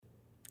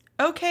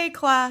Okay,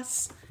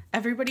 class.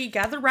 Everybody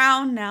gather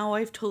round. Now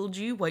I've told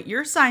you what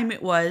your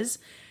assignment was.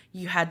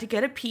 You had to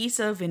get a piece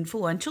of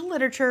influential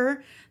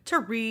literature to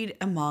read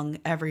among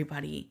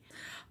everybody.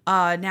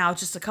 Now,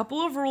 just a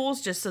couple of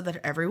rules just so that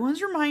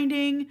everyone's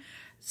reminding,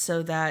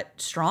 so that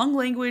strong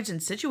language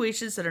and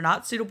situations that are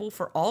not suitable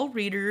for all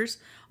readers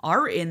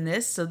are in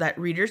this, so that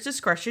readers'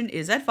 discretion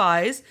is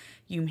advised.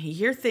 You may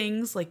hear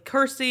things like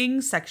cursing,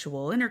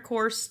 sexual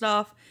intercourse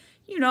stuff,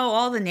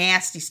 all the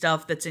nasty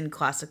stuff that's in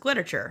classic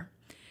literature.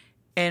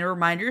 And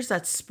reminders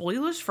that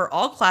spoilers for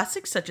all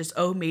classics such as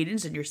O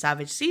Maidens and Your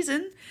Savage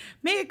Season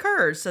may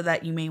occur, so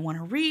that you may want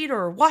to read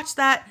or watch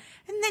that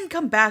and then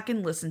come back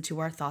and listen to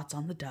our thoughts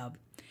on the dub.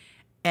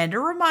 And a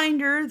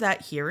reminder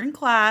that here in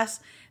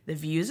class, the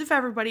views of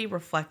everybody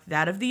reflect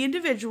that of the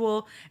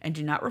individual and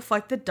do not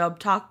reflect the Dub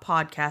Talk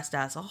podcast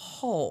as a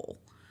whole.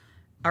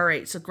 All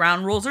right, so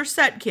ground rules are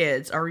set,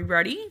 kids. Are we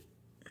ready?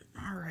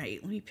 All right,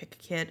 let me pick a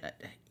kid.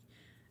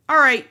 All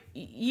right,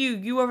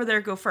 you over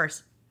there go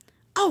first.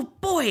 Oh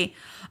boy,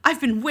 I've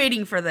been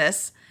waiting for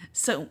this.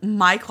 So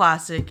my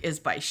classic is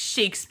by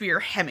Shakespeare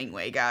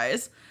Hemingway,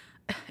 guys.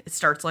 It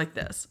starts like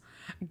this.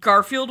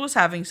 Garfield was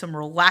having some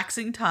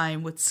relaxing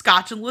time with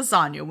scotch and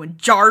lasagna when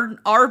John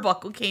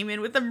Arbuckle came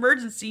in with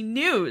emergency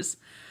news.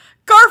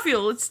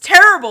 Garfield, it's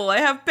terrible. I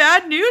have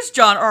bad news,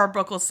 John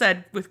Arbuckle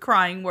said with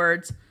crying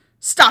words.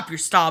 Stop your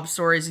sob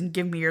stories and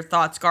give me your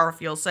thoughts,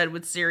 Garfield said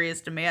with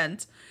serious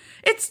demand.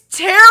 It's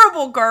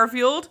terrible,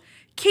 Garfield.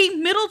 Kate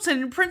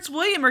Middleton and Prince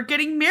William are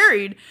getting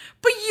married,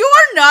 but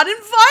you're not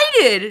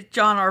invited,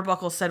 John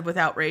Arbuckle said with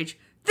outrage.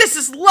 This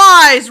is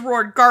lies,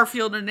 roared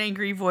Garfield in an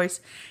angry voice.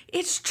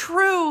 It's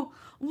true.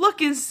 Look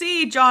and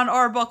see, John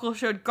Arbuckle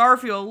showed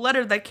Garfield a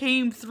letter that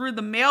came through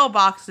the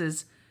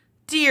mailboxes.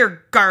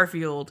 Dear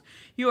Garfield,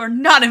 you are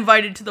not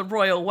invited to the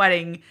royal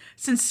wedding.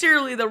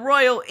 Sincerely, the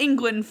Royal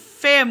England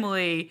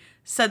family,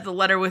 said the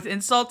letter with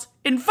insults.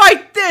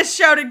 Invite this,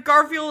 shouted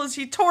Garfield as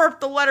he tore up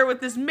the letter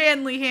with his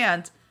manly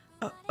hand.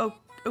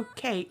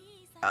 Okay.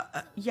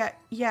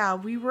 Yeah,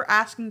 we were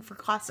asking for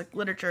classic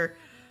literature,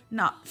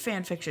 not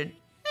fan fiction.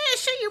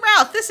 Shut your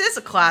mouth, this is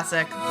a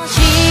classic.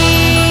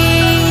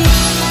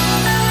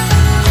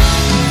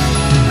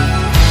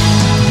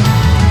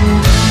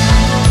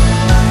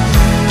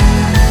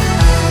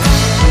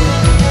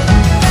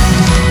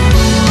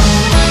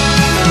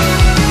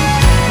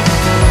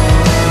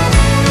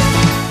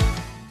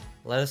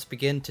 Let us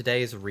begin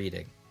today's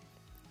reading.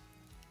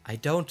 I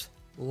don't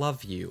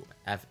love you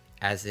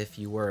as if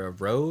you were a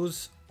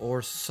rose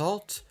or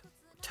salt,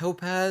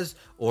 topaz,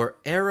 or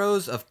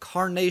arrows of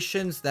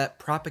carnations that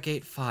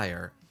propagate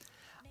fire.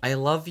 I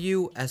love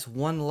you as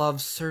one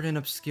loves certain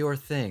obscure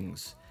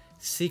things,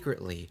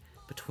 secretly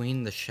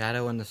between the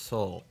shadow and the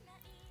soul.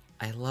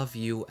 I love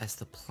you as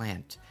the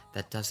plant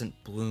that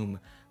doesn't bloom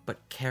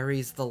but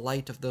carries the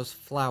light of those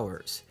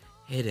flowers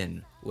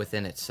hidden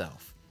within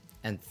itself.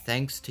 And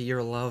thanks to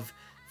your love,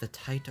 the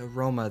tight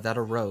aroma that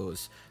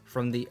arose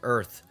from the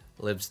earth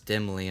lives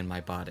dimly in my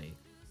body.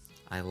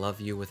 I love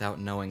you without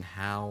knowing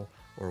how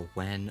or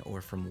when or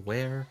from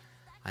where.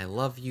 I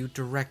love you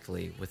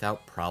directly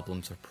without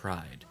problems or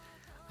pride.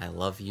 I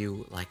love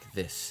you like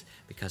this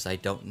because I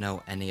don't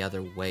know any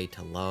other way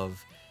to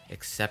love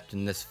except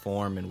in this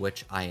form in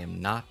which I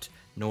am not,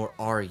 nor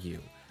are you,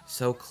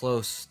 so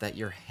close that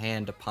your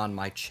hand upon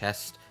my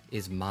chest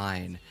is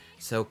mine,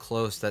 so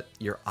close that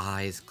your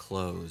eyes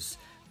close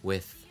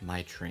with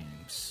my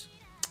dreams.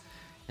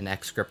 An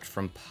excerpt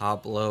from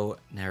Pablo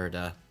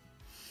Neruda.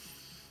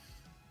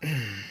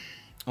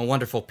 A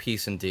wonderful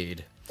piece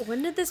indeed.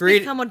 When did this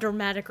become a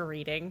dramatic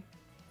reading?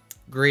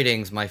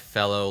 Greetings, my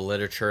fellow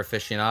literature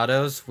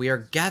aficionados. We are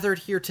gathered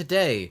here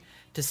today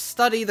to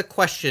study the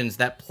questions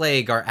that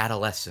plague our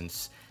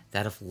adolescence,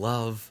 that of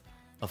love,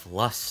 of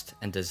lust,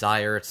 and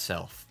desire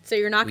itself. So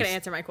you're not going to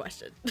answer my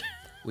question.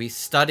 We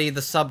study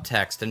the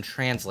subtext and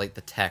translate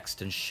the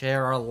text and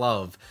share our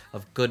love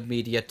of good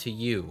media to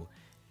you,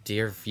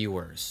 dear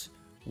viewers.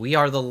 We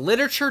are the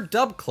Literature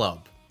Dub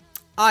Club.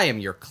 I am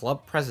your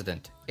club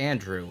president,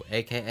 Andrew,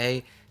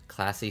 aka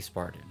Classy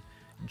Spartan.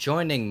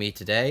 Joining me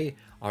today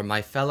are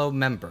my fellow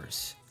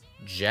members,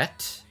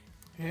 Jet.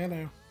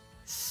 Hello.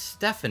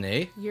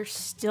 Stephanie. You're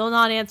still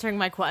not answering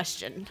my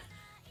question.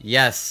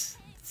 Yes,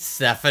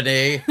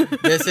 Stephanie.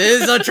 This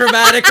is a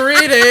dramatic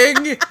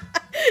reading.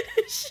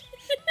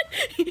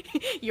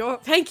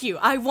 Thank you.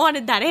 I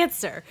wanted that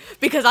answer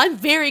because I'm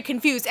very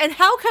confused. And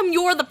how come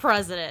you're the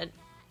president?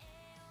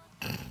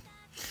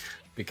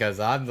 Because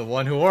I'm the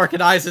one who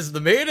organizes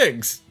the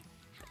meetings.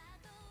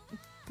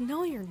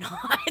 No, you're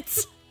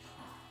not.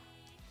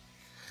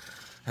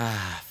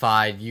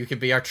 Fine, you can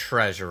be our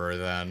treasurer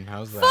then.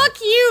 How's that?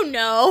 Fuck you,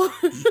 no.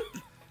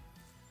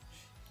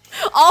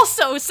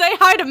 Also, say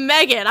hi to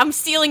Megan. I'm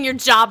stealing your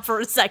job for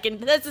a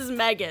second. This is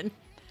Megan.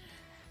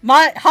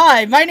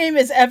 Hi, my name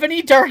is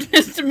Ebony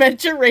Darkness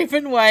Dementia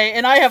Ravenway,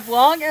 and I have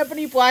long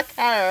ebony black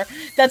hair.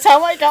 That's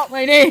how I got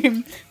my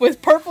name,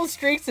 with purple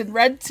streaks and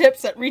red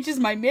tips that reaches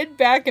my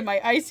mid-back and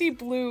my icy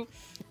blue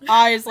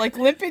eyes like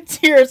limpid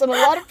tears, and a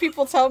lot of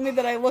people tell me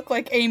that I look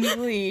like Amy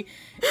Lee.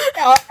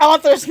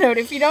 Author's note,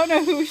 if you don't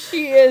know who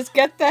she is,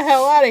 get the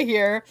hell out of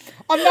here.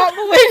 I'm not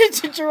related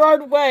to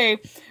Gerard Way,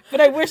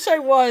 but I wish I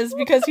was,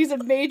 because he's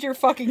a major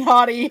fucking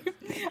hottie.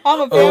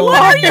 I'm a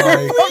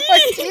vampire, but my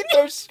teeth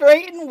are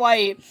straight and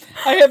white.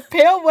 I have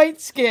pale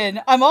white skin.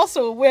 I'm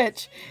also a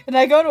witch, and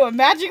I go to a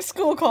magic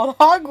school called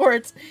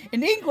Hogwarts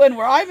in England,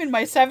 where I'm in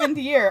my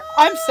 7th year.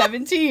 I'm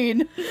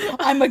 17.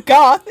 I'm a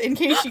goth, in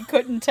case you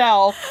couldn't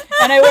tell,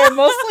 and I wear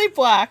mostly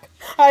black.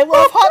 I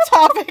love Hot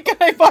Topic, and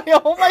I buy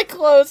all my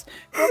clothes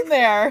from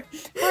there.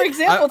 For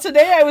example,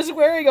 today I was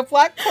wearing a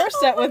black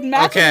corset with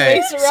matching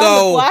lace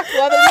around the black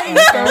leather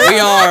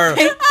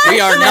miniskirt. We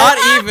are not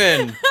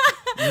even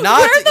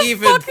Where the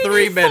fuck 3 did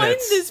you find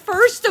minutes. this,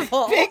 first of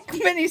all? Pink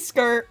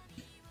miniskirt.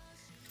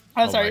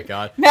 I'm Oh sorry. my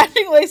God.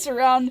 Matching lace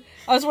around.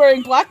 I was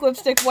wearing black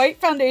lipstick,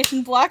 white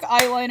foundation, black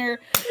eyeliner,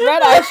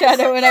 red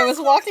eyeshadow, and I was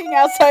walking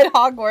outside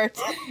Hogwarts.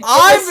 It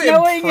was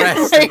snowing and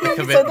impressed with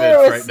the raining, so there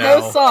was commitment no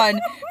right now. sun,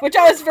 which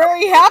I was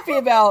very happy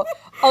about.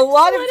 A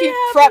lot of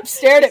prep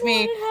stared at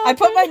me. I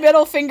put my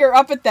middle finger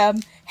up at them.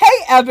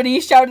 Hey, Ebony,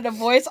 shouted a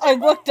voice. I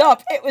looked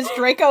up. It was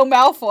Draco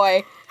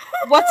Malfoy.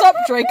 What's up,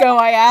 Draco?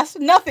 I asked.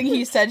 Nothing,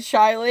 he said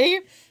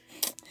shyly.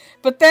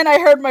 But then I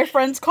heard my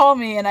friends call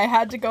me, and I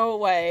had to go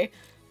away.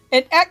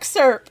 An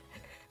excerpt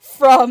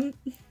from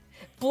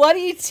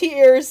Bloody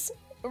Tears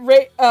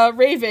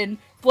Raven.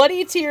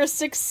 Bloody Tears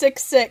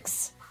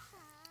 666.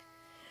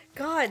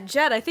 God,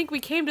 Jet, I think we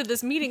came to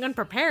this meeting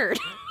unprepared.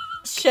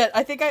 Shit,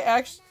 I think I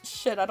actually...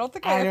 Shit, I don't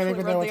think I don't actually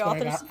even read know the what's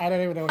going author's... on. I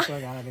don't even know what's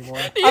going on anymore.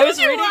 I was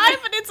reading...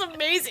 live, and it's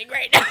amazing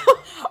right now.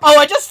 Oh,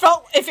 I just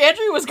felt if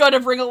Andrew was going to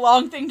bring a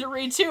long thing to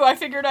read too, I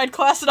figured I'd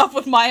class it up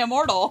with My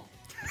Immortal.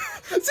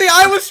 See,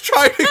 I was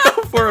trying to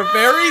go for a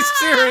very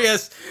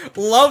serious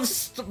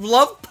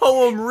love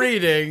poem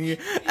reading,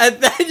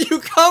 and then you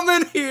come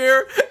in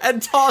here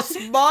and toss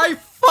my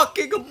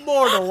fucking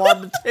Immortal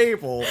on the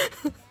table.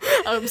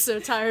 I'm so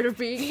tired of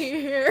being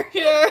here.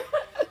 Yeah.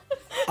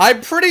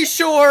 I'm pretty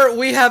sure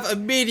we have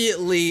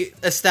immediately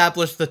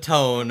established the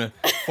tone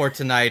for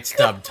tonight's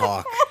dub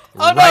talk.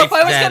 Oh no, Right if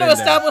I was then going to and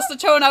there. establish the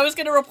tone, I was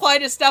going to reply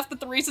to Steph that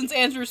the reasons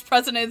Andrew's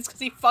president is because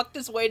he fucked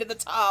his way to the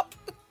top.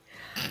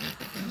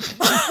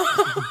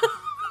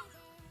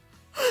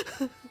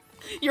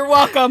 You're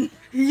welcome.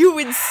 You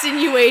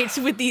insinuate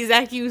with these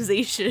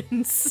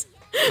accusations.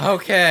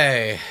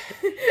 Okay.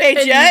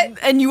 Hey, Jet.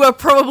 And you are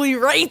probably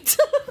right.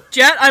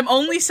 Jet, I'm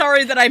only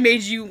sorry that I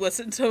made you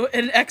listen to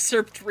an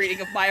excerpt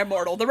reading of My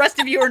Immortal. The rest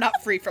of you are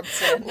not free from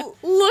sin.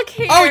 Look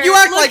here. Oh, you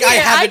act look like I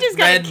here. haven't just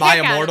got a read My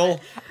kick out of Immortal.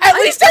 it. At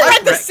least I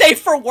read the read- safe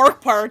for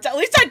work parts. At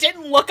least I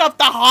didn't look up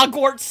the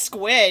Hogwarts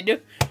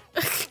squid.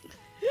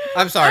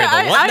 I'm sorry,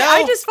 but what now?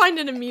 I just find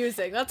it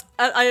amusing. That's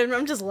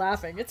I'm just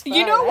laughing. It's fine.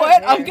 You know I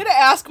what? don't I'm care. gonna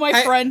ask my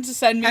Hey, friend to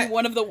send me hey.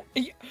 one of the...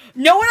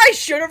 Know what I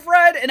should have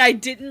read and I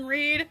didn't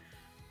read?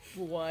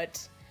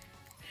 What?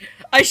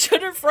 I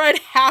should have read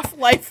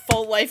Half-Life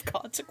Full Life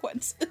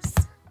Consequences.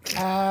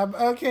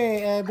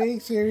 Okay, being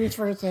serious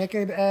for a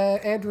second,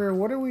 Andrew,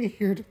 what are we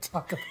here to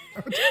talk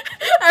about?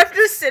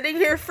 After sitting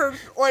here for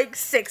like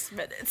 6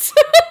 minutes.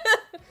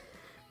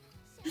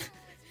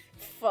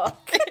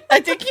 Fuck. I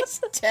think he's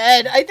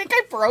dead. I think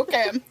I broke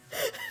him.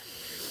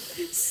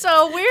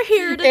 So we're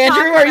here to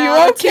Andrew, talk are you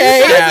about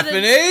okay? two presidents-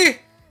 Stephanie,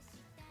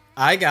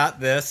 I got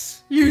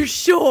this. You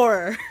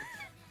sure?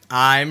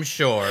 I'm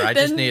sure. I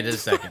just Then- needed a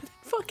second.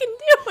 Fucking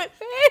do it,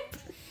 babe.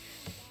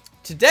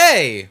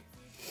 Today,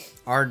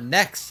 our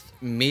next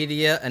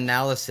media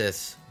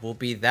analysis will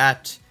be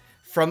that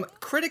from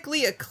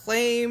critically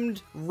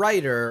acclaimed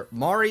writer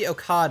Mari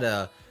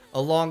Okada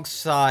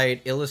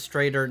alongside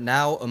illustrator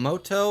Nao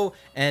Emoto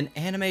and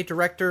anime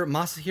director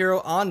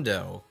Masahiro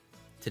Ando.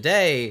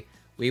 Today,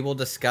 we will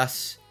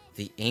discuss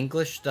the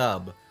English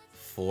dub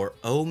for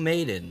O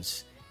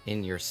Maidens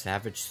in Your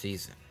Savage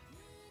Season.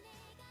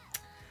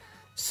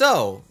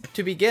 So,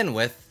 to begin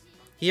with,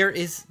 here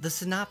is the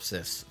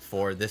synopsis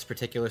for this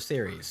particular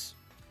series.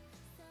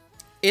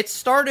 It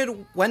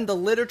started when the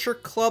Literature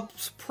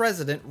Club's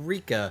president,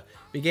 Rika,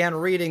 began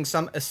reading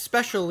some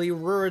especially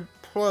lurid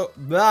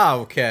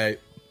okay.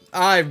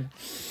 Try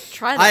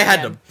that I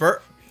had to again.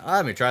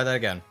 Let me try that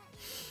again.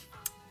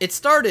 It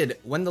started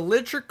when the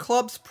Literature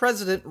Club's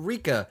president,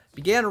 Rika,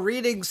 began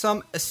reading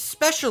some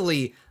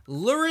especially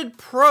lurid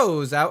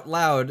prose out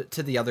loud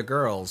to the other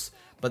girls.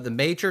 But the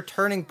major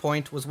turning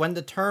point was when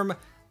the term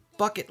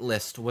bucket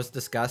list was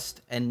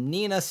discussed and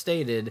Nina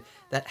stated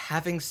that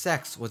having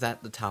sex was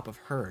at the top of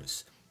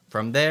hers.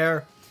 From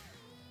there,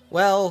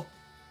 well,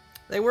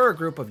 they were a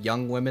group of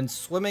young women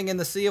swimming in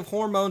the sea of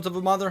hormones of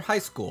a modern high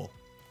school.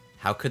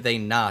 How could they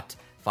not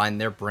find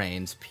their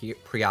brains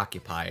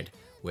preoccupied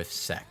with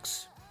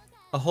sex?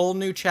 A whole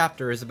new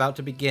chapter is about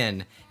to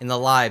begin in the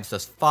lives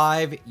of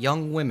 5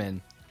 young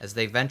women as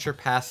they venture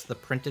past the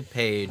printed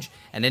page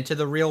and into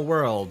the real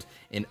world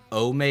in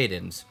O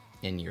Maidens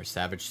in Your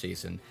Savage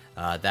Season.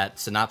 That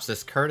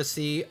synopsis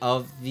courtesy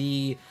of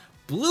the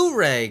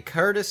Blu-ray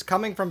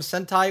coming from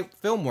Sentai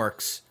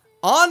Filmworks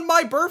on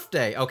my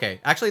birthday. Okay,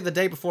 actually the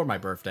day before my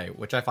birthday,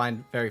 which I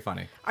find very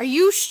funny. Are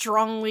you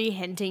strongly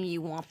hinting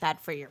you want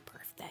that for your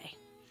birthday?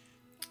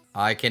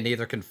 I can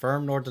neither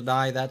confirm nor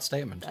deny that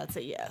statement. That's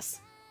a yes.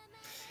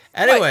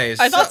 Anyways,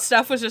 I thought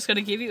Steph was just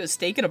gonna give you a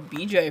steak and a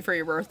BJ for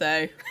your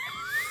birthday.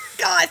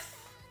 God.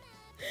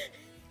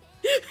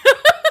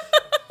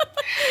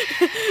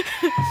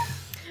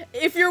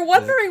 If you're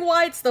wondering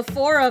why it's the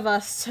four of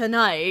us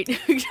tonight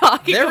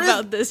talking There is-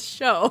 about this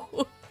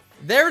show,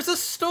 There's a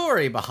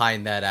story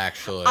behind that,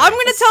 actually. I'm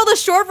gonna tell the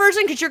short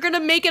version because you're gonna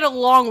make it a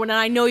long one, and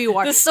I know you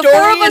are. The four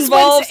story of us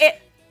involves went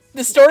to-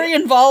 the story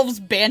involves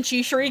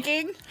banshee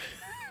shrieking.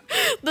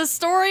 The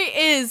story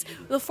is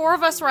the four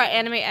of us were at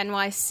Anime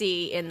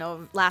NYC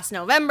in last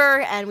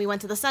November, and we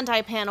went to the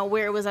Sentai panel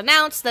where it was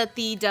announced that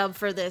the dub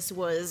for this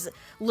was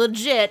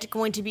legit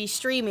going to be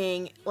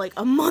streaming like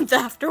a month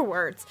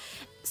afterwards.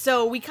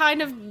 So we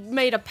kind of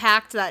made a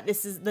pact that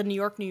this is the New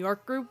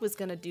York group was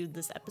going to do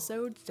this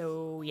episode.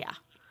 So yeah.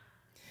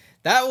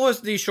 That was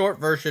the short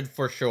version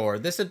for sure.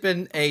 This had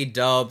been a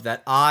dub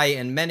that I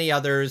and many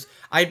others,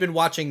 I had been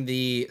watching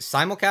the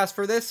simulcast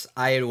for this.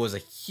 I was a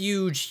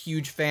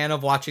huge fan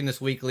of watching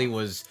this weekly. It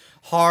was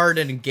hard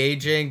and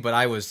engaging, but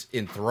I was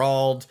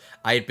enthralled.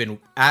 I had been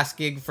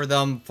asking for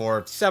them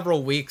for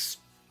several weeks.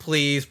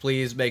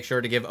 Please make sure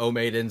to give O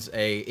Maidens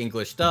a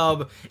English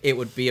dub. It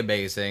would be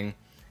amazing.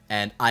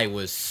 And I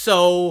was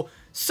so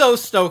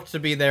stoked to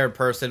be there in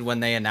person when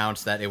they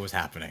announced that it was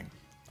happening.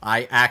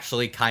 I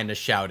actually kind of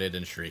shouted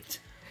and shrieked.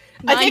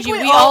 Mind you,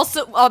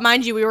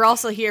 we were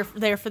also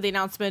there for the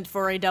announcement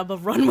for a dub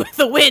of Run with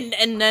the Wind,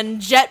 and then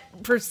Jet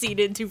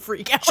proceeded to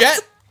freak out.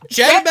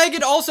 Jet and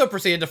Megan also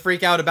proceeded to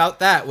freak out about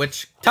that,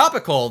 which,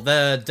 topical,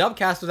 the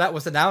dubcast of that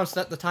was announced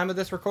at the time of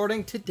this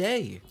recording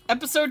today.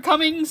 Episode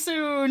coming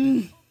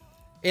soon.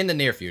 In the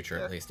near future,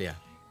 at least, yeah.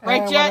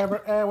 Right, Jet?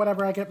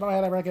 Whenever I get my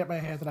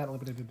hands on that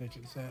limited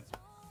edition set.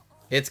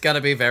 It's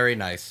gonna be very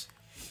nice.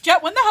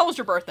 Jet, when the hell was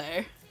your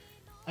birthday?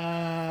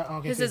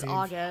 August. This is 18th.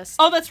 August.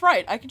 Oh, that's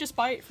right. I could just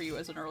buy it for you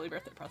as an early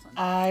birthday present.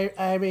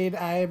 I mean,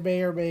 I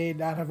may or may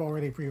not have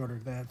already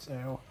pre-ordered that,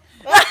 so.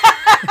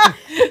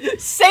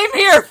 Same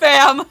here,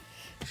 fam.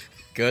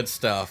 Good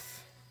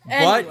stuff.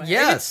 Anyway. But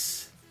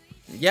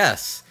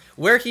yes,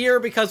 we're here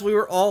because we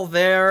were all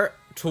there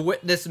to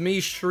witness me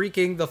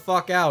shrieking the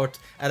fuck out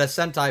at a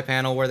Sentai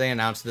panel where they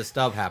announced this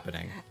dub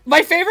happening.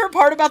 My favorite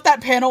part about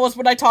that panel was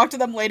when I talked to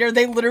them later,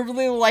 they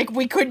literally,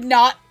 we could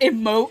not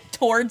emote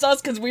towards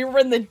us because we were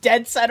in the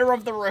dead center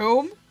of the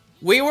room.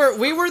 We were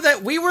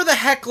the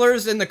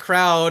hecklers in the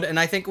crowd, and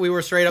I think we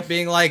were straight up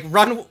being like,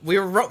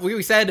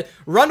 we said,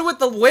 run with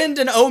the wind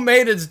and O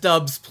Maidens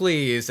dubs,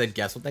 please. And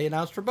guess what they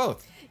announced for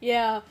both?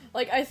 Yeah,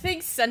 I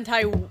think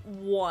Sentai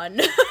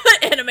won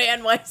Anime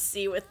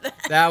NYC with that.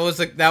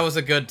 That was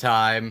a good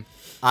time.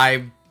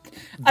 I'm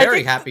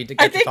very happy to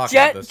get to talk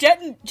about this. Jet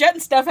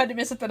and Steph had to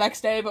miss it the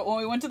next day, but when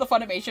we went to the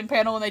Funimation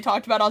panel and they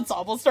talked about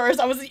Ensemble Stars,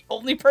 I was the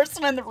only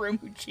person in the room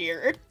who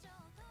cheered.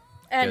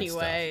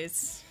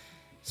 Anyways.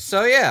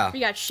 So yeah. We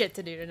got shit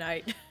to do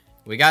tonight.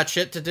 We got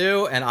shit to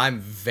do,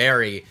 and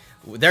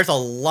there's a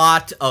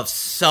lot of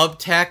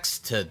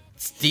subtext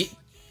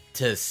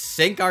to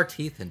sink our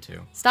teeth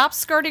into. Stop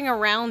skirting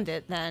around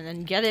it then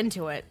and get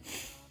into it.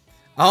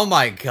 Oh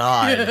my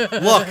god.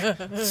 Look,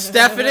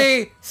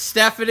 Stephanie.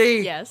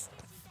 Yes,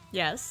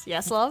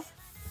 love?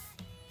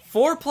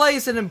 Foreplay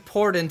is an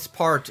important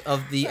part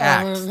of the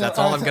act. That's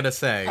all I'm gonna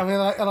say. I mean,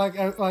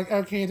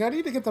 okay, do I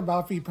need to get the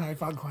Malfi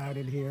Python Clown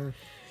in here?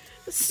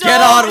 So, Get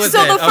on with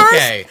it,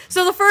 okay.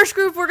 So the first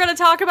group we're gonna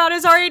talk about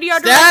is our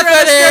ADR director Stephanie!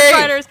 and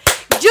the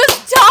scriptwriters.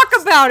 Just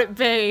talk about it,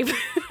 babe.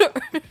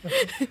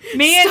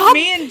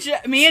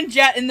 Me and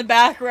Jet in the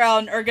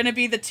background are gonna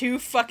be the two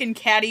fucking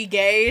catty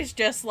gays,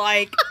 just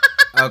like,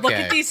 look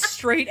at these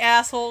straight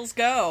assholes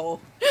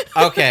go.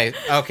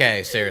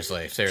 Okay,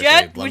 seriously.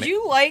 Jet, would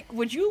you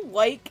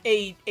like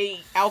a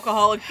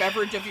alcoholic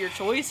beverage of your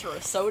choice or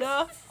a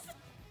soda?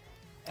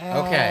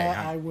 Okay.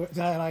 I would,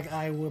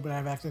 but I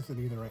have access to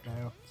neither right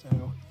now,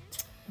 so.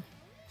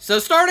 So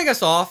starting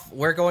us off,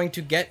 we're going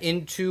to get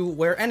into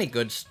where any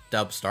good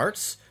dub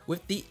starts,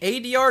 with the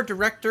ADR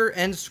director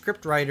and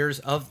scriptwriters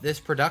of this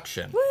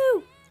production.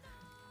 Woo!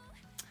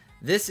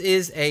 This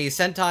is a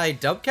Sentai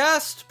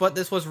dubcast, but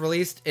this was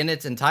released in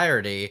its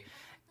entirety,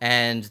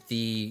 and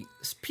the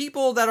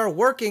people that are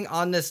working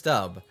on this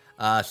dub,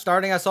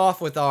 starting us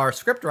off with our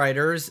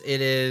scriptwriters,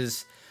 it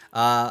is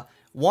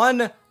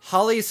one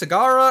Holly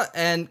Sagara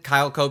and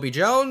Kyle Kobe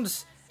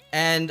Jones,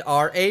 and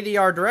our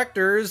ADR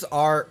directors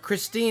are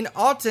Christine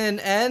Otten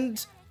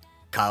and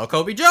Kyle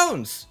Kobe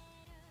Jones.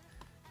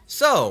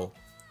 So,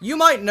 you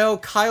might know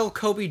Kyle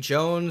Kobe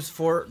Jones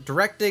for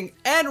directing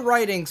and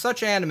writing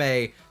such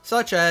anime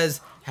such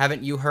as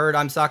Haven't You Heard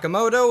I'm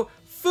Sakamoto,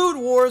 Food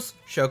Wars,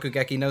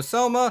 Shokugeki no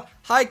Soma,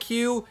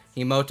 Haikyuu,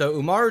 Himoto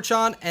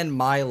Umaru-chan, and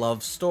My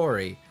Love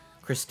Story.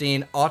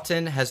 Christine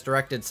Otten has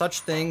directed such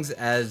things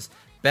as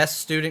Best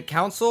Student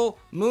Council,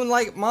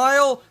 Moonlight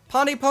Mile,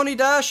 Pani Pony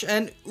Dash,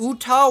 and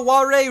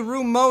Utaware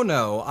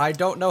Rumono. I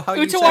don't know how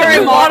you say Utaware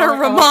it. Water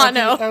Water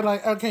Romano.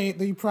 Okay,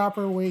 the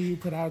proper way you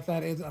pronounce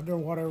that is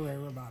Underwater Ray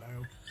Romano.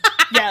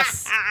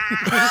 Yes.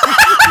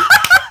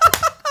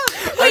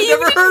 I've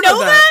never heard of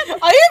that.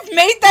 I have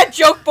made that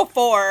joke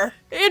before.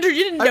 Andrew,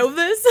 you didn't know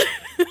this?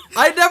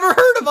 I never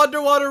heard of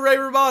Underwater Ray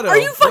Romano. Are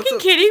you fucking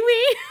kidding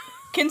me?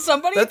 Can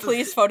somebody That's-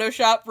 please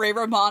Photoshop Ray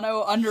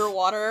Romano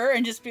underwater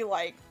and just be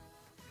like,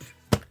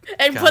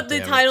 And God put the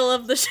damn it. title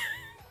of the show.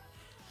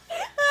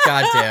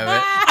 God damn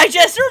it. I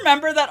just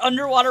remember that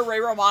underwater Ray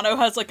Romano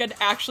has like an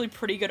actually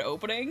pretty good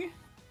opening.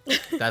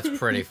 That's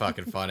pretty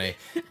fucking funny.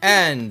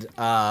 And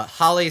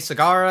Holly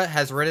Sagara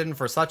has written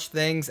for such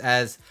things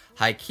as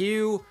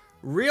Haikyuu,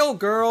 Real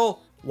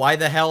Girl, Why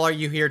the Hell Are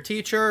You Here,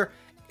 Teacher?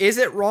 Is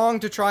It Wrong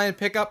to Try and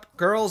Pick Up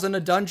Girls in a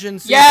Dungeon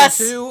Season Yes!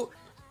 2?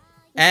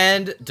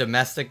 And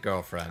Domestic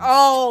Girlfriend.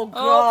 Oh,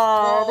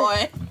 God.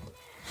 boy.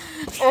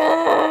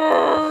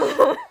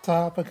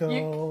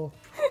 Topical.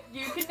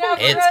 You can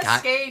never It's ki-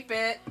 escape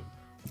it.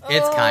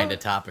 It's kind of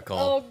topical.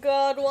 Oh,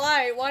 God,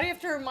 why? Why do you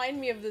have to remind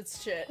me of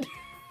this shit?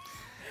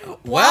 Well,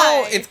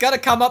 Why? it's gonna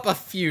come up a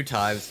few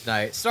times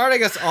tonight.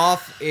 Starting us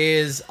off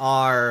is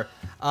our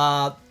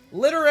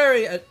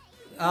literary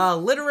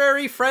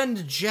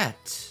friend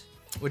Jet.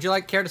 Would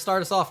you care to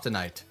start us off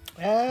tonight?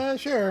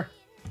 Sure.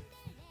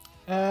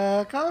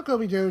 Kyle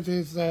Kobe Jones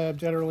is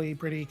generally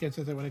pretty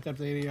consistent when it comes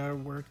to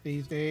ADR work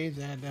these days,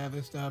 and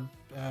this dub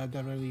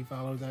definitely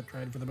follows that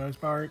trend for the most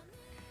part.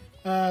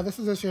 This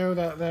is a show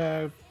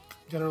that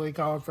generally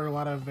called for a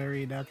lot of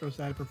very natural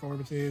side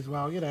performances,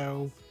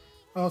 while,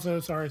 also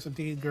stars some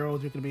teen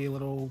girls who can be a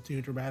little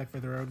too dramatic for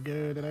their own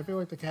good, and I feel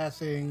like the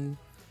casting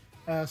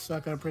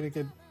struck a pretty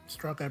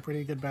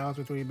good balance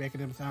between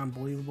making them sound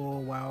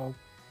believable while,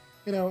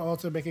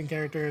 also making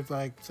characters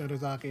like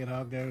Sonozaki and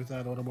Hogdo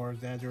sound a little more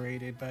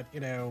exaggerated, but,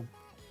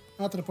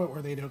 not to the point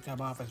where they don't come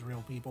off as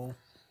real people.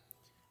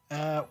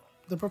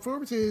 The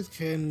performances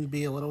can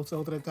be a little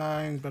tilted at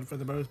times, but for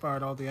the most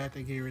part, all the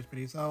acting here is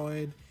pretty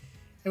solid.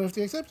 And with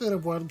the exception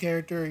of one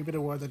character, even the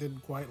one that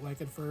didn't quite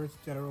like at first,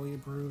 generally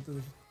improved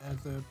as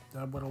the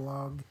dub went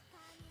along.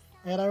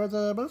 And I was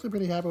mostly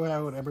pretty happy with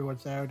how everyone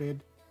sounded.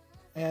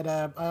 And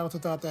I also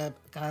thought that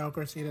Kyle,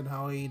 Christine, and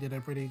Holly did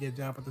a pretty good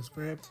job with the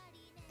script.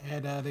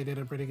 And they did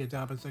a pretty good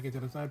job of sticking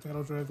to the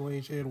subtitle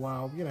translation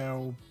while,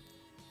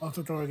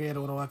 also throwing in a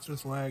little extra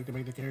swag to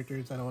make the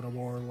characters sound a little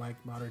more like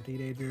modern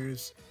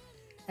teenagers.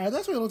 And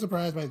that's really a little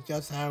surprised by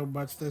just how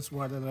much this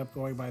one ended up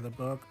going by the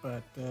book,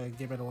 but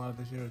given a lot of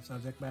the show's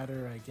subject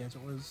matter, I guess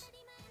it was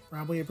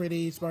probably a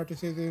pretty smart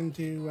decision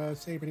to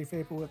stay pretty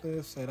faithful with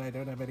this, and I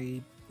don't have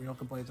any real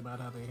complaints about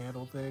how they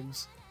handled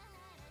things.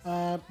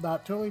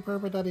 Not totally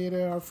perfect on the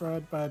ADR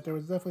front, but there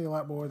was definitely a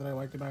lot more that I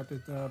liked about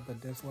this dub than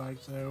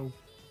disliked, so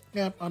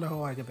yeah, on the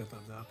whole, I give it a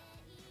thumbs up.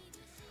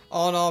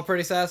 All in all,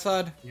 pretty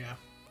satisfied? Yeah.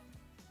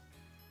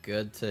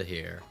 Good to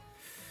hear.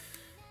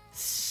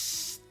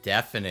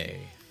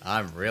 Stephanie,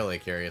 I'm really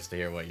curious to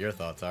hear what your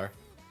thoughts are.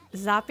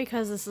 Is that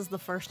because this is the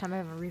first time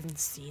I've ever even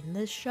seen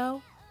this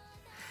show?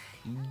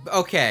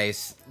 Okay,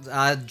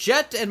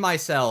 Jet and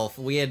myself,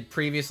 we had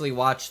previously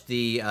watched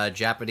the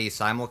Japanese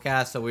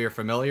simulcast that we were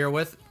familiar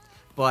with,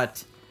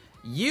 but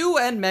you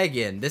and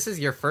Megan, this is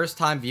your first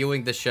time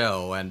viewing the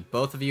show, and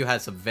both of you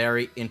had some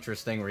very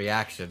interesting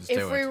reactions to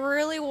If we it.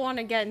 really want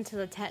to get into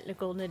the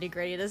technical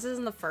nitty-gritty, this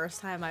isn't the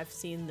first time I've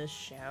seen this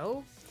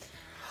show.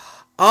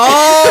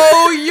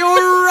 Oh,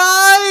 you're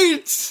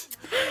right!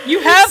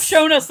 You have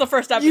shown us the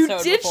first episode. You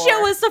did before.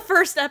 show us the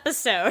first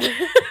episode.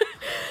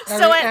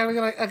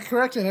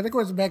 Correction, I think it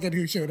was Megan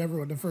who showed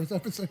everyone the first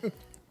episode.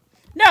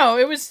 No,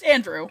 it was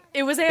Andrew.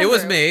 It was Andrew. It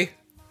was me.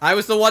 I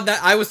was the one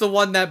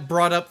that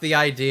brought up the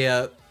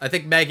idea. I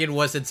think Megan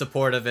wasn't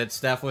supportive of it.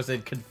 Steph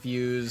wasn't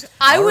confused.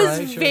 I All was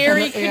right, sure.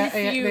 very confused.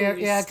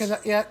 I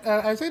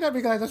say that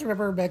because I just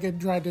remember Megan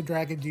tried to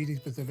drag in Gigi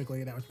specifically,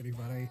 and that was pretty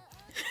funny.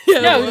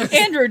 No,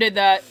 Andrew did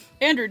that.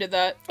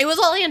 It was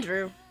all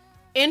Andrew.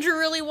 Andrew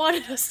really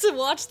wanted us to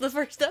watch the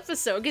first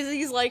episode because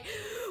he's like,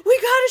 "We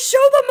gotta show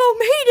the Mo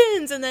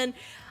Maidens," and then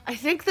I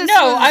think this.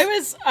 No,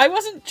 was... I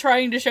wasn't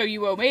trying to show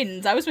you O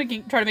Maidens. I was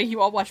trying to make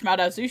you all watch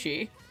Madhouse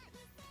Sushi.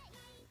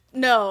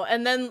 No,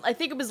 and then I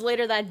think it was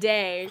later that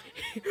day,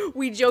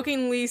 we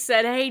jokingly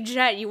said, "Hey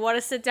Jet, you want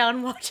to sit down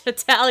and watch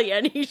Italia?"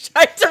 And he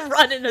tried to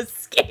run and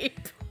escape.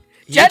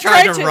 He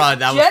tried to run.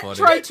 That was Jet funny.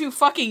 tried to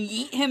fucking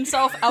eat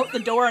himself out the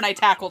door, and I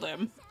tackled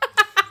him.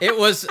 It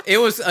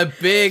was a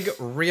big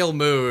real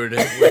mood,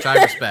 which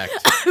I respect.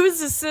 I was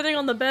just sitting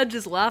on the bed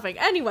just laughing.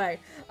 Anyway,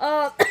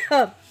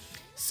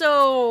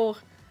 so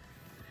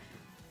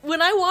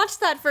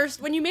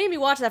when you made me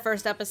watch that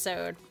first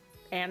episode,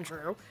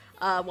 Andrew,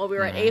 while we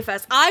were at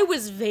A-Fest, I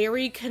was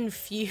very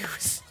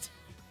confused.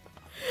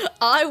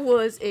 I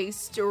was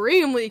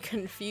extremely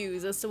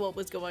confused as to what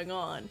was going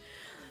on.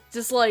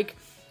 Just like,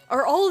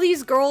 are all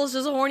these girls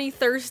just horny,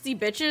 thirsty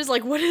bitches?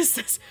 Like, what is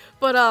this?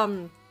 But,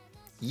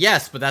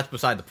 Yes, but that's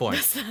beside the point.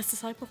 that's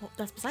beside the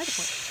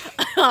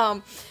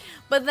point.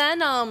 But then,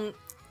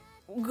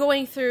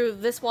 going through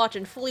this watch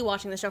and fully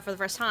watching the show for the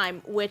first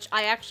time, which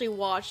I actually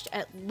watched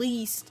at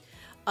least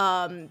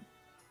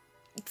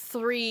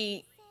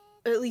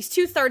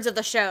 2/3 of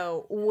the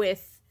show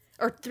with,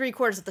 or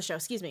 3/4 of the show,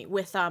 excuse me,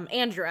 with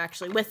Andrew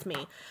actually with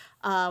me.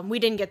 We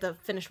didn't get to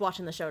finish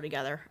watching the show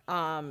together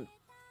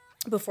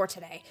before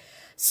today.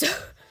 So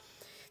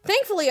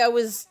thankfully I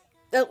was,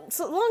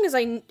 so long as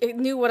I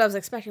knew what I was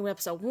expecting with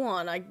episode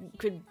 1, I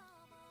could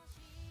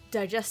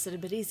digest it a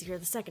bit easier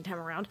the second time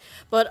around.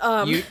 But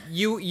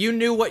you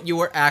knew what you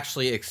were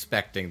actually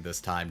expecting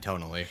this time,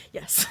 tonally.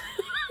 yes.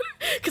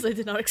 Because I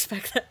did not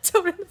expect that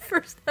tone in the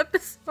first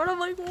episode. I'm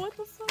like, what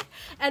the fuck?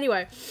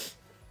 Anyway.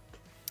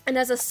 And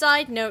as a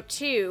side note,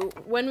 too,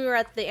 when we were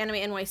at the Anime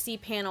NYC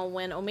panel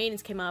when O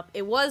Maidens came up,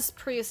 it was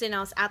previously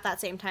announced at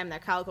that same time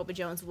that Kyle Colby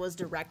Jones was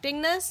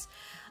directing this.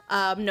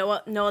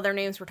 No other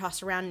names were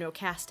tossed around, no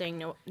casting,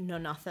 no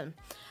nothing.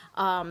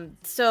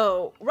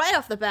 So, right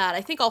off the bat,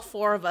 I think all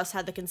 4 of us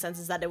had the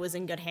consensus that it was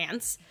in good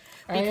hands.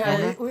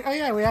 Because We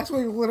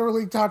actually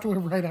literally talked to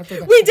him right after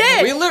that. we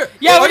did! We literally,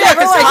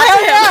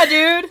 Yeah,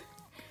 dude.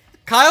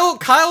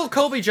 Kyle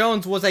Colby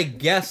Jones was a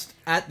guest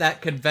at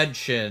that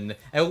convention,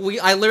 and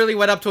I literally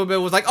went up to him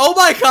and was like, "Oh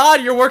my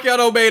god, you're working on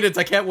O Maidens!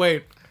 I can't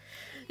wait."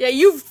 Yeah,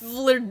 you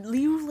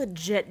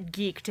legit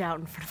geeked out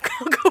in front of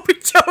Kyle Colby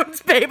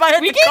Jones, babe. I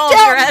had to calm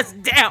your ass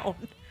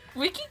down.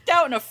 We geeked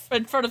out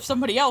in front of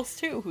somebody else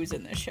too, who's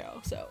in this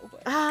show. So,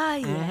 Ah,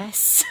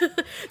 yes.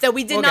 That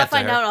we did We'll not get to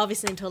find her. out,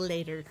 obviously, until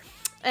later.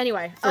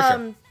 Anyway,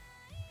 For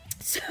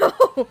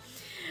so,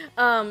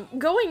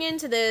 going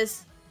into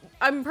this,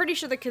 I'm pretty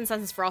sure the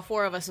consensus for all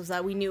 4 of us was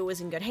that we knew it was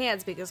in good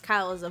hands because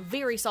Kyle is a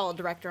very solid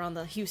director on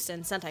the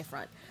Houston Sentai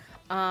front.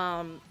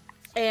 And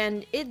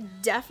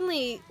it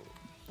definitely,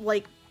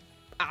 like,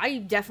 I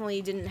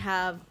definitely didn't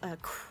have I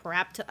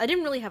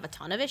didn't really have a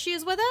ton of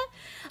issues with it.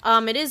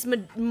 It is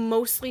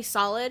mostly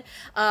solid.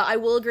 I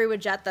will agree with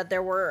Jet that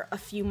there were a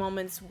few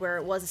moments where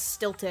it was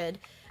stilted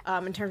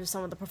in terms of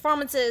some of the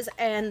performances,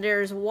 and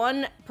there's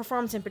one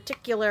performance in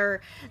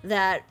particular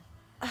that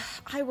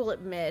I will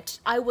admit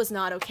I was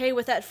not okay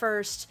with at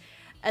first,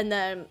 and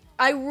then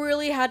I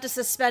really had to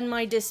suspend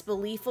my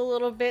disbelief a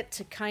little bit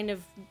to kind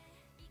of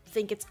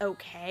think it's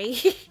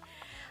okay.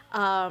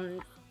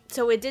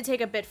 So it did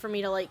take a bit for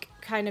me to, like,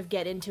 kind of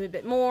get into it a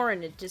bit more,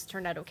 and it just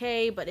turned out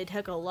okay, but it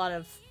took a lot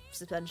of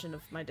suspension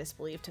of my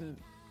disbelief to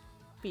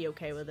be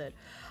okay with it.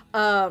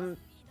 But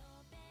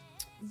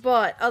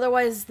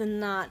otherwise than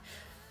that,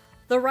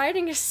 the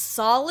writing is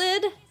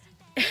solid,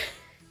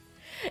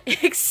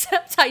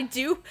 except I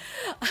do,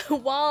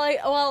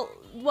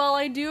 while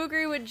I do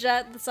agree with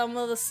Jet that some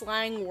of the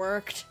slang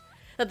worked,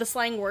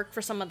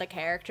 for some of the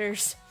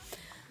characters,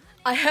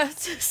 I have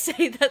to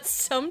say that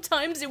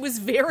sometimes it was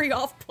very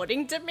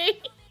off-putting to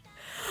me.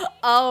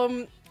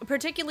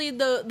 Particularly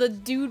the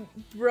dude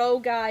bro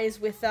guys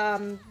with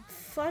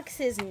fuck's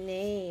his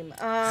name?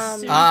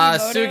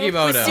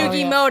 Sugimoto.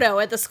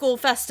 Sugimoto at the school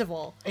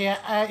festival. Yeah,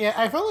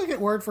 I felt like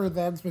it worked for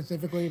them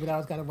specifically, but I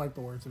was kind of like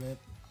the words of it.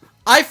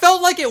 I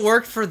felt like it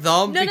worked for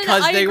them No,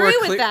 because I they were agree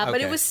clear. with that, but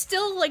Okay. it was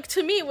still, like,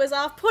 to me, it was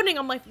off-putting.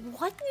 I'm like,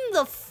 what in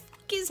the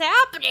fuck is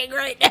happening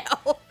right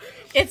now?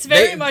 it's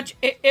very much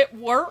it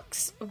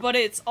works, but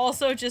it's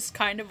also just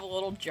kind of a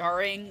little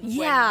jarring.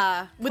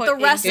 Yeah, when with the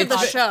put rest in of the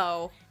context.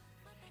 show.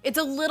 It's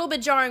a little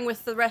bit jarring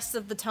with the rest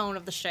of the tone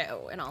of the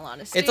show, in all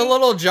honesty. It's a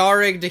little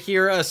jarring to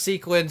hear a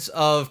sequence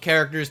of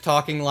characters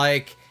talking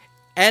like,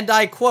 and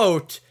I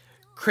quote,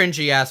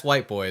 cringy-ass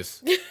white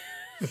boys.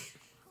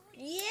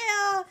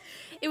 Yeah,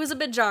 it was a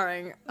bit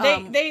jarring.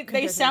 They compared to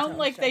the sound tone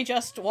like of the they show.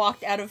 just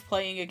walked out of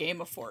playing a game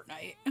of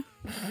Fortnite.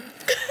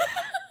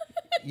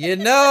 You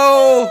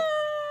know,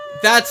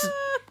 that's...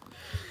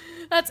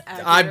 That's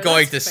accurate. I'm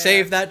going to That's fair.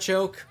 save that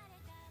joke.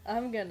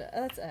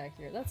 That's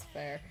accurate. That's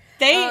fair.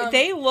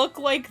 They look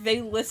like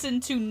they listen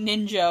to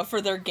Ninja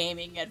for their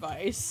gaming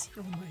advice.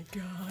 Oh my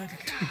god.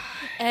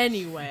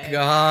 Anyway.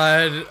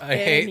 God, I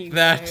hate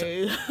that.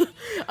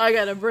 I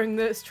gotta bring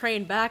this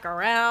train back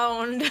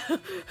around. The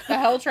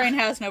Hell Train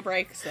has no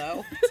brakes,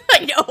 though.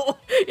 I know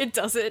it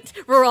doesn't.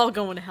 We're all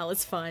going to hell.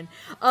 It's fine.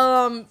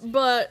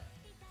 But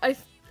I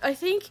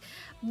think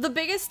the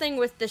biggest thing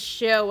with this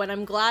show, and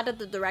I'm glad that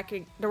the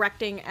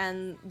directing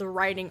and the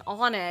writing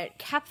on it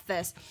kept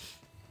this.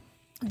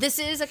 This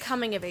is a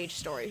coming-of-age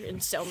story in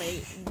so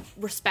many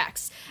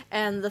respects,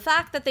 and the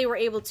fact that they were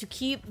able to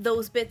keep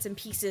those bits and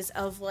pieces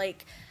of,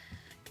 like,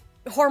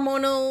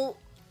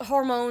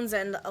 hormones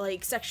and,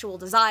 like, sexual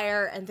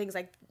desire and things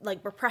like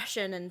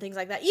repression and things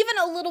like that, even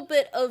a little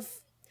bit of,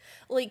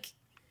 like,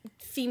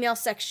 female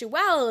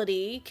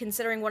sexuality,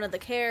 considering one of the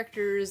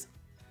characters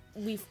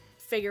we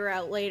figure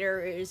out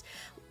later is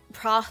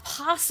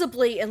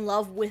possibly in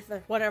love with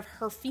one of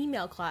her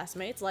female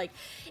classmates. Like,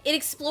 it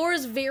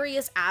explores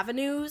various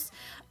avenues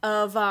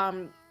of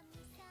a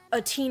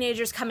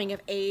teenager's coming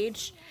of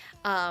age,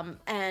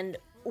 and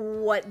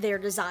what their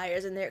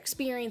desires and their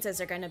experiences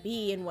are going to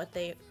be, and what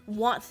they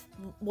want,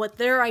 what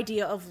their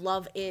idea of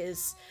love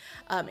is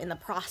in the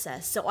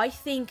process. So I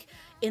think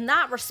in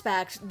that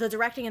respect, the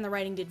directing and the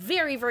writing did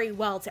very, very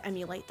well to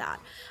emulate that.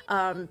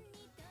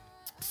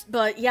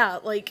 But yeah,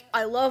 like,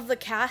 I love the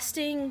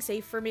casting,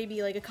 save for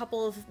maybe like a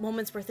couple of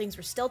moments where things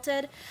were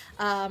stilted.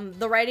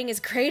 The writing is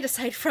great,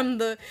 aside from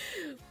the,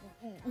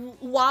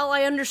 while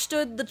I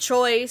understood the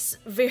choice,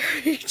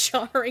 very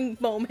jarring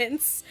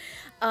moments.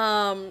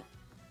 And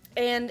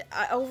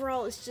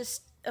overall, it's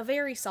just a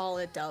very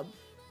solid dub.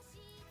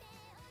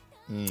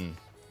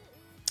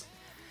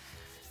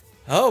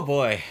 Oh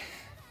boy.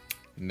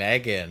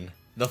 Megan,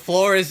 the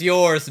floor is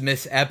yours,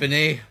 Miss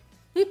Ebony.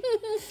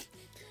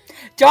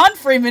 John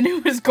Freeman, who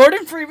was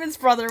Gordon Freeman's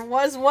brother,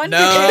 was one. No,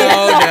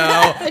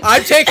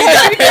 I'm taking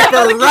that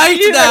paper right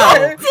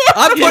now.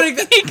 I'm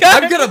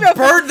gonna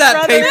burn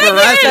that paper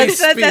as we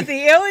said that speak.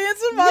 the aliens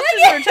and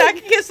monsters were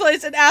attacking his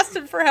place and asked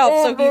him for help,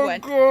 so he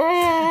went.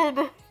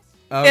 Okay.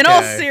 In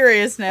all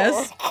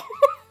seriousness,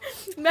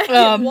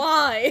 Megan,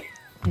 why?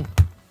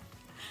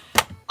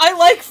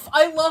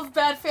 I love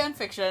bad fan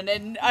fiction,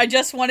 and I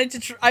just wanted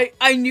to.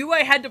 I knew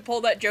I had to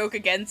pull that joke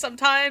again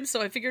sometime,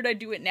 so I figured I'd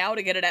do it now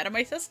to get it out of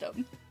my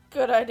system.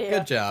 Good idea.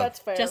 Good job. That's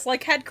fair. Just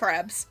like head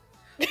crabs.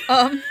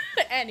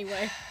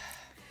 Anyway.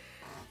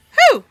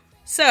 Whew.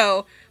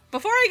 So,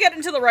 before I get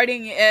into the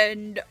writing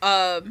and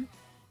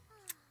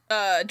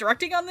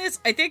directing on this,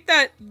 I think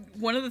that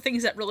one of the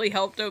things that really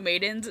helped O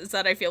Maidens is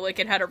that I feel like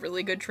it had a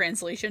really good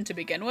translation to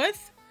begin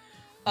with.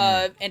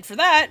 And for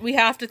that, we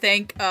have to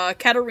thank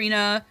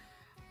Katarina,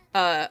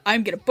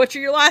 I'm gonna butcher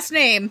your last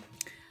name,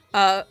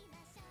 Katarina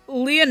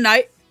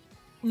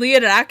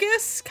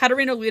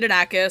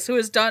Leonakis, who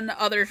has done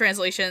other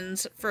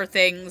translations for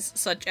things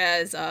such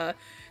as the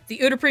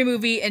Udapri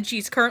movie, and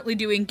she's currently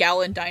doing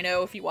Gal and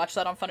Dino, if you watch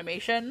that on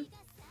Funimation.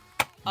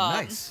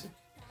 Nice.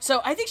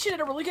 So I think she did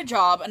a really good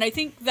job, and I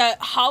think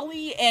that Kyle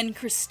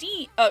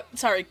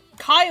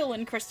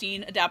and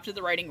Christine adapted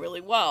the writing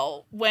really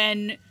well.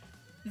 When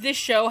this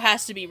show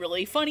has to be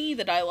really funny,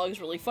 the dialogue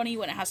is really funny.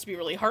 When it has to be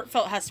really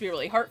heartfelt, it has to be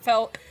really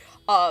heartfelt.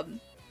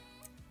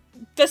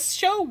 The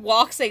show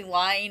walks a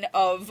line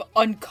of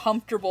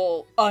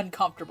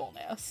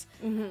uncomfortableness.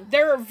 Mm-hmm.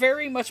 There are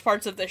very much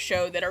parts of this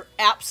show that are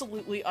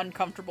absolutely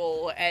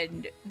uncomfortable,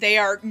 and they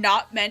are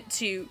not meant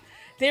to.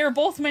 They are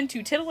both meant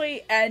to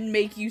titillate and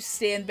make you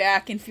stand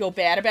back and feel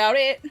bad about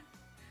it.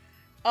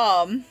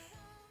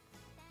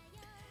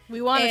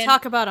 We want to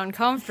talk about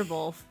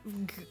uncomfortable.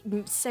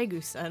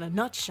 Segusa in a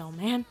nutshell,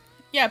 man.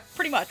 Yeah,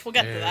 pretty much. We'll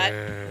get to that.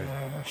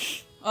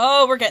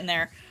 Oh, we're getting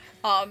there.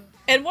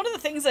 And one of the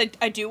things I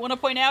do want to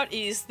point out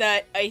is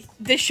that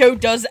this show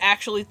does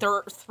actually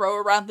throw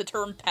around the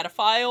term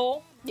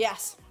pedophile.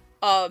 Yes.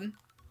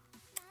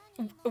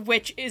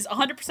 Which is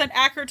 100%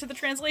 accurate to the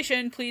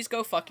translation. Please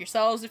go fuck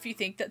yourselves if you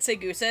think that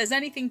Segusa is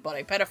anything but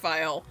a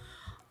pedophile.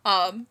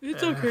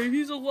 It's okay.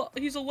 He's a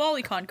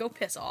lolicon. Go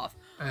piss off.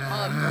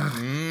 Yeah,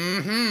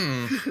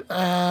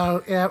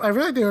 I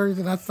really do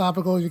think that's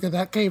topical because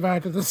that came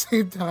out at the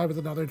same time as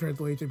another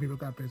translation people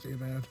got pissy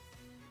about.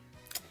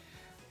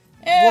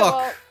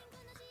 Look.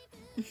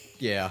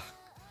 Yeah.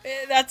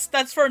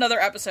 That's for another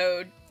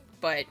episode,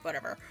 but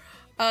whatever.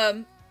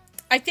 I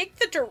think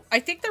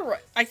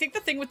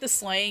the thing with the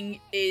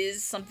slang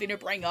is something to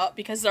bring up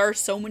because there are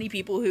so many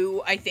people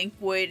who I think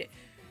would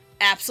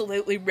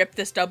absolutely rip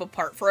this dub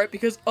apart for it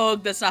because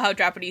that's not how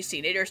Japanese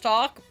teenagers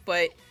talk,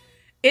 but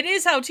it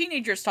is how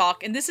teenagers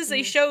talk, and this is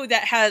a show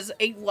that has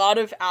a lot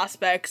of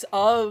aspects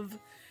of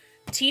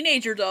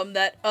teenagerdom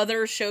that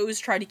other shows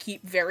try to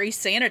keep very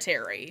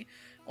sanitary.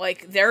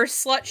 Like, there's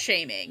slut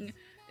shaming.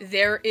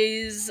 There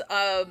is,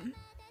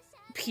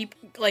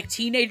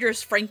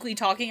 teenagers frankly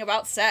talking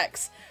about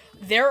sex.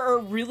 There are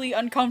really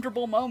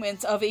uncomfortable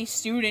moments of a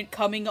student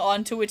coming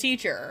on to a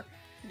teacher.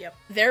 Yep.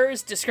 There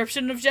is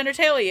description of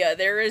genitalia.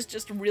 There is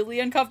just really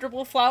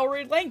uncomfortable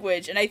flowery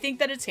language, and I think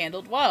that it's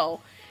handled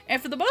well.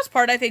 And for the most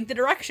part, I think the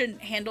direction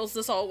handles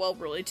this all well,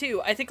 really,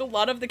 too. I think a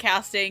lot of the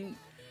casting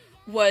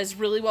was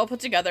really well put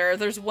together.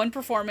 There's one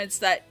performance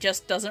that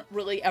just doesn't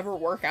really ever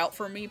work out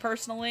for me,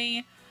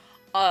 personally.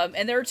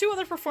 And there are a couple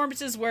other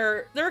performances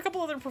where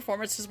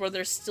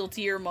there's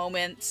stiltier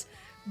moments,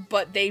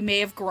 but they may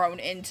have grown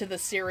into the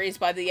series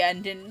by the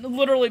end, and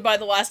literally by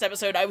the last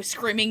episode, I was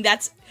screaming,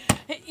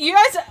 you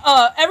guys,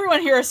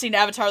 everyone here has seen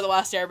Avatar: The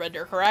Last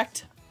Airbender,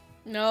 correct?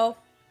 No.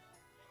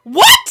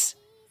 What?!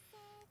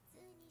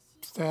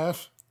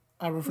 Steph,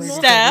 I'm afraid we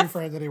Steph? can't be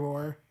friends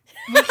anymore.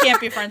 We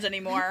can't be friends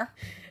anymore.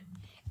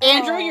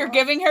 Andrew, you're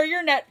giving her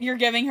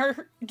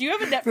do you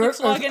have a Netflix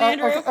login,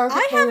 Andrew?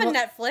 I have a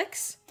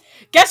Netflix.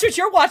 Guess what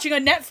you're watching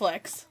on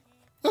Netflix?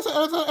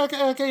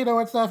 Okay, you know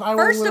what, Steph?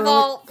 First of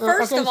all,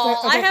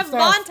 I have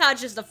Steph.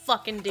 montages to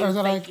fucking do.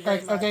 Thank you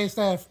very much. Okay,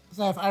 Steph,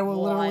 I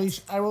will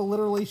What?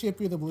 literally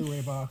ship you the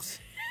Blu-ray box.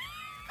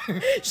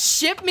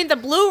 Ship me the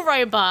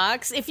Blu-ray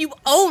box. If you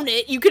own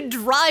it, you can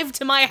drive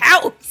to my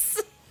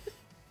house.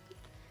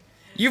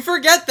 You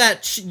forget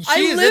that she I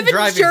is live in in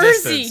driving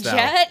Jersey, distance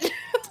now.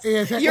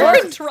 Jet. You're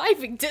in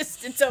driving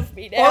distance of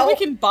me now. Or we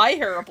can buy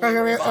her a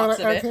Blu-ray box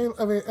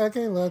of it.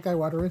 Okay, look, I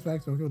want to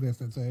respect social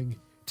distancing.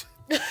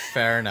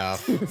 Fair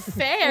enough.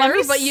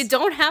 Fair, but you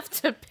don't have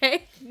to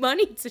pay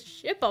money to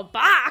ship a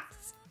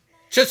box.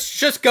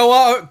 Just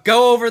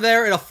go over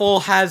there in a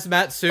full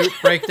hazmat suit,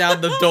 break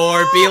down the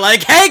door, be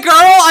like, "Hey, girl,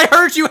 I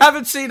heard you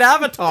haven't seen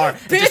Avatar."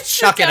 And just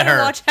chuck it at her.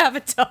 Watch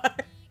Avatar.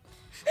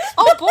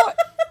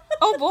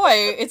 Oh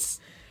boy,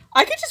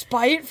 I could just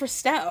buy it for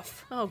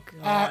Steph. Oh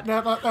god.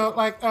 No,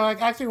 like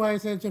actually, when I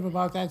said ship a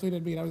box, I actually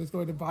didn't mean I was just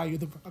going to buy you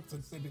the box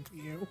and send it to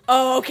you.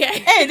 Oh, okay.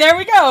 Hey, there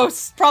we go.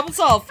 Problem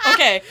solved.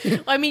 Okay.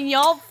 I mean,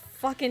 y'all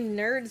fucking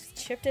nerds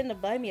chipped in to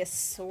buy me a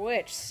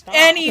Switch. Stop.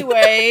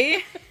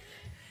 Anyway,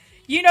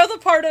 you know the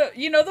part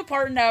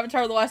in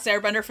Avatar: The Last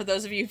Airbender, for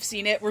those of you who've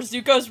seen it, where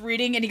Zuko's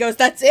reading and he goes,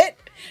 "That's it?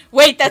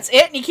 Wait, that's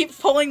it?" And he keeps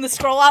pulling the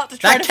scroll out to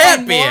try That to find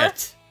can't be more.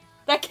 it.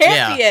 That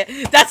can't be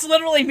it. That's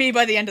literally me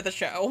by the end of the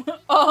show.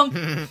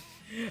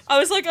 I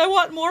was like, I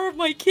want more of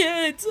my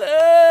kids. So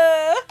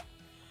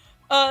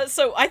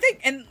I think,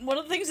 and one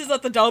of the things is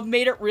that the dub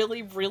made it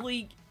really,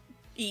 really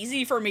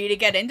easy for me to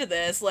get into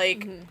this.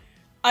 Like,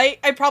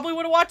 I probably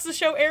would have watched the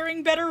show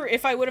airing better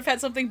if I would have had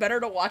something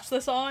better to watch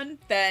this on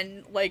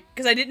than, like,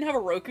 because I didn't have a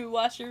Roku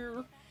last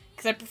year.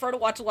 Because I prefer to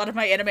watch a lot of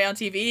my anime on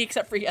TV,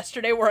 except for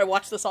yesterday where I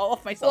watched this all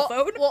off my cell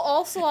phone. Well,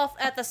 also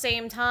at the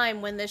same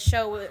time when this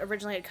show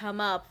originally had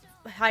come up,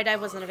 High Dive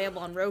wasn't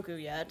available on Roku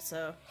yet,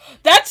 so...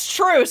 That's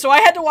true, so I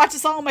had to watch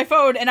this all on my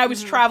phone, and I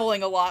was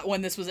traveling a lot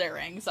when this was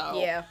airing, so...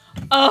 Yeah.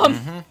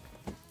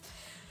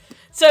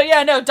 So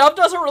yeah, no, dub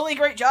does a really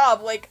great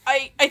job. Like,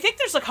 I think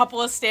there's a couple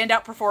of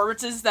standout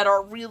performances that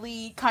are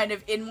really kind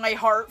of in my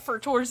heart for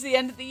towards the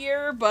end of the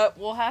year, but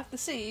we'll have to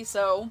see,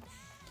 so...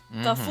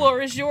 The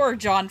floor is yours,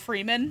 John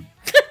Freeman.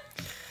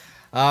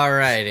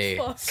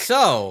 Alrighty.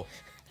 So,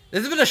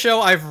 this has been a show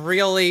I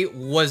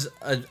was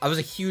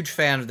a huge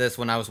fan of this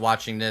when I was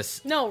watching this.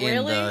 No,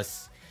 really?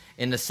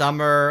 In the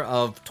summer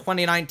of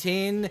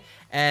 2019,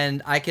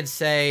 and I could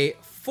say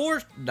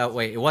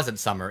it wasn't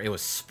summer, it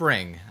was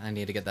spring. I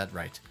need to get that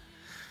right.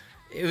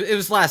 It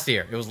was last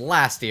year. It was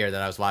last year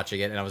that I was watching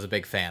it, and I was a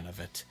big fan of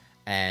it.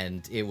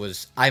 And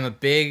I'm a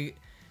big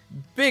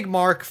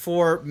mark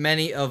for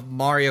many of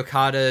Mari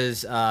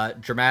Okada's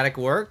dramatic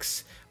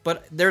works.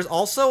 But there's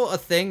also a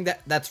thing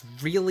that's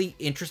really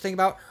interesting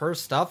about her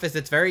stuff is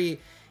it's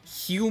very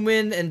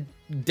human and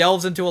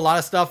delves into a lot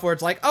of stuff where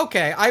it's like,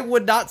 okay, I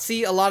would not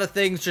see a lot of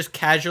things just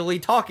casually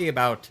talking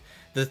about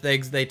the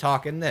things they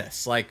talk in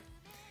this. Like,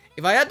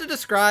 if I had to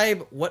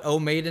describe what O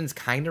Maidens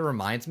kind of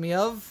reminds me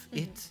of,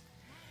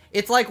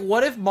 it's like,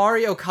 what if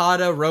Mari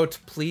Okada wrote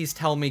Please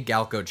Tell Me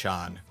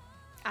Galko-chan?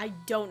 I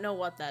don't know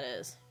what that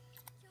is.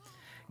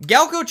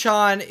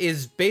 Galko-chan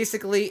is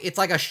basically, it's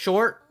like a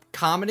short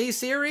comedy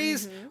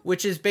series,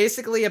 which is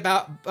basically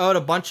about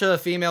a bunch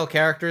of female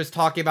characters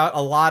talking about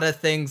a lot of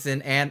things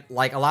in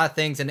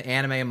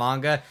anime and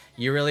manga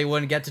you really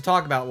wouldn't get to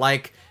talk about,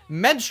 like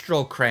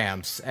menstrual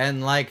cramps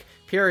and like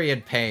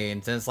period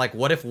pains, and it's like,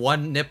 what if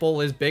one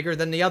nipple is bigger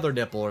than the other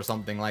nipple or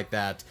something like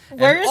that?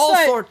 Where and is all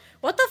that?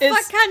 What the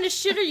fuck kind of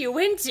shit are you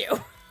into?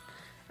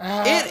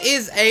 It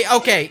is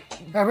okay.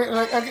 I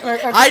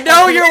I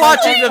know you're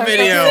watching the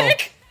video.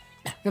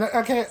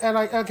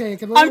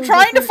 I'm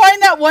trying to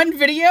find that one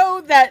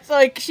video that,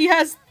 like, she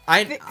has.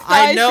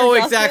 I know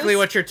exactly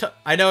what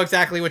I know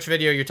exactly which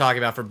video you're talking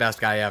about for Best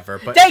Guy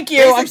Ever. But thank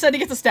you. I'm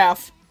sending it to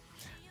staff.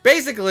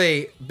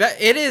 Basically,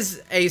 it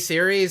is a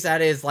series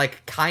that is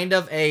like kind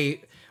of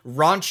a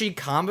raunchy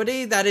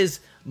comedy that is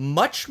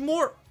much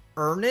more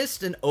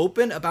earnest and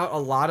open about a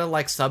lot of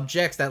like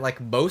subjects that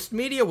like most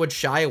media would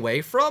shy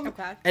away from,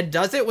 and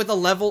does it with a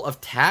level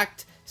of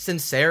tact,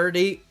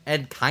 sincerity,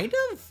 and kind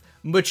of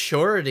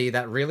maturity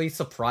that really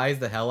surprised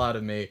the hell out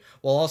of me,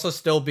 while also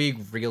still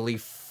being really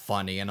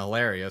funny and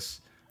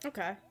hilarious.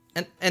 Okay.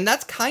 And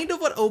that's kind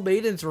of what O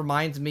Maidens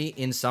reminds me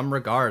in some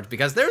regards,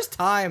 because there's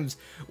times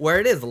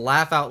where it is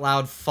laugh out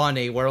loud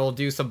funny, where it'll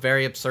do some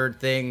very absurd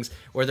things,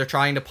 where they're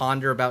trying to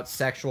ponder about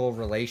sexual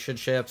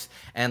relationships,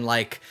 and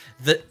like,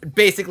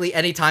 basically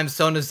anytime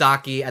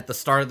Sonozaki at the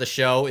start of the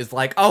show is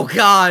like, oh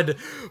god,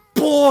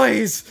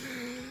 boys!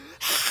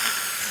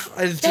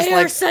 It's just they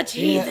are such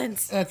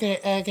heathens.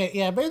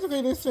 Yeah,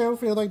 basically this show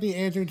feels like the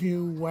answer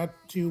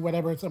to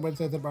whatever someone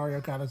says that Mario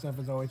Kart stuff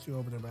is always too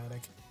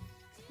overdramatic.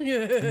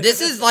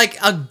 This is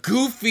like a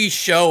goofy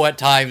show at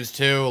times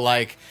too.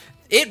 Like,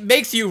 it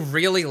makes you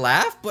really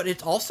laugh, but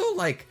it's also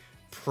like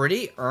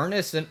pretty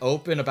earnest and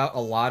open about a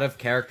lot of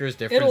characters'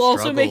 different It'll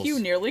struggles. also make you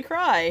nearly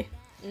cry.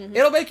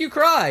 It'll make you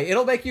cry.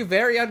 It'll make you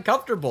very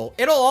uncomfortable.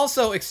 It'll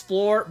also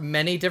explore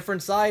many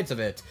different sides of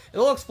it.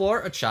 It'll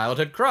explore a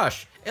childhood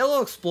crush.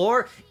 It'll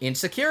explore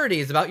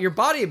insecurities about your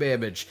body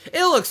image.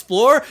 It'll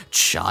explore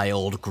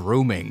child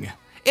grooming.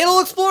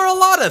 It'll explore a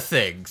lot of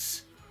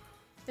things.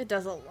 It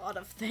does a lot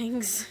of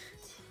things.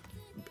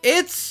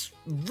 It's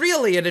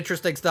really an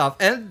interesting stuff,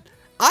 and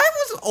I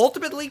was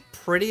ultimately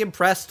pretty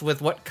impressed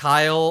with what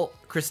Kyle,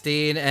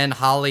 Christine, and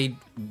Holly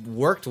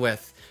worked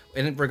with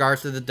in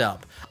regards to the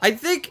dub. I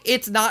think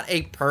it's not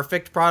a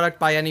perfect product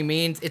by any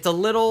means. It's a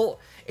little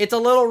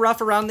rough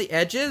around the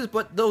edges,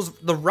 but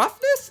the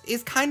roughness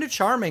is kind of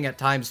charming at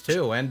times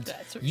too. And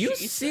That's what you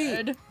she see,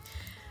 said.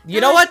 you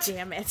know what?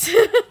 Damn it.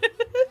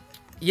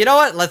 You know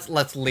what?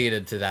 Let's lean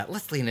into that.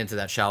 Let's lean into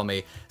that, shall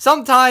we?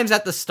 Sometimes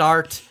at the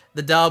start,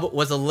 the dub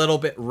was a little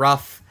bit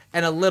rough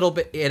and a little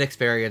bit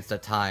inexperienced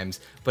at times,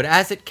 but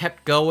as it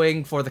kept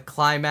going for the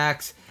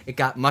climax, it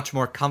got much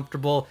more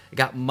comfortable, it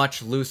got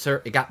much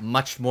looser, it got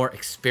much more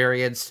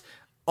experienced,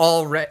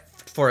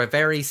 for a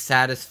very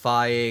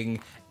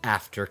satisfying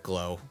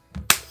afterglow.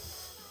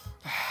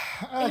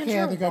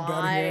 Okay, I think I'm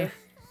done here.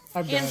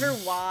 I'm done. Andrew,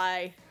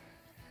 why?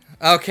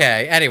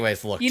 Okay,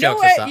 anyways, look, You know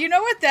jokes what? aside. You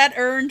know what that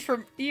earned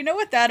from? You know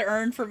what that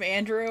earned from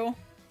Andrew?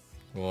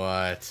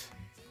 What?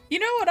 You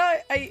know what?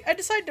 I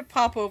decided to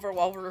pop over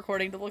while we're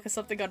recording to look at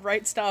something on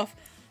Right Stuff.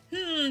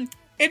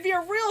 It'd be a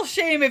real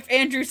shame if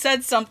Andrew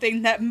said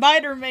something that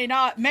may or may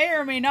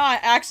not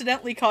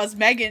accidentally cause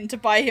Megan to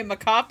buy him a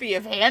copy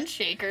of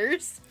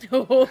Handshakers.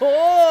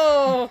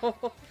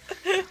 Oh.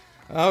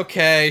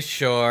 Okay,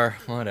 sure,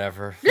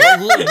 whatever.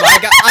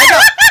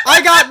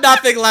 I got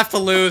nothing left to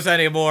lose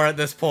anymore at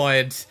this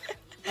point.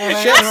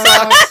 Shit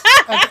sucks.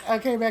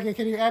 Okay, Megan,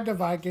 can you add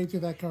Divine Gate to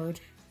that card?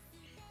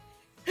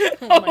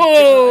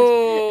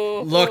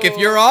 Oh, Look, if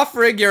you're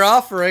offering.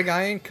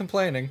 I ain't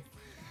complaining.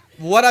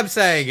 What I'm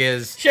saying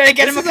is... should I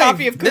get him this a is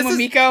copy of this is-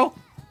 Kumamiko?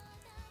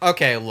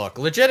 Okay, look,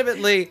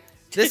 legitimately,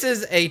 this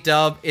is a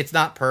dub. It's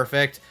not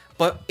perfect,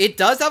 but it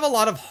does have a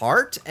lot of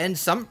heart and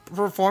some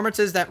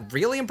performances that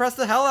really impress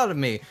the hell out of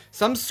me.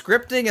 Some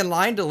scripting and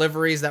line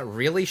deliveries that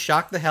really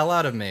shock the hell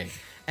out of me.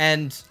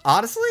 And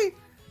honestly,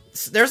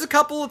 there's a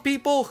couple of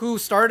people who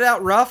started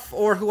out rough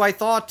or who I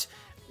thought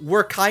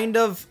were kind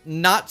of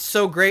not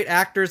so great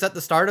actors at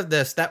the start of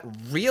this that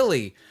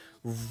really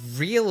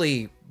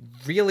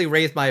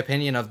raised my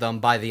opinion of them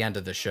by the end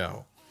of the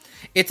show.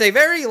 It's a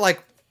very,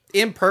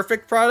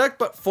 imperfect product,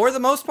 but for the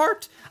most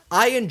part,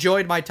 I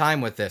enjoyed my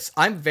time with this.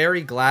 I'm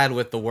very glad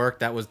with the work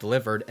that was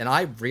delivered, and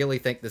I really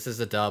think this is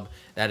a dub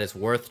that is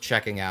worth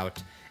checking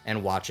out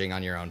and watching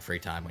on your own free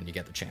time when you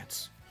get the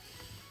chance.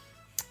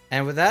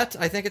 And with that,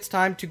 I think it's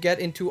time to get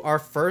into our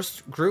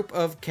first group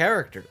of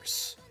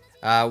characters.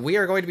 We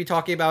are going to be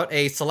talking about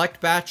a select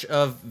batch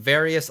of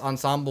various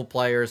ensemble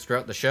players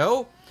throughout the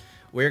show.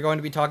 We're going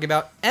to be talking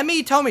about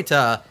Emi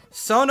Tomita,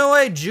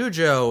 Sonoe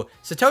Jujo,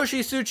 Satoshi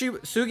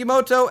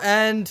Sugimoto,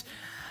 and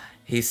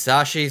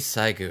Hisashi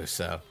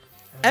Saigusa.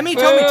 Emi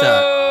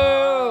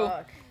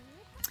Tomita.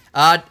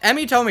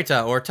 Emi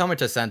Tomita, or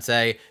Tomita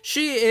Sensei,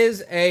 she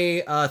is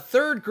a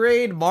third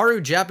grade Maru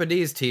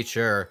Japanese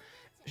teacher.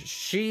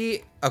 She's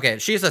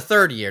a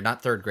third year,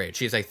 not third grade.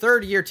 She's a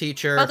third year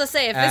teacher. About to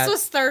say, if this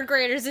was third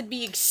graders, it'd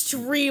be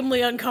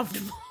extremely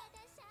uncomfortable.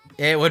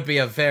 It would be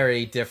a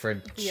very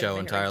different show very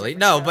entirely. different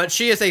No, show. but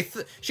she is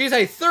she's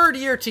a third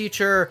year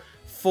teacher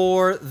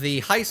for the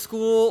high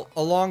school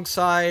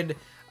alongside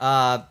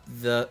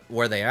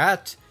where they're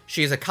at.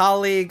 She's a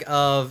colleague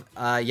of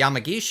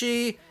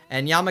Yamagishi,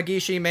 and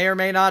Yamagishi may or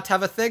may not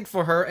have a thing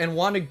for her and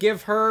want to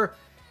give her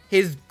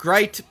his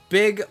great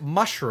big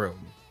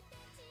mushroom.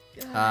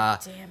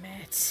 Damn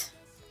it.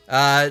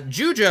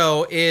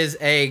 Jujo is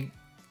a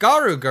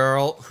Garu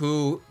girl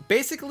who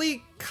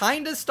basically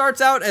kind of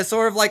starts out as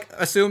sort of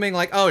assuming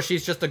oh,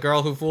 she's just a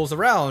girl who fools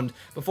around,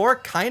 before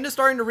kind of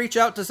starting to reach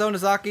out to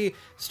Sonozaki,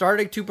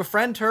 starting to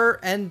befriend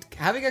her, and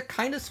having a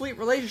kind of sweet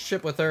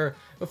relationship with her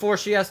before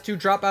she has to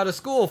drop out of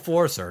school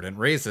for certain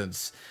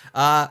reasons.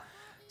 Satoshi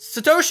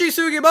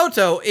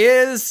Sugimoto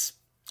is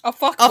A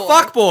fuckboy. a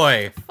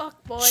fuckboy.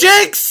 Fuck boy.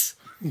 Jinx!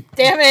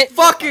 Damn it.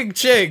 Fucking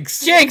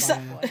Jinx! Jinx!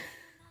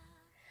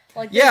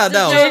 Yeah, There's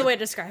no. no other way to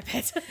describe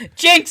it.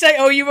 Jinx, I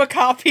owe you a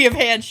copy of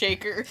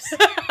Handshakers.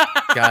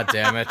 God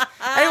damn it.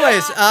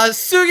 Anyways,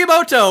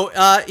 Sugimoto,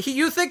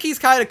 you think he's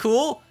kind of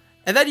cool,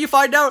 and then you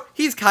find out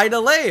he's kind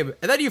of lame,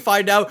 and then you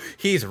find out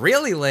he's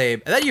really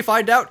lame, and then you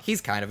find out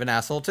he's kind of an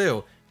asshole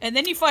too. And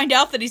then you find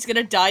out that he's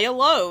gonna die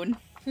alone.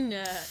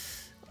 Nah.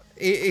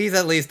 He's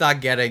at least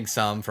not getting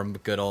some from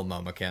good old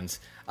Momokins.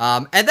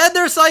 And then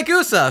there's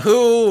Saigusa,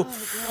 who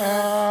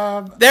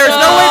there's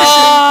no way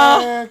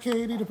to Okay,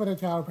 you need to put a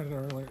tower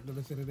predator alert in the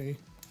vicinity.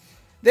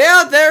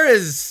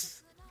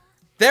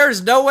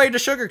 there's no way to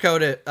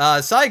sugarcoat it.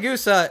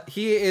 Saigusa,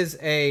 he is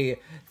a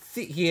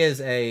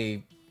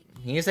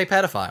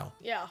pedophile.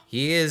 Yeah.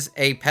 He is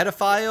a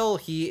pedophile.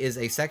 He is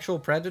a sexual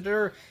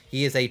predator.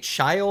 He is a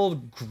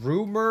child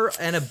groomer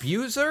and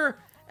abuser,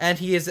 and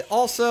he is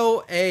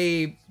also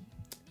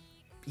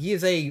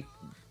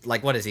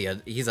what is he?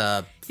 He's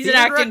a He's an theater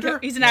acting. director?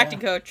 He's an acting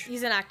coach.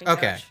 He's an acting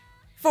Okay. coach.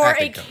 For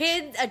Acting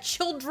coach. a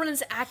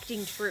children's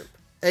acting troupe.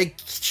 A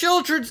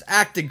children's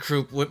acting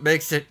troupe, what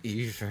makes it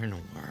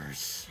even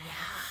worse.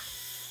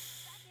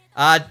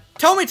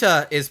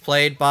 Tomita is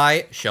played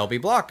by Shelby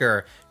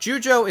Blocker.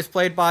 Jujo is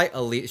played by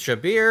Alicia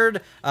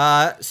Beard.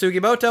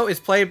 Sugimoto is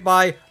played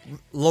by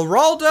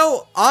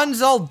Loraldo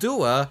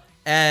Anzaldua.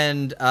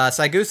 And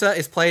Saigusa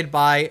is played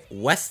by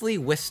Wesley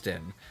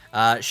Whiston.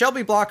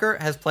 Shelby Blocker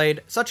has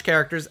played such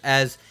characters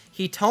as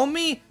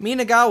Hitomi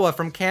Minagawa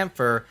from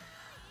Camphor.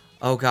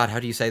 Oh god, how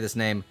do you say this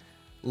name?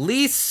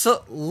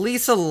 Lisa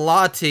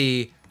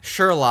Lottie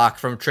Sherlock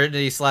from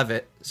Trinity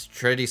 7.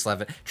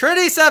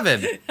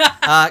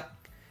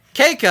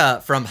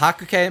 Keika from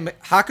Hakume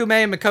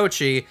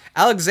Mikochi,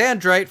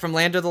 Alexandrite from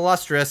Land of the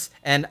Lustrous,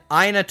 and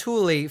Aina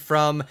Tuli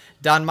from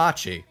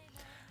Danmachi.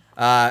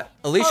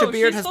 Alicia Oh,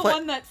 Beard she's has the played.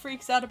 one that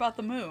freaks out about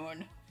the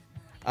moon.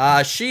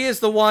 She is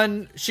the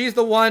one. She's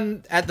the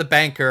one at the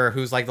banker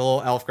who's like the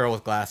little elf girl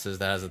with glasses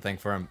that has a thing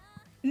for him.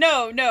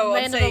 No, I'm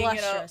Land of the saying,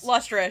 Lustrous.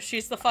 Lustrous.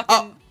 She's the fucking,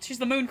 Oh. she's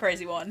the moon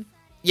crazy one.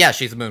 Yeah,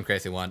 she's the moon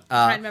crazy one.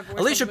 I remember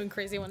which Alicia one the Moon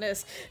Crazy one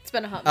is. It's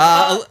been a hot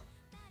minute.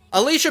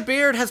 Alicia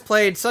Beard has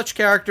played such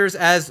characters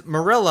as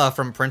Marilla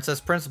from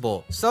Princess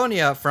Principal,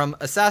 Sonia from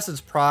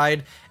Assassin's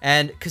Pride,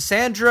 and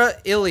Cassandra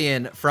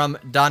Ilian from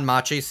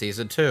Danmachi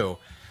Season 2.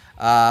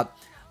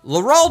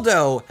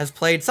 Loraldo has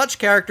played such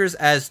characters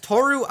as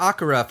Toru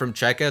Akira from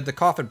Cheka the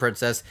Coffin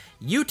Princess,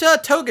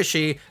 Yuta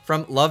Togashi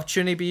from Love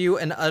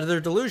Chunibiyu and Other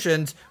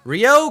Delusions,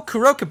 Ryo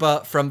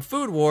Kurokiba from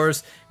Food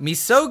Wars,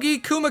 Misogi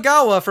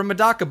Kumagawa from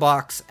Medaka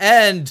Box,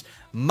 and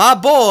my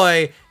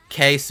boy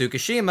Kei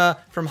Tsukishima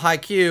from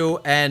Haikyuu,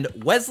 and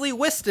Wesley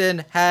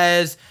Whiston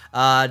has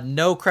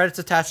no credits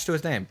attached to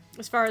his name,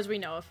 As far as we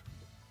know of.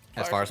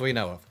 as far as we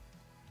know of.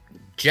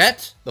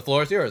 Jet, the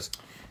floor is yours.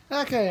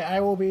 Okay, I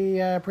will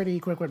be pretty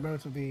quick with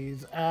most of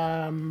these.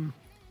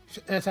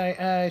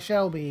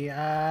 Shelby.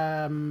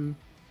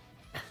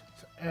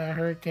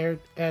 Her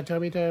character,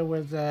 Tomita,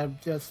 was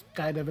just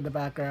kind of in the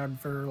background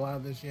for a lot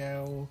of the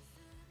show.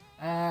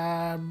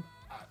 I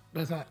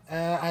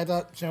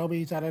thought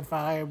Shelby sounded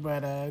fine,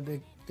 but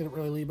they didn't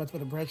really leave much of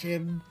an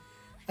impression.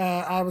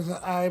 I'm a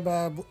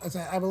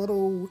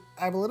little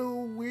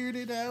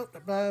weirded out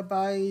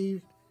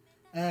by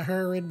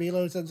her and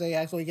Milo Sensei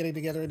actually getting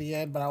together in the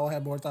end, but I'll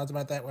have more thoughts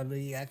about that when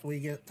we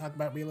actually talk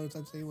about Milo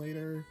Sensei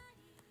later.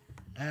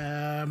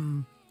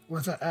 Loraldo?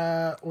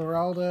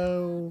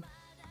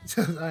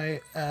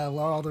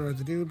 Loraldo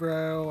is a dude,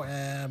 bro.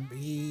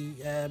 He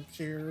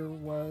sure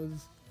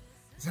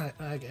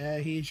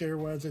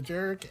was a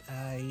jerk.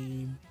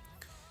 I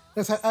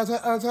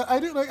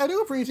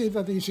do appreciate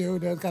that the show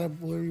does kind of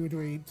blur you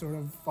into a sort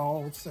of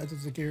false sense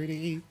of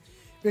security.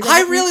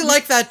 I really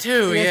like that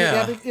too,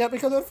 yeah.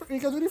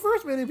 Because when he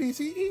first met him, he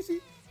seems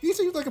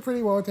like a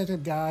pretty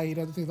well-intentioned guy. He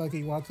doesn't seem like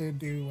he wants to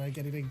do like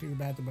anything too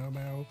bad to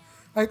Momo.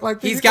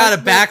 He's got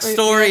a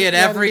backstory and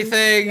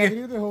everything. He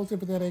did the whole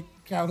sympathetic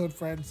childhood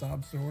friend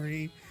sob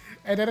story,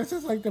 and then it's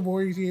just like the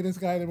more you see this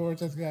guy, the more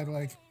it's just kind of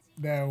like,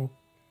 no,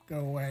 go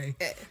away.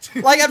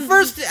 Like at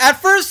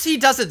first he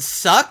doesn't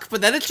suck,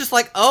 but then it's just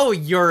like,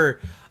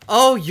 you're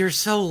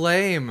so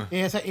lame.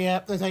 He's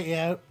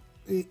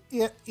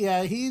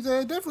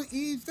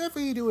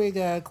definitely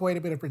doing quite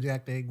a bit of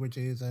projecting, which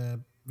is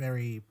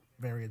very,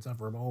 very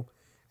insufferable.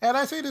 And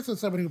I say this as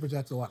someone who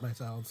projects a lot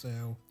myself,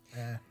 so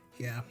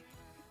yeah.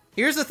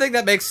 Here's the thing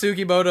that makes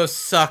Sugimoto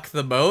suck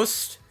the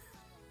most.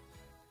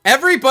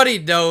 Everybody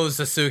knows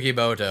a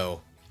Sugimoto.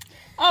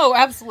 Oh,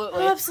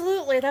 absolutely. Oh,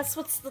 absolutely. That's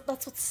what's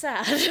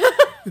sad.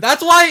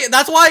 That's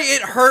why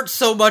it hurts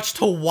so much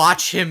to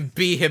watch him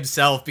be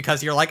himself,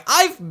 because you're like,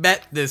 I've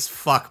met this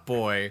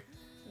fuckboy.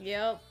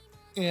 Yep.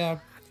 Yeah.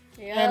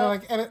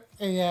 Yep.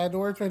 And the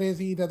worst part is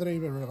he doesn't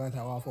even realize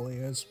how awful he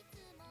is.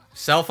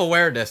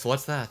 Self-awareness,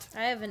 what's that?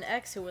 I have an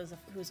ex who's a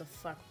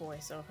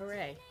fuckboy, so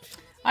hooray.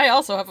 I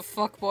also have a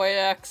fuckboy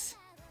ex.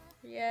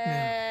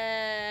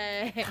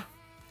 Yay!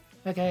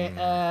 Okay,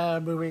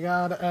 moving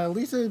on.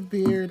 Lisa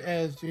Beard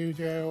as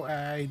JoJo,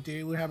 I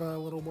do have a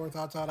little more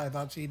thoughts on. I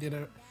thought she did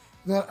a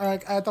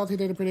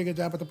pretty good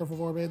job with the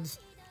performance.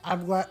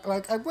 I'm glad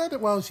that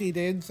while she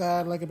did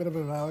sound like a bit of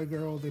a Valley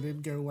Girl, they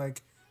didn't go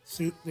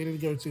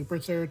super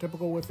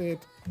stereotypical with it.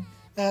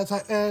 Both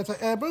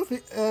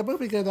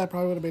because that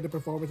probably would have made the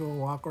performance a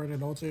little awkward,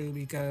 and also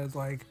because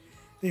like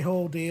the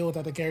whole deal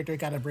that the character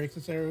kind of breaks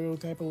the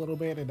stereotype a little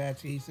bit, and that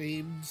she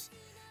seems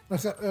like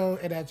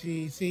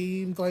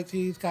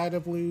she's kind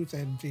of loose,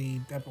 and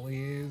she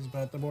definitely is.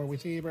 But the more we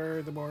see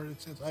her, the more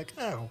it's just like,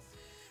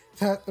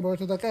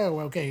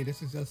 okay,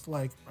 this is just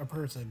like a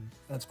person.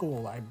 That's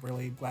cool. I'm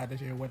really glad that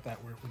she went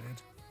that work with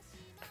it.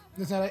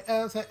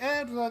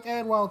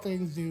 And while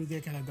things do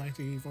get kind of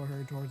dicey for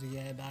her towards the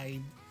end, I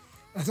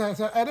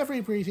definitely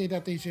appreciate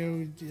that the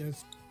show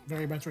just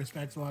very much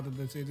respects a lot of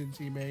the decisions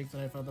she makes,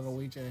 and I felt that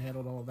Alicia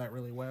handled all of that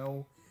really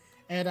well.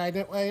 And I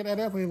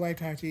definitely liked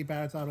how she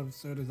bounced out of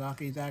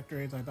Sonozaki's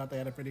actress. I thought they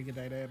had a pretty good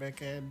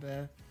dynamic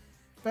and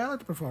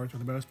balanced performance for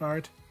the most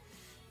part.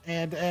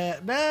 And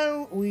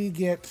now we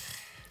get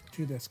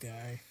to this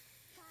guy.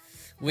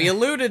 We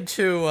alluded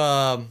to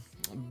a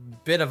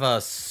bit of a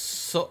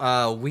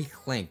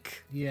weak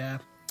link. Yeah.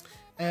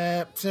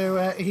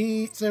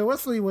 So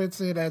Wesley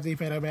Winston as the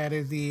Phenoman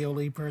is the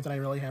only person I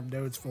really have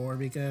notes for,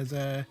 because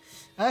I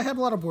have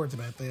a lot of words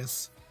about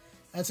this.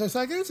 So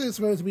Sagosa is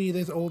supposed to be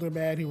this older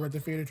man who runs a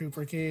theater troupe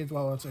for kids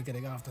while also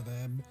getting off to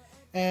them.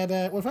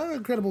 And with how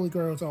incredibly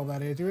gross all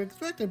that is, you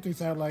expect him to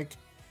sound like,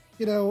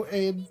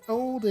 an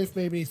old, if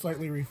maybe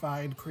slightly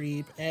refined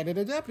creep, and in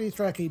a Japanese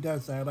track he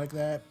does sound like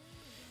that.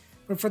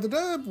 But for the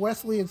dub,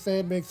 Wesley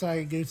instead makes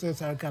Sagosa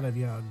sound kind of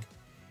young.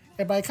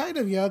 And by kind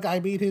of young,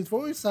 I mean his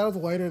voice sounds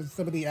lighter than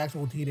some of the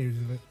actual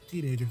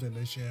teenagers in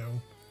this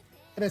show.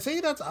 And to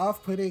say that's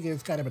off-putting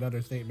is kind of an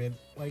understatement.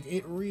 Like,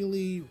 it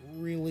really,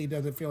 really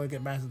doesn't feel like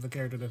it matches the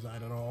character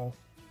design at all.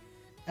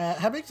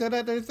 Having said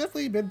that, there's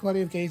definitely been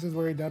plenty of cases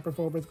where a dub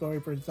performance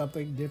going for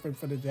something different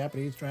from the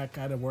Japanese track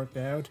kind of worked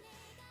out.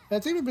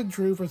 That's even been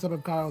true for some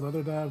of Kyle's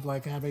other dubs,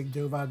 like having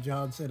Jovan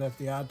Johnson as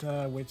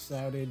Deonta, which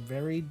sounded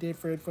very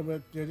different from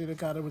what Joji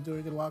Nakata was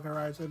doing in Walk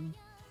Horizon.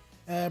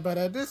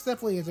 But this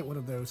definitely isn't one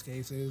of those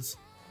cases.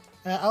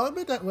 I'll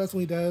admit that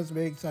Wesley does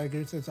make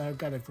Saigusa sound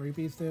kind of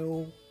creepy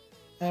still.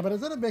 But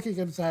instead of making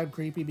him sound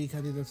creepy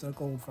because he's a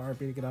so-called far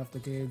beating it off the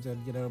kids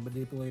and,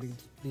 manipulating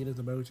Nina's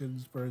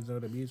emotions for his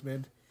own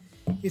amusement,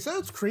 he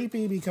sounds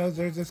creepy because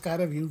there's this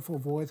kind of youthful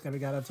voice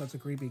coming out of such a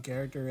creepy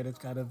character, and it's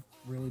kind of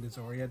really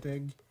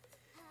disorienting.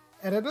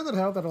 And it doesn't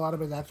help that a lot of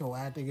his actual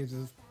acting is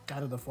just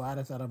kind of the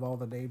flattest out of all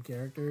the named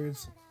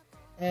characters.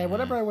 And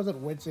whenever I wasn't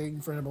wincing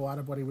for him a lot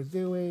of what he was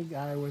doing,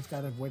 I was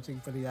kind of wincing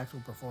for the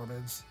actual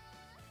performance.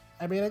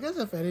 I mean, I guess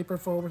if any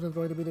performance is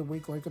going to be the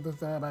weak link of this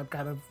time, I'm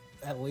kind of,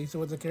 at least it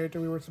was the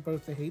character we were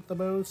supposed to hate the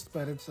most,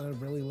 but it's a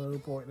really low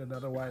point in an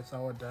otherwise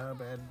solid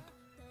dub, and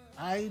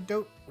I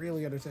don't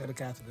really understand the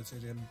casting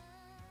decision.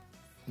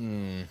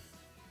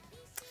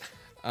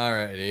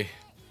 Alrighty.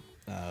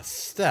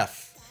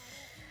 Steph.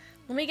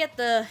 Let me get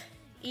the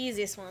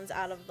easiest ones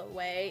out of the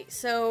way.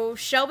 So,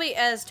 Shelby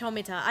as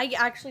Tomita. I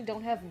actually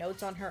don't have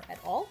notes on her at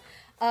all.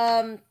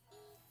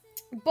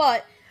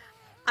 But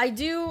I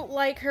do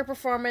like her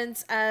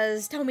performance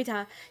as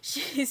Tomita.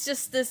 She's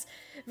just this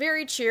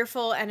very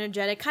cheerful,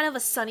 energetic, kind of a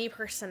sunny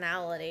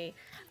personality.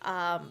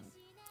 And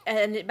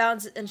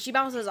she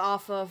bounces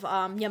off of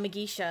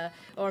Yamagisha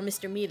or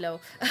Mr. Milo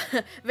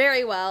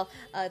very well.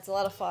 It's a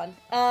lot of fun.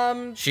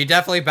 She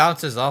definitely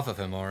bounces off of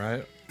him,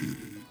 alright?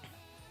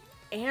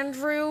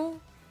 Andrew,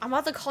 I'm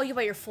about to call you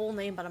by your full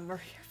name, but I'm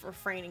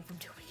refraining from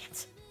doing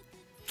it.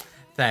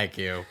 Thank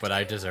you, but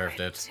I deserved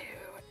it.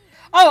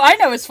 Oh, I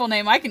know his full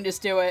name. I can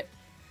just do it.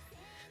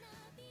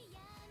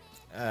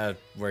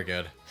 We're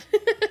good.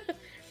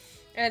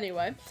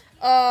 Anyway,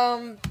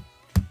 but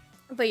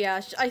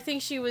yeah, I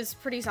think she was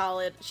pretty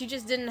solid. She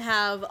just didn't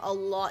have a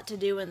lot to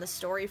do in the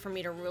story for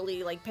me to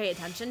really, pay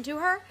attention to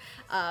her.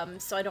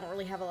 So I don't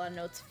really have a lot of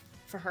notes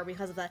for her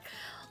because of that.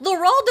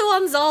 Loraldo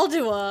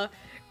Anzaldua,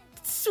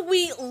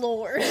 sweet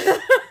lord.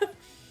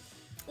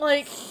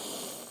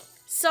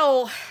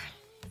 So,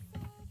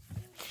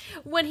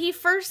 when he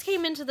first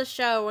came into the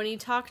show, when he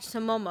talked to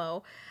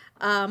Momoko,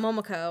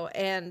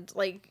 and,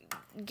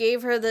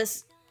 gave her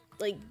this,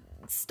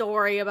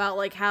 story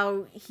about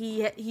how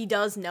he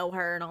does know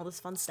her and all this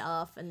fun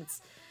stuff, and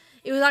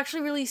it was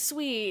actually really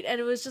sweet, and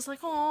it was just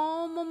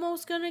oh,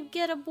 Momo's gonna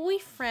get a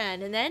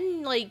boyfriend, and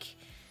then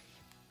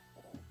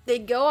they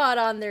go out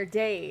on their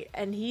date,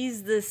 and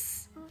he's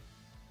this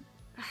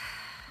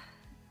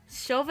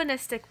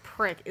chauvinistic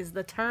prick is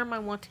the term I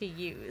want to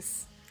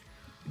use.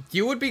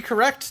 You would be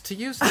correct to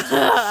use it.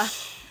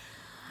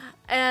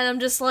 And I'm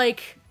just I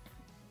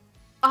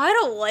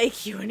don't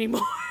like you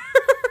anymore.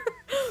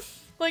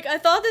 I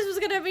thought this was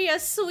gonna be a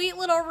sweet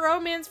little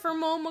romance for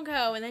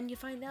Momoko, and then you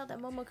find out that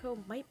Momoko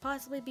might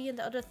possibly be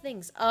into other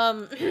things.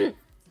 But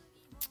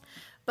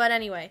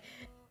anyway,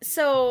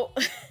 so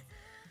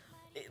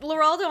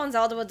Loraldo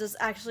Anzaldua does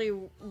actually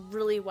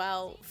really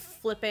well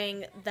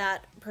flipping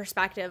that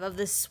perspective of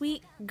this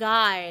sweet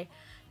guy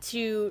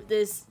to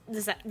this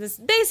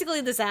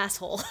basically this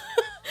asshole.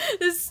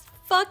 This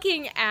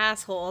fucking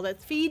asshole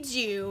that feeds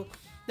you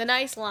the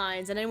nice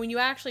lines, and then when you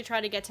actually try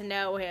to get to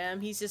know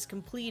him, he's just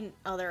complete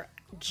other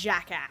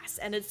jackass,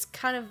 and it's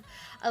kind of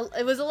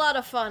it was a lot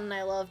of fun, and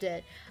I loved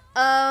it.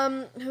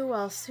 Who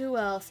else?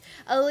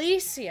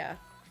 Alicia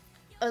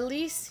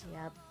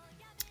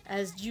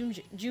as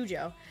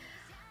Jujo.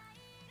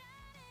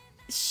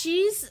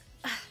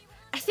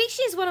 I think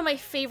she's one of my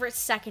favorite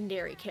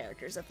secondary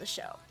characters of the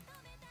show,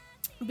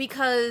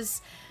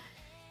 because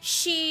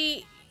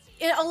a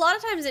lot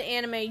of times in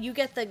anime you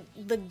get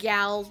the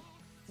gal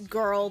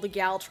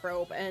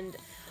trope, and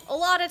a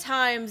lot of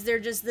times they're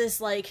just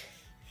this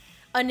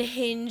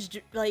unhinged,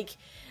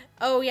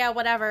 oh yeah,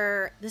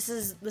 whatever, this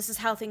is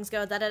how things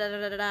go, da da da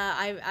da da da.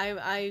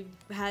 I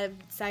had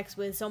sex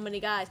with so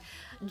many guys.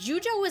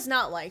 Jujo is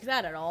not like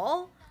that at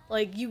all.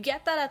 You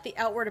get that at the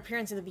outward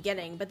appearance in the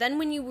beginning, but then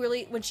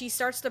when she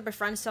starts to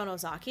befriend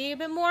Sonozaki a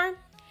bit more,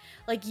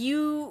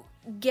 you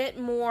get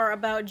more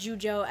about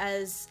Jujo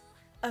as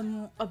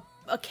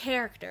a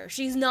character.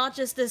 She's not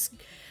just this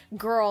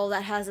girl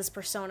that has this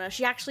persona.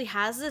 She actually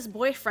has this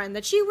boyfriend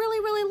that she really,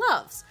 really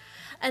loves.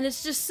 And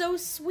it's just so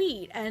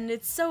sweet, and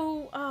it's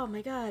so, oh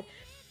my god.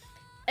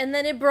 And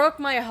then it broke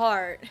my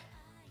heart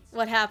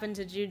what happened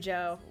to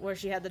Jujo, where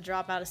she had to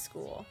drop out of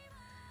school.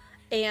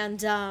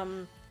 And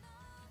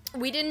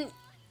we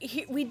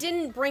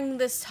didn't bring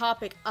this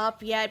topic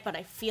up yet, but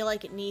I feel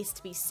like it needs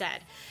to be said.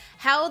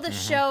 How the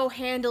show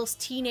handles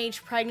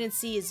teenage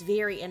pregnancy is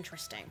very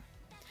interesting.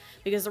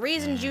 Because the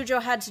reason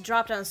Jujo had to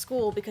drop out of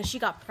school because she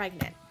got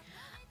pregnant.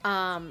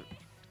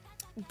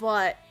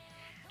 But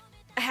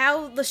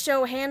how the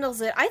show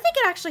handles it, I think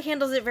it actually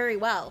handles it very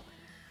well.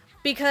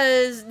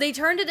 Because they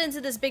turned it into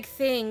this big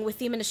thing with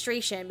the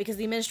administration, because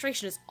the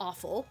administration is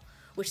awful,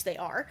 which they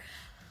are.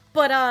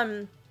 But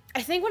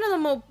I think one of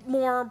the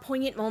more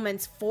poignant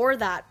moments for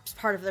that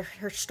part of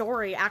her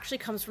story actually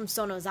comes from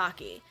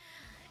Sonozaki.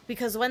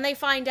 Because when they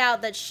find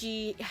out that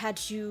she had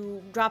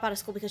to drop out of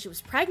school because she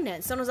was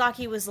pregnant,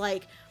 Sonozaki was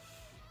like,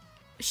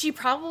 she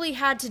probably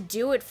had to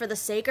do it for the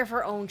sake of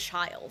her own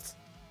child.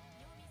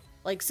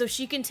 Like, so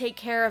she can take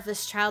care of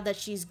this child that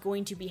she's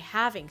going to be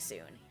having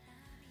soon.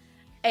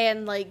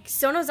 And, like,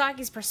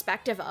 Sonozaki's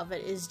perspective of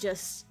it is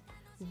just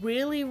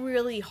really,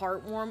 really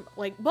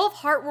both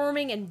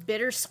heartwarming and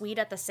bittersweet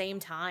at the same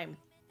time.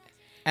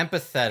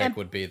 Empathetic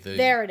would be the...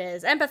 There it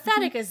is.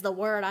 Empathetic is the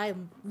word I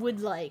would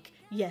like.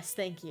 Yes,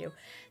 thank you.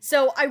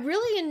 So I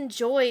really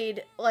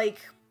enjoyed, like...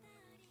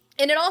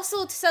 And it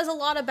also says a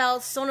lot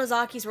about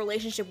Sonozaki's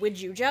relationship with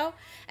Jujo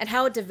and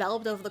how it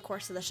developed over the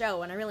course of the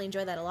show, and I really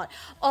enjoyed that a lot.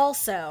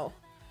 Also,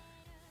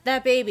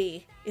 that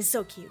baby is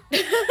so cute.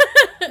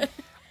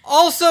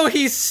 Also,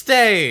 he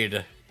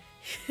stayed.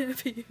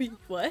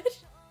 What?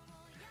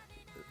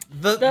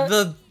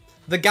 The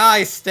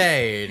guy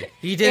stayed.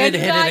 He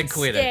didn't hit it and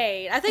quit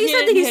it. I thought you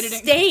said that he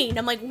stayed.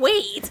 I'm like,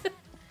 wait.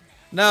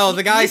 No,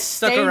 the guy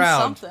stuck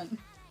around. Something.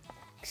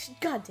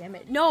 God damn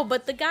it. No,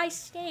 but the guy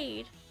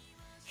stayed.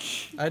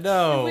 I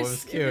know, it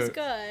was cute. It was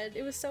good.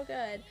 It was so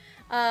good.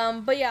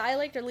 But yeah, I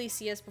liked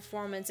Alicia's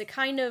performance. It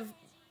kind of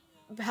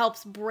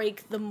helps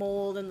break the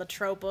mold and the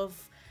trope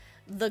of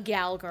the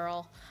gal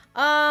girl.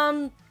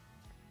 Oh,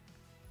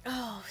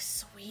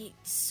 sweet,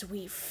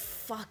 sweet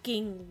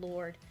fucking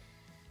lord.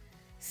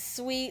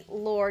 Sweet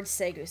Lord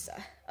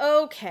Segusa.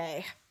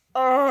 Okay.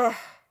 Ugh.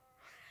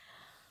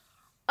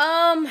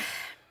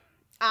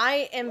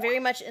 I am very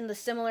much in the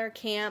similar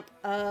camp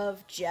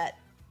of Jet.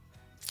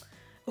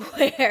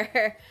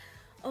 Where,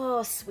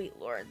 oh sweet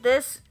lord,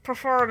 this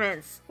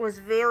performance was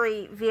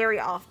very, very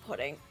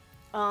off-putting.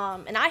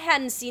 And I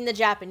hadn't seen the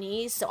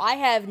Japanese, so I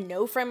have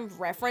no frame of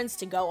reference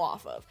to go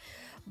off of.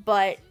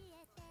 But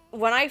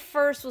when I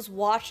first was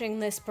watching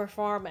this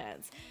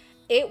performance,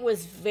 it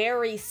was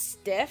very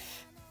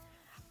stiff.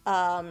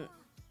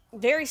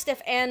 Very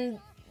stiff, and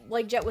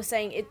like Jet was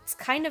saying, it's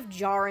kind of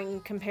jarring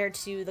compared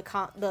to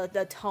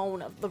the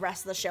tone of the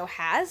rest of the show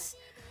has.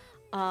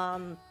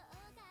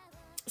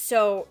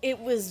 So it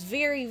was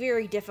very,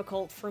 very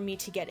difficult for me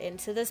to get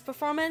into this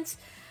performance.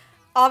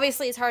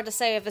 Obviously, it's hard to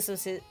say if this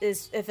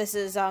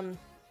is Mr.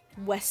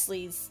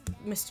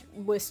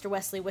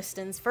 Wesley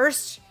Whiston's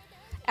first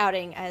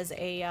outing as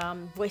a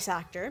voice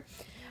actor.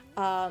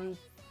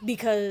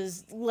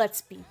 Because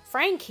let's be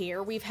frank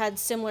here, we've had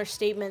similar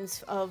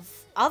statements of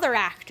other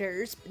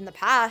actors in the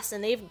past,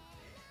 and they've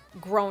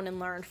grown and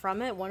learned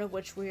from it. One of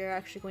which we are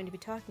actually going to be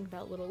talking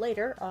about a little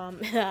later.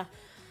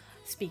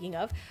 Speaking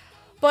of,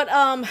 but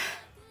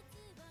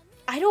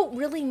I don't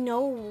really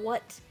know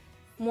what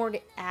more to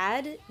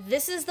add.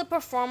 This is the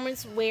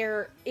performance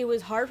where it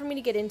was hard for me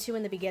to get into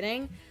in the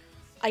beginning.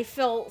 I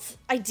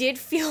did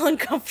feel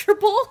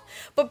uncomfortable,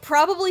 but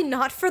probably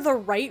not for the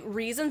right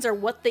reasons or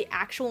what the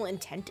actual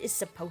intent is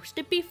supposed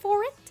to be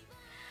for it.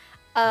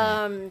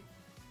 But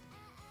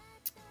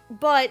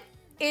by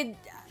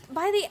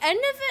the end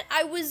of it,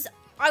 I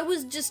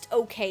was just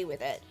okay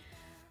with it.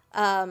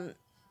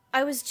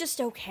 I was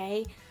just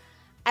okay.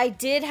 I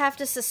did have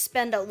to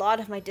suspend a lot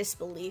of my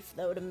disbelief,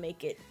 though, to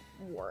make it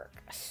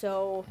work.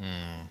 So,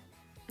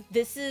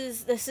 this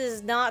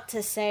is not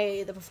to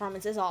say the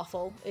performance is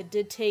awful. It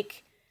did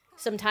take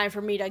some time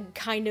for me to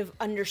kind of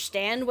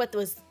understand what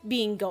was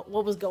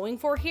going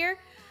for here.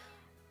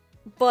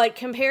 But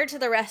compared to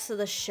the rest of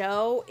the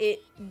show,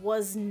 it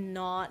was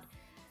not.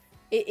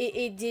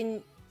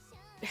 It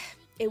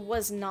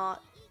was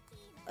not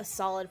a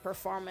solid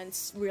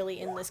performance really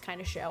in this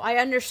kind of show. I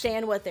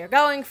understand what they're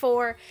going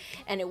for,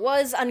 and it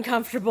was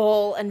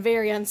uncomfortable and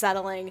very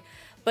unsettling,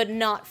 but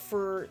not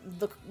for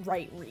the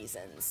right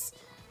reasons.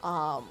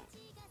 I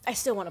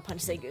still want to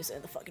punch Segusa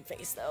in the fucking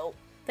face, though.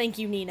 Thank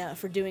you, Nina,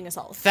 for doing us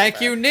all a favor. Thank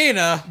you,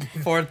 Nina,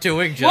 for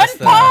doing just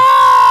One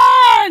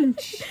that.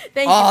 punch!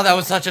 Thank Oh, you. that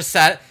was such a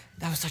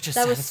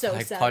satisfying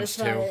so punch,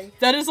 too. satisfying.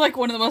 That is like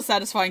one of the most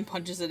satisfying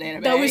punches in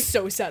anime. That was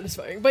so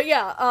satisfying. But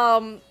yeah,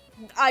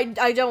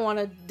 I don't want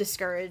to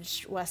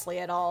discourage Wesley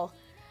at all.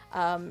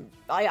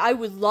 I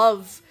would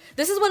love...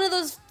 This is one of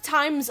those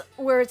times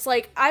where it's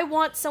like, I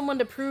want someone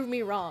to prove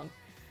me wrong.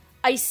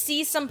 I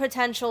see some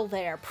potential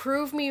there.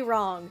 Prove me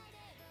wrong.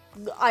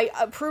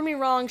 Prove me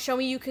wrong, show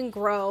me you can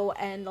grow,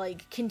 and,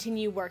 like,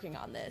 continue working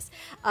on this.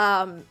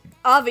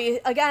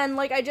 Again,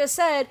 like I just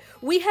said,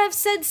 we have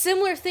said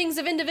similar things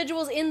of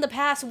individuals in the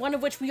past, one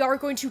of which we are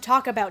going to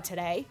talk about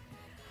today.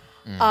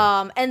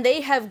 And they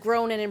have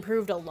grown and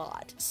improved a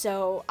lot.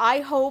 So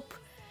I hope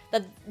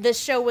that this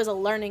show was a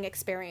learning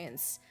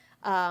experience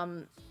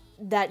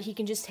that he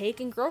can just take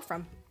and grow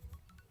from.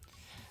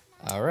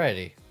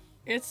 Alrighty.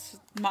 It's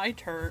my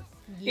turn.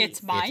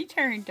 It's my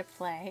turn to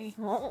play.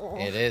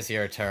 It is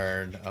your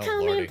turn. Oh,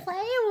 Come lordy. and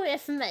play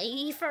with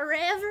me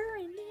forever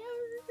and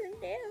ever and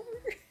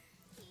ever.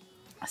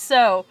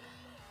 So,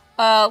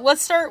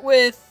 let's start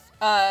with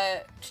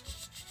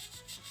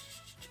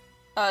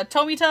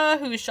Tomita,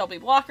 who is Shelby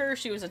Blocker.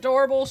 She was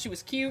adorable. She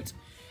was cute.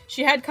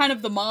 She had kind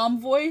of the mom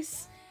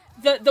voice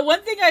The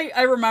one thing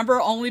I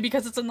remember only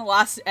because it's in the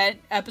last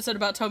episode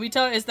about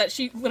Tobita is that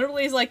she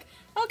literally is like,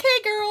 okay,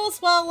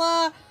 girls,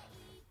 well,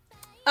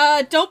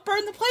 don't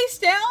burn the place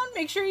down.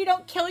 Make sure you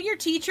don't kill your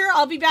teacher.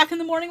 I'll be back in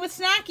the morning with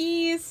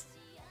snackies.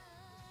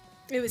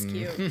 It was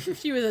cute.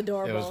 She was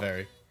adorable. It was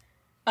very.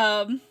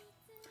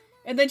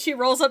 And then she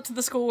rolls up to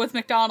the school with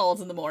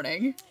McDonald's in the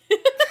morning.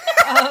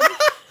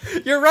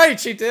 You're right,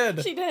 she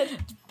did. She did.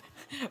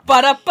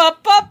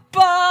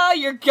 Ba-da-ba-ba-ba!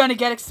 You're gonna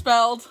get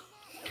expelled.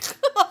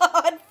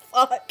 God,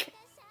 fuck.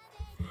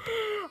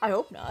 I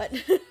hope not.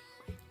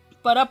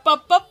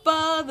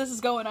 Ba-da-ba-ba-ba! This is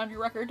going on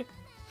your record.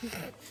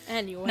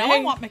 Anyway.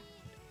 Now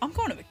I'm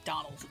going to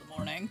McDonald's in the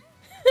morning.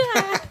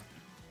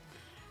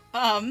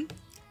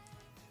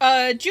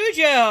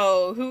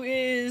 Jujo, who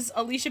is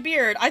Alicia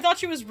Beard. I thought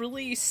she was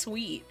really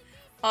sweet.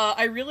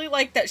 I really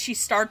like that she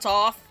starts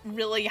off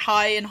really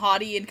high and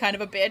haughty and kind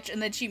of a bitch,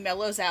 and then she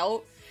mellows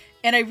out.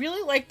 And I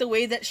really like the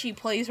way that she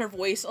plays her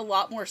voice a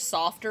lot more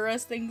softer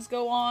as things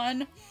go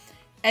on.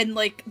 And,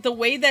 like, the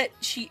way that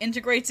she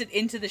integrates it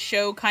into the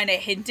show, kind of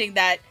hinting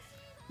that,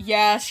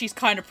 yeah, she's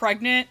kind of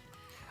pregnant.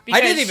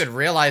 I didn't even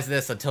realize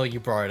this until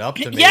you brought it up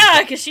to me.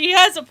 Yeah, because she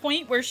has a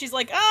point where she's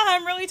like,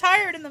 I'm really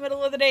tired in the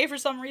middle of the day for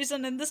some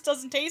reason, and this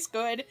doesn't taste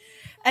good.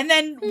 And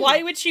then,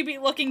 why would she be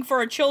looking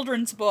for a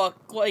children's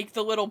book like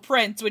The Little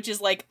Prince, which is,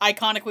 like,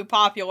 iconically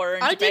popular in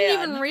Japan? I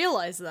didn't even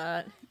realize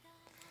that.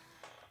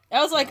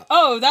 I was like,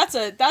 oh, that's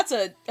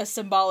a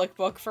symbolic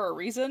book for a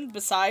reason,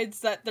 besides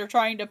that they're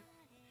trying to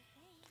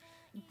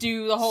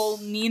do the whole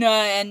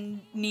Nina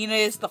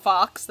is the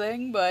fox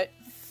thing, but...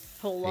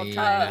 Whole love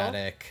triangle.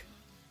 Thematic.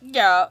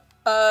 Yeah,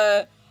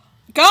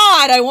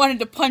 God, I wanted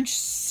to punch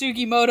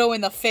Sugimoto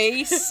in the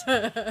face.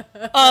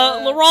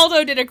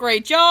 Loraldo did a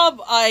great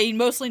job. I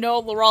mostly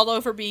know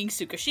Loraldo for being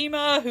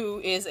Tsukishima, who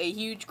is a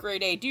huge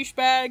grade A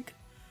douchebag.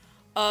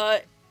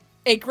 A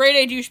grade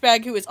A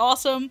douchebag who is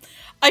awesome.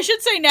 I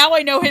should say now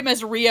I know him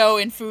as Rio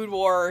in Food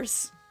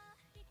Wars,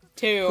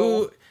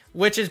 too.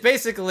 Which is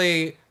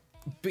basically...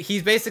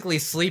 He's basically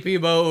sleepy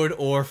mode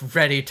or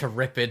ready to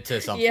rip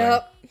into something.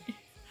 Yep.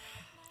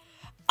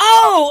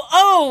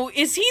 Oh,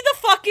 is he the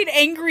fucking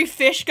angry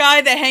fish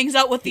guy that hangs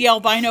out with the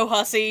albino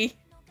hussy?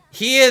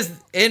 He is,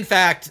 in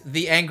fact,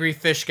 the angry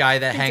fish guy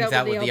that hangs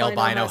out with the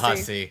albino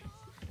hussy.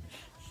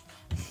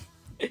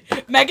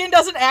 Megan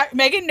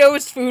Megan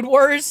knows Food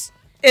Wars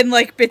in,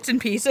 like, bits and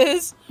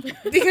pieces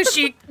because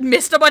she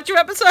missed a bunch of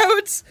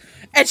episodes,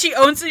 and she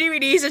owns the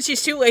DVDs, and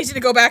she's too lazy to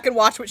go back and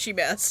watch what she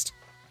missed.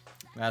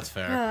 That's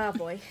fair. Ah,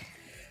 boy.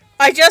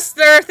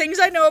 There are things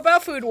I know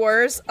about Food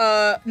Wars.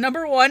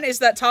 Number one is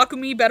that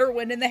Takumi better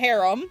win in the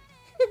harem.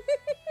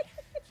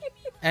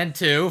 And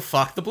 2,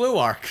 fuck the Blue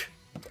Arc.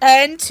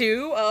 And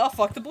 2,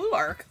 fuck the Blue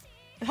Arc.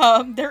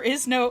 There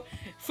is no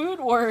Food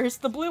Wars,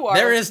 the Blue Arc.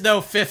 There is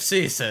no 5th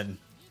season.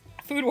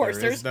 Food Wars,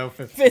 there's no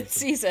 5th 5th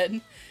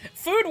season.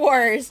 Food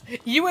Wars,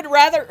 you would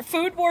rather...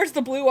 Food Wars,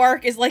 the Blue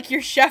Arc is like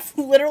your chef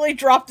literally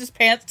dropped his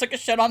pants, took a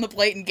shit on the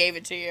plate, and gave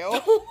it to you.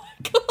 Oh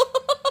my god.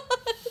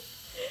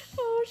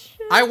 Oh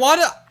shit.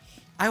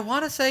 I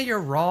wanna say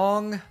you're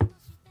wrong,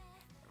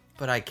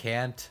 but I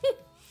can't.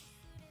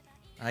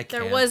 I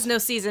can't. There was no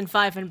season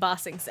 5 in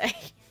Bossing Say.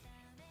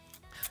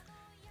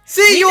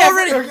 See, you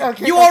already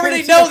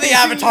know the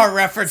Avatar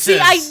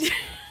references. See,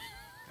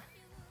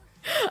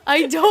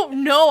 I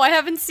don't know. I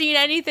haven't seen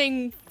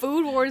anything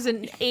Food Wars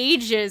in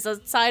ages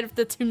outside of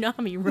the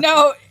Toonami run.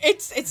 No,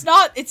 it's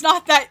not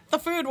that the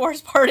Food Wars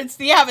part, it's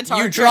the Avatar.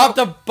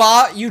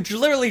 You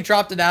literally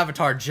dropped an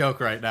Avatar joke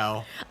right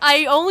now.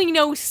 I only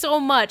know so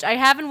much. I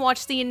haven't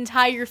watched the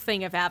entire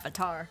thing of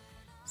Avatar.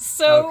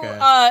 So,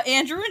 Okay.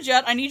 Andrew and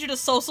Jet, I need you to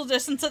social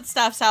distance at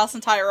Steph's house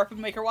and tie her up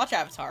and make her watch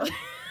Avatar.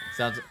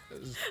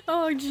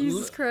 Oh,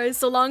 Jesus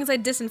Christ. So long as I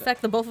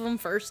disinfect the both of them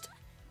first.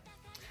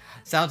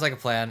 Sounds like a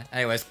plan.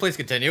 Anyways, please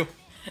continue.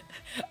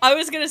 I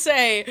was gonna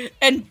say,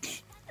 and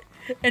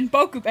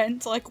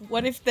Bokuben's like,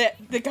 what if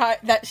the guy,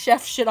 that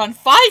chef shit on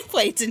 5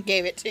 plates and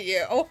gave it to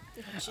you?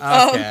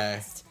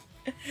 Okay.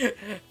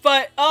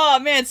 But, oh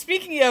man,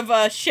 speaking of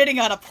shitting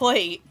on a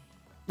plate.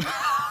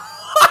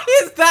 Why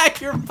is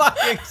that your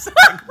fucking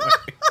segue?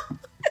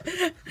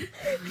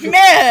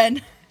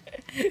 Man!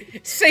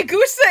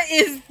 Segusa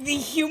is the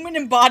human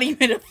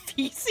embodiment of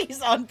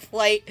feces on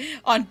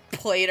a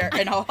platter.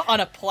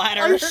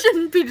 I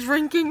shouldn't be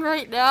drinking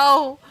right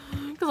now,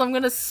 because I'm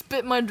gonna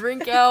spit my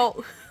drink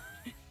out.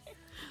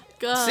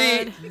 God.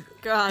 See,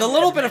 God. the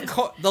little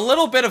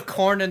bit of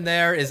corn in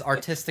there is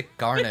artistic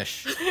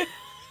garnish. Andrew,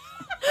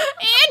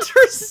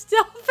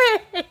 stop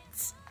it!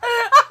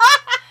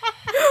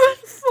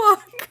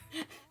 Fuck.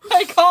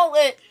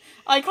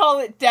 I call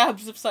it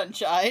dabs of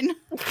sunshine.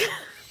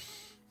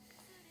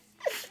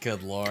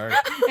 Good lord.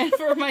 And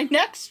for my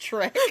next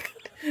trick,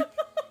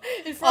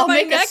 I'll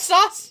make a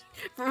sauce.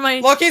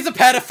 Look, he's a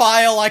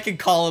pedophile. I can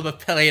call him a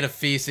plate of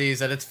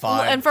feces, and it's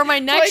fine. And for my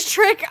next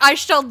trick, I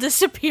shall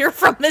disappear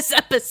from this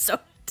episode.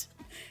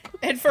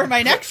 And for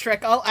my next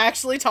trick, I'll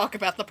actually talk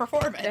about the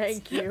performance.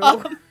 Thank you.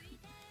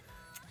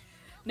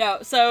 No,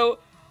 so,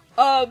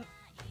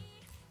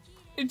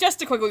 just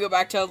to quickly go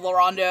back to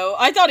Laurando,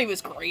 I thought he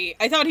was great.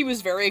 I thought he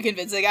was very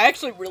convincing. I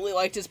actually really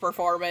liked his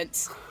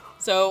performance.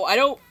 So I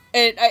don't,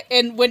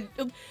 and when,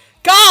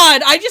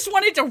 God, I just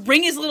wanted to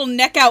wring his little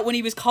neck out when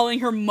he was calling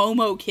her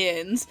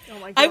Momokins. Oh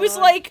my I was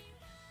God. like,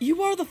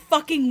 you are the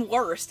fucking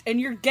worst,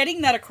 and you're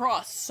getting that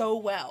across so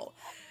well.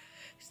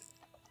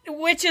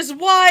 Which is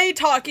why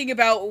talking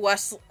about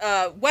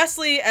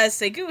Wesley as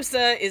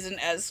Segusa isn't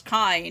as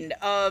kind.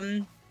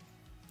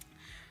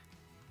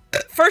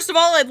 First of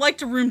all, I'd like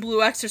to ruin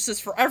Blue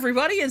Exorcist for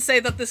everybody and say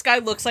that this guy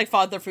looks like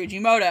Father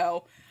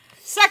Fujimoto.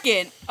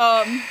 Second,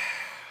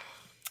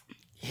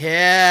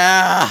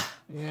 Yeah.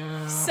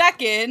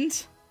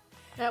 Second,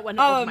 That went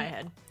over my Um,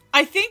 head.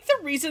 I think the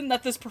reason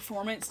that this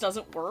performance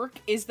doesn't work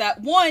is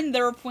that, one,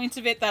 there are points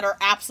of it that are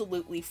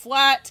absolutely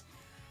flat.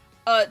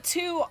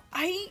 Two,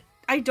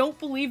 I don't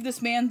believe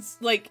this man's,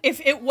 like,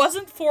 if it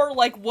wasn't for,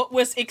 like, what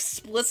was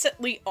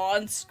explicitly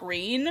on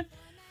screen,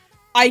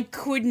 I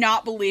could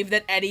not believe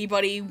that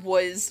anybody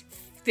was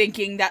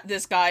thinking that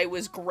this guy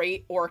was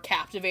great or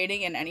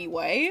captivating in any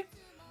way.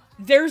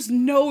 There's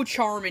no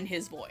charm in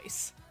his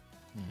voice.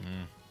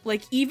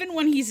 Like, even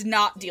when he's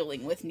not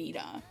dealing with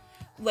Nina.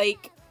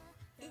 Like,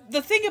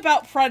 the thing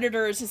about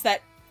predators is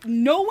that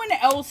no one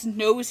else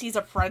knows he's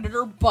a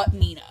predator but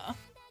Nina.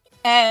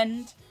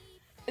 And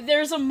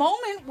there's a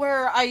moment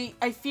where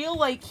I feel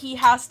like he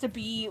has to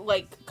be,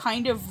 like,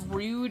 kind of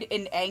rude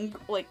and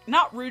like,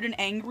 not rude and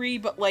angry,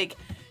 but, like,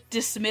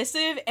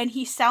 dismissive, and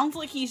he sounds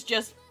like he's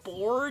just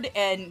bored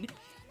and,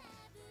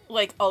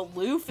 like,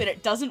 aloof, and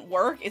it doesn't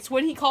work. It's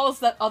when he calls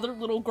that other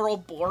little girl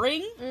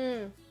boring.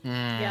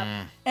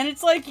 Yep. And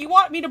it's like, you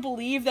want me to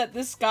believe that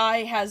this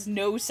guy has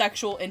no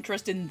sexual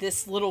interest in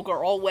this little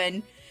girl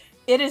when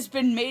it has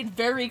been made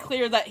very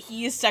clear that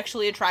he is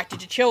sexually attracted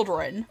to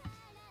children.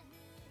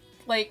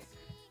 Like,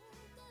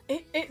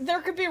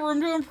 there could be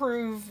room to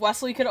improve.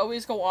 Wesley could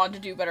always go on to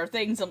do better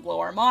things and blow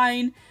our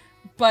mind.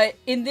 But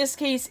in this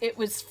case, it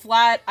was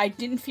flat. I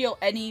didn't feel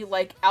any,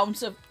 like,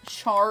 ounce of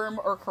charm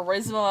or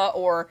charisma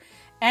or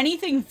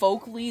anything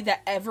vocally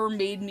that ever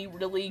made me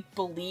really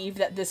believe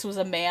that this was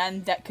a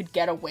man that could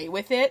get away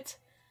with it.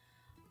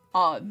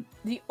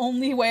 The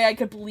only way I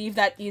could believe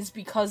that is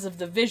because of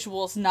the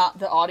visuals, not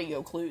the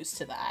audio clues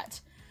to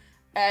that.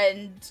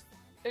 And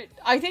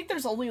I think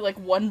there's only, like,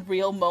 one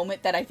real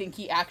moment that I think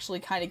he actually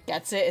kind of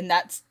gets it, and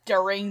that's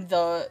during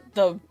the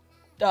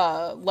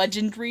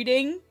legend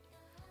reading.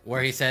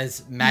 Where he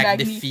says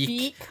magnifique.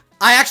 Magnifique.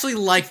 I actually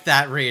liked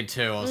that read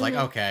too. I was like,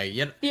 okay,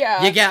 you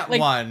get like,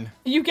 one.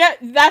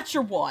 That's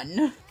your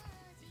one.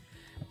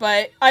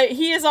 But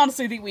he is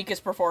honestly the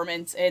weakest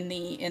performance in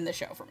the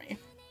show for me.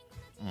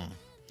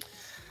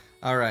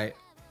 All right,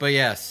 but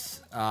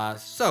yes.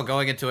 So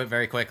going into it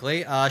very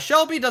quickly,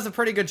 Shelby does a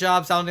pretty good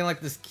job sounding like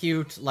this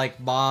cute, like,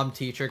 mom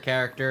teacher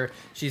character.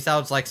 She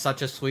sounds like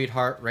such a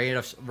sweetheart, ray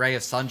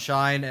of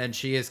sunshine, and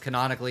she is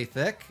canonically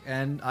thick,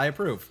 and I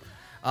approve.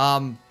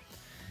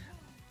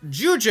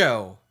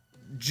 Jujo,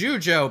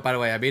 by the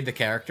way, I mean the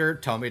character,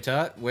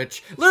 Tomita,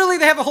 which literally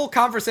they have a whole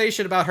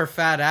conversation about her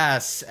fat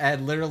ass,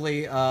 and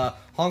literally,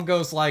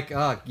 Hongo's like,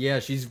 yeah,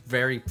 she's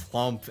very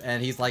plump,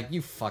 and he's like,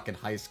 you fucking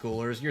high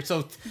schoolers, you're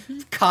so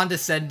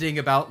condescending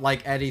about,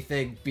 like,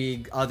 anything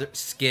being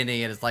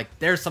skinny, and it's like,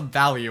 there's some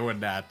value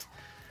in that.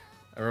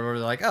 I remember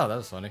they're like, oh, that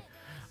was funny.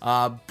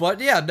 But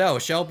yeah, no,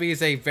 Shelby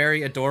is a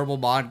very adorable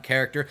mod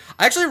character.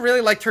 I actually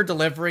really liked her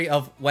delivery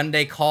of when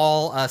they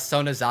call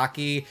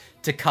Sonozaki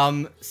to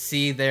come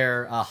see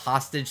their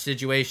hostage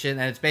situation,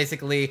 and it's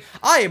basically,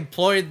 I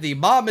employed the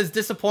mom is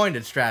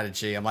disappointed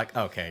strategy. I'm like,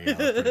 okay, yeah,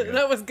 that's pretty good.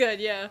 That was good,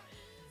 yeah.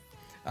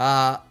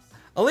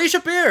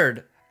 Alicia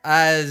Beard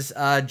as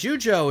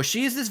Jujo.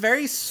 She's this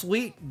very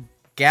sweet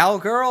gal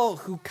girl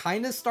who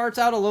kind of starts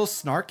out a little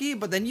snarky,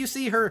 but then you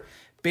see her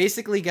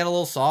basically get a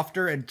little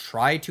softer and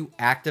try to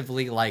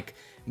actively, like,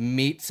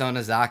 meet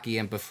Sonozaki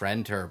and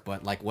befriend her,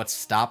 but, like, what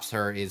stops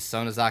her is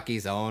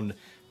Sonozaki's own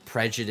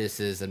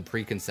prejudices and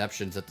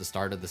preconceptions at the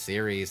start of the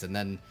series, and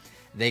then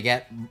they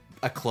get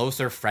a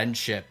closer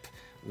friendship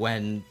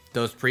when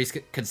those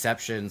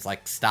preconceptions,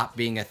 like, stop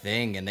being a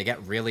thing, and they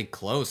get really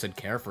close and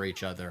care for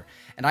each other.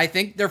 And I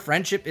think their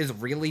friendship is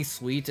really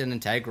sweet and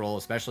integral,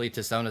 especially to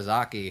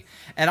Sonozaki.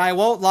 And I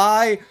won't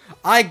lie,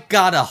 I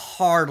got a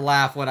hard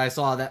laugh when I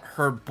saw that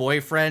her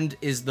boyfriend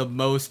is the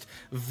most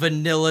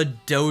vanilla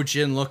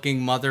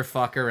dojin-looking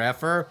motherfucker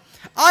ever.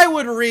 I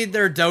would read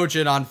their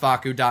dojin on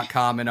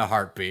Faku.com in a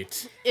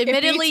heartbeat.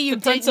 Admittedly, you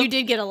beats the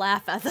did get a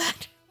laugh at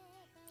that.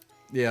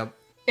 Yeah.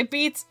 It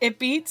beats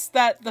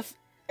that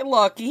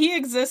look, he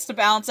exists to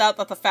balance out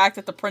that the fact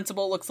that the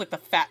principal looks like the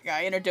fat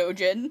guy in a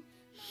dojin.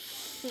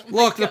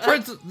 Look, the Who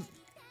principal...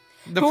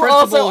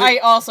 also, I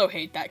also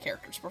hate that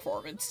character's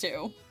performance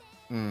too.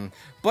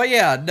 But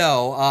yeah,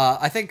 no,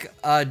 I think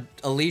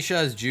Alicia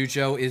as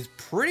Jujo is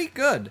pretty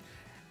good.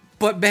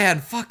 But man,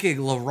 fucking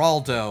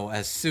Loraldo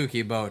as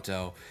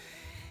Tsukimoto.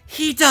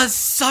 He does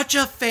such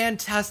a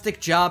fantastic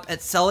job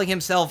at selling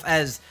himself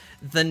as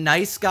the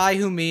nice guy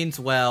who means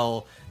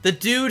well, the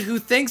dude who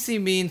thinks he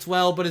means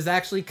well, but is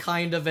actually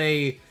kind of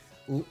a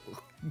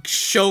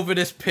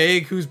chauvinist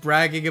pig who's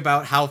bragging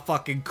about how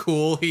fucking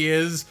cool he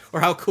is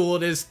or how cool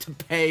it is to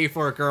pay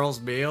for a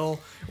girl's meal.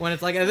 When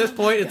it's like, at this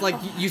point, it's like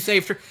you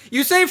saved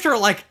her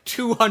like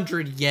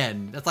 200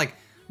 yen. That's like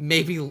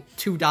maybe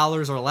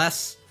 $2 or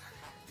less.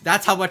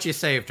 That's how much you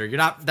saved her.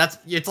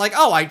 It's like,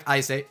 oh,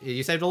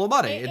 you saved a little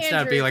money. Instead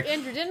Andrew, of being like,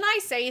 Andrew, didn't I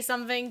say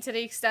something to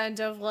the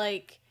extent of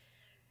like,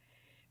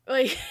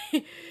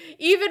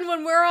 even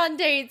when we're on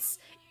dates,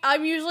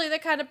 I'm usually the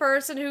kind of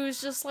person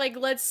who's just like,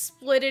 let's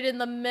split it in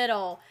the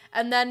middle.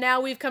 And then now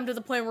we've come to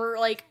the point where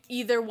like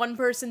either one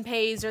person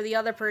pays or the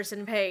other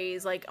person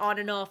pays, like on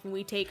and off, and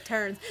we take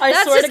turns. I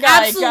swear just to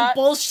God, absolute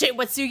bullshit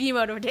what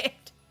Sugimoto did.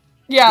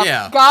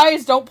 Yeah,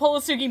 guys, don't pull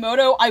a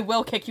Sugimoto. I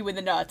will kick you in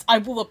the nuts. I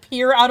will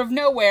appear out of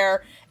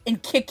nowhere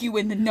and kick you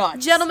in the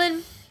nuts.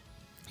 Gentlemen,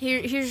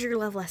 here's your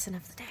love lesson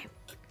of the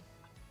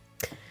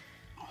day.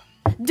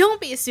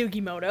 Don't be a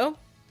Sugimoto.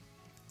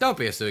 don't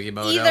be a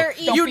Sugimoto.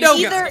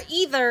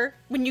 Either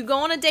when you go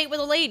on a date with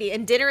a lady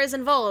and dinner is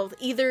involved,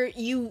 either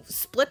you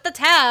split the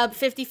tab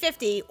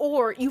 50-50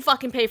 or you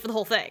fucking pay for the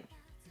whole thing.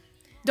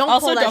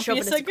 Don't pull that don't be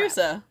a chauvinistic crap.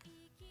 Saigusa.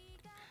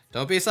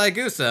 Don't be a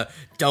Saigusa.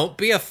 Don't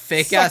be a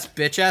fake-ass,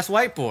 bitch-ass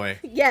white boy.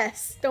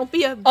 Yes, don't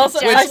be a Also,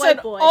 bitch-ass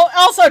white boy.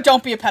 also,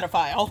 don't be a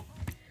pedophile.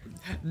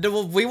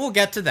 No, we will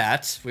get to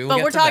that. But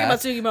we're talking about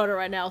Sugimoto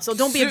right now, so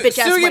don't be a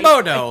bitch-ass white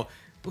boy.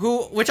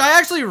 Sugimoto, which I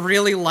actually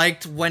really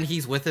liked when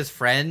he's with his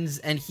friends,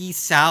 and he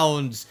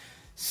sounds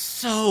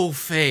so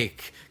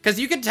fake. Because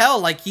you can tell,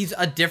 like, he's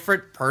a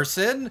different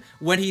person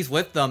when he's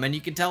with them, and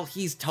you can tell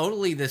he's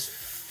totally this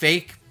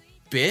fake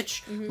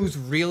bitch who's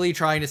really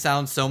trying to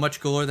sound so much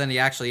cooler than he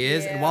actually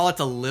is. Yeah. And while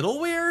it's a little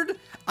weird,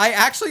 I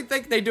actually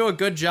think they do a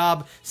good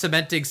job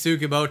cementing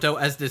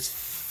Sugimoto as this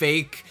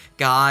fake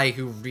guy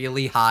who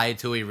really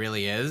hides who he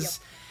really is.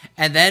 Yep.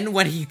 And then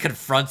when he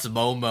confronts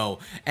Momo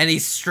and he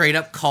straight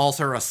up calls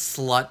her a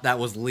slut that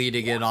was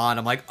leading it on,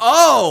 I'm like,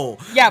 oh!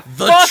 Yeah,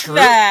 fuck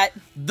that!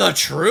 The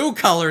true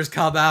colors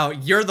come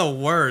out. You're the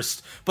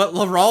worst. But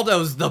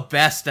Geraldo's the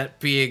best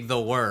at being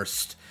the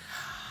worst.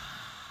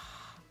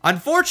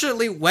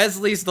 Unfortunately,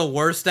 Wesley's the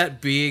worst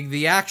at being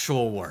the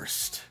actual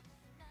worst.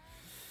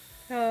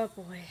 Oh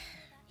boy.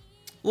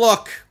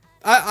 Look,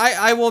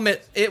 I will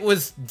admit, it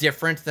was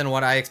different than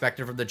what I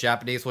expected from the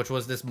Japanese, which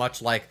was this much,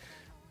 like,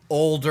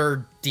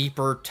 older,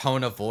 deeper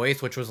tone of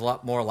voice, which was a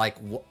lot more like,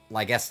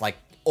 I guess, like,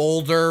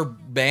 older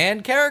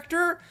man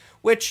character.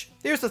 Which,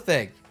 here's the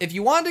thing. If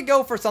you wanted to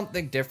go for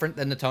something different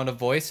than the tone of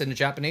voice in the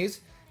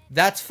Japanese,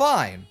 that's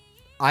fine.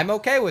 I'm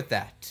okay with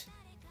that.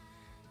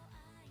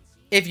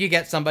 If you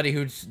get somebody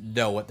who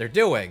know what they're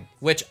doing.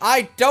 Which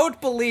I don't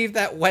believe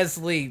that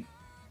Wesley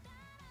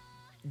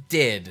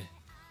did.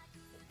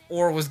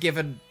 Or was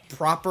given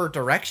proper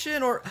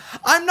direction, or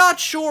I'm not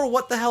sure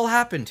what the hell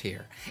happened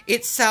here.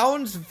 It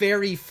sounds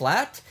very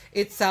flat.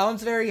 It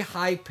sounds very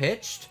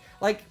high-pitched.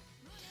 Like,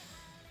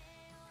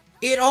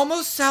 it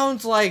almost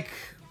sounds like...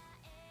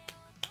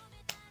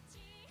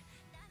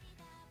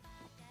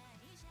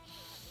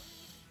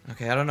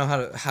 Okay, I don't know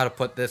how to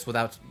put this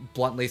without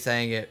bluntly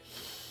saying it.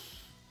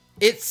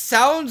 It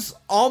sounds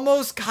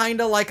almost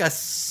kind of like a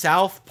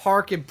South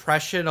Park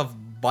impression of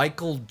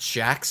Michael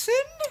Jackson?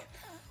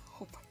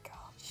 Oh my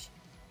gosh.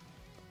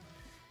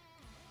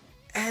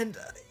 And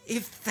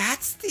if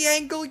that's the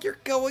angle you're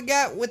going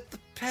at with the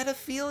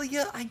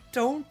pedophilia, I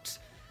don't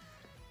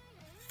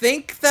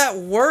think that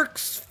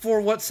works for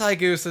what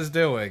Saigusa is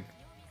doing.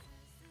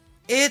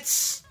 And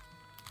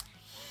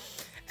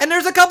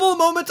there's a couple of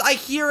moments I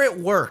hear it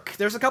work.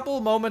 There's a couple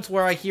of moments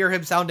where I hear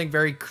him sounding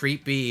very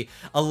creepy,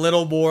 a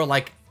little more,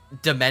 like,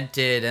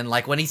 demented, and,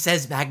 like, when he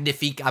says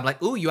magnifique, I'm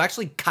like, ooh, you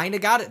actually kind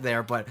of got it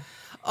there, but...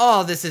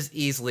 Oh, this is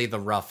easily the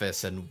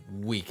roughest and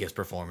weakest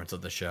performance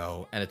of the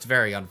show, and it's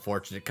very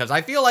unfortunate, because I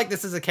feel like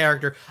this is a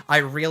character I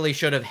really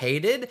should have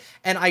hated,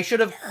 and I should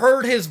have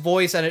heard his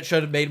voice, and it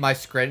should have made my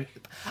skin...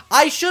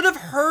 I should have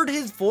heard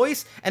his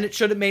voice, and it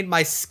should have made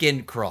my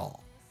skin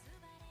crawl.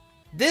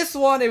 This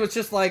one, it was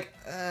just like,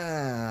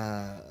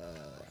 that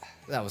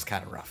was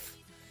kind of rough.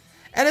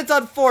 And it's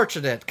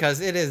unfortunate,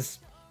 because it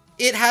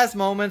has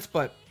moments,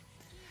 but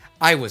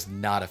I was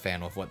not a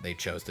fan of what they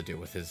chose to do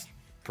with his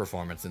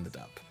performance in the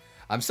dub.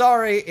 I'm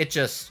sorry, it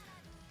just...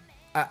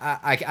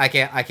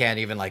 I can't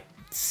even, like,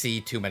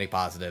 see too many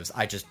positives.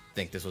 I just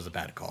think this was a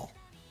bad call.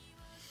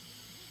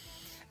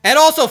 And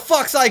also,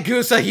 fuck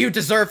Saigusa, you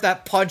deserve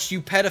that punch,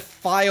 you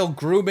pedophile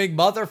grooming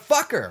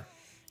motherfucker!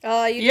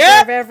 Oh, you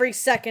deserve every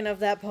second of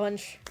that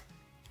punch.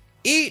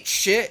 Eat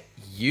shit,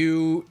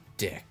 you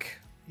dick.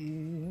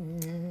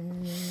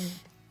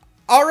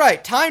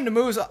 Alright, time to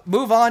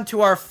move on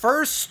to our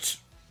first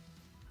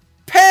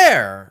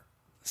pair.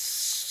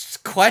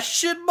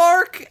 Question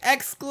mark?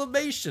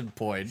 Exclamation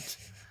point.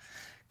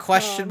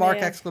 Question mark,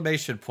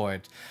 exclamation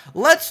point.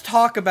 Let's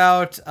talk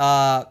about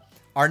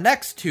our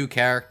next two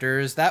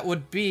characters. That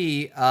would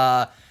be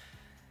Hitoa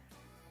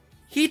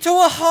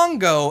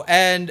Hongo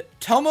and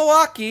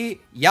Tomoaki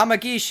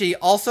Yamagishi,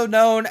 also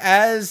known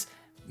as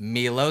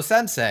Milo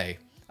Sensei.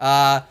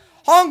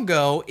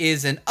 Hongo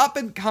is an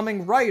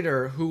up-and-coming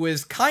writer who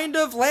is kind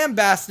of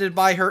lambasted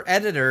by her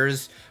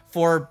editors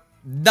for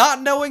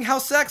not knowing how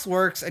sex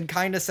works and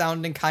kind of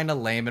sounding kind of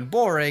lame and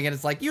boring. And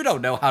it's like, you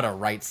don't know how to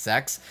write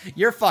sex.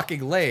 You're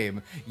fucking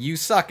lame. You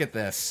suck at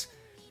this.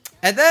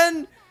 And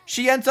then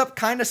she ends up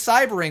kind of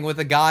cybering with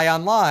a guy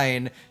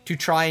online to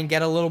try and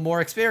get a little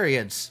more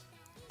experience.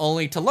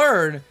 Only to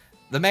learn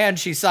the man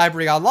she's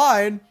cybering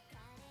online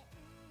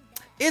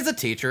is a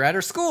teacher at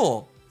her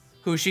school,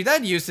 who she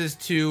then uses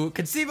to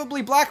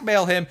conceivably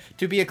blackmail him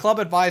to be a club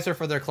advisor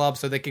for their club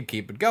so they can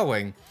keep it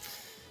going.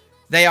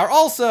 They are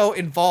also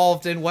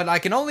involved in what I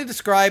can only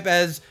describe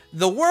as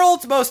the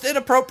world's most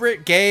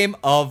inappropriate game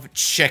of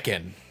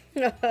chicken.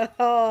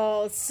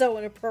 Oh, so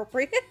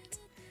inappropriate.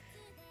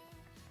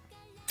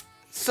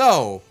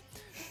 So,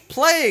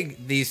 playing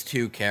these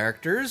two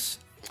characters,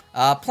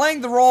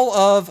 playing the role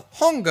of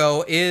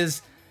Hongo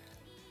is,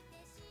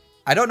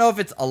 I don't know if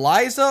it's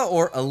Eliza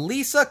or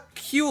Elisa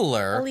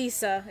Kueller.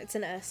 Elisa, it's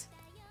an S.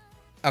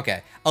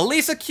 Okay,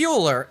 Elisa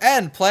Kueller,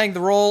 and playing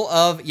the role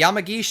of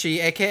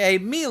Yamagishi, aka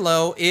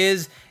Milo,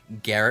 is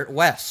Garrett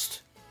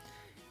West.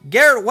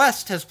 Garrett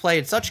West has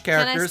played such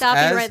characters as... Can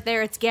I stop you right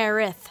there? It's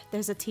Gareth.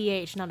 There's a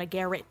TH, not a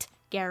Garrett.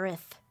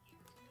 Gareth.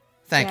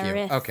 Thank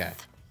Gareth. you. Okay.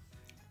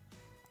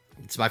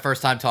 It's my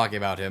first time talking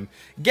about him.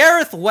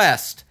 Gareth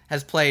West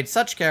has played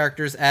such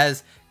characters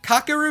as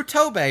Kakeru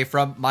Tobe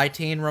from My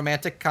Teen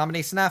Romantic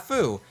Comedy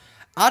Snafu,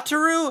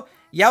 Ataru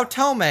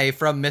Yaotome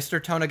from Mr.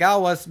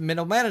 Tonagawa's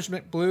Middle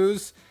Management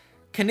Blues,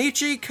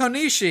 Kenichi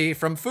Konishi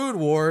from Food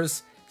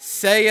Wars,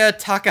 Seiya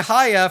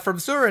Takahaya from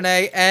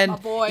Surune, and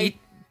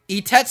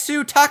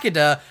Itetsu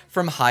Takeda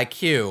from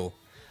Haikyuu.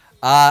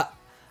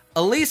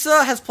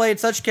 Elisa has played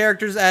such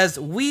characters as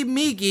Wee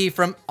Migi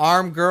from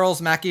Arm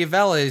Girls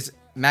Machiavellism,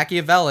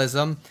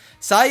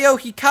 Sayo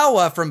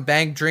Hikawa from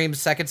Bang Dreams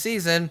second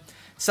season,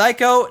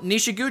 Saiko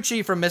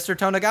Nishiguchi from Mr.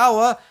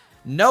 Tonagawa,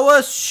 Noah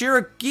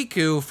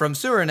Shiragiku from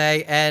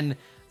Surune, and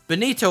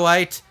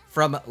Benitoite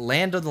from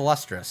Land of the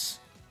Lustrous.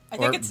 I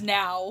think it's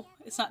now.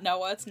 It's not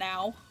Noah, it's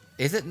now.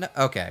 Is it?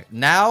 Okay.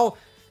 Now,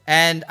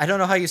 and I don't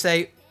know how you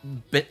say,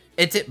 but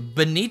is it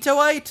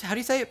Benitoite? How do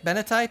you say it?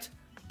 Benetite?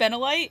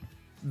 Benelite?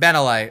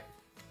 Benelite.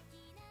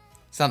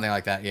 Something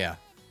like that, yeah.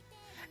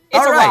 It's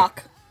all a right.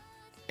 rock.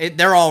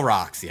 They're all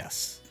rocks,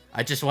 yes.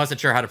 I just wasn't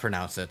sure how to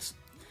pronounce it.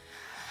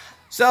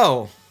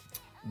 So,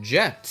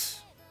 Jet,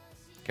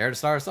 care to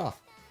start us off?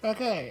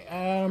 Okay,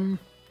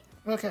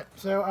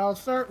 so I'll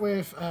start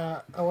with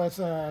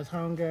Alyssa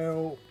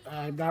Hongo.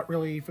 I'm not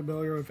really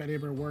familiar with any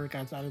of her work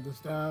outside of the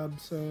stub,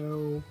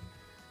 so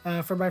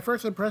for my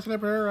first impression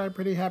of her, I'm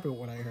pretty happy with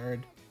what I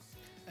heard.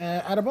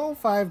 Out of all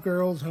 5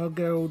 girls,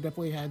 Hongo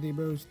definitely had the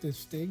most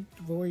distinct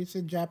voice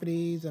in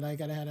Japanese, and I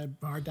kind of had a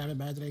hard time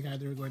imagining how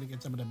they were going to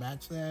get someone to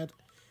match that.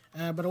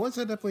 But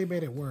Alyssa definitely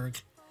made it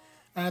work.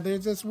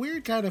 There's this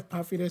weird kind of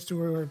puffiness to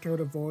her tone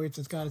of voice.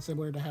 It's kind of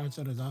similar to how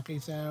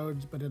Sonozaki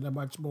sounds, but in a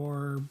much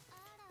more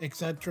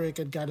eccentric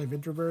and kind of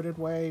introverted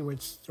way,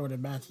 which sort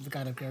of matches the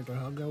kind of character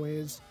Hongo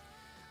is.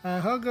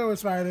 Hongo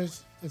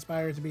aspires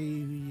to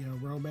be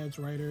a romance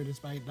writer,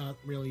 despite not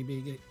really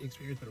being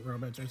experienced with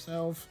romance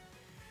herself.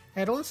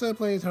 And Alyssa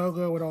plays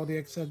Hongo with all the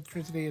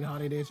eccentricity and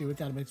haughtiness you would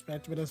kind of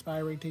expect of an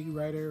aspiring teen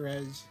writer,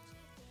 as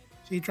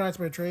she tries to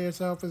portray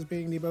herself as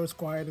being the most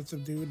quiet and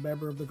subdued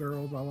member of the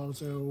girls, while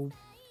also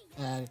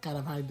kind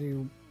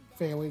of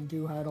failing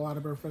to hide a lot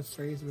of her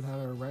frustration with how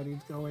her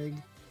writing's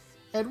going,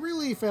 and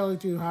really failing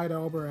to hide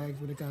all her eggs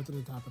when it comes to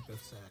the topic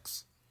of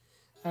sex.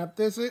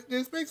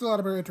 This makes a lot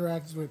of her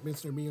interactions with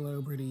Mr.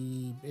 Milo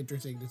pretty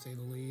interesting, to say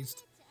the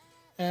least.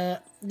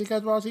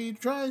 Because while she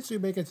tries to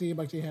make it seem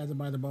like she has him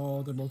by the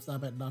balls and won't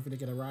stop at nothing to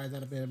get a rise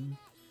out of him,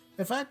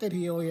 the fact that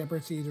he only ever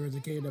sees her as a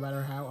kid, no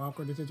matter how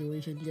awkward the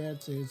situation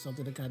gets, is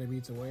something that kind of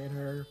eats away at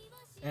her.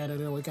 And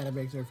it only kind of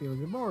makes her feel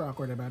even more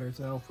awkward about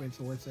herself, which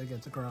Alyssa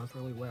gets across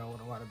really well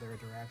in a lot of their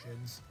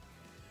interactions.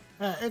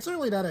 It's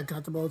certainly not a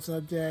comfortable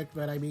subject,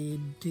 but I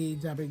mean,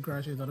 teens having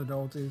crushes on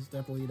adults is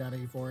definitely not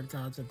a foreign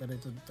concept, that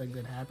it's a thing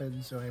that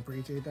happens, so I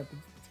appreciate that the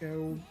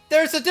show...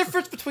 There's a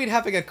difference between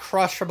having a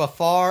crush from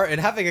afar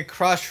and having a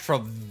crush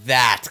from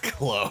that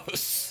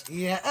close.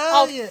 Yeah,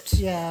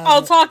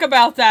 I'll talk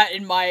about that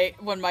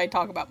when I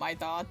talk about my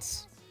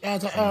thoughts.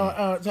 Don't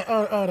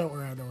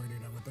worry, I'm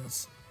done with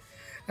this.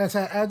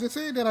 I'm just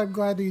saying that I'm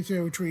glad the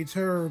show treats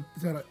her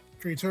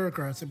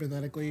across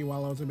sympathetically,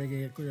 while also making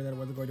it clear that it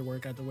wasn't going to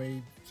work out the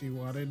way she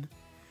wanted.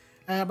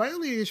 My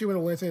only issue with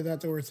Alyssa is that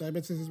there were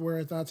segments where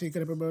I thought she could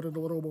have promoted a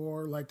little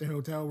more, like the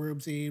hotel room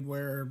scene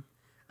where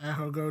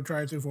Hongo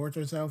tries to force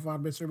herself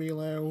on Mr.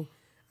 Milo.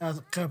 A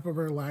couple of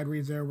her line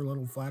reads there were a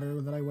little flatter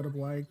than I would have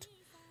liked.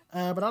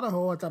 But on the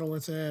whole, I thought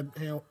Alyssa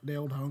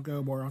nailed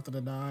Hongo more often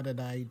than not,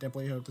 and I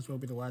definitely hope this won't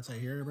be the last I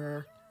hear of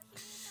her.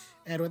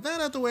 And with that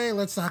out the way,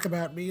 let's talk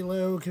about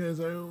Milo, because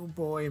oh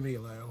boy,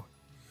 Milo.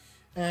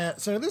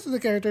 So this is a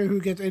character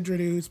who gets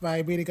introduced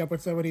by meeting up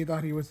with somebody he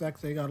thought he was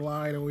sexting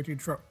online, only to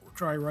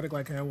try running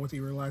like hell once he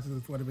realizes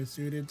it's one of his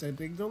students, and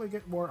things only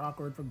get more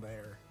awkward from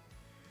there.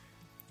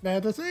 Now,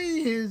 to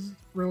say his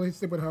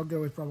relationship with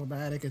Hongo is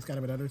problematic is kind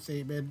of an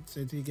understatement,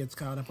 since he gets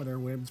caught up with her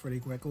whims pretty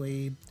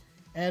quickly,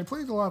 and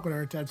plays along with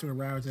her attempts to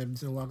arouse him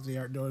so long as they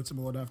aren't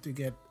noticeable enough to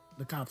get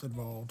the cops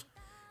involved.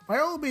 By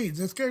all means,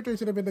 this character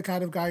should have been the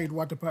kind of guy you'd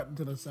want to put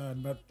into the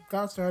sun, but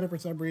God started for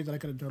some reason I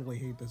could totally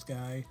hate this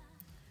guy.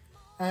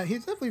 He's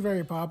definitely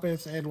very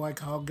pompous, and like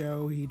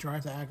Hongo, he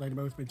tries to act like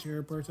the most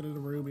mature person in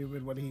the room,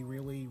 even when he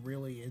really,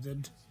 really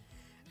isn't.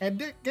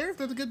 And Gareth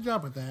does a good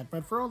job with that,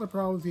 but for all the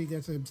problems he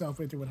gets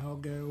himself into with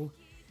Hongo,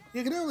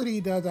 you can know that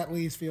he does at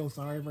least feel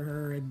sorry for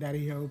her, and that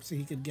he hopes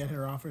he can get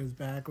her off his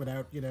back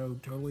without,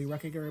 totally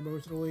wrecking her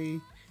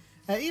emotionally.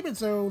 Even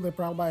so, the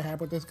problem I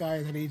have with this guy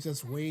is that he's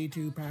just way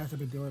too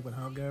passive in dealing with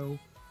Hongo.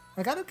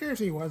 Like, I don't care if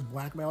he was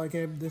blackmailing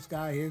him, this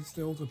guy is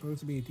still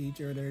supposed to be a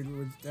teacher, and there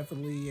was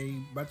definitely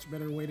a much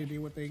better way to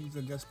deal with things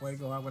than just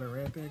playing along with her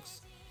antics.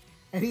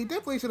 And he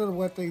definitely should have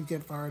let things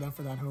get far enough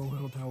for that whole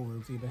hotel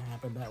room scene to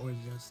happen. That was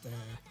just,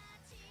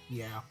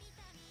 yeah.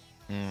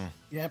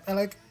 Yep,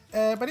 and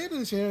by the end of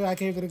the show, I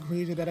came to the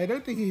conclusion that I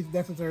don't think he's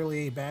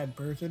necessarily a bad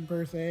person,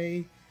 per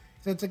se.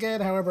 Since again,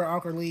 however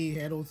awkwardly he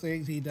handles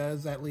things, he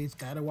does at least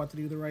kind of want to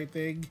do the right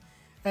thing.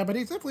 But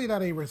he's definitely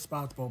not a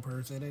responsible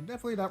person, and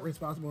definitely not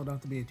responsible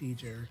enough to be a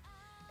teacher.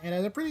 And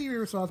as a pretty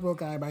irresponsible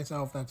guy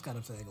myself, that's kind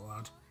of saying a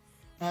lot.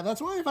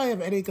 That's why if I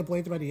have any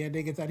complaints about the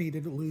ending, it's that he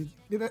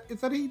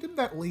didn't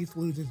at least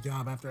lose his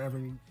job after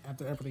everything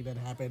that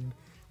happened.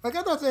 Like,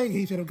 I'm not saying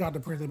he should have gone to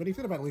prison, but he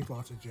should have at least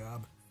lost his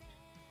job.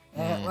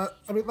 I'm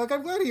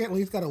glad he at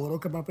least got a little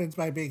comeuppance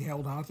by being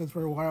held hostage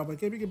for a while, but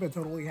giving him a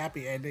totally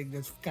happy ending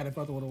just kind of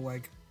felt a little,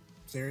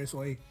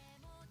 seriously.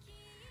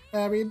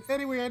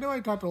 Anyway, I know I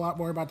talked a lot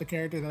more about the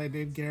character than I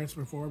did Gareth's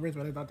performance,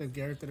 but I thought that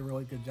Gareth did a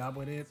really good job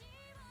with it.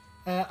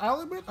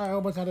 I'll admit I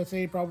almost had the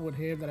same problem with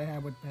him that I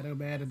had with Pedo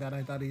Man, and that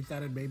I thought he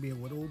sounded maybe a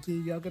little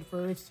too young at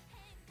first.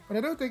 But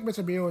I don't think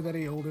Mr. Mew was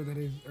any older than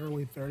his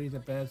early 30s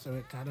at best, so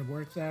it kind of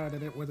works out,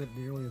 and it wasn't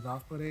nearly as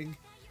off-putting.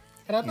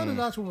 And I thought his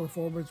actual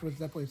performance was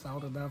definitely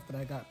solid enough that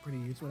I got pretty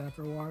used to it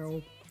after a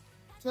while.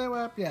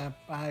 So, yeah,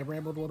 I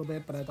rambled a little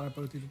bit, but I thought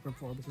both these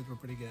performances were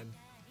pretty good.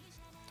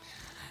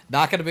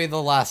 Not gonna be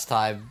the last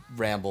time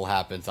ramble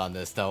happens on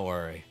this, don't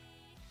worry.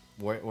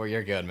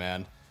 You're good,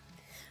 man.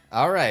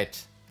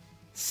 Alright.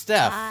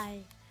 Steph. Hi.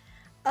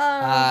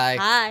 Hi.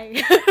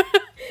 Hi.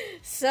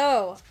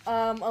 So,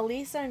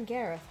 Elisa and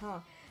Gareth, huh?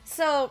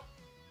 So,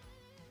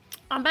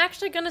 I'm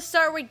actually gonna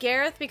start with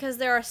Gareth because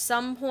there are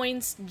some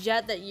points,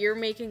 Jet, that you're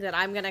making that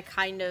I'm gonna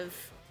kind of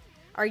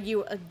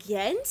argue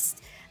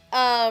against.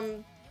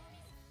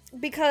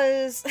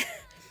 Because,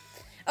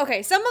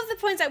 okay, some of the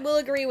points I will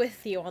agree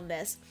with you on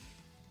this.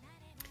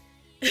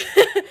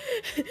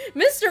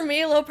 Mr.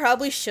 Milo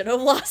probably should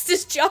have lost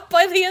his job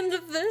by the end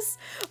of this,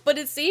 but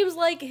it seems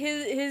like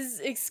his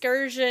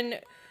excursion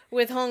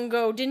with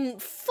Hongo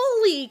didn't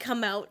fully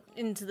come out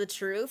into the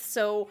truth,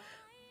 so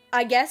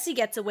I guess he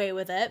gets away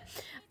with it.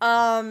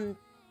 But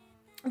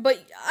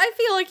I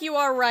feel like you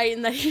are right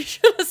in that he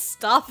should have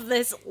stopped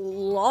this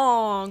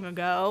long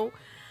ago.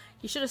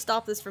 He should have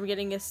stopped this from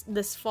getting us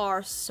this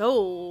far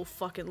so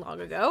fucking long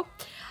ago.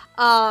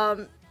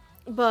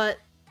 But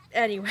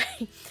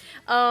anyway,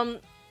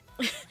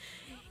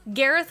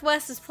 Gareth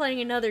West is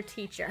playing another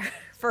teacher,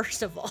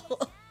 first of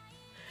all.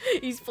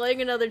 He's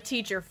playing another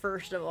teacher,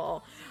 first of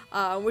all,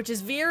 which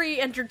is very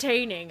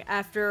entertaining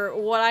after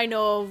what I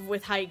know of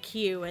with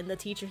Haikyuu and the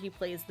teacher he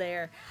plays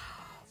there.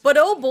 But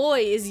oh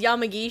boy, is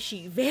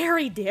Yamagishi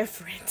very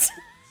different.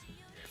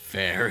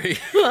 Very.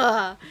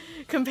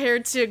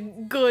 Compared to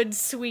good,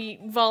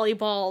 sweet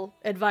volleyball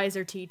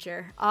advisor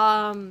teacher.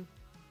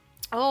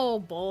 Oh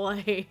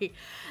boy.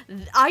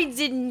 I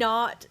did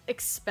not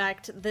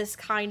expect this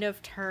kind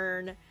of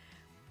turn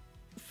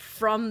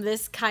from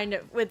this kind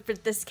of,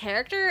 with this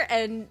character,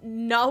 and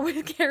not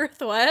with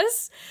Gareth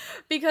West,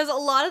 because a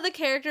lot of the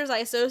characters I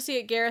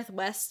associate Gareth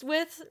West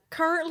with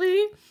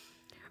currently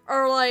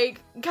are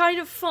like kind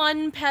of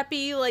fun,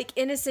 peppy, like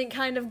innocent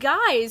kind of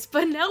guys,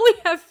 but now we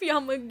have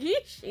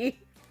Yamagishi.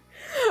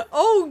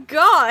 Oh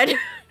god.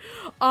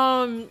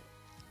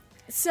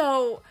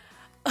 So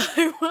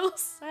I will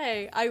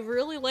say I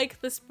really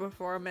like this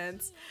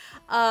performance.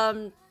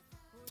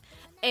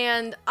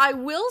 And I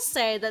will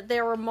say that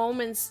there were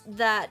moments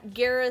that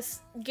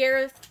Gareth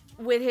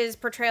with his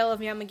portrayal of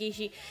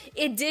Yamagishi,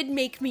 it did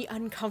make me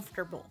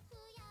uncomfortable.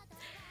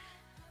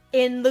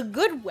 In the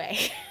good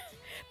way.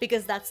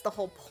 Because that's the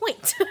whole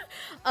point.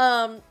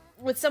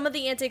 With some of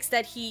the antics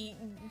that he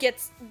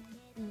gets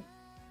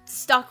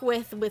stuck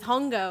with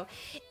Hongo,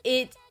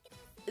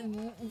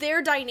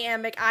 their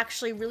dynamic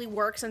actually really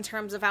works in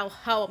terms of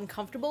how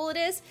uncomfortable it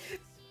is.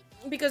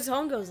 Because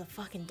Hongo's a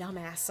fucking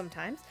dumbass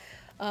sometimes.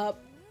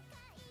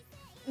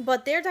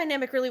 But their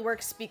dynamic really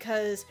works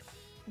because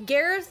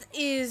Gareth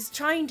is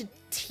trying to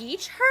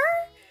teach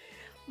her,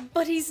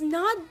 but he's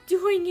not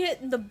doing it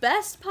in the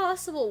best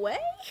possible way.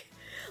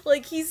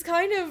 Like, he's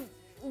kind of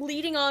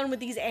leading on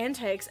with these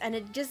antics, and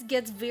it just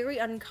gets very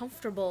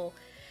uncomfortable,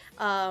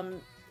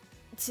 to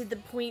the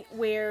point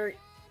where,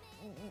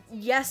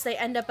 yes, they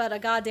end up at a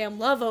goddamn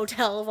love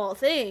hotel of all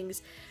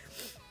things,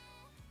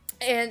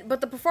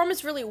 but the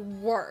performance really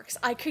works.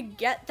 I could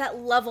get that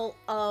level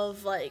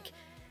of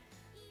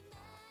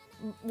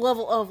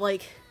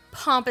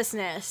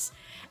pompousness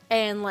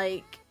and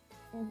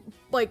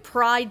like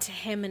pride to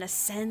him in a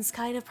sense,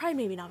 kind of. Pride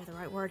maybe not be the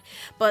right word,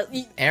 but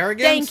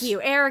Arrogance? Thank you,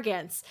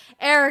 arrogance,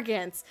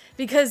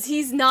 because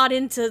he's not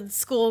into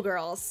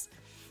schoolgirls.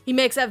 He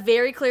makes that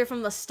very clear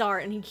from the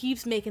start, and he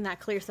keeps making that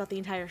clear throughout the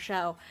entire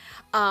show.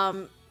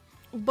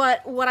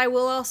 But what I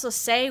will also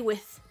say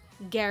with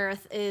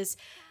Gareth is,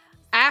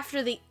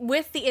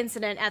 with the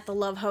incident at the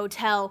Love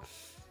Hotel,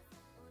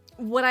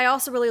 what I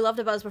also really loved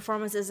about his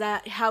performance is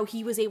that how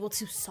he was able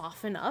to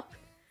soften up,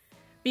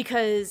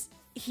 because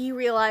he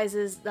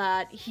realizes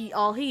that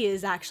all he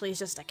is actually is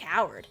just a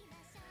coward.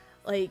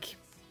 Like,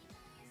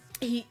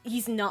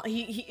 he's not,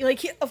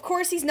 of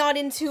course he's not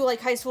into, like,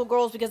 high school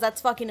girls because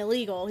that's fucking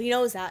illegal. He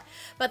knows that.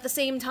 But at the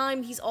same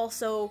time, he's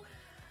also,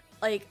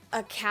 like,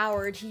 a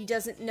coward. He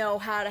doesn't know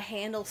how to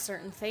handle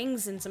certain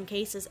things in some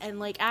cases. And,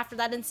 like, after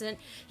that incident,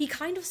 he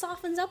kind of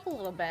softens up a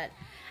little bit.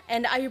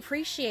 And I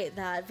appreciate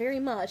that very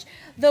much.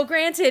 Though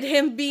granted,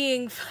 him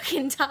being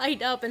fucking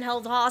tied up and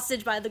held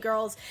hostage by the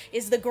girls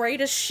is the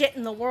greatest shit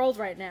in the world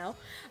right now.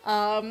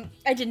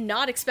 I did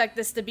not expect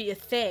this to be a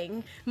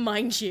thing,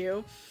 mind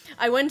you.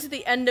 I went to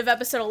the end of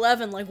episode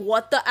 11 like,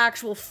 what the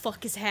actual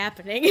fuck is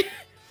happening?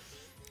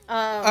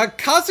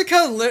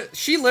 Kazuka,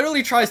 she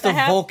literally tries to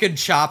Vulcan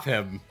chop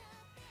him.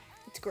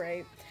 It's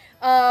great.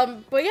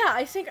 But yeah,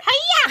 I think...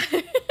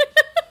 Hiya!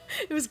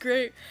 It was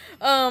great.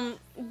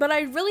 But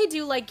I really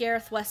do like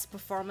Gareth West's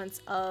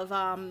performance of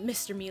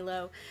Mr.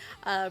 Milo.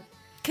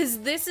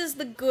 Because this is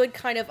the good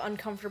kind of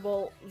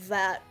uncomfortable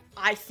that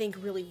I think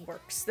really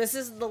works. This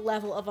is the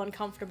level of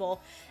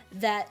uncomfortable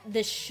that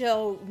this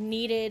show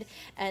needed,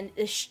 and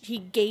he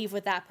gave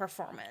with that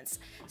performance.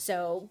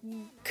 So,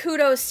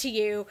 kudos to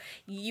you.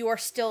 You are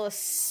still a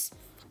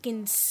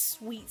fucking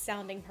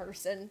sweet-sounding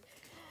person.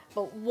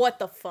 But what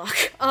the fuck?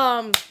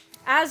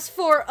 As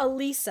for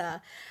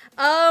Elisa,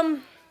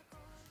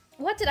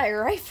 what did I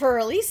write for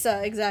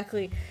Elisa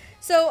exactly?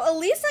 So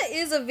Elisa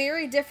is a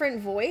very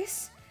different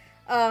voice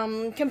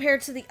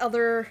compared to the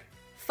other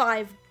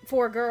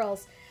four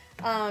girls.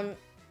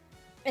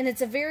 And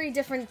it's a very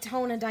different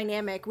tone and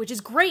dynamic, which is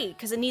great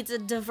because it needs a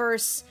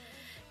diverse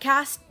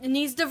cast. It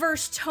needs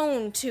diverse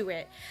tone to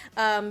it,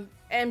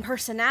 and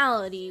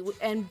personality,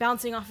 and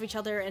bouncing off each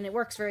other, and it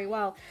works very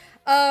well.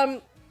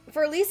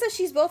 For Elisa,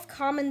 she's both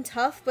calm and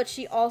tough, but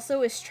she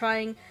also is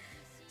trying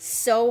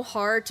so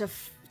hard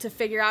to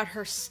figure out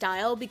her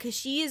style, because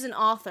she is an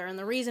author, and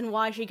the reason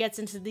why she gets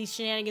into these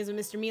shenanigans with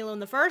Mr. Milo in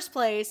the first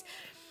place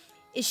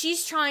is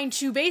she's trying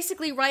to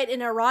basically write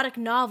an erotic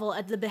novel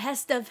at the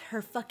behest of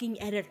her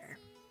fucking editor.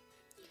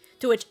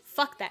 To which,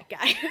 fuck that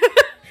guy.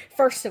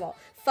 First of all,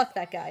 fuck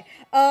that guy.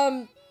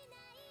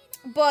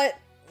 But,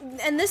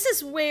 and this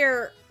is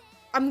where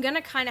I'm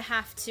gonna kind of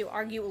have to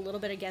argue a little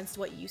bit against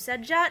what you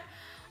said, Jet.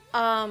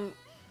 I'm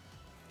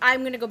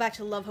gonna go back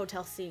to the Love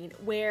Hotel scene,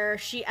 where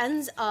she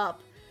ends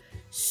up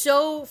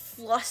so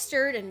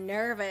flustered and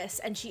nervous,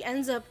 and she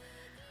ends up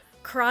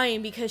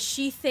crying because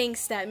she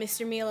thinks that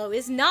Mr. Milo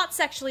is not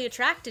sexually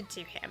attracted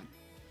to him.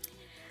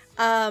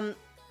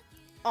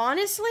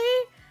 Honestly,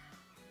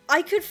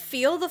 I could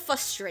feel the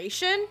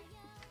frustration.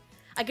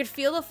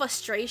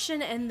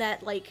 And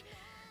that, like,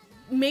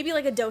 maybe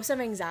like a dose of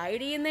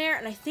anxiety in there,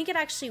 and I think it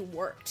actually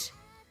worked.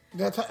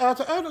 As far as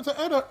how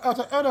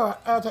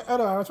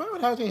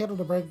she handled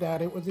the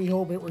breakdown, it was the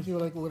whole bit where she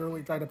was like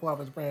literally trying to pull off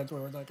his pants,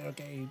 where it was like,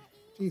 okay,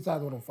 she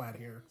sounds a little flat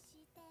here.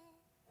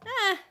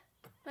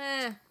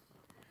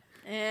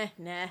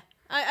 Nah.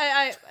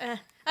 I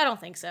don't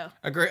think so.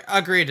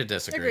 Agree to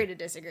disagree.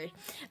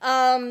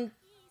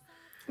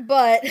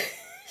 But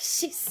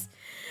she's,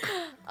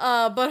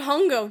 but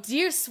Hongo,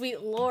 dear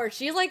sweet lord,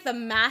 she's like the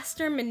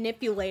master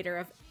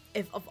manipulator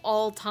of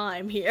all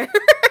time here.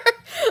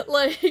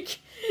 Like,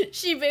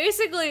 she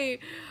basically,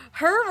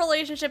 her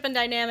relationship and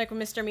dynamic with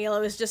Mr.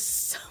 Milo is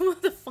just some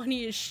of the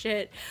funniest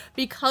shit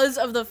because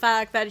of the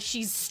fact that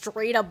she's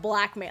straight up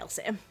blackmails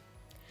him.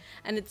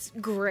 And it's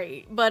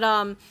great. But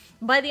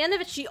by the end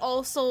of it, she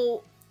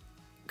also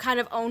kind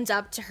of owns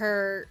up to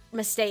her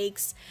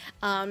mistakes,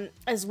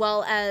 as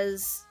well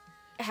as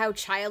how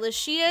childish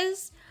she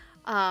is.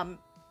 And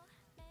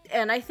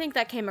I think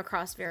that came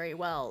across very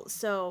well.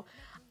 So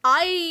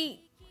I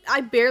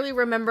barely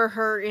remember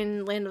her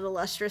in Land of the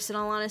Lustrous, in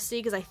all honesty,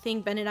 because I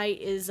think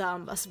Benedict is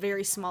a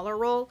very smaller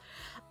role.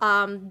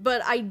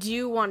 But I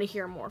do want to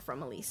hear more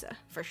from Elisa,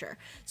 for sure.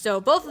 So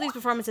both of these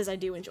performances, I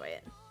do enjoy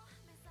it.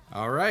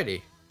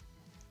 Alrighty.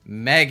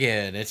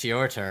 Megan, it's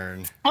your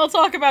turn. I'll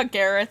talk about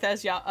Gareth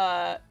as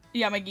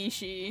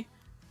Yamagishi,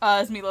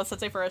 as Milo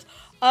Sensei first.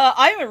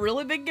 I'm a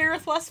really big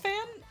Gareth West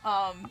fan.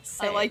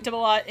 I liked him a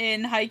lot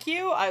in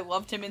Haikyuu. I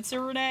loved him in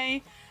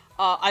Tsurune.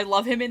 I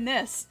love him in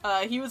this.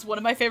 He was one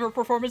of my favorite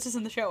performances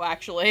in the show,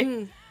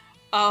 actually.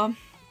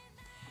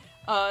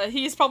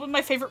 He's probably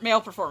my favorite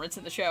male performance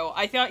in the show.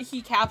 I thought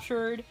he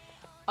captured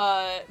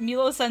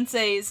Milo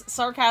Sensei's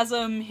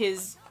sarcasm,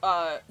 his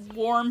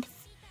warmth,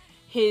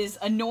 his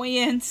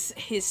annoyance,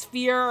 his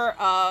fear,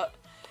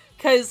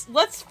 cause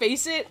let's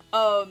face it,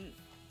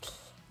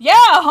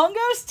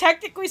 Hongo's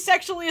technically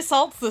sexually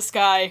assaults this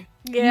guy.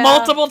 Yeah,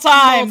 multiple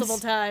times. Multiple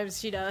times,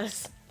 she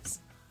does.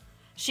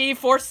 She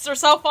forces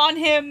herself on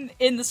him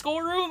in the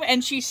schoolroom,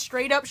 and she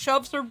straight up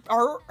shoves her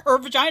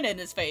vagina in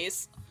his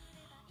face.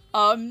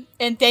 And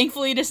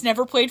thankfully, this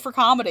never played for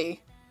comedy.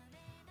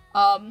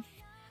 I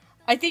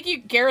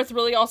think Gareth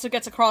really also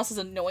gets across his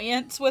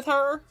annoyance with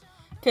her.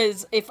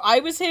 Because if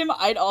I was him,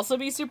 I'd also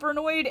be super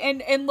annoyed.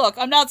 And look,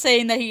 I'm not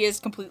saying that he is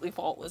completely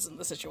faultless in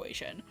the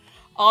situation.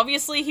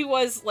 Obviously, he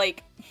was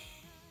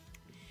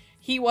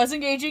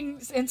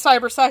engaging in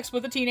cyber sex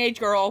with a teenage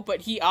girl,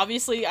 but he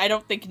obviously, I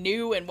don't think,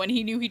 knew, and when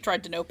he knew, he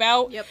tried to nope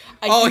out. Yep.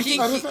 Okay,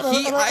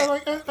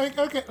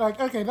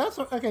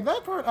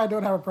 that part I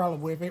don't have a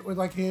problem with. It was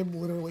like him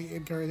literally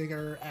encouraging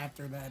her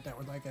after that. That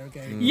was like,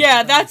 okay.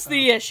 Yeah, that's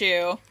the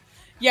issue.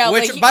 Yeah,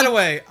 Which, by the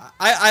way,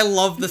 I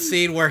love the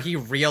scene where he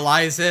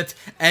realizes it,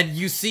 and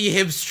you see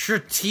him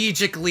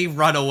strategically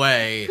run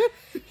away.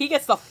 He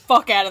gets the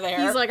fuck out of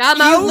there. He's like, I'm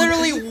He out.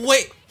 literally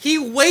He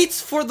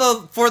waits for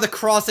the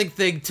crossing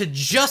thing to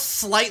just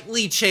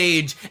slightly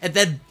change, and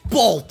then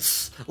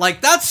bolts.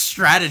 Like, that's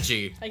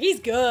strategy. Like,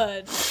 he's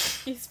good.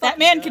 That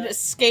man could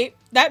escape.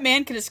 That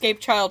man could escape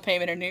child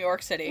payment in New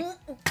York City.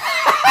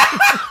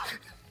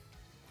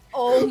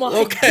 Oh my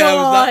Okay,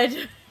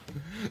 god.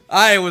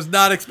 I was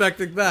not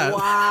expecting that.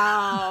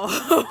 Wow.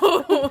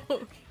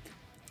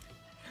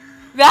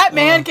 That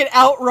man can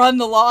outrun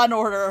the Law and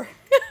Order.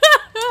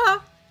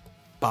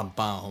 Bum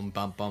bum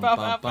bum bum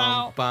bum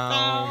bum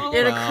bum.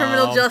 In a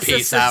criminal justice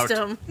Peace out.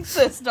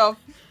 system.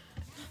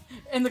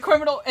 In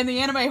the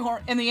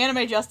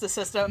anime justice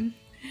system,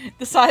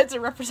 the sides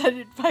are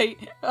represented by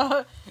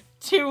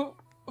two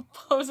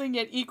opposing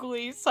yet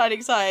equally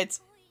siding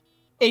sides.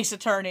 Ace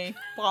Attorney.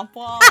 Bwomp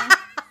womp.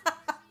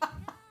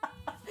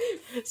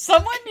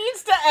 Someone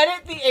needs to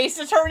edit the Ace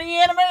Attorney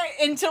anime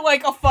into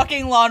like a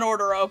fucking Law and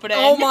Order opening.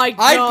 Oh my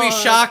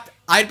god.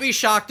 I'd be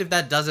shocked if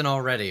that doesn't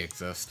already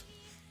exist.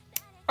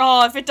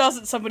 Oh, if it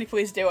doesn't, somebody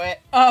please do it.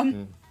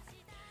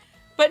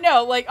 But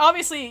no, like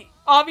obviously,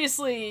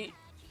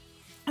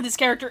 this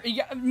character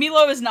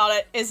Milo is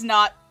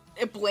not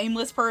a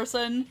blameless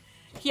person.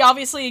 He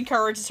obviously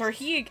encourages her.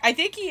 I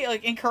think he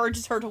like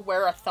encourages her to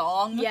wear a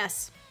thong.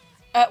 Yes.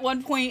 At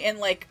one point, and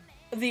like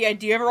the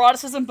idea of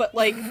eroticism, but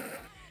like,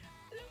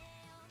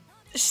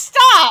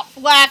 stop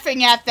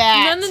laughing at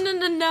that.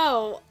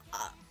 No.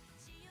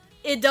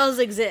 It does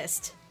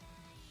exist.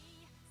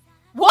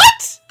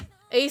 What?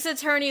 Ace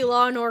Attorney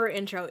Law and Order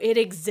intro. It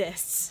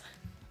exists.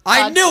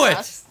 I knew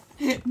it.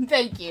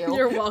 Thank you.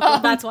 You're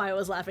welcome. That's why I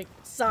was laughing.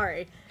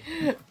 Sorry.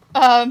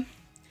 No,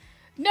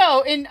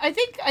 and I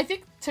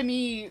think to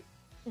me,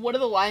 one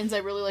of the lines I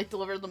really like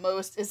delivered the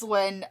most is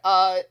when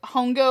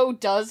Hongo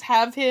does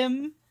have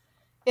him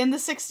in the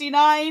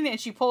 69 and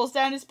she pulls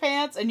down his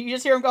pants and you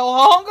just hear him go,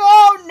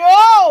 Hongo,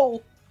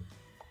 no!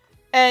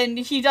 And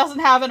he doesn't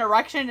have an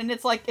erection and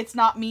it's like, it's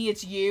not me,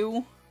 it's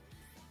you.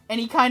 And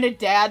he kind of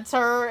dads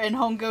her and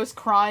Hongo's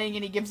crying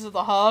and he gives her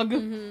the hug.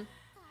 Mm-hmm.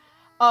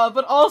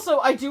 But also,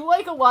 I do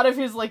like a lot of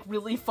his, like,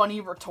 really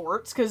funny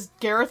retorts, because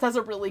Gareth has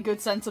a really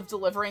good sense of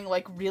delivering,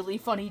 like, really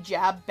funny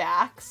jab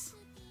backs.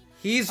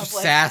 He's like,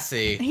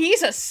 sassy.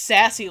 He's a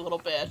sassy little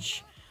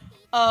bitch.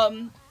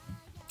 And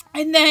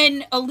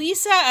then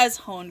Elisa as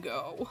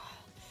Hongo.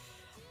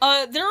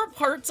 There are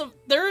parts of...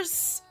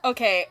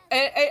 Okay,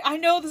 I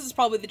know this is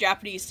probably the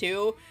Japanese,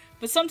 too,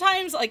 but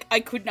sometimes, like, I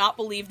could not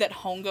believe that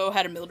Hongo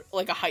had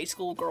a high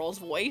school girl's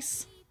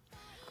voice.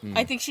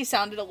 I think she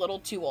sounded a little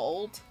too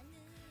old.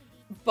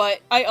 But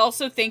I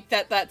also think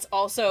that that's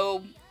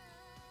also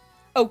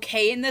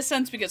okay in this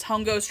sense because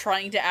Hongo's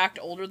trying to act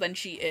older than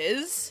she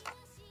is.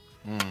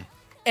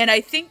 And I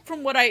think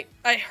from what I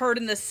heard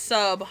in the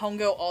sub,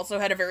 Hongo also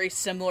had a very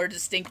similar,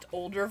 distinct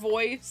older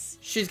voice.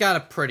 She's got a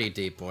pretty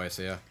deep voice,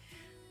 yeah.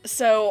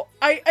 So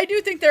I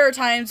do think there are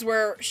times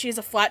where she has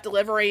a flat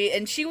delivery,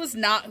 and she was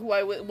not who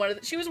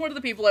she was one of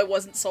the people I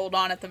wasn't sold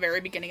on at the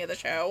very beginning of the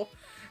show.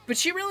 But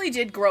she really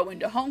did grow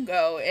into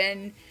Hongo,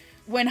 and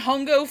when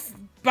Hongo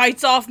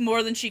bites off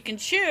more than she can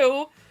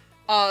chew,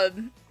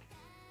 when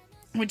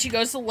she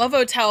goes to Love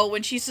Hotel,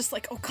 when she's just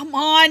like, oh, come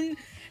on,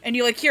 and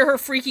you, like, hear her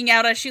freaking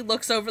out as she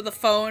looks over the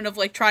phone of,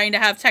 like, trying to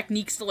have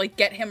techniques to, like,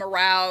 get him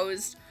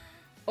aroused,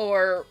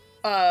 or,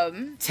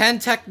 10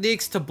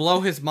 techniques to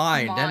blow his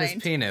mind and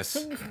his penis.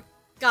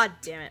 God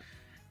damn it.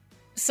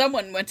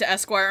 Someone went to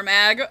Esquire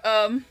Mag,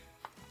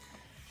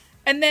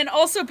 and then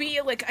also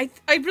like,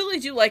 I really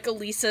do like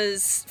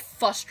Elisa's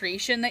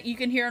frustration that you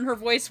can hear in her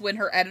voice when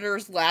her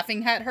editor's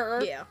laughing at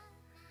her. Yeah.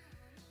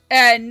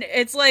 And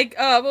it's like,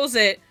 what was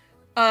it?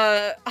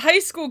 High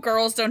school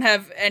girls don't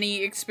have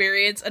any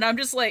experience, and I'm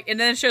just like, and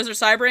then it shows her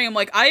cybering, I'm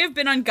like, I have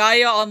been on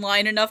Gaia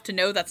online enough to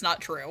know that's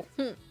not true.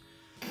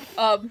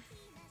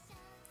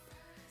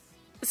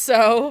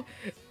 So,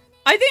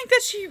 I think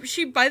that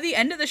she, by the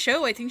end of the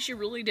show, I think she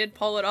really did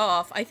pull it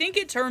off. I think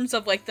in terms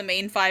of, like, the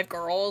main 5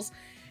 girls,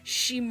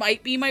 she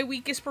might be my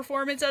weakest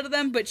performance out of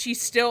them, but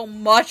she's still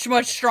much,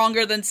 much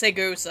stronger than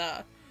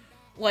Segusa.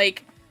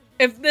 Like,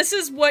 if this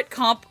is what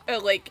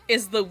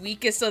is the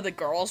weakest of the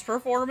girls'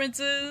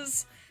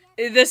 performances,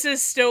 this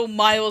is still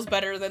miles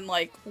better than,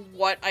 like,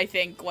 what I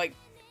think, like,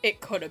 it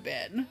could have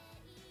been.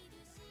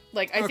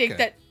 Like, I think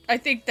I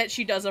think that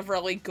she does a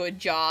really good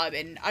job,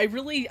 and I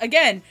really,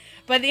 again,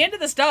 by the end of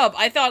this dub,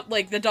 I thought,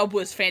 like, the dub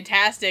was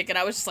fantastic, and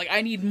I was just like,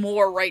 I need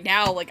more right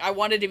now, like, I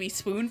wanted to be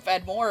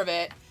spoon-fed more of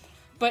it.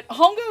 But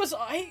Hongo's,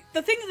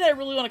 the thing that I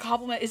really want to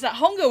compliment is that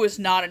Hongo is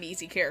not an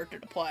easy character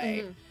to play.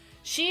 Mm-hmm.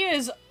 She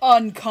is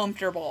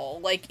uncomfortable.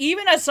 Like,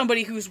 even as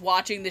somebody who's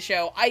watching the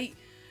show,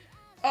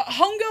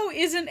 Hongo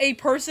isn't a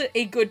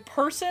good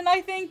person, I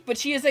think, but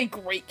she is a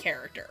great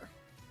character.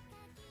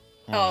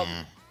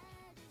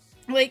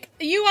 Like,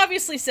 you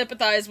obviously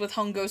sympathize with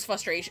Hongo's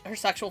frustration, her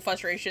sexual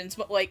frustrations,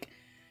 but, like,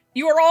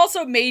 you are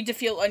also made to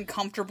feel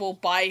uncomfortable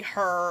by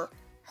her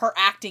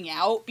acting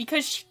out,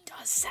 because she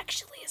does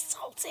sexually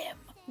assault him.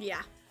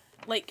 Yeah.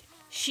 Like,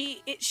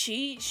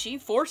 she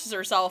forces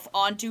herself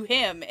onto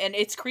him, and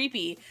it's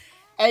creepy.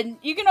 And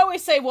you can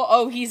always say, well,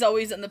 oh, he's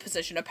always in the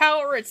position of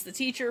power, it's the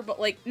teacher, but,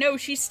 like, no,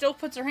 she still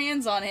puts her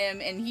hands on him,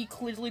 and he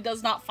clearly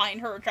does not find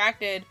her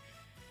attracted.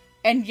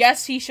 And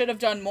yes, he should have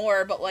done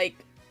more, but, like,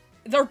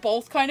 they're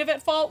both kind of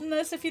at fault in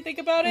this, if you think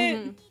about it.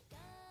 Mm-hmm.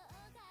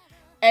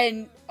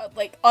 And,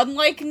 like,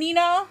 unlike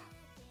Nina,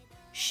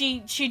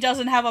 she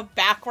doesn't have a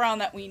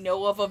background that we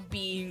know of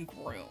being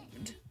groomed.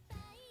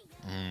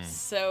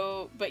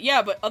 So, but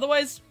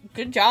otherwise,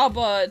 good job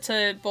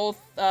to both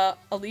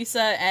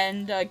Elisa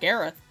and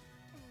Gareth.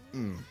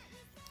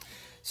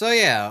 So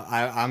yeah,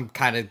 I'm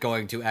kind of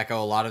going to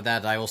echo a lot of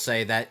that. I will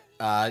say that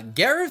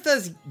Gareth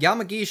as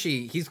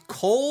Yamagishi, he's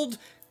cold,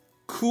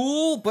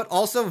 cool, but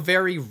also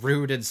very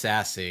rude and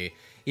sassy.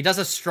 He does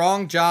a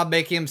strong job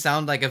making him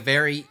sound like a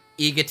very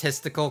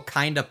egotistical,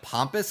 kind of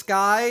pompous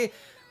guy,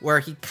 where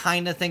he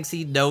kind of thinks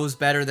he knows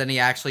better than he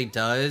actually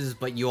does,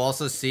 but you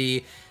also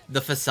see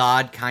the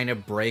facade kind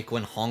of break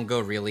when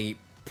Hongo really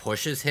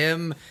pushes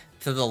him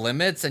to the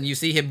limits, and you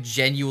see him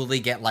genuinely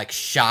get, like,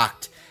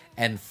 shocked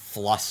and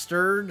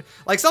flustered.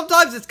 Like,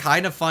 sometimes it's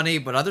kind of funny,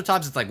 but other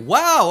times it's like,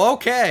 wow,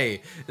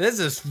 okay, this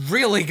is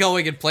really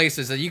going in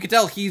places, and you can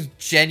tell he's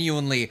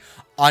genuinely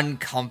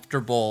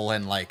uncomfortable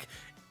and, like,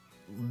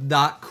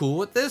 not cool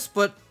with this.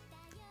 But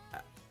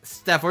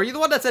Steph, were you the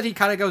one that said he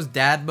kind of goes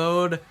dad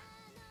mode?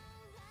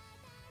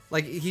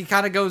 Like, he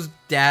kind of goes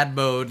dad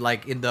mode,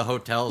 like, in the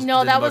hotels.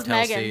 No, that was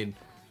Megan. Scene.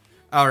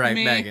 All right,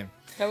 Megan.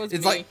 That was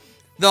it's me. Like,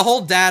 the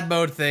whole dad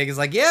mode thing is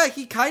like, yeah,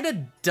 he kind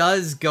of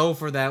does go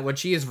for that when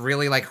she is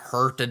really, like,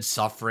 hurt and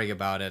suffering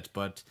about it.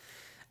 But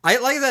like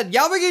I said,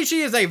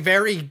 Yamagishi is a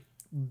very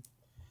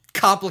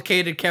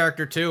complicated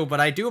character, too. But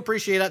I do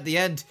appreciate at the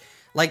end,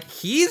 like,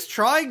 he's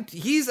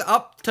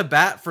up to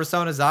bat for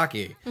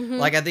Sonozaki. Mm-hmm.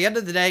 Like, at the end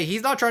of the day,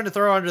 he's not trying to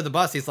throw her under the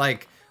bus. He's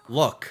like,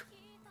 look,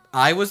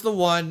 I was the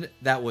one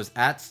that was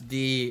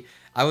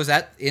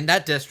in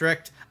that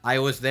district. I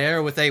was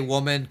there with a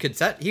woman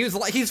consent.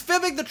 He's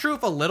fibbing the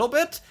truth a little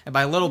bit, and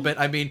by a little bit,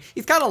 I mean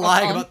he's kind of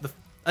lying about the.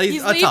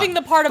 He's leaving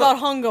the part about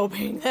Hongo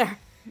being there.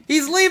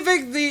 He's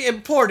leaving the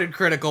important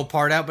critical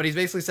part out, but he's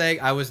basically saying,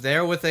 I was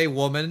there with a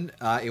woman.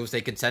 It was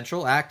a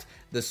consensual act.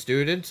 The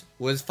student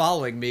was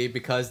following me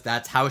because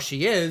that's how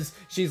she is.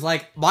 She's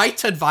like, my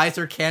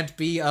advisor can't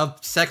be a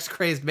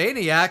sex-crazed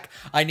maniac.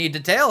 I need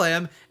to tail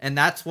him. And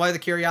that's why the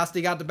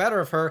curiosity got the better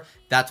of her.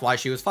 That's why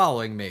she was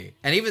following me.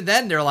 And even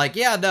then, they're like,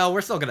 yeah, no,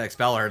 we're still going to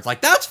expel her. It's like,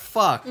 that's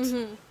fucked.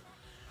 Mm-hmm.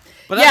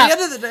 But at the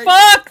end of the day...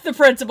 Fuck the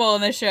principal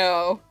in the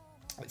show.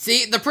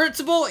 See, the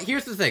principal,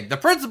 here's the thing. The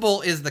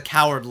principal is the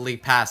cowardly,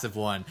 passive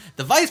one.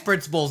 The vice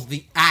principal is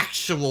the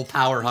actual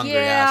power-hungry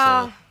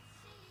asshole.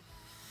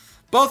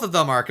 Both of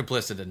them are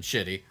complicit and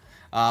shitty.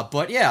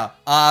 But yeah,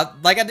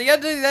 like at the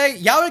end of the day,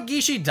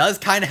 Yamagishi does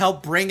kind of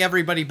help bring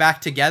everybody back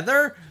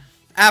together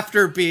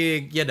after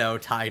being,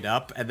 tied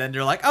up. And then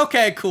you're like,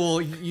 okay, cool,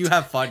 you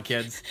have fun,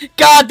 kids.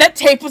 God, that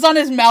tape was on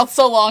his mouth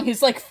so long,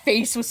 his, like,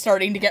 face was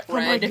starting to get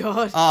red. Oh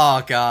my god.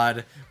 Oh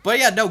god. But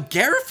yeah, no,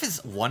 Gareth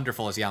is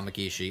wonderful as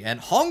Yamagishi, and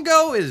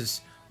Hongo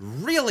is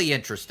really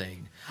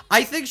interesting.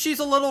 I think she's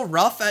a little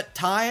rough at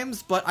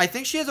times, but I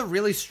think she has a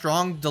really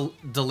strong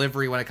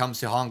delivery when it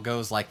comes to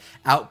Hongo's, like,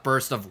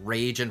 outburst of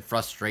rage and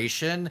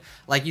frustration.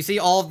 Like, you see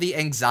all of the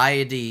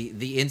anxiety,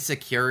 the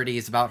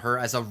insecurities about her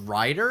as a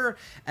writer,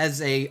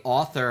 as a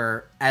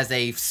author, as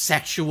a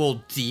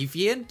sexual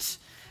deviant.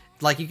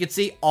 Like, you can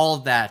see all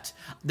of that.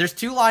 There's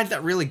two lines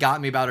that really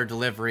got me about her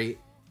delivery,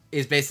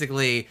 is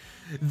basically...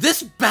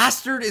 This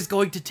bastard is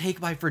going to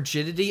take my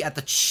virginity at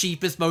the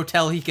cheapest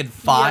motel he can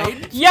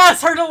find.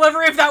 Yes, her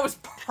delivery of that was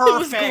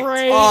perfect. It was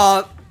great.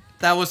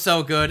 That was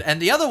so good. And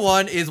the other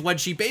one is when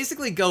she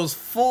basically goes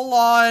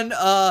full-on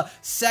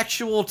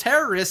sexual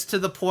terrorist to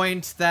the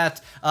point that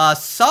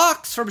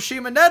Socks from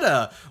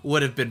Shimonetta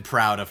would have been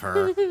proud of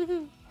her.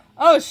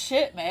 Oh,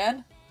 shit,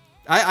 man.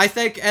 I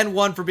think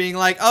N1 for being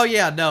like, oh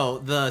yeah, no,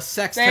 the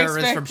sex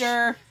terrorist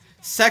from...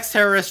 Sex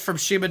terrorist from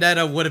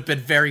Shimonetta would have been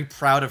very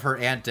proud of her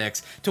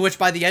antics, to which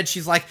by the end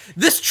she's like,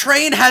 this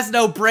train has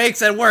no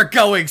brakes and we're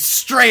going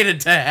straight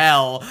into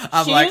hell.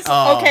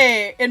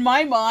 Okay, in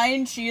my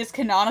mind, she is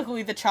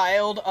canonically the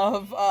child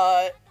of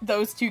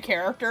those two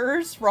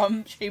characters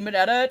from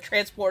Shimonetta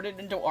transported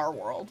into our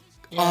world.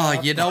 Oh,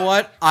 you know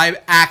what? I'm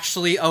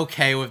actually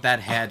okay with that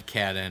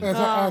headcanon.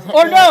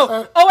 Or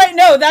no. Oh wait,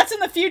 no, that's in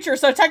the future.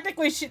 So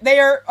technically, they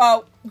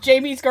are.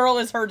 Jamie's girl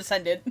is her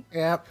descendant.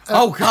 Yeah.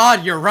 Oh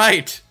God, you're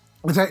right.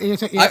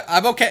 Yeah.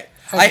 I'm okay.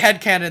 I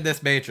headcanon this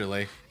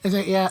majorly.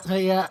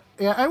 Yeah.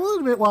 I will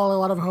admit, while a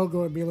lot of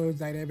Hogo and Milo's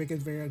dynamic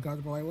is very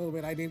uncomfortable,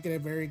 I did get a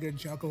very good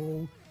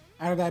chuckle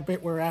out of that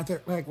bit where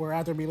after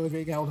Milo's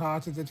being held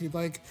hostage, and she's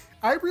like,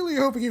 "I'm really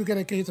hoping you get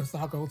a case of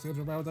Stockholm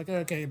syndrome." I was like,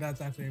 "Okay,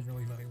 that's actually a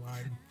really funny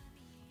line."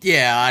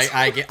 Yeah,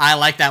 I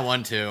like that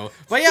one too.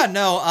 But yeah,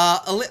 no,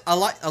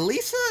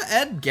 Elisa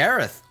and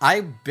Gareth,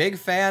 I'm big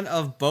fan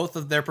of both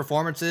of their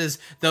performances,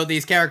 though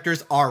these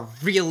characters are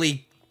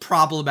really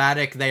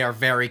problematic. They are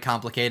very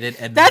complicated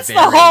and That's very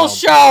the whole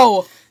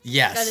show.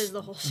 Yes. That is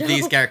the whole show.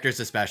 These characters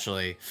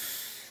especially.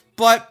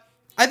 But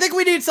I think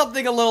we need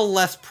something a little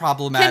less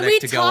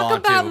problematic to go on to.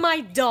 Can we talk about my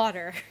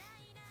daughter?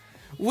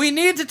 We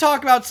need to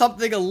talk about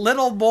something a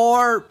little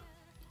more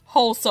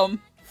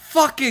Wholesome.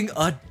 fucking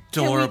adorable.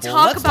 Can we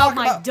talk Let's about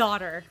my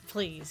daughter,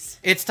 please?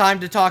 It's time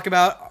to talk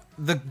about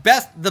the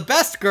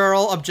best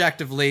girl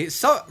objectively.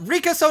 So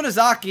Rika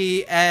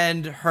Sonozaki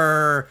and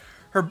her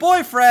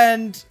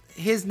boyfriend,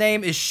 his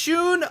name is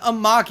Shun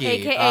Amagi.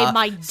 AKA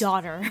my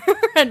daughter.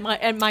 and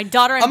my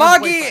daughter and her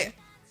boyfriend.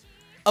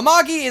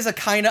 Amagi is a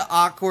kind of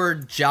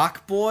awkward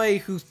jock boy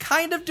who's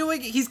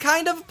he's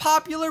kind of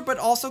popular, but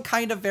also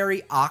kind of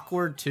very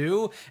awkward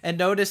too, and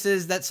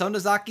notices that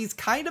Sonozaki's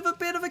kind of a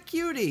bit of a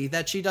cutie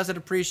that she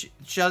doesn't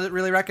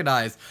really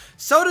recognize.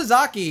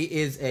 Sonozaki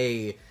is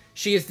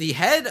the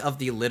head of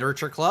the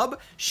literature club.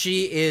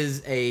 She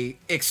is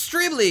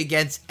extremely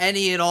against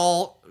any and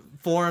all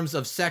forms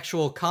of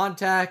sexual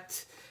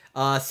contact,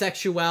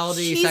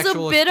 sexuality,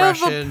 sexual expression.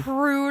 She's a bit of a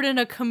prude in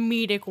a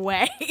comedic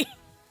way.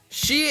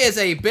 She is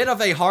a bit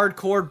of a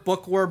hardcore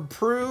bookworm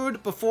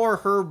prude before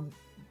her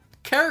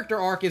character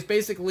arc is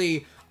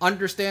basically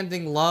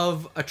understanding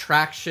love,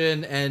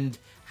 attraction, and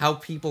how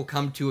people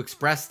come to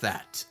express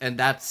that. And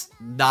that's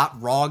not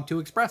wrong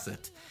to express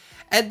it.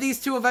 And these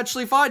two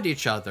eventually find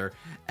each other.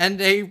 And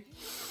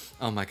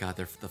oh my god,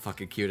 they're the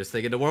fucking cutest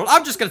thing in the world.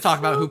 I'm just going to talk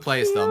about who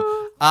plays them.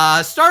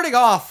 Starting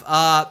off,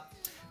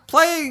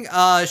 playing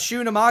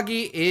Shun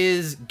Amagi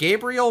is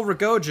Gabriel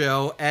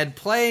Rigojo, and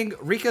playing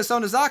Rika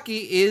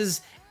Sonozaki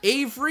is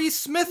Avery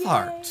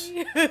Smithhart.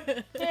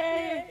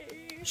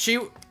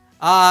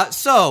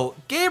 So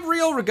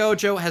Gabriel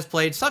Rigojo has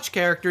played such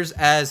characters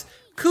as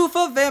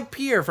Kufa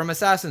Vampire from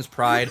Assassin's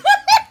Pride,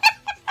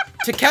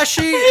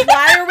 Takeshi.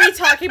 Why are we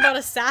talking about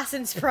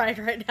Assassin's Pride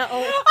right now?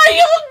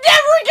 You'll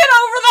never get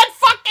over that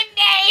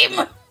fucking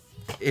name!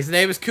 His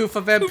name is Kufa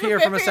Vampire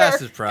from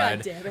Assassin's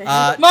Pride. God damn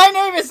it. My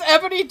name is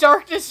Ebony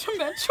Darkness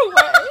Dementia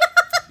Way.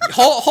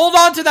 Hold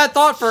on to that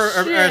thought for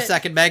a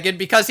second, Megan,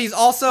 because he's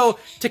also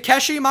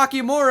Takeshi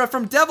Makimura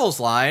from Devil's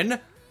Line.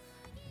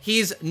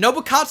 He's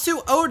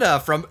Nobukatsu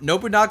Oda from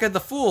Nobunaga the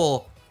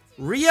Fool,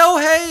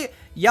 Ryohei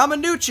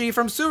Yamanouchi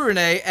from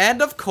Tsurune,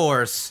 and of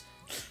course,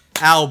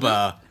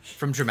 Alba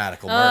from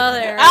Dramatical Murder. Oh,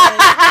 there it is.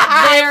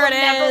 There it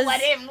is. Never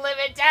let him live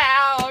it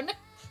down. There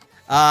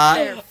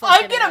I'm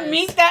fucking gonna is.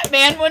 meet that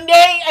man one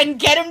day and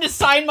get him to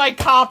sign my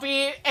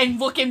copy and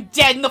look him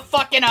dead in the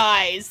fucking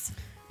eyes.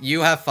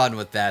 You have fun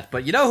with that.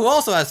 But you know who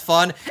also has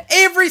fun?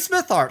 Avery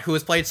Smithhart, who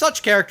has played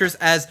such characters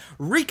as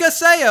Rika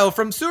Seo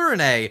from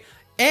Tsurune,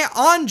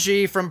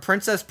 Anji from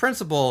Princess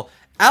Principal,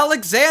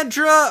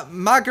 Alexandra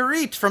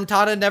Marguerite from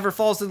Tada Never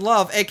Falls in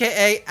Love,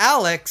 aka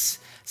Alex,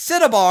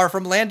 Cinnabar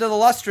from Land of the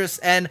Lustrous,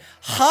 and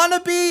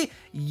Hanabi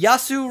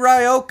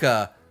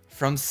Yasuryoka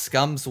from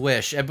Scum's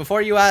Wish. And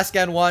before you ask,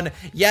 N1,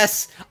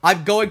 yes,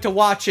 I'm going to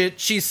watch it.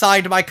 She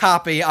signed my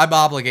copy. I'm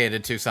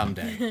obligated to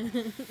someday.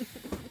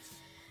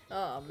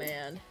 Oh,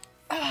 man.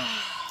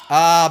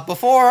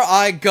 Before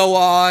I go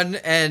on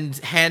and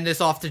hand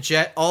this off to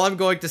Jet, all I'm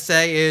going to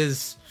say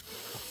is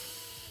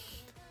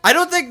I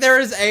don't think there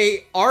is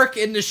a arc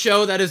in the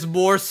show that is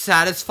more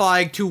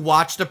satisfying to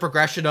watch the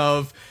progression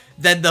of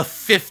than the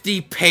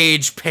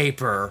 50-page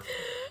paper.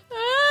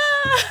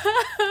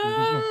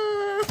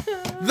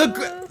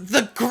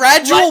 The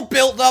gradual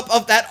build-up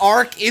of that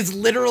arc is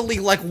literally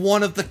like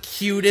one of the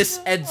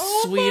cutest and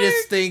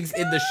sweetest things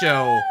in the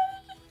show.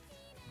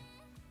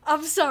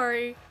 I'm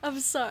sorry.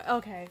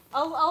 Okay.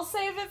 I'll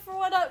save it for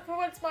when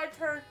it's my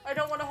turn. I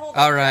don't want to hold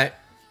All right.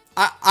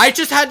 I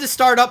just had to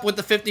start up with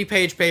the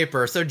 50-page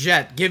paper. So,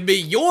 Jet, give me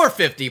your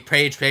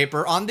 50-page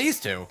paper on these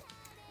two.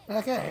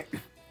 Okay.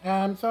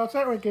 So I'll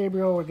start with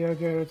Gabriel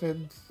Rigojo,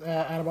 since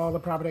out of all the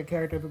prominent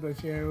characters of the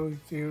show,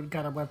 Shun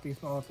kind of left the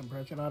smallest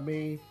impression on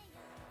me.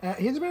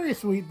 He's a very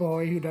sweet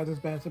boy who does his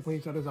best to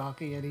please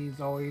Sonozaki, and he's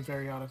always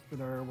very honest with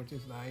her, which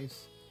is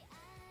nice.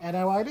 And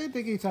while I did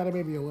think he sounded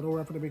maybe a little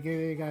rough in the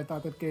beginning, I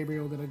thought that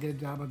Gabriel did a good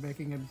job of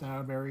making him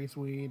sound very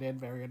sweet and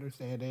very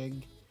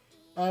understanding.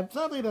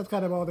 Sadly, that's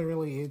kind of all there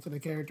really is to the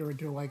character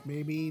until, like,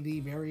 maybe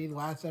the very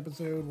last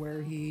episode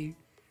where he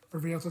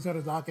reveals to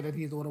Sonozaki that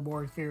he's a little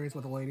more experienced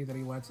with the lady that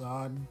he lets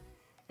on.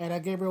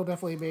 And Gabriel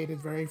definitely made his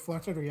very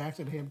flustered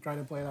reaction to him trying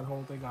to play that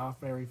whole thing off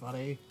very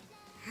funny.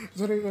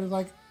 So it was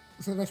like,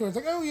 So that's why it's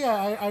like, oh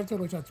yeah, I've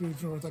totally touched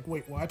boobs before. It's like,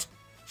 wait, what?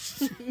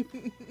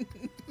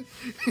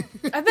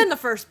 I've been to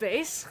first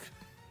base.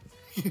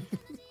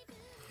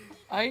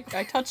 I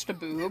touched a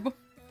boob.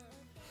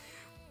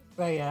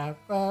 But yeah,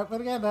 but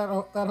again, that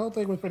whole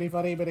thing was pretty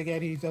funny. But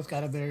again, he's just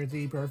kind of there as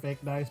the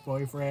perfect, nice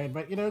boyfriend.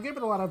 But you know,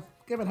 given how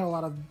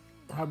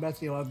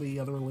messy a lot of the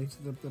other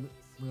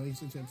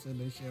relationships in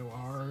this show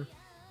are,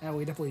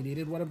 we definitely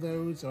needed one of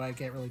those. So I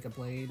can't really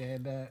complain,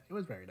 and it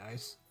was very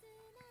nice.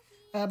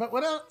 But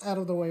with that out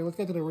of the way, let's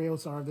get to the real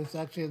star of this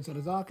section,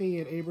 Sonozaki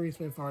and Avery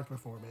Smith-Farr's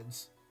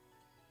performance.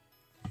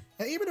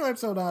 Even though I'm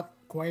still not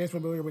quite as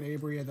familiar with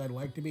Avery as I'd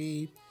like to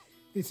be,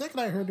 the second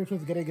I heard this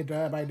was getting a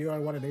dub, I knew I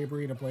wanted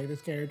Avery to play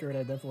this character, and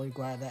I'm definitely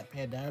glad that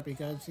panned out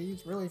because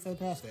she's really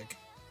fantastic.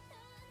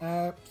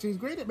 She's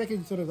great at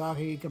making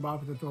Sonozaki come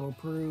off as a total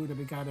prude and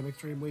the kind of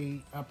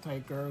extremely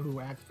uptight girl who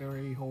acts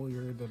very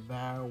holier than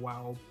thou,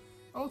 while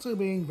also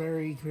being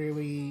very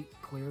clearly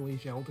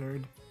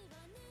sheltered.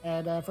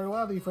 And for a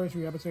lot of the first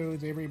few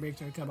episodes, Avery makes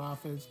her come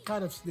off as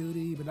kind of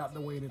snooty, but not in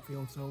a way that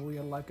feels totally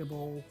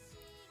unlikable.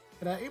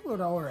 And even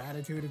with all her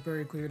attitude, it's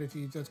very clear that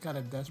she's just kind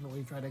of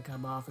desperately trying to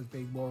come off as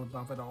being more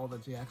buff and all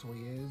than she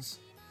actually is.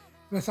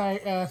 Like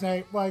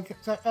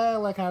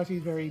how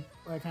she's very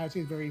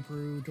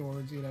prude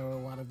towards, you know,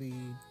 a lot of the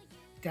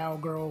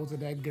cowgirls,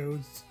 and then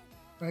goes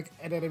and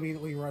then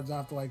immediately runs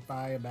off to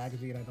buy a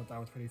magazine. I thought that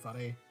was pretty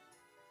funny.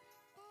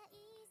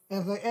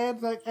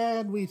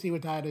 And we see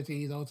with time that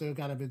she's also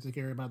kind of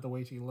insecure about the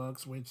way she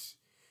looks, which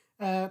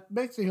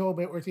makes the whole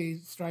bit where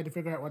she's trying to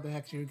figure out what the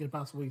heck she could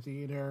possibly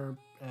see in her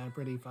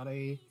pretty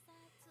funny.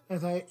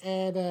 And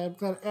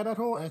that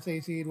whole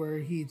essay scene where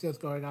he's just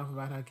going off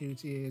about how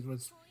cute she is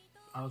was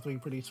honestly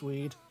pretty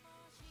sweet.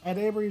 And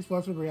Avery's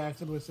flustered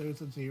reaction was so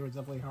sincere, it was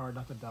definitely hard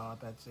not to daw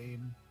at that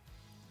scene.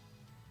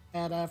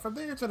 And from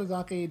there,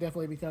 Sonozaki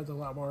definitely becomes a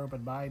lot more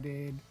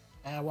open-minded.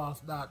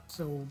 Whilst not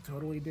so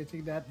totally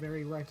ditching that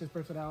very righteous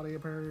personality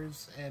of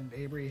hers, and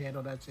Avery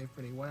handled that shift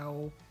pretty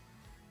well.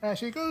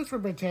 She goes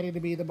from pretending to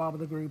be the mom of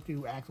the group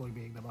to actually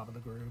being the mom of the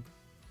group.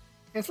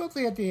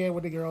 Especially at the end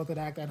when the girls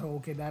enact that whole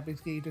kidnapping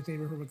scheme to save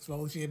her from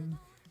expulsion,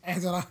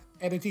 and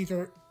the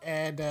teacher,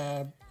 and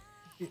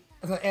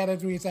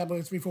as we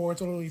established before,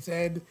 totally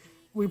said,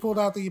 we pulled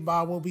out the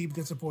mom will be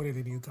disappointed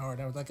in you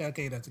card. I was like,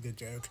 okay, that's a good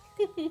joke.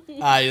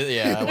 Yeah,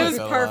 It was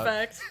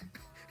perfect.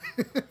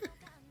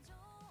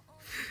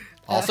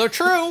 Also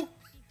true.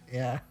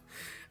 Yeah.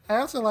 I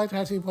also liked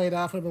how she played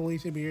off of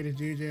Alicia Beard and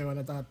Juju, and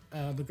I thought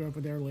the growth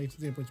of their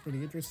relationship was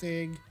pretty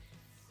interesting.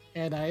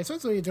 And I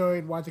especially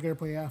enjoyed watching her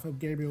play off of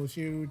Gabriel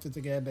Shu, since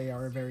again, they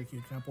are a very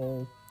cute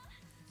couple.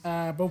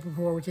 Both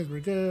performances were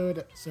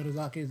good,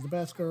 Sonozaki is the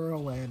best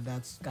girl, and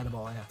that's kind of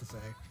all I have to say.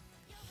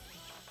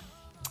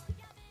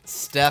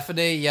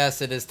 Stephanie,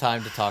 yes, it is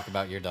time to talk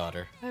about your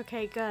daughter.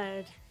 Okay,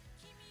 good.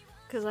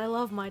 Because I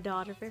love my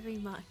daughter very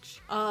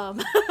much.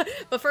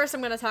 But first I'm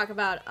going to talk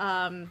about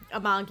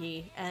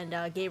Amagi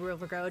and Gabriel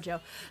Vergojo.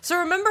 So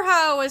remember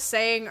how I was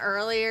saying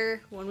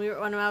earlier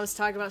when I was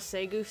talking about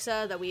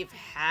Segusa that we've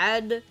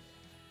had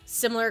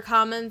similar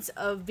comments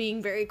of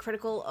being very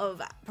critical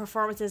of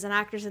performances and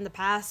actors in the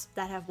past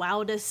that have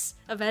wowed us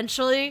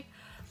eventually?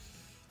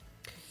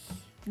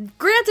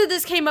 Granted,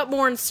 this came up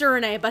more in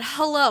Suriname, but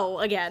hello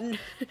again.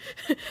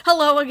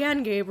 Hello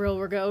again, Gabriel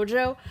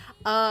Vergojo.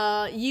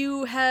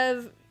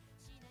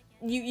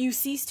 You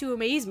cease to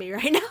amaze me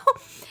right now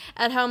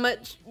at how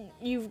much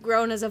you've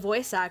grown as a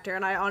voice actor,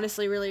 and I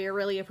honestly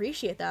really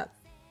appreciate that.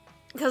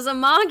 Because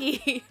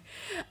Amagi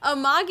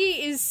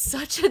is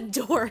such a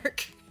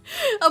dork.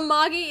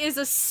 Amagi is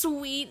a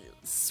sweet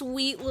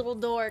little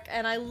dork,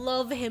 and I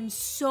love him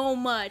so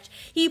much.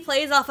 He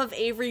plays off of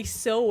Avery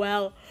so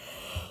well.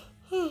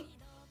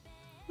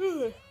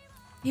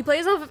 He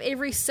plays off of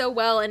Avery so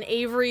well, and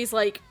Avery's,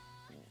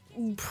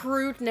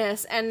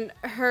 prudeness and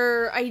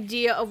her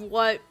idea of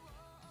what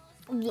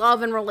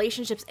love and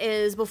relationships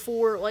is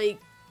before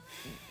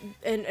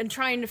and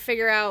trying to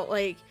figure out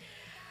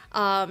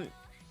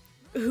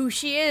who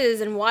she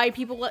is and why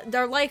people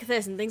are like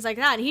this and things like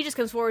that, and he just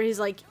comes forward, he's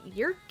like,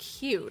 you're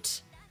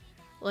cute,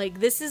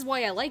 this is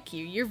why I like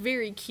you, you're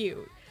very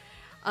cute.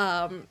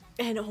 And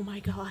oh my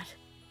god,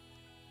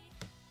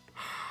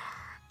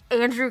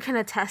 Andrew can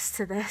attest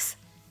to this.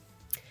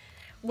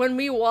 When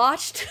we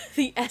watched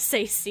the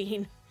essay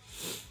scene,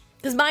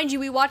 because mind you,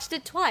 we watched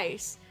it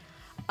twice.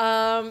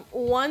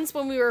 Once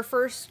when we were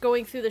first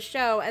going through the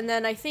show, and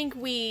then I think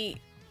we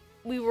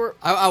were...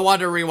 I want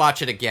to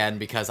rewatch it again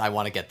because I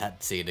want to get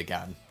that scene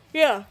again.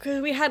 Yeah,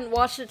 because we hadn't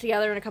watched it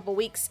together in a couple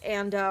weeks,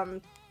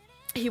 and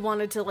he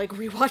wanted to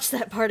rewatch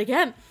that part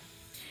again.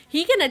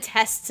 He can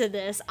attest to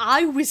this.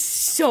 I was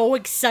so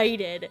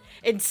excited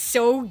and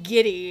so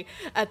giddy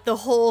at the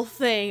whole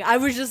thing. I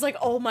was just like,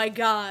 oh my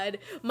god,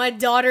 my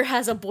daughter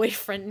has a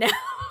boyfriend now.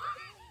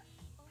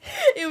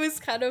 It was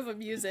kind of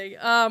amusing.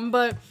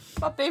 But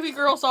My baby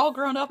girl's all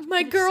grown up.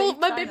 my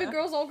baby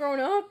girl's all grown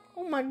up.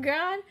 Oh my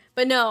god.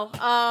 But no,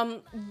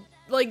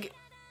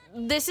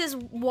 this is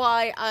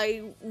why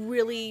I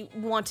really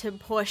want to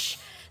push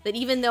that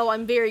even though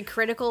I'm very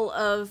critical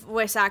of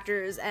voice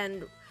actors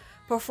and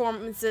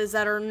performances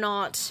that are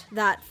not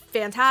that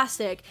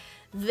fantastic,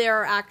 there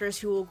are actors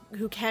who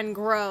can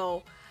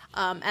grow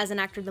as an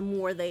actor the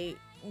more they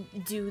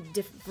do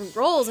different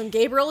roles, and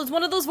Gabriel is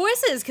one of those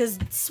voices, because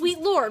sweet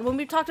lord, when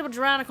we talked about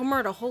Veronica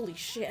Murda, holy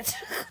shit.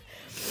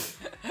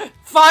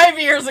 5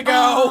 years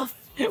ago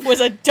it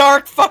was a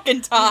dark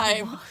fucking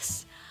time.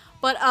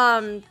 But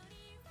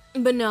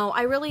no,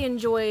 I really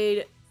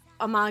enjoyed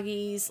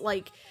Amagi's,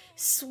 like,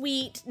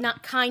 sweet,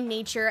 not kind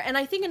nature. And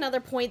I think another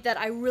point that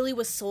I really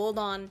was sold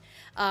on,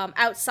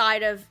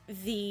 outside of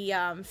the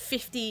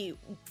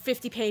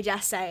 50-page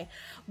essay,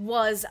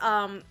 was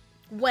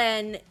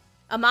when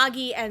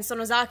Amagi and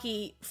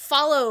Sonozaki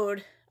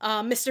followed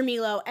Mr.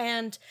 Milo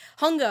and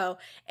Hongo,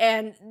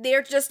 and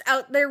they're just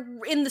out there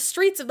in the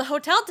streets of the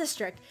hotel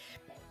district.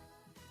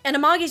 And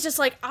Amagi's just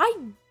like, I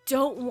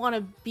don't want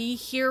to be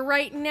here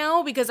right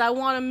now because I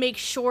want to make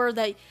sure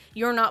that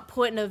you're not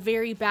put in a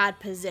very bad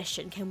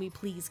position. Can we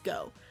please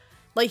go?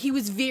 Like, he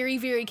was very,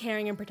 very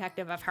caring and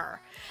protective of her.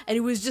 And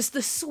it was just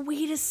the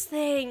sweetest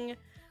thing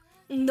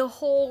in the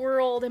whole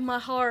world, in my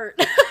heart.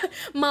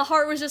 My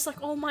heart was just like,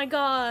 oh my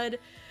god,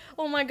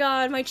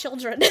 my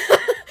children.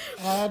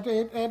 And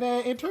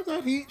it turns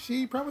out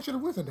she probably should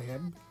have listened to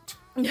him.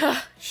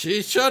 Yeah.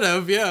 She should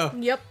have, yeah.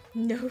 Yep.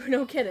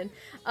 No kidding.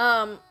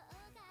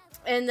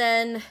 And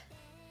then,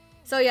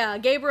 so yeah,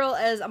 Gabriel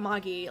as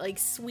Amagi, like,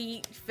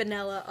 sweet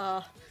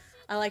vanilla.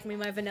 I like me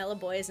my vanilla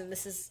boys, and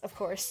this is, of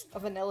course, a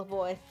vanilla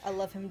boy. I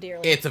love him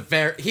dearly. He's a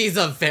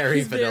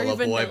very vanilla boy,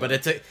 vanilla. but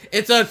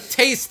it's a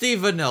tasty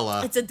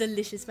vanilla. It's a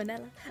delicious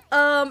vanilla.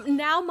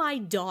 Now my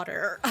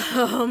daughter.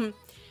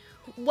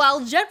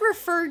 While Jet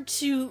referred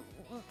to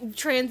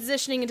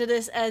transitioning into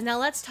this as, now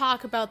let's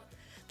talk about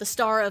the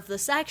star of the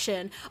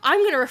section,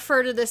 I'm gonna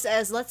refer to this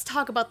as, let's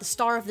talk about the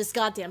star of this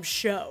goddamn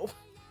show.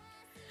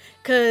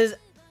 'Cause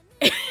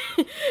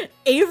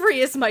Avery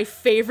is my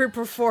favorite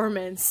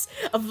performance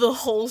of the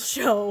whole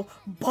show,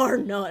 bar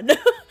none.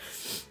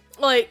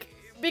 Like,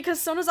 because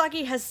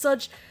Sonozaki has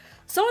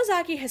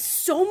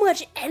so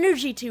much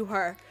energy to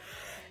her.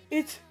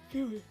 It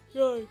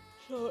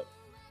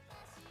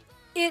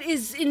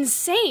is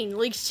insane.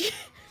 Like,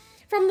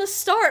 from the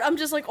start, I'm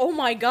just like, oh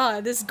my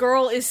god, this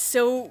girl is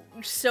so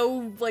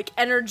like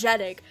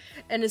energetic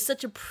and is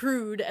such a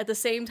prude. At the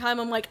same time,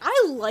 I'm like,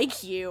 I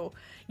like you.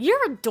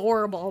 You're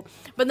adorable.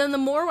 But then the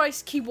more I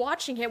keep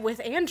watching it with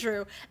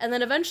Andrew, and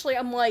then eventually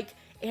I'm like,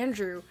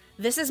 Andrew,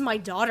 this is my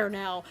daughter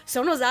now.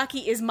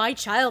 Sonozaki is my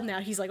child now.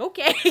 He's like,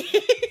 okay.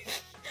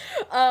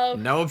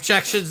 No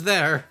objections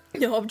there.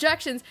 No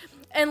objections.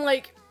 And,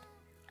 like,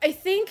 I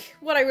think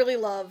what I really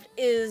loved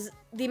is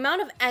the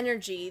amount of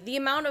energy, the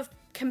amount of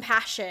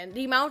compassion,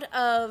 the amount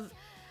of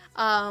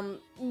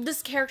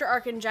this character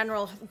arc in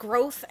general,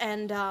 growth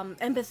and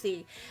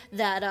empathy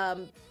that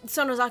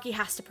Sonozaki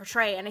has to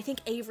portray, and I think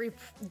Avery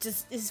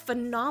just is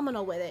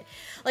phenomenal with it.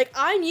 Like,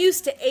 I'm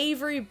used to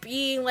Avery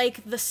being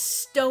like the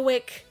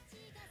stoic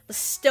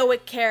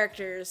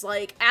characters,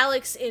 like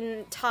Alex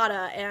in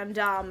Tada,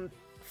 and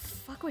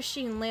fuck was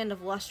she in Land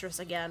of Lustrous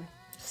again?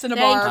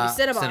 Cinnabar. Thank you,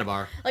 Cinnabar.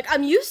 Cinnabar. Like,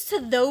 I'm used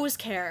to those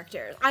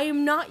characters. I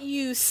am not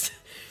used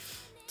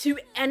to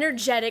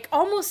energetic,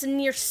 almost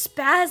near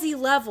spazzy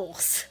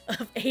levels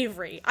of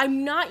Avery.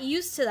 I'm not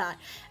used to that.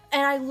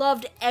 And I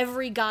loved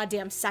every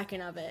goddamn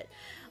second of it.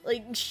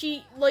 Like,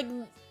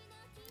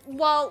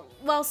 while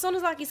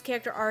Sonozaki's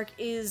character arc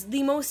is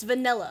the most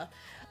vanilla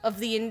of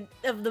the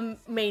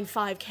main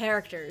 5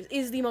 characters,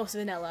 is the most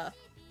vanilla,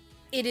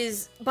 it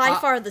is by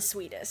far the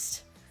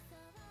sweetest.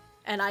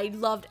 And I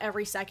loved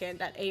every second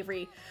that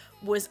Avery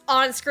was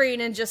on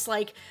screen and just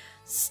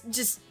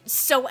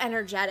so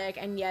energetic,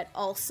 and yet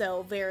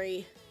also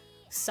very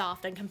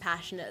soft and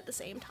compassionate at the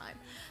same time.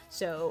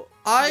 So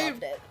I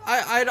loved it.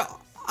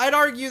 I'd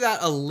argue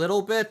that a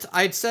little bit.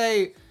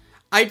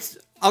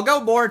 I'll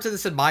go more into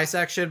this in my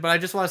section, but I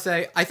just want to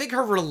say I think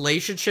her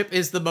relationship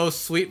is the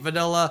most sweet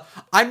vanilla.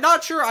 I'm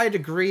not sure I'd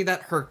agree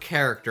that her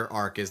character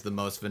arc is the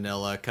most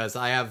vanilla, because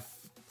I have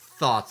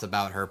thoughts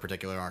about her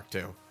particular arc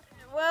too.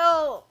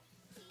 Well,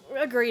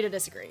 agree to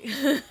disagree.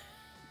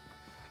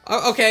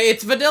 Okay,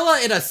 it's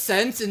vanilla in a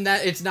sense in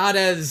that it's not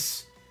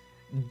as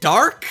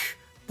dark,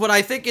 but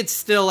I think it's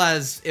still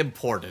as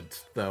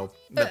important, though.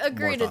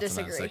 Agree to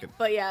disagree.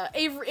 But yeah,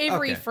 Avery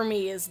Okay. for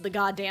me is the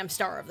goddamn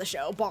star of the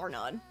show, bar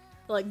none.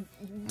 Like,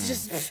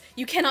 just,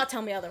 you cannot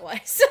tell me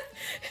otherwise.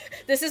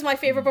 This is my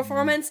favorite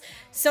performance.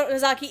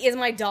 Sonozaki is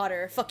my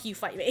daughter. Fuck you,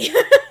 fight me.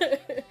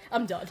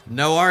 I'm done.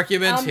 No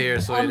arguments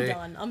here, sweetie.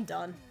 I'm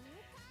done.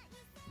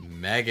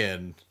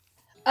 Megan.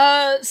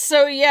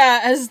 So yeah,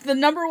 as the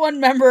number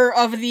 1 member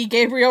of the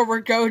Gabriel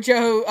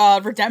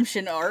Ragojo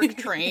redemption arc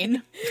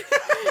train,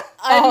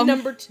 I'm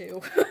number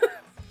 2.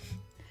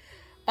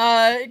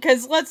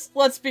 because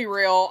let's be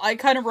real, I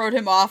kind of wrote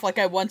him off like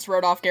I once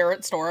wrote off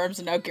Garrett Storms,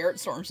 and now Garrett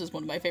Storms is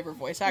one of my favorite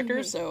voice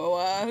actors. So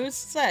who's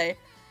to say?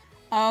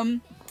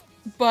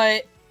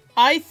 But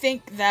I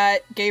think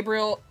that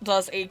Gabriel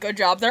does a good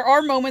job. There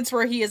are moments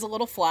where he is a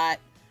little flat.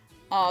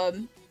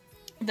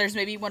 There's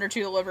maybe 1 or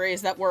 2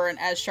 deliveries that weren't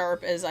as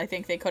sharp as I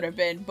think they could have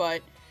been,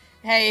 but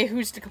hey,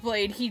 who's to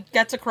complain? He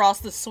gets across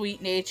the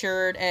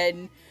sweet-natured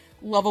and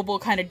lovable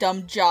kind of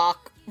dumb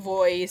jock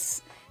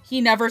voice.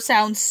 He never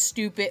sounds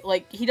stupid.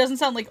 Like, he doesn't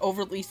sound, like,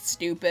 overly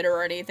stupid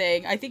or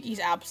anything. I think he's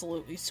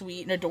absolutely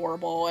sweet and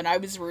adorable, and I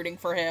was rooting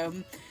for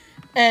him.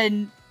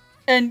 And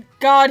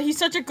God, he's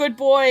such a good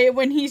boy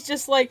when he's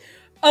just like,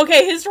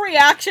 okay, his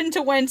reaction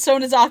to when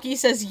Sonozaki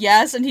says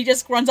yes, and he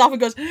just runs off and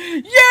goes,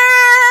 yeah!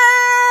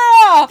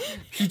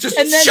 He just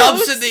And then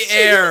jumps in the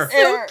air.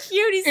 So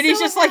cute. And he's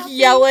just like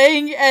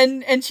yelling,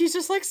 and she's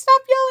just like,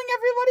 stop yelling,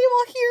 everybody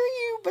will hear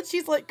you. But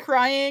she's like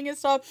crying and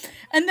stuff.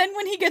 And then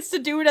when he gets to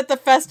do it at the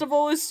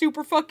festival is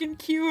super fucking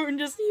cute and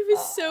just. He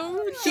was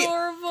so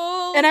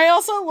adorable. And I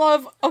also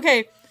love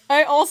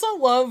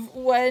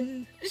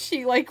when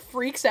she like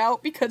freaks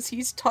out because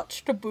he's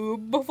touched a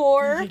boob Oh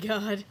before. my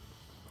god.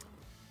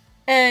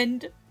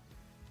 And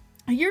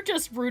you're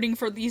just rooting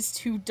for these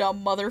two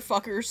dumb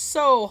motherfuckers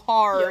so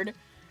hard. Yep.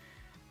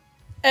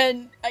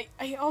 And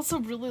I also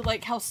really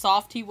like how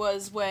soft he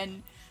was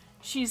when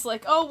she's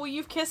like, oh, well,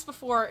 you've kissed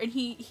before. And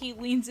he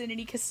leans in and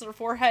he kisses her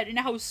forehead. And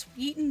how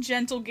sweet and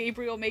gentle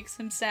Gabriel makes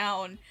him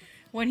sound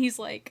when he's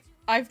like,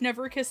 I've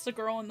never kissed a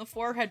girl on the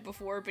forehead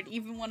before, but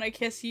even when I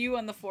kiss you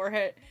on the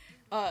forehead,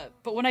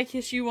 but when I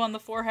kiss you on the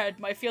forehead,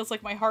 it feels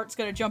like my heart's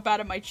gonna jump out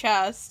of my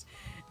chest.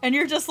 And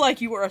you're just like,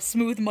 you are a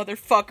smooth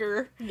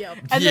motherfucker. Yep.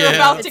 And Yeah. they're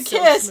about to It's so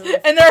kiss, smooth.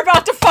 and they're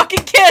about to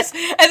fucking kiss,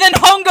 and then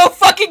Hongo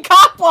fucking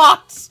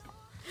cockblocks!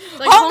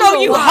 Like,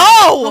 Hongo, you why?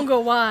 hoe!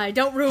 Hongo, why?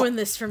 Don't ruin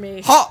this for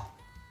me.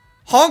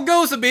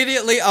 Hongo's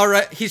immediately,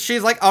 alright,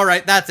 she's like,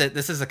 alright, that's it,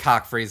 this is a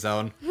cock-free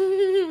zone.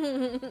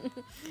 Hongo,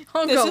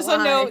 This is why?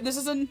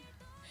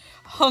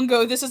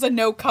 Hongo, this is a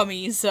no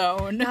cummy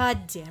zone.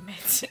 God damn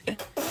it.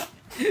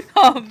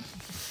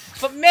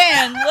 But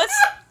man, let's...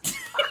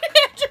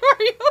 Andrew,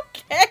 are you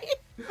okay?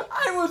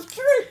 I was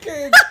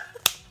drinking!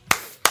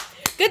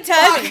 Good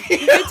timing.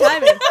 Good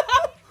timing.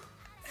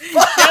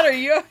 Chet, are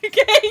you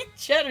okay?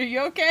 Chet, are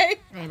you okay?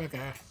 I'm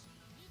okay.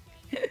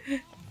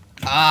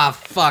 Ah,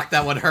 fuck,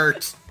 that one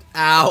hurt.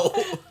 Ow.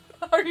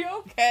 Are you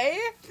okay?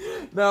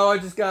 No, I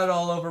just got it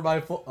all over my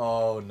foot.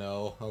 Oh,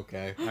 no.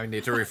 Okay. I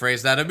need to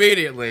rephrase that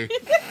immediately.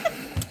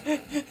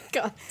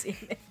 God damn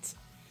it.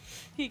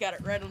 He got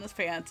it right on his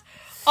pants.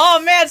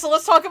 Oh man, so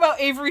let's talk about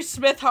Avery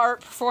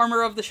Smithhart,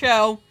 performer of the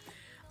show.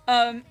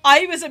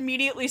 I was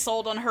immediately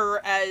sold on her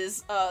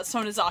as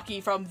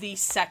Sonozaki from the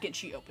second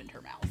she opened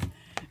her mouth.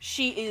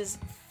 She is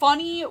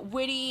funny,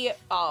 witty,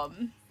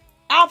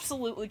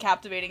 absolutely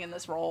captivating in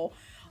this role.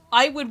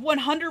 I would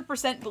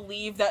 100%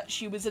 believe that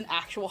she was an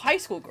actual high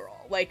school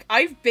girl. Like,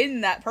 I've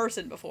been that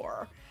person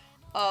before.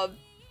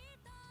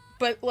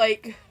 But,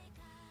 like,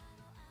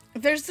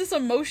 there's this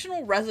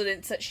emotional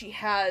resonance that she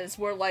has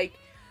where, like,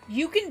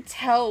 you can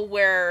tell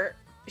where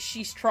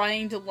she's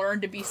trying to learn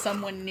to be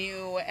someone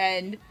new,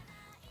 and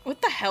what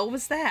the hell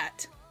was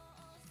that?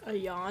 A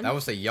yawn? That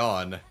was a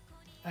yawn.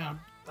 That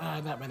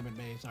might have been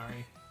me,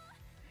 sorry.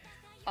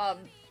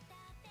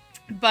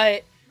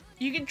 But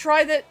you can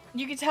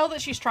tell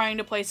that she's trying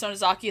to play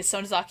Sonozaki as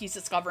Sonozaki's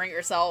discovering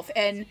herself,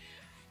 and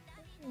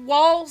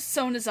while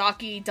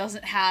Sonozaki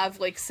doesn't have,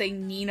 like, say,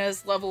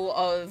 Nina's level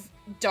of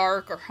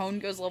dark or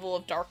Hongo's level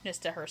of darkness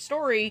to her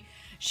story,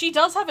 she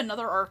does have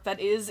another arc that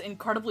is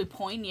incredibly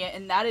poignant,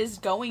 and that is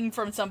going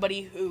from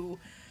somebody who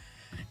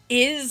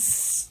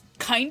is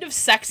kind of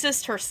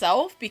sexist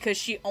herself because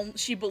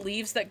she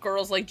believes that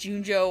girls like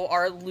Junjo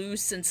are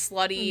loose and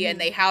slutty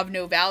and they have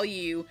no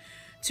value,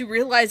 to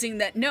realizing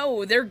that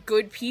no, they're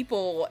good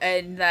people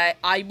and that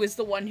I was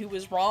the one who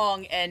was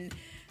wrong. And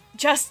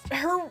just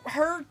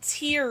her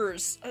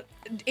tears,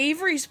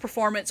 Avery's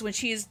performance when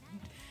she is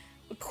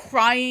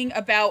crying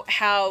about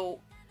how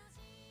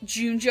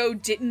Junjo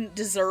didn't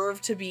deserve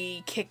to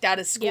be kicked out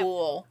of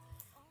school,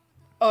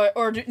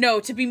 or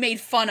to be made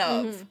fun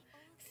of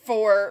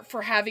for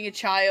having a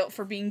child,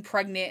 for being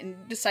pregnant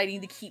and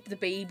deciding to keep the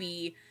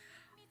baby,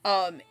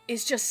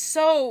 is just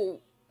so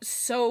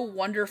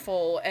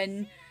wonderful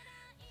and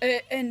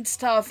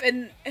stuff,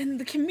 and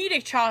the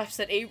comedic chops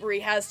that Avery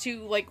has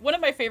too. Like, one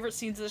of my favorite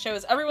scenes of the show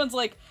is everyone's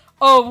like,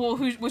 oh, well,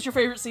 what's your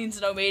favorite scene in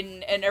No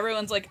Maiden? And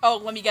everyone's like, oh,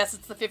 let me guess,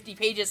 it's the 50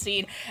 pages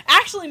scene.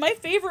 Actually, my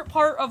favorite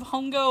part of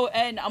Hongo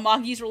and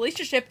Amagi's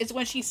relationship is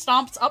when she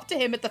stomps up to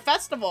him at the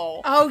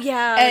festival. Oh,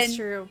 yeah, that's And-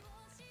 true.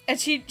 And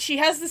she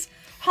has this...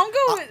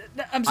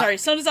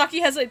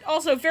 Sonozaki has an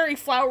also very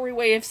flowery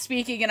way of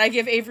speaking, and I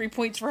give Avery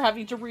points for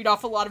having to read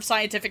off a lot of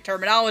scientific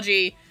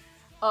terminology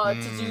to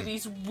do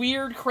these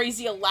weird,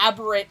 crazy,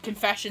 elaborate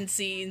confession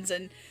scenes,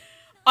 and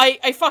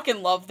I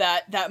fucking love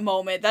that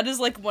moment. That is,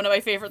 like, one of my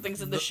favorite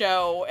things in the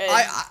show, and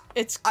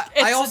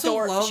I also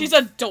love- she's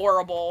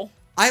adorable.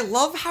 I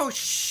love how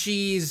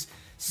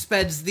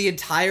spends the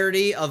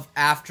entirety of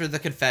after the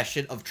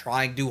confession of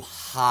trying to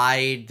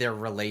hide their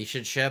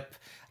relationship,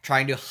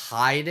 trying to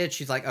hide it.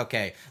 She's like,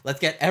 okay, let's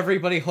get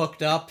everybody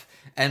hooked up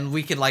and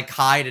we can, like,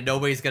 hide and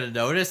nobody's gonna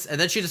notice. And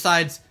then she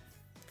decides,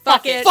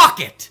 Fuck it. fuck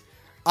it!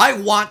 I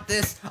want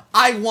this.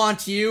 I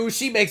want you.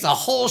 She makes a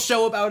whole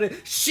show about it.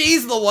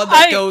 She's the one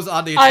that goes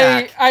on the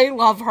attack. I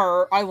love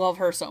her. I love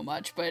her so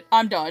much, but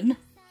I'm done.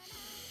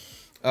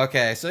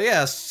 Okay, so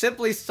yeah,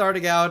 simply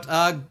starting out,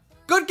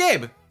 good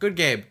Gabe. Good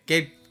Gabe.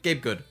 Gabe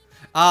good.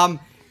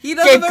 He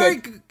does Gabe a very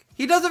good.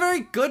 he does a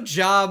very good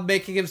job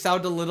making him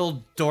sound a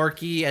little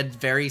dorky and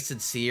very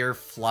sincere,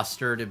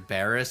 flustered,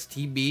 embarrassed.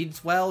 He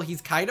means well.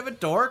 He's kind of a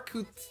dork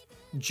who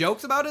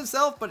jokes about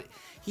himself, but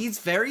he's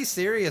very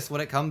serious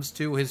when it comes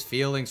to his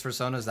feelings for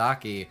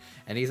Sonozaki,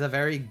 and he's a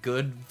very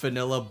good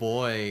vanilla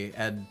boy,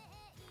 and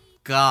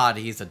God,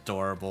 he's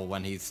adorable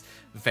when he's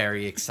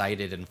very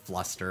excited and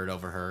flustered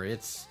over her. It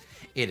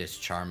is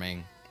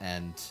charming,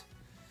 and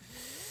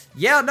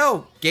yeah,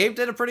 no, Gabe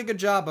did a pretty good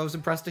job. I was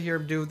impressed to hear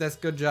him do this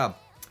good job.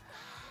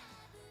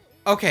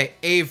 Okay,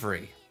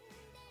 Avery.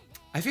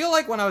 I feel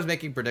like when I was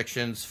making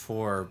predictions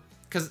for,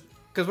 because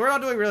we're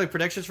not doing really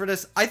predictions for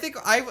this, I think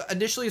I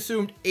initially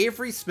assumed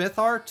Avery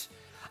Smithhart.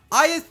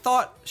 I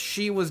thought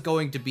she was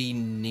going to be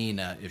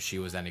Nina if she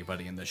was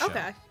anybody in this show.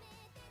 Okay.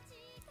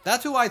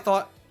 That's who I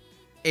thought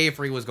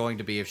Avery was going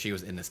to be if she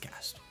was in this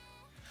cast.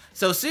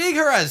 So seeing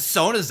her as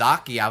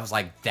Sonozaki, I was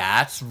like,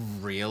 that's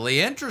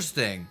really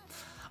interesting.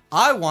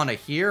 I want to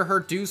hear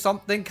her do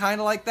something kind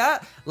of like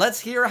that.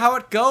 Let's hear how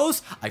it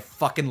goes. I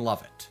fucking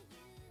love it.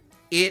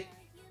 It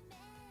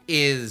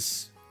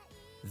is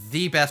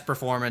the best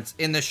performance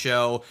in the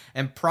show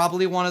and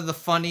probably one of the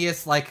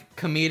funniest, like,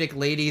 comedic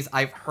ladies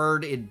I've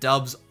heard in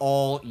dubs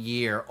all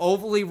year.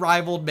 Overly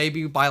rivaled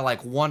maybe by,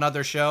 like, one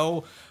other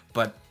show,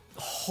 but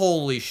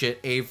holy shit,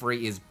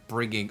 Avery is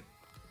bringing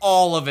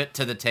all of it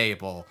to the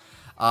table.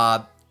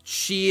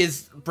 She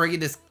is bringing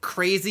this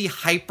crazy,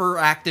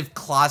 hyperactive,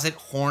 closet,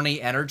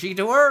 horny energy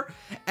to her,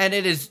 and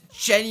it is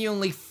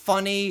genuinely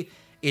funny.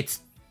 It's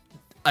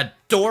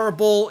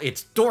adorable,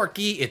 it's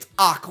dorky, it's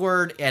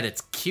awkward, and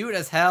it's cute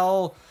as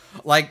hell.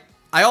 Like,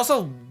 I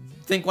also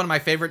think one of my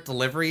favorite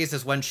deliveries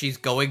is when she's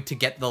going to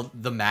get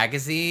the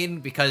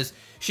magazine, because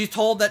she's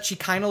told that she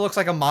kind of looks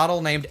like a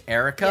model named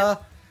Erica,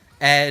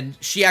 and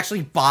she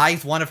actually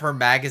buys one of her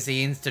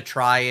magazines to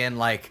try and,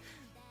 like,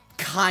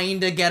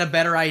 kind of get a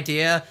better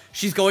idea.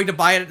 She's going to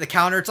buy it at the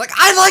counter. It's like,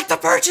 I'd like to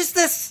purchase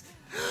this!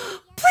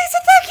 Please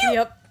and thank you!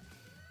 Yep.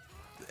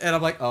 And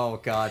I'm like, oh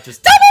god,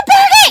 just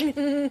Double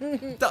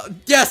bagging!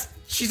 yes,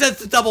 she says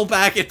to double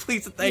back it,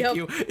 please and thank Yep.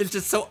 you. It's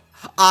just so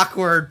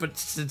awkward, but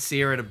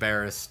sincere and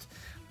embarrassed.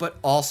 But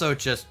also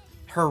just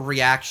her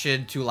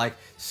reaction to, like,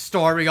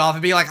 storming off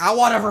and being like, I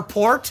want a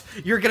report.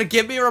 You're gonna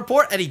give me a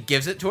report? And he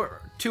gives it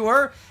to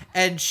her,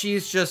 and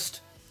she's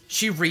just,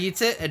 she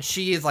reads it, and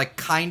she is, like,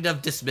 kind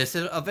of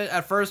dismissive of it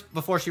at first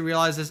before she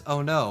realizes,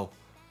 oh no,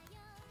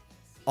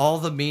 all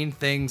the mean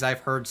things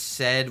I've heard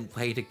said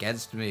weighed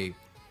against me.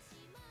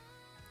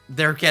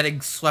 They're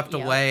getting swept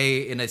Yep.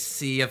 away in a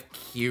sea of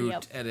cute,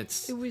 Yep. and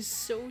it's It was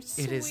so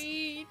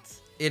sweet.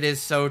 it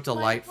is so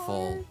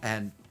delightful. heart.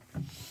 And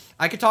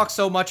I could talk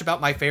so much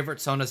about my favorite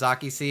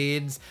Sonozaki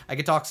scenes. I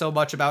could talk so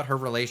much about her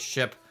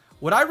relationship.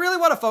 What I really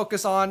want to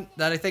focus on,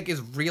 that I think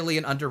is really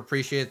an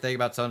underappreciated thing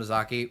about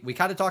Sonozaki, we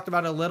kind of talked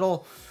about it a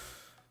little.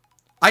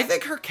 I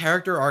think her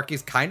character arc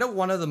is kind of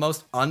one of the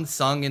most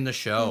unsung in the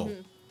show.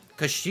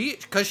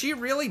 Because she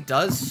really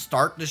does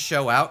start the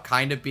show out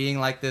kind of being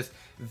like this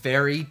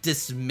very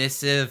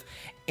dismissive,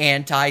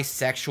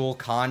 anti-sexual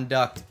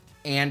conduct,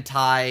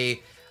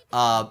 like,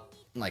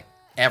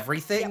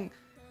 everything. Yep.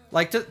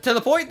 Like, to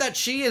the point that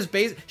she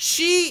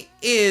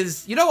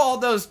is, you know, all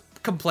those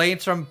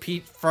complaints from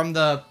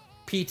the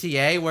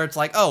PTA where it's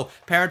like, oh,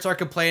 parents are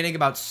complaining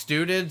about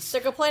students. They're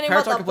complaining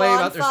Parents about are the complaining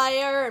about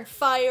bonfire and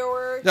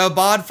fireworks. the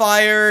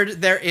bonfire,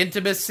 their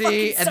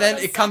intimacy, Fucking and then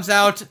it Sonozaki. comes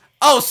out,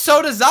 oh,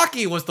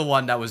 Sonozaki was the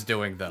one that was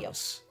doing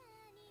those.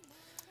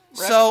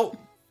 So,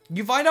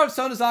 you find out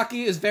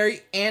Sonozaki is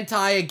very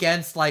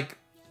against, like,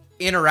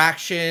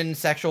 interaction,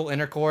 sexual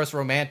intercourse,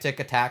 romantic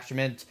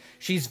attachment.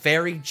 She's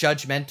very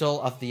judgmental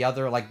of the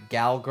other, like,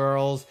 gal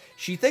girls.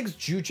 She thinks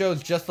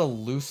Jujo's just a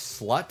loose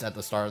slut at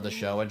the start of the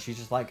show, and she's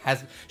just like,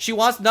 she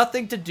wants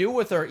nothing to do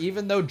with her,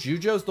 even though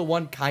Jujo's the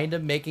one kind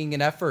of making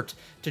an effort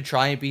to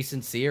try and be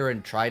sincere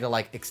and try to,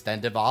 like,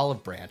 extend an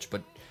olive branch,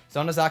 but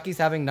Sonozaki's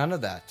having none of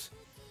that.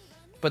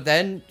 But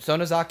then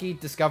Sonozaki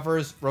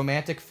discovers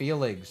romantic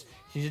feelings.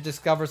 She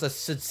discovers a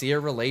sincere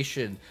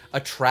relation,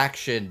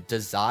 attraction,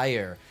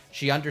 desire.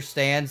 She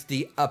understands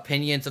the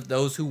opinions of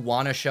those who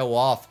want to show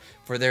off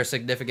for their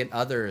significant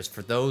others,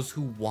 for those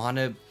who want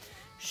to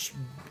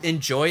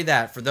enjoy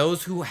that, for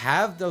those who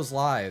have those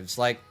lives.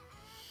 Like,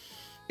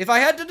 if I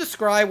had to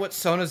describe what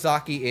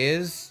Sonozaki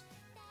is,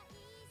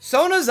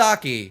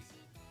 Sonozaki,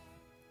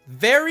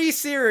 very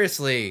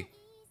seriously,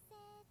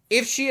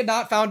 if she had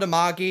not found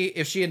Amagi,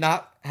 if she had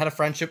not had a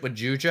friendship with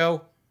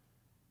Jujo,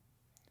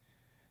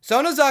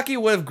 Sonozaki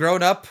would have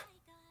grown up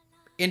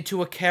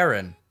into a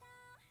Karen.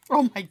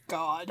 Oh my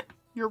god.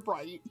 You're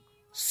right.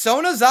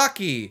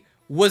 Sonozaki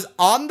was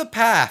on the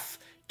path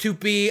to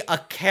be a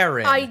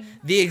Karen.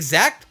 The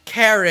exact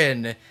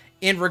Karen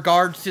in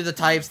regards to the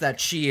types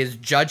that she is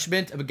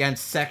judgment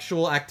against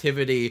sexual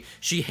activity.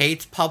 She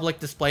hates public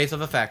displays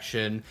of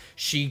affection.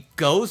 She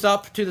goes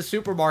up to the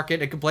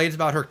supermarket and complains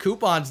about her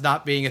coupons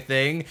not being a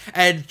thing.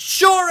 And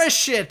sure as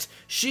shit,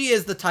 she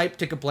is the type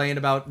to complain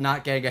about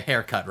not getting a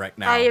haircut right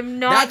now. I am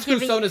not That's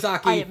giving. who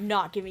Sonozaki. I am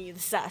not giving you the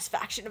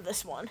satisfaction of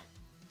this one.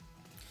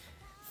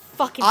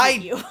 Fucking I-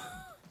 hate you.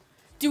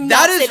 Do That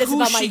not is say this who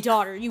about my she-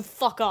 daughter. You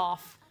fuck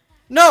off.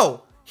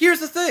 No,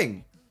 here's the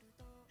thing.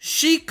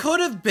 She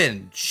could have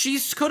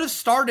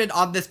started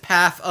on this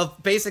path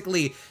of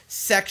basically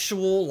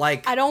sexual,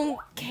 like, I don't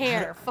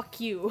care. Fuck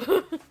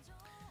you.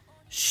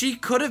 she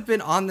could have been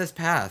on this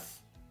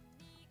path.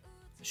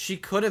 She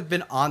could have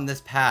been on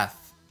this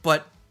path,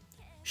 but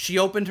she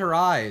opened her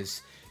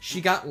eyes.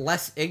 She got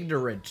less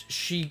ignorant.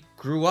 She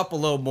grew up a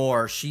little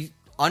more. She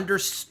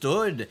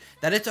understood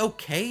that it's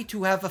okay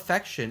to have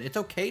affection. It's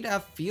okay to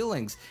have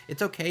feelings.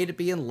 It's okay to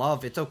be in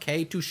love. It's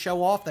okay to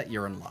show off that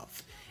you're in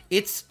love.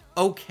 It's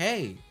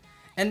okay.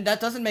 And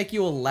that doesn't make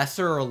you a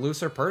lesser or a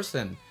looser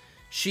person.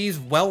 She's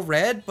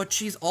well-read, but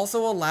she's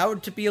also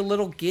allowed to be a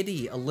little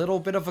giddy, a little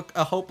bit of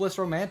a hopeless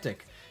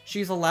romantic.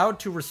 She's allowed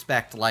to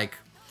respect, like,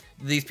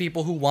 these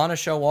people who want to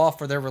show off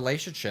for their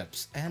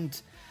relationships. And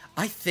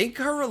I think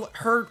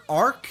her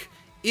arc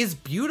is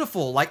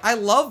beautiful. Like, I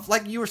love,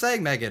 like you were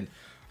saying, Megan,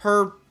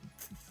 her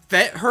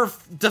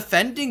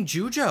defending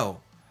Jujo.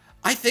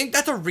 I think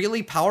that's a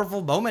really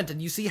powerful moment,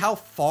 and you see how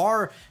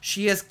far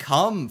she has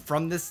come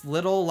from this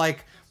little,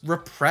 like,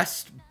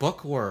 repressed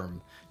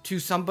bookworm to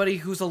somebody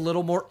who's a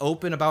little more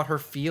open about her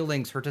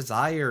feelings, her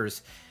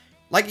desires.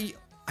 Like,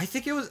 I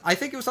think it was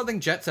something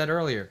Jet said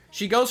earlier.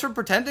 She goes from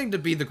pretending to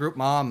be the group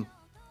mom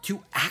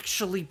to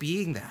actually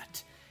being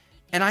that.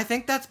 And I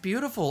think that's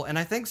beautiful, and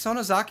I think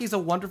Sonozaki's a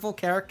wonderful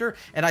character,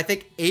 and I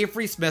think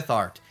Avery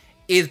Smithart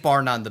is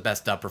bar none the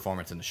best dub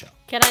performance in the show.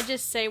 Can I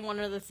just say one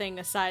other thing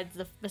besides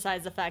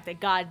the fact that,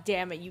 god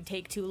damn it, you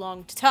take too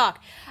long to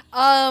talk?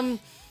 Can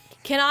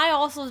I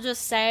also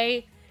just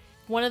say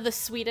one of the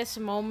sweetest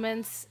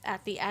moments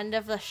at the end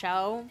of the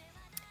show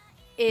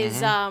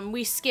is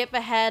we skip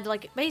ahead,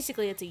 like,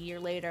 basically it's a year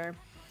later,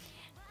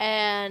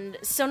 and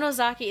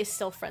Sonozaki is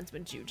still friends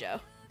with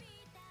Jujo.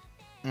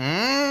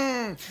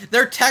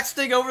 They're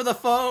texting over the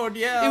phone,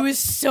 yeah. It was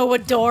so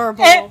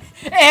adorable.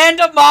 And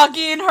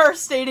Amagi and her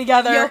stay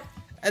together. Yo.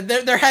 And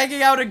they're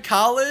hanging out in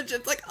college.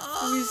 It's like, It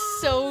oh.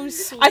 was so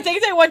sweet. I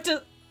think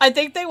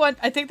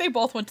they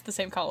both went to the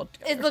same college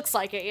together. It looks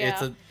like it,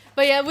 yeah.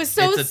 But yeah, it was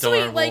so it's sweet.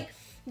 adorable. Like,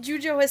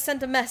 Jujo has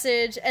sent a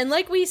message, and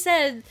like we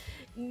said,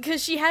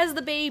 because she has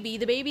the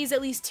baby's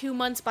at least 2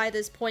 months by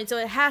this point, so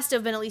it has to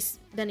have been at least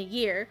been a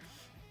year.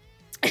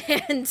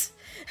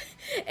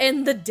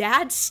 And the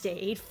dad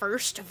stayed,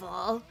 first of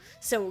all,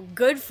 so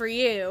good for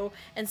you.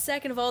 And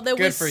second of all, that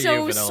Good was for so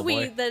you, Vanilla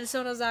sweet Boy. that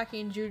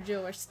Sonozaki and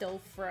Jujo are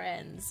still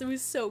friends. It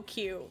was so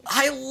cute.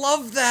 I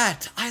love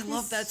that. I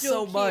love that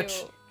so much.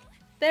 cute.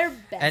 They're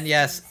best. And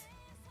yes,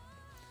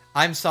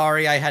 I'm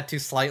sorry I had to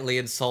slightly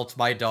insult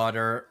my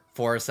daughter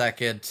for a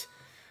second,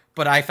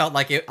 but I felt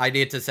like I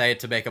needed to say it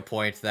to make a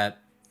point that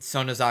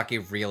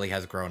Sonozaki really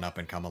has grown up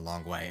and come a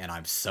long way, and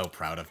I'm so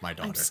proud of my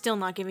daughter. I'm still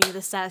not giving you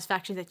the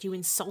satisfaction that you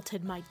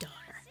insulted my daughter.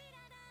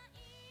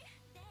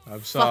 I'm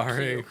Fuck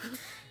sorry. you.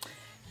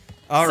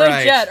 All So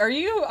right. Jet, are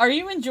you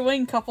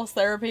enjoying couples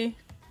therapy?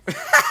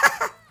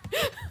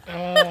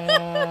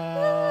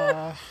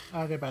 I'll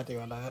get back to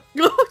you on that.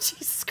 Oh,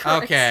 Jesus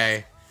Christ.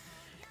 Okay.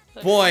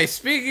 Boy,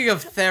 speaking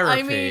of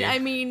therapy. I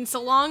mean, so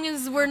long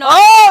as we're not.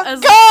 Oh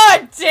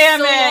God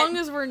damn So it! long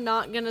as we're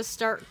not gonna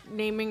start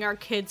naming our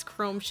kids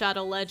Chrome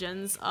Shadow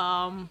Legends,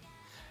 I'm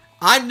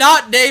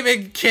not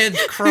naming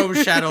kids Chrome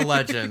Shadow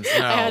Legends.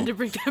 No. I had to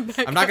bring that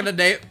back. I'm not gonna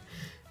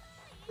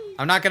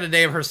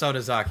name her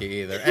Sonozaki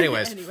either.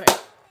 Anyways, Anyway,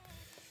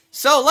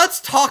 so let's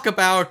talk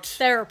about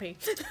therapy.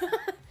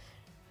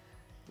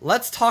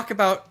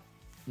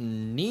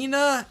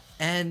 Nina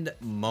and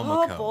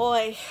Momoko. Oh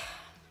boy.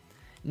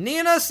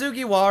 Nina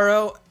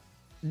Sugiwara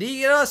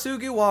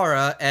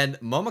and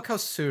Momoko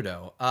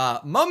Sudo.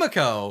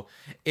 Momoko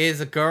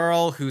is a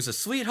girl who's a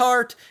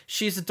sweetheart.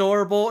 She's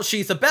adorable.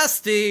 She's a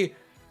bestie.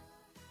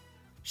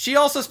 She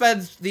also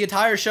spends the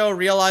entire show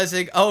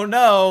realizing, oh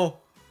no,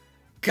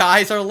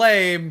 guys are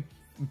lame,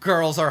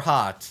 girls are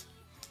hot.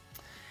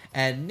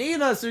 And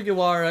Nina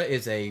Sugiwara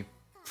is a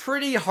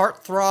pretty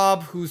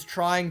heartthrob who's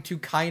trying to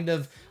kind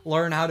of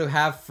learn how to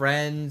have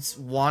friends,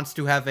 she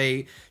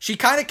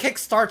kind of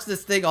kickstarts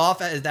this thing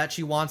off as that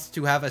she wants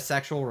to have a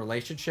sexual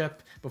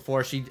relationship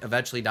before she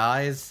eventually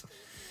dies.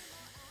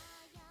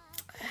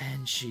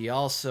 And she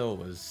also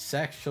was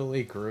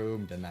sexually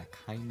groomed, and that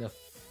kind of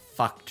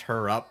fucked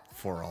her up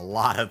for a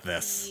lot of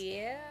this.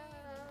 Yeah.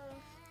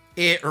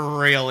 It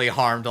really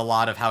harmed a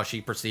lot of how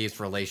she perceives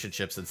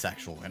relationships and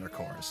sexual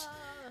intercourse.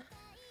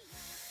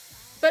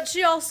 But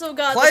she also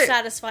got Play- the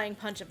satisfying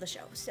punch of the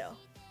show, so.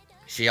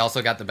 She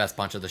also got the best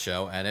punch of the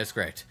show, and it's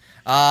great.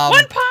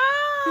 One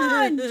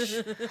punch.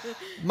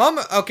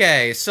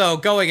 Okay, so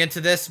going into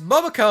this,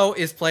 Momoko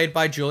is played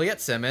by Juliet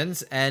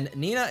Simmons, and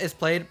Nina is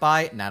played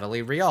by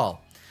Natalie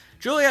Rial.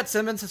 Juliet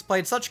Simmons has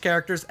played such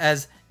characters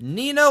as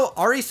Nino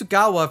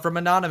Arisugawa from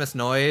Anonymous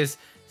Noise,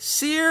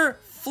 Seer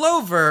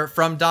Flover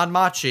from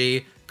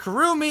Danmachi,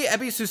 Kurumi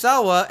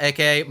Ebisusawa,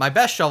 aka my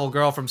best shovel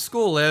girl from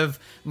School Live,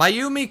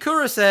 Mayumi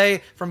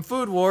Kurase from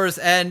Food Wars,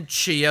 and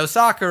Chiyo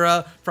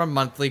Sakura from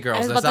Monthly Girls.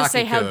 I was about to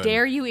say, how Nozaki-kun.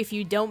 dare you if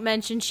you don't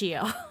mention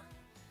Chio.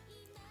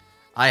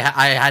 I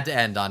had to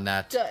end on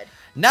that. Good.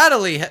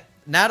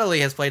 Natalie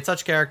has played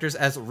such characters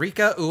as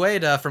Rika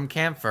Ueda from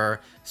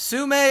Camphor,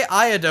 Sume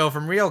Ayado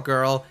from Real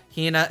Girl,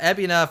 Hina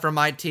Ebina from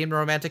My Teen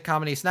Romantic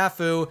Comedy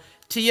Snafu,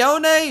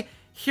 Tione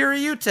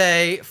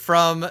Hiryute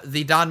from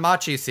the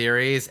Danmachi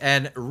series,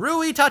 and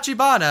Rui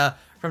Tachibana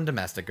from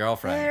Domestic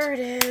Girlfriend. There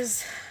it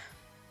is.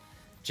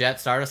 Jet,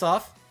 start us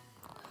off.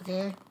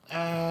 Okay.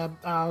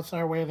 I'll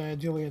start with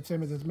Juliet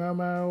Simmons as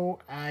Momo.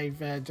 I've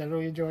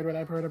generally enjoyed what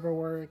I've heard of her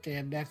work,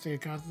 and next to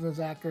Constance's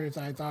actress,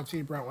 I thought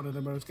she brought one of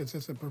the most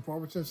consistent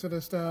performances to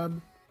this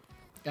dub.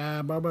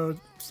 Momo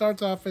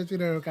starts off as,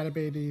 kind of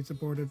being the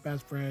supportive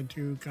best friend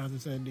to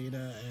Constance and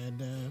Nina,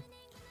 and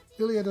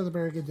Juliet does a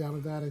very good job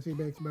of that, as she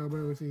makes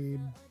Momo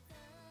seem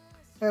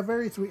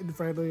very sweet and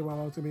friendly, while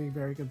also being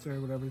very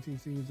concerned whenever she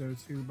sees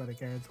those two butt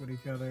against with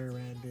each other,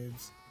 and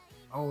is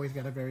always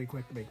kind of very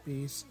quick to make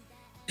peace.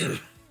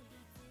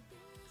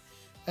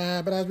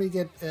 But as we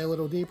get a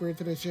little deeper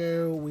into the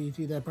show, we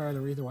see that part of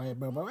the reason why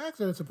Momo acts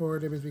so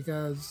supportive is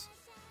because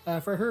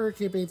for her,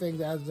 keeping things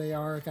as they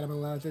are kind of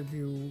allows her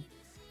to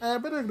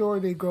but ignore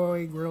the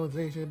growing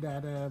realization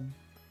that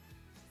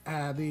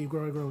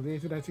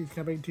she's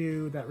coming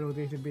to, that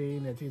realization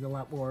being that she's a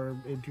lot more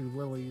into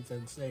lilies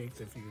and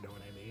snakes, if you know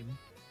what I mean.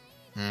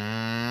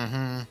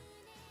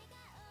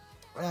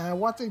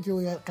 Watching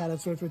Juliet kind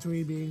of switch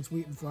between being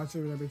sweet and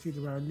flustered whenever she's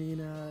around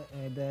Nina,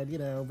 and then,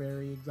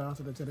 very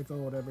exhausted and cynical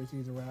whenever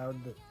she's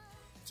around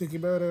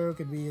Tsukimoto,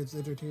 can be as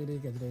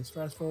entertaining as it is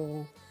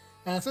stressful.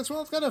 So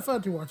it's kind of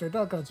fun to watch her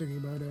dunk on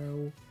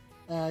Tsukimoto.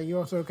 You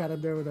also kind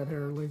of know that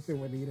her relationship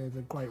with Nina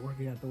isn't quite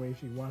working out the way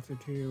she wants it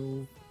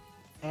to,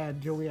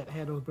 and Juliet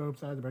handles both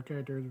sides of her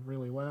characters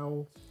really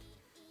well.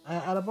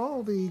 Out of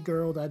all the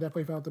girls, I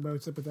definitely felt the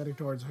most sympathetic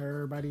towards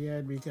her by the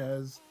end,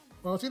 because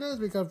well, she does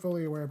become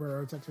fully aware of her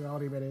own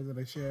sexuality by the end of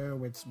the show.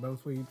 It's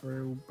mostly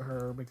through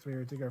her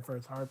experiencing her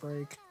first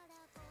heartbreak.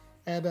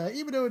 And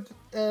even though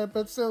it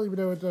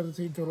doesn't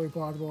seem totally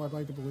plausible, I'd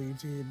like to believe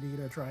she and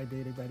Nina tried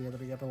dating by the end of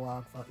the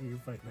epilogue. Fuck you,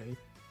 fight me.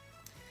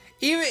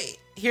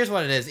 Here's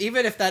what it is.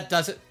 Even if that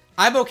doesn't,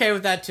 I'm okay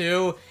with that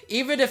too.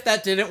 Even if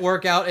that didn't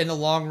work out in the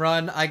long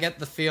run, I get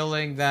the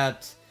feeling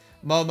that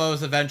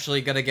Momo's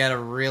eventually gonna get a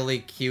really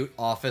cute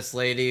office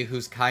lady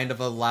who's kind of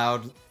a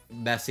loud,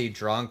 messy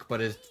drunk,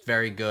 but is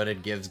very good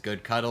and gives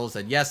good cuddles.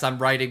 And yes, I'm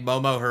writing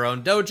Momo her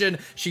own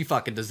dojin. She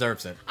fucking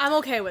deserves it. I'm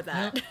okay with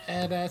that.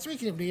 And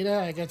speaking of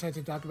Nina, I guess I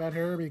should talk about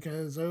her,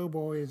 because oh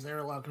boy, is there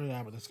a lot going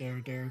on with this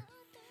character.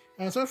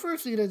 So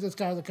first, Nina just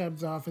kind of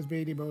comes off as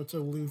being the most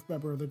aloof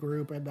member of the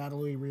group, and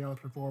Natalie Rial's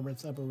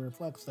performance simply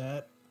reflects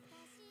that.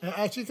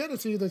 As she kind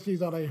of sees that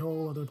she's on a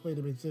whole other plane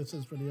of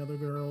existence for the other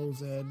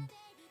girls, and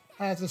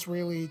has this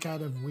really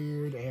kind of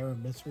weird air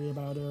of mystery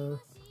about her.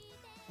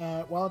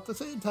 While at the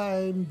same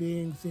time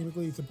being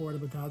seemingly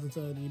supportive of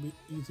Kazusa and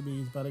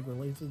Izumi's budding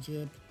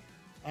relationship,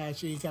 as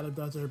she kind of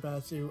does her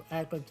best to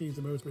act like she's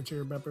the most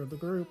mature member of the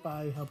group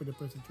by helping to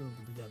put the two of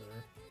them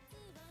together.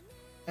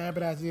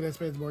 But as Nina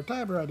spends more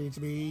time around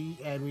Izumi,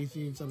 and we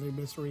see something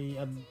mystery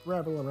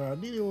unravel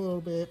around Nina a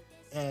little bit,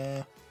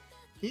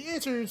 the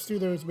answers to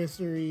those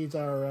mysteries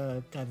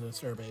are kind of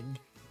disturbing.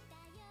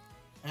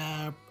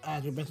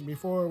 As we mentioned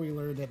before, we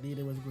learned that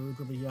Nina was groomed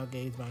from a young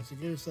age by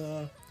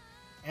Sagusa,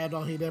 and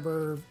while he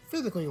never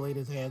physically laid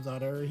his hands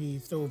on her, he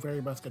still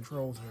very much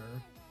controls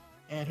her,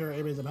 and her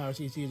image of how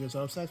she sees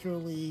herself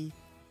sexually.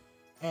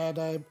 And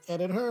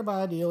in her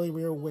mind, the only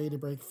real way to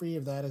break free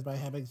of that is by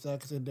having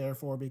sex and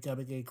therefore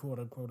becoming a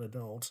quote-unquote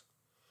adult.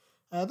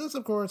 This,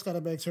 of course, kind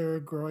of makes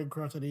her growing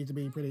crush on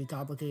Izumi pretty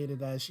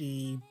complicated, as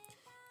she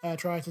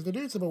tries to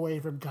seduce him away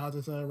from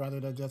Kazusa rather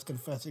than just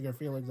confessing her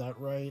feelings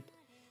outright.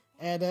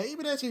 And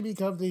even as she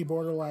becomes the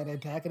borderline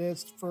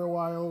antagonist for a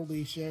while,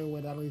 the show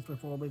and Natalie's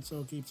performance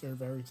still keeps her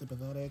very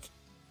sympathetic,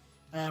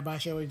 by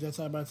showing just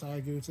how much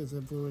Hayagusa's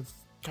influence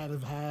kind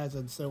of has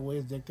and still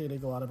is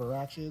dictating a lot of her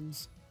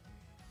actions.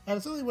 And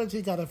it's only when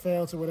she kind of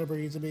fails to win over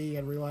Izumi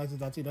and realizes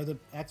that she doesn't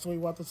actually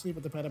want to sleep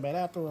with the Pentaman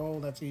after all,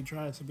 that she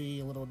tries to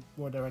be a little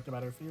more direct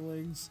about her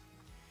feelings.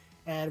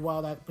 And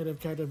while that bit of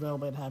character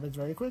development happens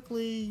very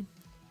quickly,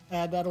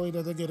 and Natalie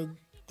doesn't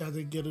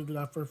get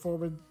enough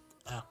performance.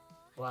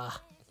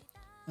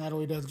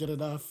 Natalie does good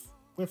enough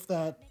with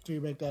that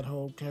to make that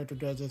whole character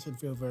transition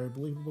feel very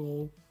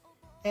believable.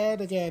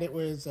 And again, it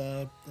was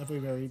definitely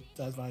very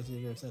satisfying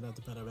seeing her set out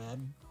the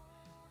Pentaman.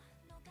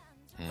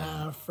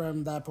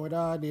 From that point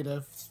on,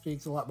 Nina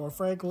speaks a lot more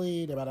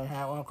frankly, no matter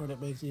how awkward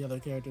it makes the other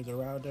characters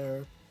around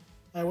her.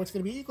 Which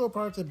can be equal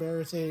parts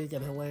embarrassing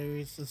and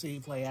hilarious to see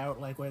play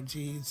out, like when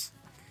she's...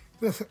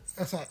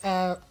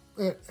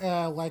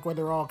 like when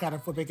they're all kind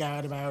of flipping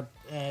out about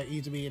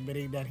Izumi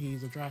admitting that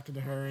he's attracted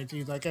to her, and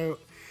she's like, "Oh,"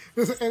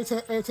 and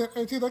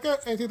she's like,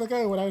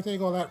 "Oh, when I was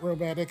saying all that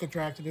romantic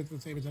attraction is the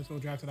same as sexual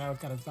attraction, I was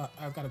kind of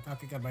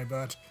talking on my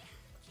butt."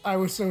 I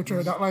was so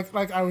turned on,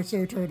 like I was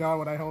so turned on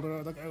when I held her. I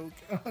was like, "Oh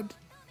God."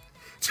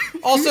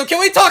 Also, can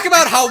we talk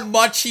about how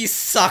much he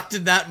sucked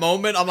in that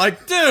moment? I'm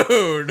like,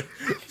 dude,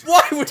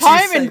 why would you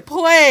Time say and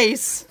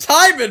place.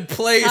 time and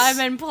place? Time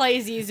and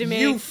place, Izumi.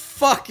 You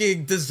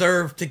fucking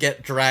deserve to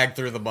get dragged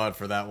through the mud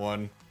for that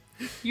one.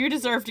 You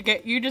deserve a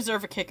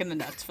kick in the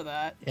nuts for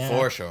that. Yeah.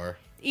 For sure.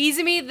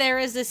 Izumi, there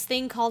is this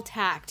thing called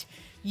tact.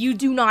 You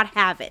do not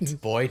have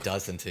it. Boy,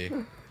 doesn't he.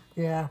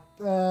 Yeah.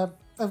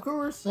 Of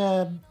course,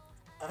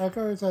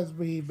 as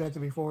we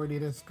mentioned before,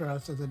 Nina's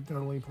trust doesn't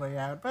totally play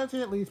out, but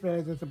she at least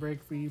manages to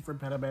break free from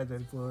Petaman's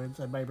influence,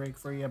 and by break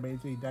free, I mean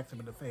she decks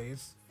him in the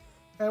face.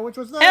 Which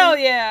was nice. Hell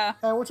yeah.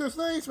 Which was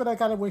nice, but I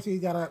kind of wish he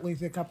got at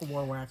least a couple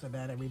more whacks on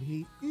that. I mean,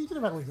 he should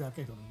have at least got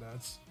kicked in the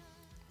nuts.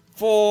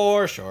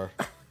 For sure.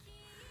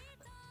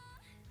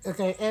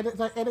 Okay, and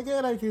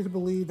again, I choose to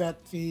believe that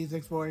she's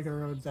exploring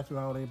her own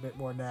sexuality a bit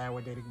more now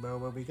when dating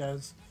Momo,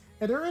 because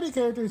if there are any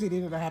characters who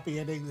needed a happy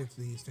ending, it's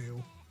these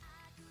two.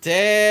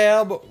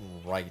 Damn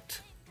right.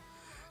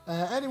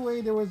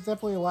 Anyway, there was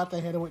definitely a lot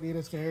that handled with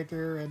Nina's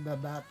character, and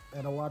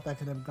a lot that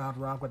could have gone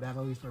wrong with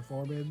Natalie's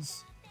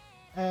performance.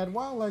 And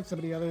while, like some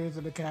of the others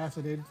in the cast,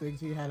 I did think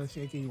she had a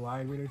shaky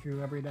line read or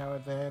two every now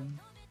and then.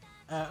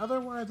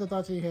 Otherwise, I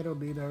thought she handled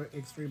Nina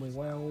extremely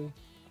well.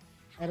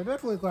 And I'm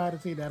definitely glad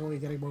to see Natalie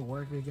getting more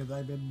work, because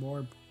I've been more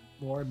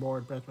and more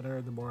impressed with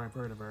her the more I've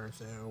heard of her.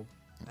 So,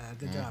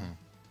 good job.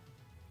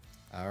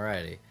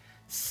 Alrighty.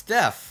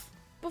 Steph.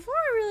 Before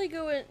I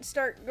really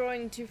start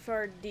going too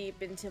far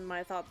deep into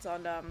my thoughts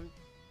on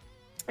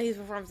these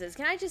performances,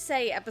 can I just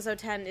say episode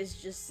 10 is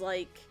just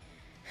like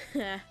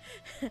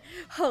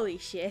holy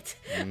shit.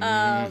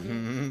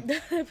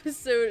 The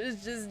episode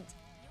is just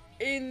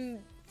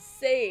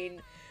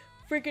insane.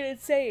 Freaking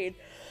insane.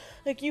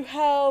 Like, you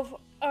have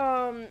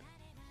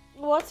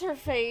what's her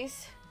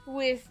face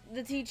with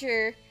the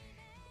teacher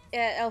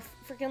at a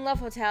freaking Love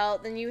Hotel,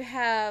 then you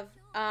have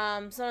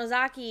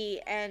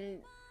Sonozaki and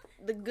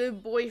the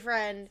good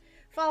boyfriend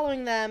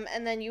following them,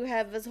 and then you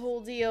have this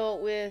whole deal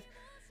with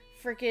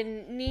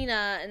freaking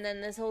Nina, and then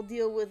this whole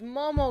deal with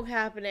Momo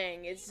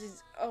happening. It's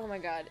just, oh my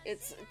god,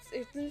 it's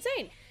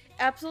insane,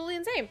 absolutely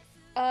insane.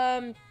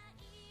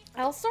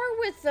 I'll start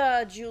with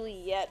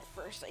Juliet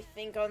first, I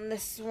think, on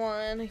this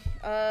one.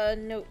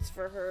 Notes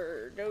for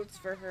her. Did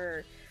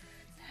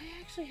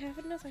I actually have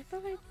a note? I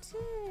thought I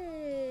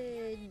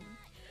did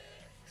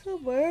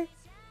somewhere.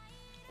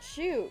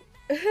 Shoot.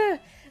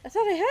 I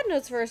thought I had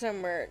notes for her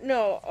somewhere.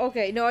 No,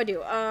 okay, no, I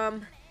do.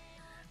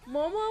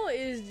 Momo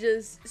is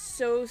just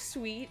so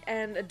sweet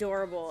and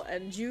adorable,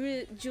 and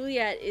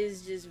Juliet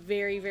is just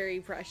very, very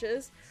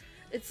precious.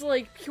 It's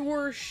like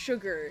pure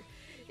sugar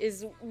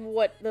is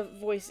what the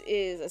voice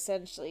is,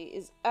 essentially.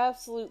 Is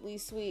absolutely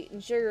sweet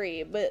and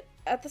sugary, but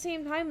at the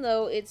same time,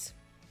 though, it's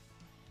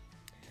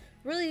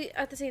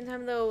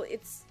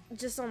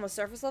just on the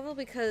surface level,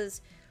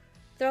 because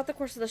throughout the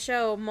course of the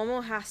show,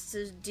 Momo has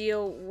to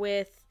deal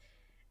with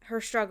her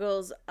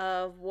struggles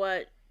of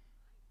what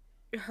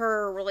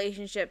her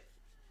relationships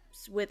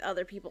with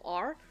other people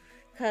are,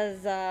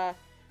 because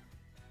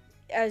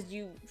as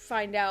you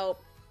find out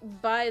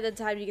by the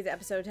time you get to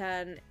episode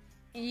 10,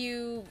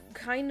 you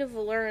kind of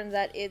learn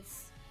that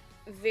it's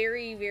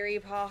very, very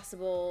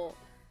possible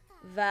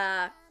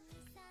that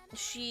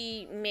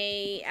she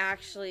may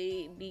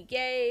actually be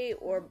gay,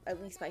 or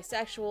at least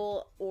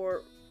bisexual,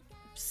 or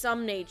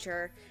some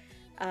nature,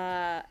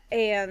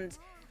 and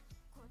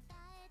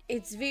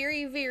it's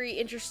very, very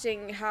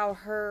interesting how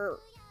her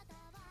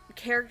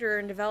character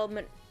and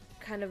development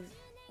kind of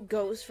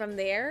goes from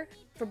there.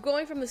 From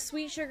going from the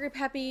sweet, sugar,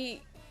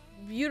 peppy,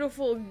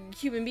 beautiful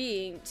human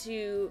being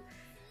to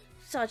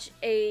such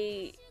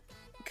a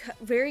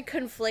very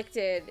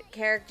conflicted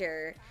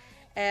character.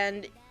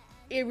 And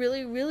it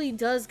really, really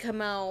does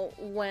come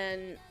out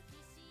when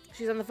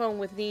she's on the phone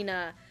with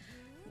Nina,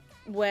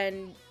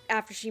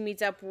 after she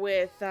meets up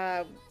with,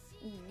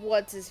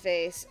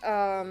 what's-his-face,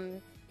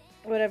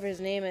 whatever his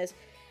name is,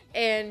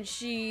 and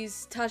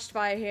she's touched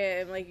by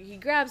him. Like, he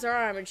grabs her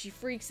arm and she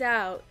freaks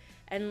out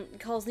and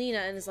calls Nina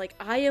and is like,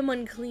 I am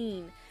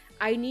unclean.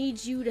 I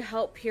need you to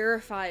help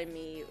purify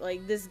me.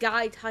 Like, this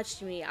guy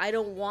touched me. I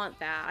don't want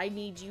that. I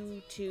need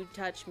you to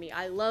touch me.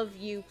 I love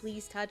you.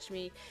 Please touch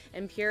me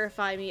and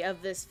purify me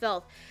of this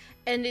filth.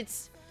 And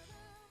it's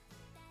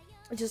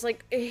just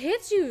like, it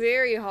hits you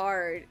very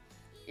hard.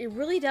 It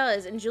really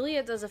does. And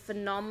Juliet does a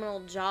phenomenal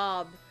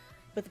job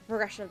with the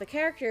progression of the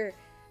character,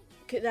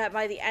 that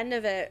by the end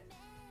of it,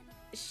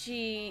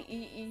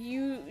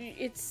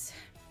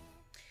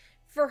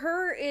 for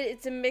her,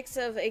 it's a mix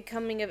of a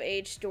coming of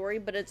age story,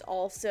 but it's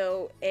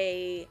also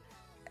a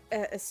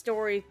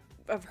story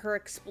of her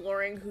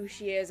exploring who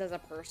she is as a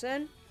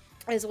person,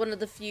 as one of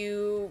the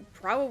few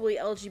probably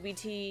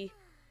LGBTQ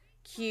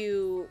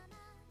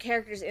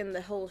characters in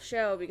the whole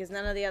show, because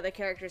none of the other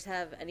characters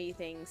have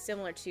anything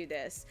similar to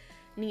this.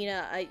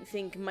 Nina, I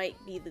think, might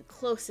be the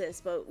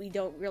closest, but we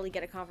don't really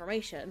get a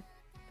confirmation.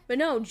 But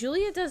no,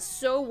 Julia does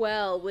so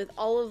well with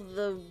all of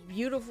the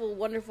beautiful,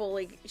 wonderful,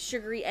 like,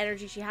 sugary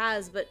energy she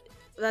has, but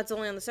that's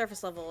only on the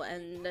surface level,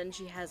 and then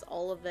she has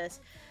all of this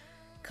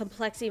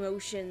complex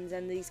emotions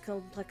and these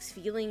complex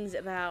feelings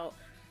about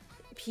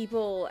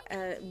people,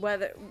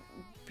 whether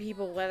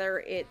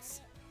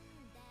it's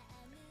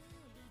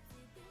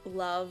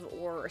love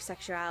or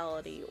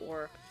sexuality,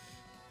 or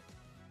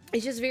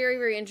it's just very,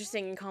 very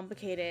interesting and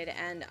complicated,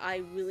 and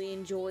I really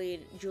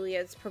enjoyed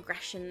Julia's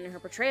progression and her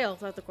portrayal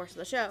throughout the course of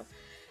the show.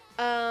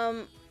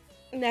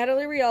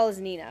 Natalie Rial is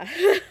Nina.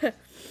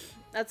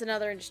 That's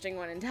another interesting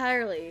one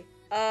entirely.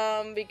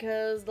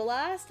 Because the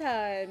last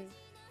and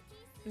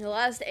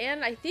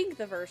I think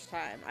the first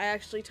time I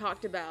actually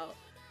talked about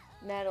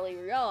Natalie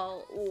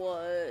Rial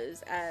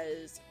was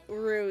as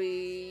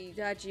Rui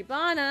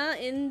Tachibana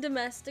in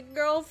Domestic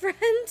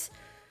Girlfriend.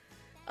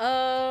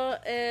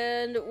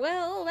 And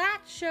well,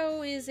 that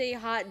show is a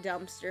hot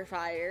dumpster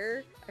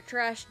fire, a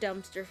trash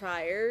dumpster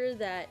fire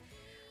that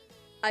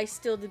I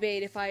still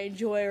debate if I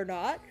enjoy or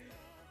not.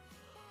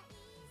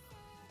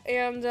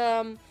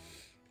 And,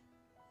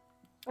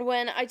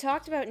 when I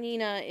talked about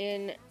when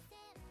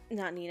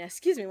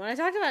I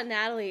talked about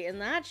Natalie in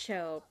that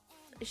show,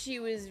 she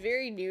was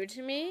very new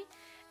to me,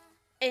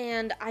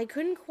 and I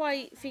couldn't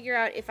quite figure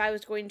out if I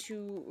was going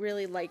to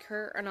really like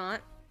her or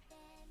not.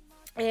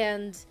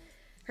 And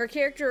her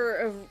character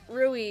of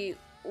Rui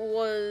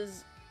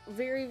was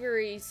very,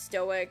 very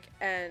stoic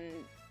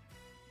and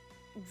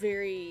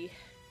very,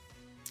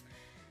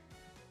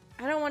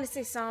 I don't want to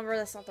say somber,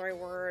 that's not the right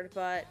word,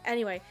 but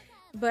anyway,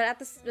 but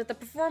the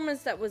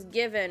performance that was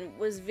given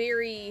was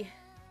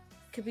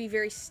could be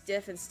very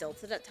stiff and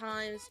stilted at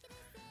times,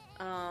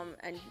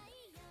 and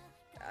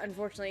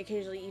unfortunately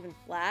occasionally even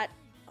flat.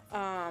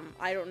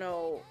 I don't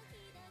know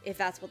if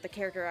that's what the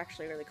character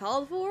actually really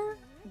called for,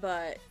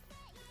 but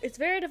it's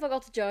very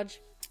difficult to judge,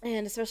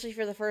 and especially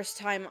for the first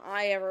time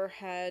I ever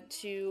had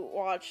to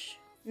watch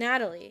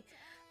Natalie.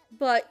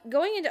 But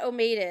going into O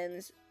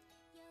Maidens,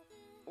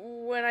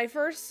 when I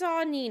first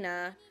saw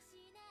Nina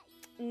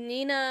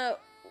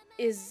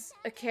is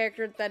a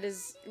character that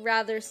is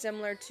rather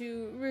similar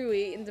to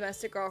Rui in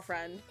Domestic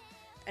Girlfriend.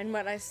 And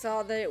when I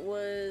saw that it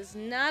was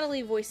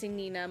Natalie voicing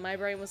Nina, my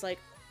brain was like,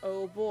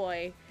 oh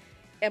boy,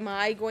 am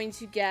I going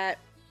to get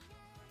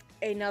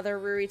another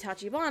Rui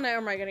Tachibana, or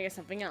am I going to get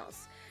something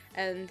else?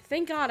 And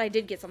thank God I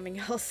did get something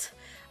else.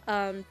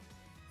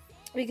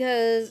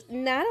 Because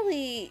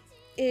Natalie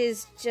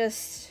is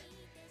just...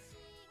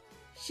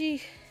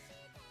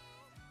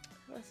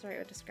 What's the right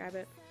way to describe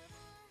it?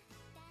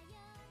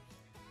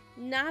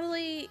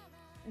 Natalie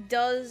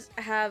does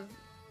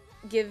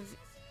give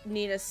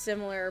Nina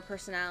similar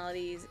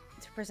personalities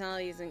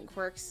and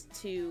quirks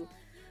to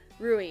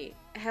Rui.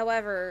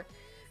 However,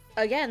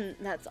 again,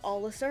 that's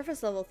all a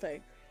surface level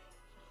thing.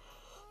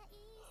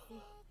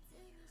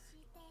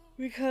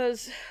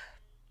 Because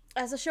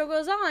as the show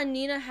goes on,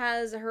 Nina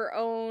has her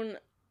own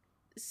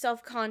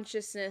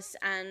self-consciousness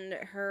and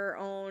her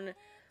own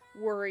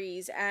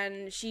worries,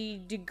 and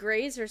she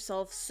degrades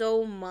herself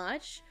so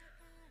much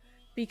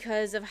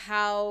because of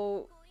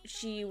how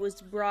she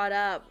was brought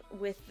up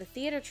with the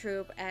theater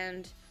troupe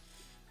and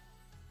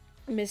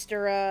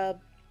Mr.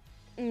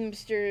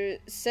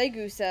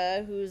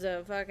 Segusa, who's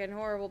a fucking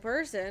horrible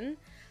person,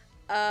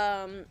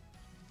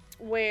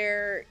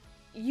 where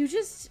you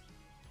just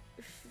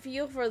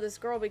feel for this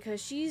girl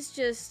because she's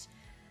just,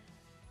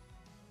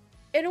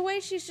 in a way,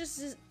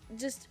 she's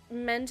just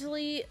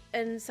mentally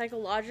and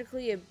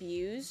psychologically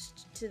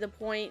abused to the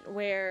point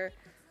where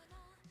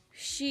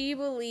she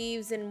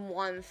believes in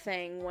one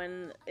thing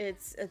when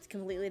it's a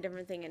completely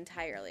different thing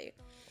entirely.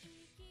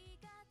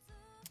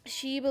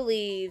 She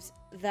believes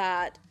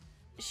that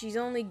she's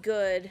only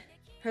good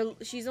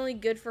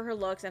for her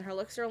looks, and her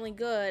looks are only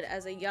good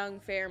as a young,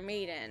 fair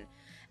maiden.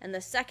 And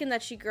the second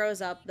that she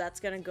grows up,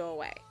 that's gonna go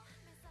away.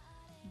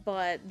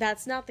 But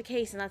that's not the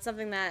case, and that's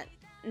something that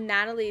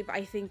Natalie,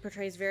 I think,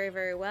 portrays very,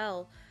 very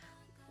well,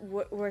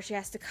 where she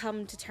has to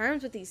come to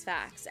terms with these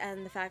facts,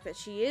 and the fact that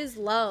she is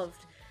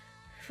loved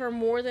for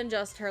more than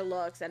just her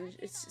looks, and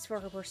it's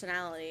for her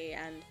personality,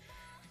 and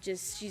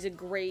just she's a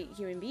great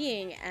human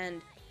being.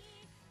 And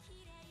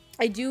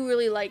I do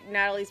really like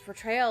Natalie's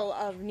portrayal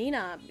of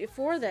Nina.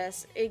 Before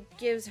this, it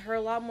gives her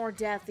a lot more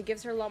depth, it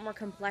gives her a lot more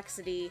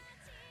complexity,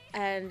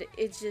 and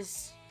it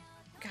just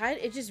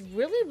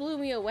really blew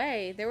me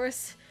away. There were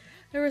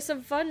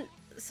such fun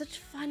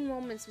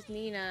moments with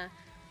Nina,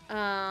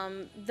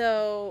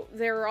 though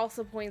there were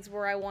also points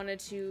where I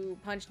wanted to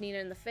punch Nina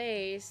in the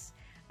face.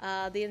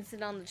 The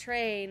incident on the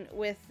train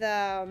with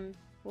Satoshi?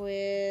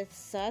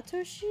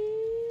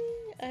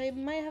 I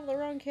might have the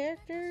wrong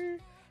character.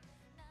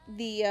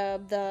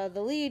 The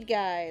lead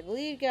guy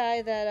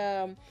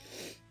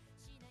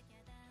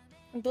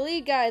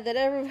that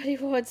everybody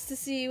wants to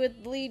see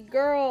with the lead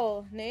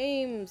girl.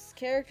 Names,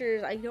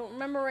 characters, I don't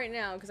remember right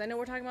now because I know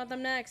we're talking about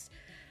them next.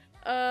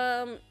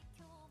 But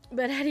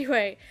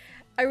anyway,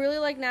 I really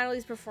like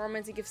Natalie's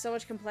performance. It gives so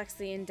much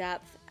complexity and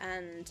depth,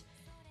 and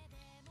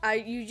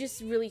you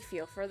just really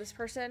feel for this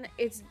person.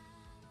 It's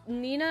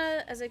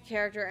Nina as a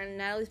character, and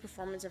Natalie's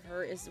performance of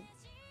her is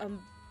a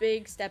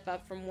big step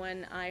up from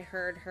when I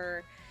heard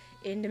her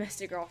in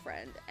Domestic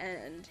Girlfriend,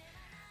 and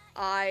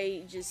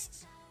I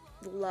just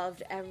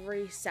loved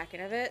every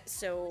second of it.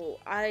 So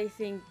I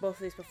think both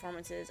of these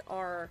performances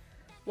are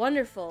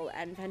wonderful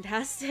and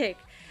fantastic,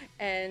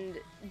 and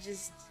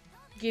just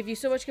give you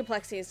so much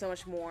complexity and so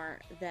much more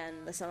than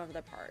the sum of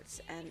the parts,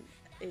 and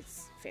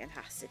it's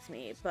fantastic to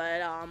me.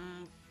 But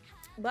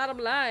bottom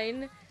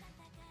line,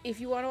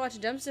 if you want to watch a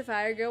dumpster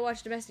fire, go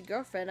watch Domestic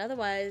Girlfriend.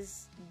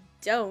 Otherwise,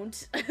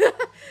 don't.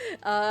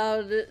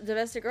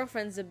 Domestic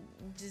Girlfriend's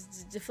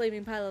just a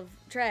flaming pile of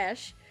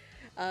trash.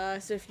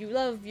 So if you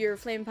love your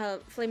flaming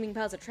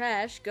piles of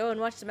trash, go and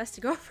watch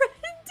Domestic Girlfriend.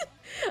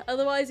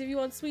 Otherwise, if you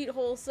want sweet,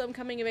 wholesome,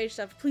 coming-of-age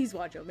stuff, please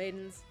watch Oh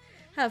Maidens.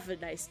 Have a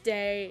nice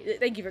day.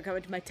 Thank you for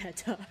coming to my TED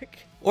Talk.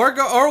 Or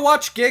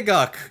watch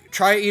Giguk.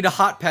 Try eat a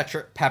hot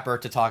pepper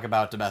to talk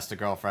about Domestic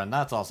Girlfriend.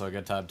 That's also a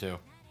good time too.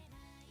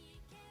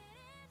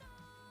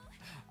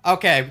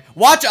 Okay,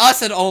 watch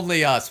us and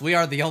only us. We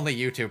are the only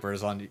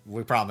YouTubers on.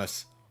 We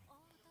promise.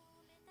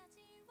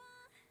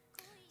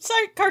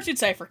 Cartoon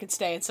Cypher can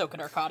stay, and so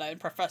can Arcana and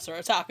Professor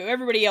Otaku.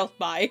 Everybody else,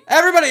 bye.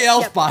 Everybody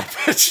else, bye.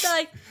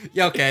 Bye.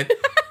 Yeah, okay.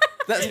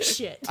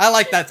 Shit. I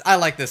like that. I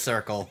like this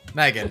circle,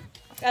 Megan.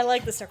 I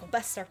like the circle.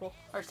 Best circle.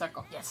 Our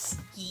circle. Yes.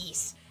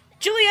 Yes.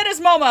 Julieta's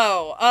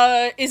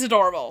Momo is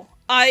adorable.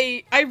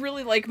 I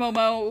really like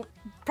Momo,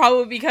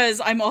 probably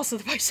because I'm also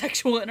the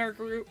bisexual in our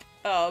group.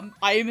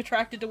 I am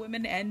attracted to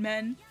women and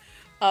men.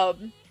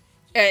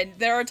 And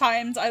there are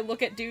times I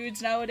look at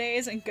dudes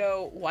nowadays and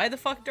go, why the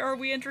fuck are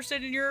we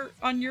interested in your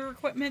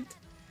equipment?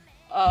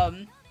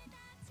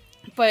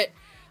 But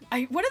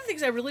one of the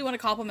things I really want to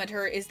compliment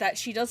her is that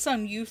she does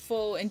sound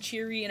youthful and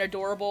cheery and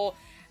adorable,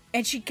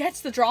 and she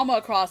gets the drama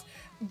across,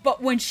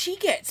 but when she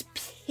gets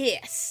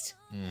pissed,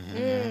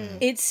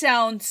 it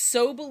sounds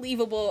so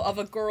believable of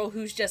a girl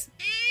who's just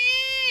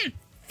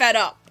fed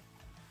up.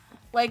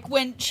 Like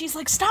when she's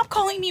like, stop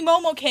calling me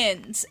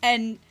Momokins,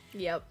 and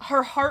Yep.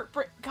 her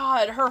heartbreak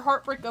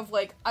of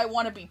like, I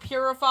want to be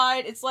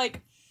purified. It's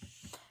like,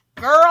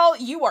 girl,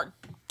 you are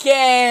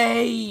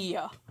gay.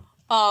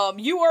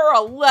 You are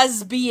a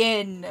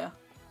lesbian.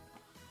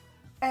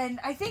 And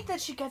I think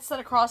that she gets that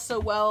across so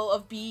well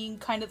of being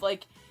kind of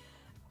like,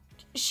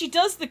 she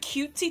does the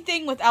cutesy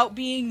thing without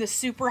being the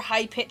super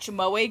high-pitched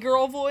moe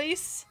girl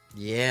voice.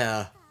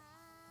 Yeah.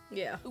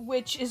 Yeah.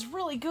 Which is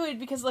really good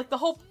because like the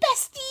whole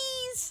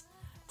besties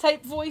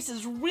type voice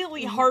is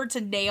really hard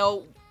to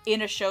nail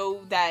in a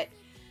show that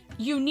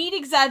you need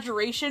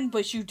exaggeration,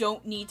 but you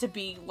don't need to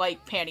be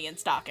like panty and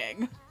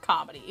stocking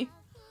comedy.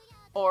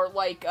 Or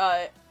like,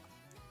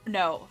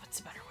 no, what's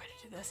a better way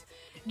to do this?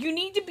 You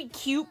need to be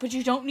cute, but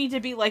you don't need to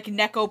be like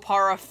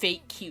Nekopara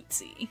fake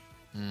cutesy.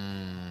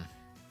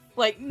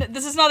 Like,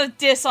 this is not a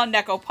diss on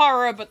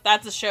Nekopara, but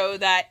that's a show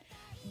that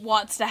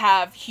wants to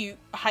have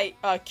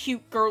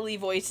cute girly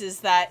voices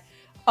that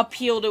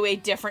appeal to a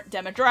different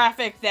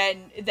demographic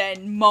than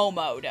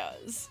Momo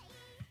does.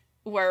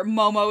 Where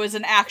Momo is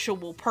an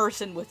actual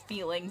person with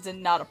feelings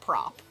and not a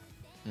prop.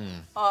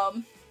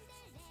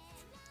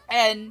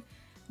 And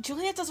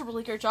Juliet does a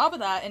really great job of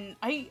that, and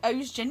I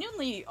was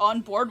genuinely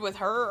on board with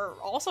her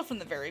also from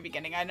the very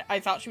beginning. I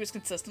thought she was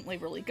consistently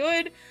really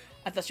good.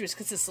 I thought she was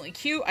consistently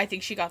cute. I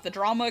think she got the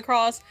drama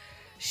across.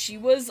 She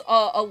was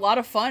a lot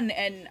of fun,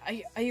 and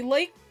I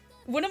like...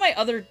 One of my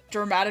other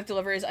dramatic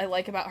deliveries I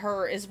like about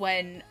her is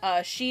when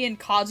she and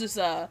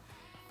Kazusa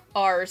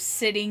are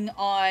sitting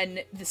on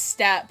the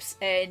steps,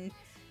 and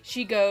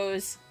she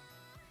goes,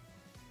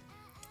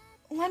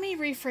 let me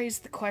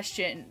rephrase the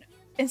question.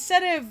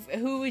 Instead of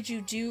who would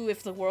you do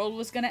if the world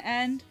was gonna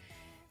end,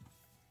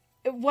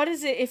 what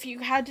is it if you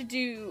had to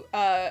do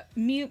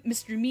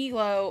Mr.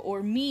 Milo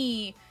or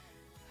me,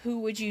 who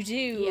would you do?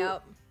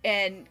 Yep.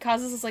 And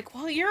Kazusa's like,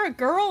 well, you're a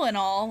girl and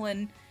all,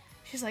 and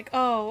she's like,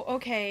 oh,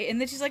 okay. And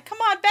then she's like, come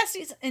on,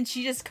 besties, and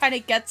she just kind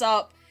of gets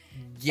up.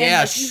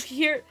 Yeah.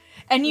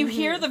 And you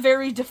hear the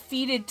very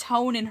defeated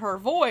tone in her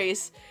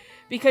voice,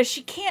 because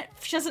she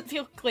doesn't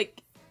feel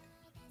like,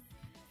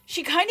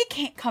 she kind of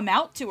can't come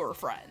out to her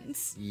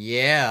friends.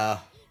 Yeah.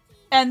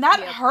 And that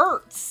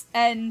hurts.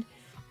 And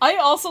I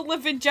also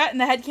live in Jet in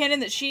the headcanon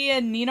that she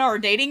and Nina are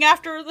dating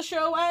after the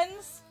show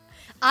ends.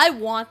 I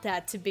want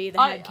that to be the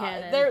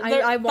headcanon.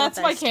 I want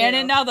that's my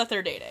canon now, that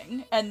they're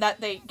dating. And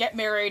that they get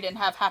married and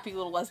have happy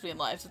little lesbian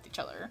lives with each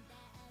other.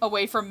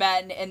 Away from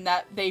men, and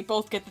that they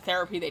both get the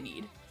therapy they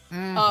need.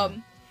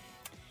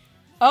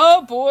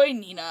 Oh boy,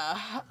 Nina.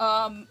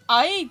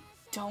 I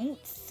don't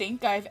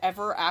think I've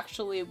ever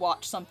actually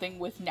watched something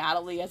with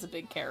Natalie as a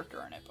big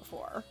character in it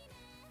before.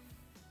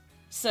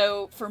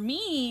 So for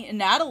me,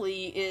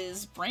 Natalie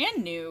is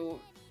brand new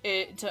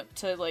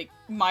to like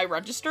my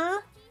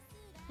register.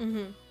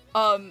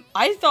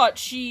 I thought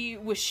she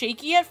was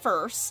shaky at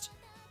first,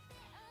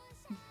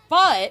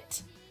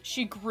 but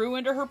she grew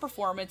into her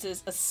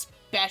performances,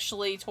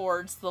 especially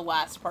towards the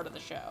last part of the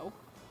show.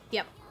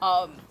 Yep.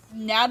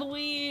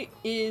 Natalie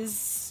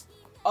is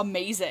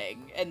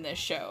amazing in this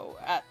show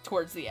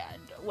towards the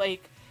end.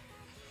 Like,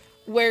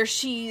 where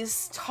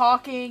she's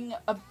talking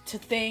to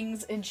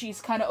things and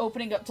she's kind of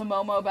opening up to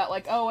Momo about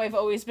like, oh, I've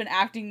always been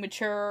acting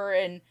mature,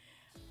 and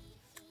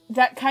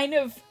that kind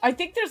of, I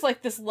think there's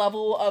like this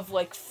level of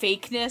like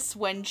fakeness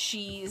when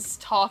she's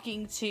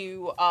talking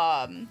to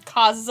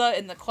Kazusa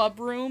in the club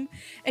room,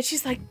 and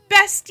she's like,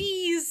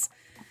 besties!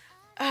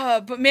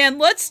 But man,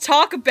 let's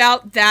talk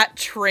about that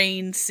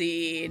train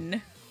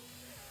scene.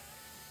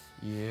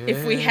 Yeah.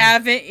 If we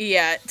haven't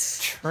yet.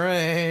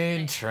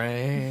 Train,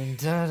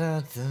 da da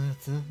da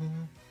da.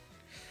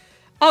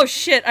 Oh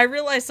shit, I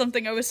realized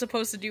something I was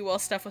supposed to do while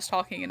Steph was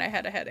talking and I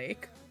had a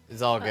headache.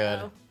 It's all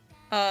good.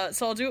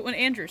 So I'll do it when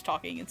Andrew's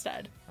talking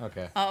instead.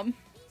 Okay.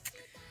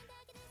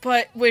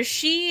 But where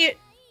she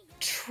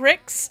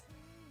tricks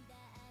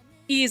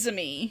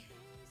Izumi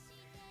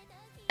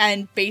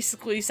and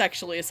basically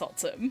sexually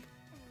assaults him.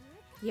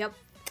 Yep.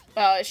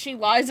 She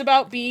lies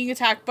about being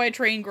attacked by a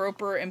train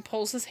groper and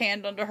pulls his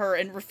hand under her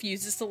and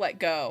refuses to let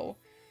go.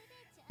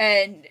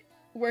 And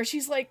where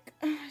she's like,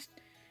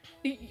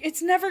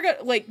 it's never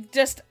gonna, like,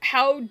 just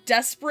how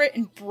desperate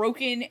and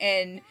broken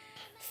and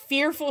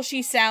fearful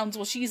she sounds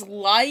while she's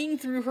lying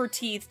through her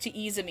teeth to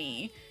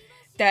Izumi,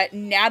 that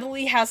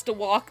Natalie has to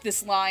walk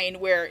this line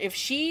where if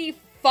she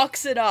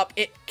fucks it up,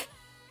 it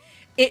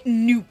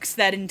nukes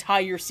that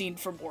entire scene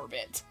from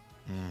orbit.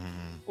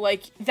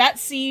 Like, that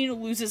scene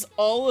loses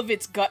all of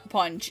its gut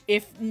punch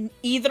if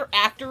either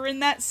actor in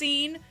that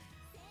scene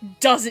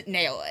doesn't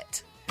nail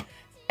it.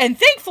 And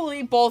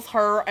thankfully, both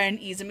her and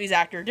Izumi's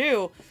actor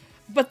do.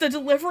 But the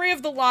delivery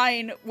of the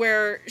line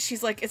where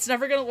she's like, it's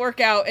never gonna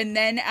work out, and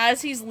then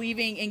as he's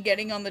leaving and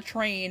getting on the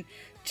train,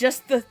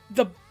 just the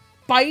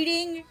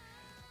biting,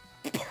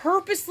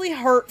 purposely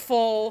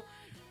hurtful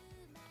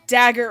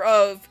dagger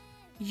of,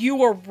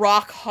 you are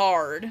rock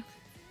hard.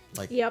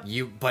 Like, Yep.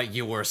 but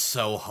you were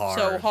so hard.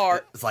 So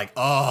hard. It's like,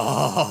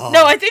 oh.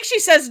 No, I think she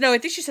says,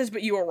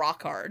 but you are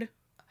rock hard.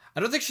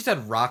 I don't think she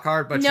said rock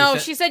hard, but No,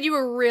 she said you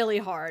were really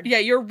hard. Yeah,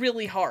 you're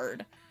really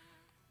hard.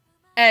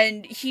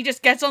 And he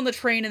just gets on the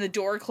train and the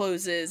door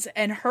closes,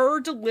 and her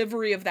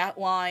delivery of that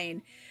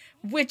line,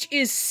 which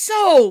is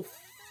so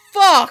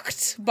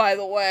fucked, by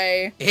the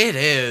way. It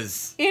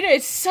is. It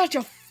is such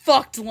a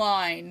fucked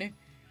line.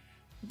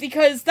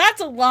 Because that's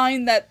a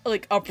line that,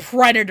 like, a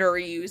predator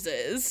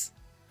uses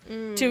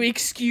to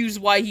excuse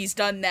why he's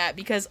done that.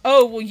 Because,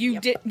 oh, well,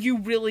 you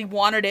really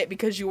wanted it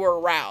because you were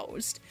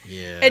aroused.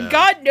 Yeah. And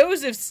God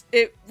knows if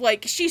it,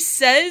 like, she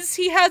says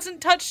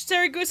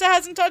Saragusa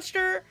hasn't touched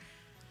her,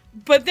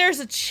 but there's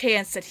a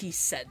chance that he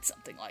said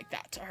something like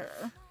that to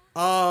her.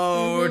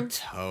 Oh,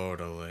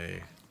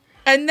 totally.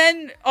 And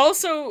then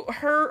also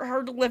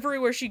her delivery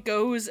where she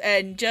goes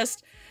and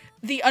just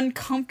the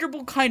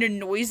uncomfortable kind of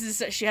noises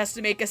that she has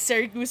to make as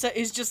Saragusa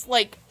is just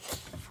like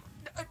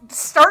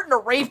starting to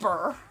rape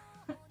her.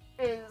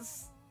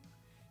 Is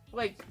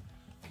like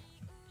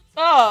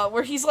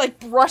where he's like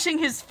brushing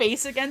his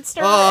face against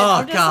her. Oh,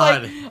 and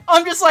God.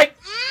 I'm just like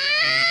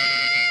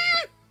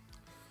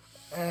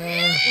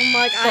I'm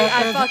like,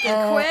 I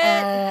fucking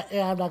quit.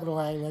 Yeah, I'm not gonna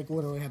lie. Like,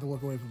 literally had to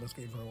look away from the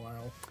screen for a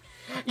while.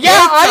 yeah,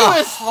 I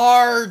was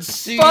hard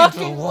scene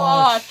fucking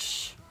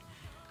watch.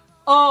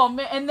 Oh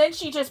man, and then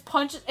she just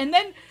punches, and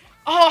then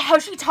how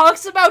she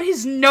talks about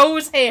his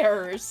nose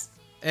hairs.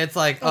 It's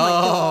like,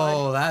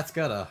 Oh my that's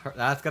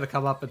gonna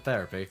come up in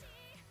therapy.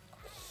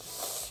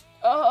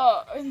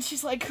 And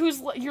she's like,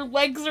 your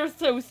legs are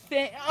so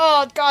thin.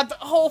 Oh god, the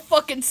whole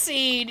fucking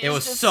scene is It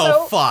was just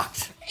so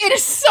fucked. It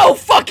is so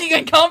fucking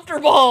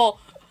uncomfortable.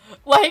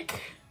 Like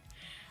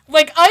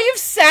I have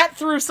sat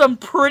through some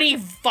pretty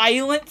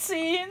violent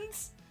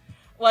scenes.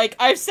 Like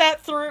I've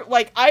sat through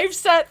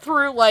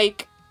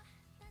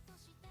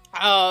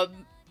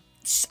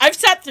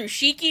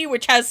Shiki,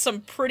 which has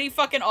some pretty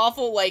fucking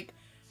awful like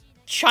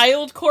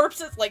child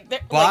corpses,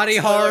 Body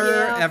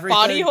horror, yeah. everything.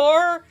 body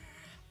horror.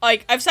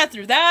 Like I've sat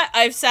through that.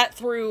 I've sat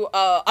through.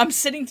 I'm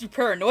sitting through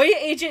Paranoia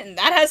Agent, and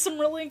that has some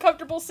really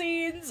uncomfortable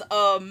scenes.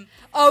 Oh,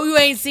 you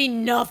ain't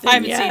seen nothing I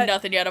haven't yet. seen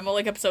nothing yet. I'm on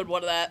like episode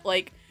 1 of that.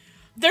 Like,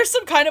 there's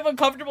some kind of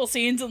uncomfortable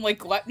scenes in like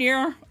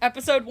Gleipnir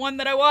episode 1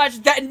 that I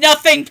watched that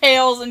nothing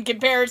pales in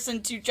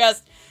comparison to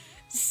just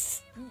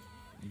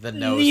The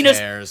nose Nina's-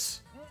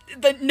 hairs.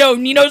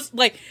 Nino's,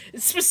 like,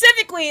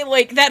 specifically,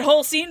 like, that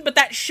whole scene, but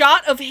that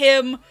shot of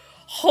him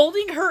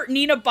holding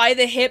Nina by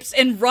the hips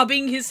and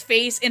rubbing his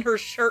face in her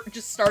shirt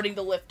just starting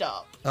to lift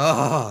up.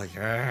 Oh,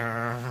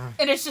 yeah.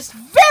 And it's just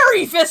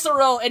very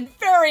visceral and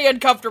very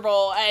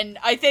uncomfortable, and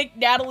I think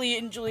Natalie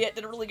and Juliet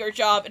did a really great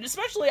job, and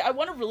especially, I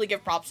want to really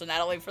give props to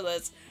Natalie for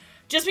this.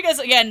 Just because,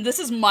 again, this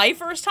is my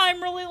first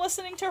time really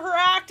listening to her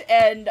act,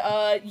 and,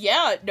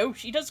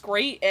 she does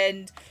great,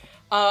 and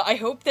I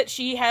hope that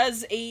she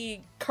has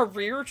a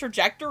career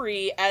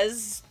trajectory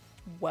as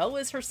well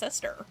as her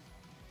sister.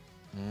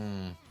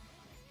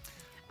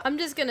 I'm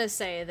just gonna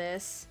say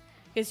this,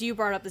 because you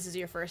brought up this is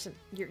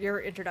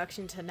your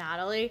introduction to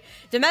Natalie.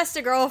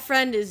 Domestic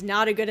Girlfriend is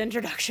not a good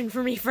introduction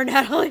for me for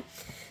Natalie.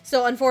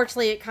 So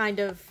unfortunately it kind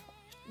of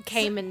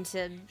came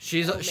into.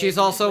 She's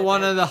also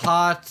one of the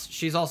hot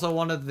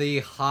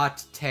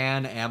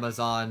tan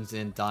Amazons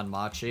in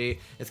Danmachi.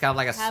 It's kind of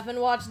like a Haven't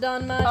watched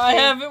Danmachi. I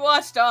haven't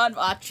watched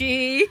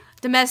Danmachi.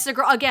 Domestic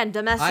I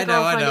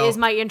know. Girlfriend is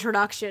my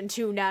introduction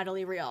to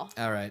Natalie Riel.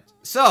 All right.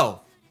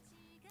 So,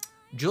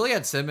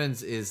 Juliette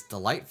Simmons is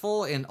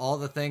delightful in all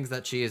the things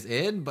that she is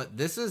in, but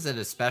this is an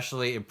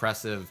especially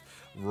impressive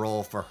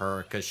role for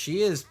her because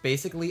she is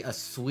basically a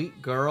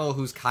sweet girl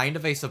who's kind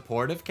of a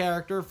supportive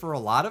character for a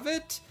lot of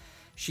it.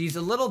 She's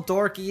a little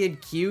dorky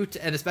and cute,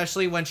 and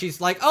especially when she's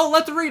like, oh,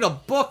 let's read a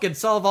book and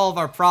solve all of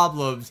our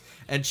problems.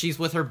 And she's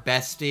with her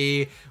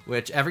bestie,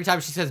 which every time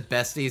she says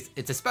besties,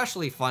 it's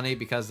especially funny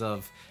because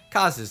of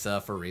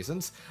Kazusa for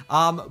reasons.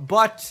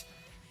 But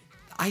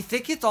I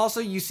think it's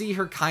also, you see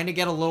her kind of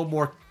get a little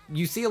more,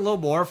 you see a little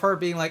more of her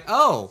being like,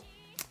 oh,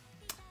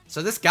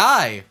 so this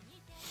guy,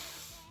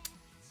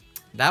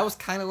 that was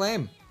kind of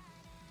lame.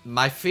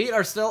 My feet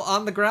are still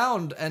on the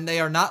ground, and they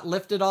are not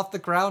lifted off the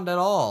ground at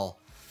all.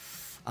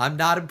 I'm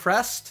not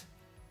impressed.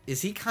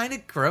 Is he kind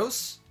of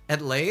gross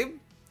and lame?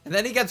 And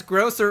then he gets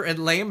grosser and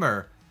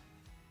lamer.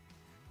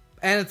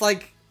 And it's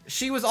like,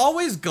 she was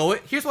always going...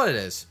 Here's what it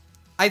is.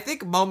 I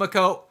think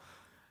Momo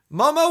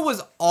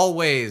was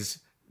always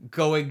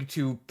going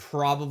to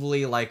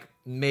probably, like,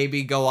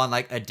 maybe go on,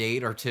 like, a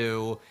date or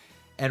two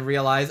and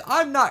realize,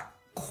 I'm not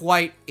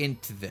quite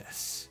into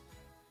this.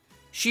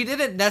 She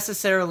didn't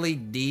necessarily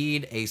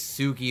need a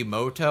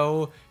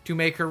Sugimoto to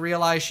make her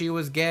realize she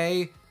was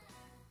gay.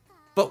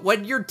 But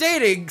when you're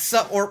dating,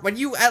 or when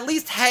you at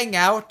least hang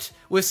out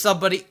with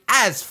somebody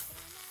as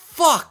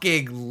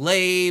fucking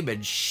lame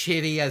and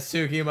shitty as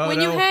Sugimoto.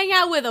 When you hang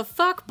out with a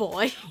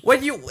fuckboy.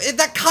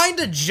 That kind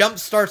of jump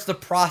starts the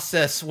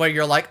process where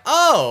you're like,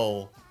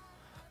 oh,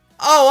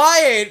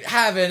 I ain't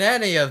having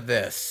any of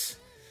this.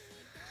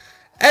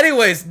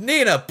 Anyways,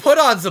 Nina, put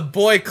on some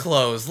boy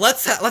clothes.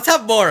 Let's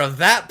have more of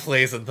that,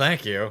 please, and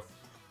thank you.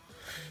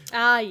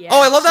 Ah, yeah.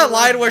 Oh, I love that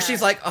line where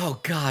she's like, oh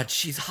god,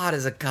 she's hot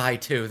as a guy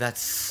too. That's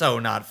so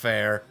not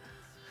fair.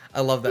 I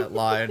love that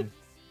line.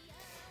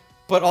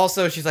 But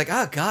also, she's like,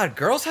 oh god,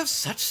 girls have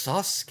such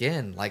soft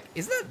skin. Like,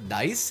 isn't that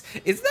nice?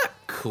 Isn't that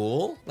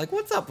cool? Like,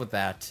 what's up with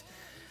that?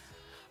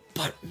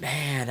 But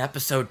man,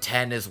 episode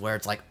 10 is where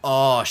it's like,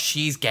 oh,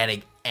 she's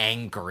getting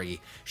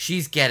angry.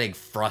 She's getting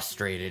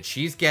frustrated.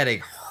 She's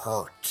getting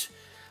hurt.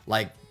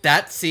 Like,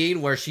 that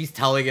scene where she's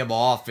telling him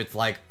off, it's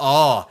like,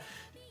 oh,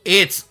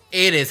 it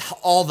is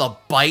all the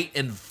bite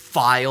and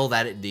file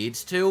that it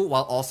needs to,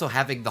 while also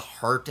having the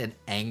hurt and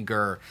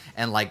anger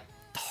and, like,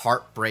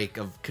 heartbreak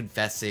of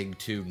confessing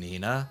to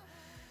Nina.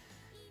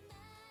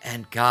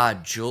 And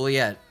god,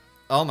 Juliette,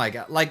 oh my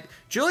god, like,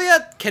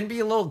 Juliette can be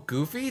a little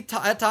goofy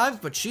at times,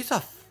 but she's a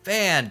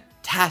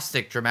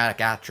fantastic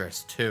dramatic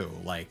actress too.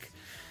 Like,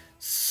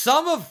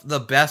 some of the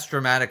best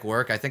dramatic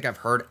work I think I've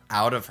heard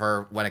out of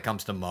her when it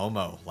comes to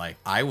Momo. Like,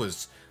 I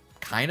was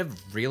kind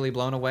of really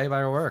blown away by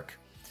her work.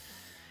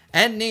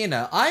 And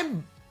Nina,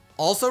 I'm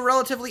also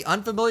relatively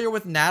unfamiliar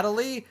with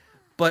Natalie,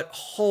 but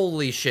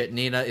holy shit,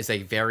 Nina is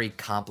a very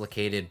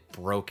complicated,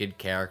 broken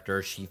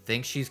character. She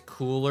thinks she's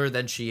cooler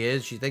than she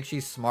is. She thinks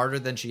she's smarter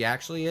than she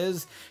actually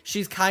is.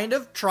 She's kind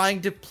of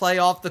trying to play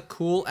off the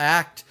cool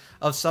act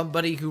of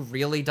somebody who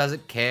really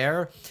doesn't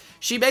care.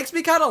 She makes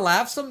me kind of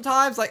laugh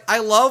sometimes. Like, I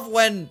love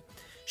when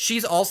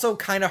she's also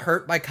kind of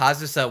hurt by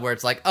Kazusa, where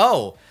it's like,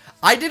 oh,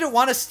 I didn't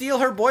want to steal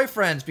her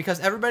boyfriends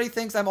because everybody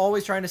thinks I'm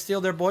always trying to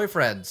steal their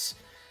boyfriends.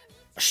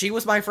 She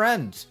was my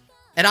friend,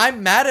 and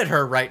I'm mad at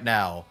her right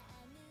now.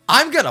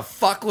 I'm gonna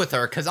fuck with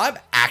her because I'm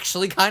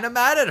actually kind of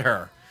mad at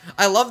her.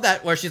 I love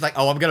that where she's like,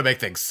 oh, I'm gonna make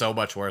things so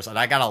much worse, and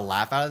I gotta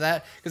laugh out of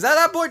that because at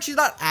that point she's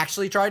not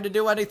actually trying to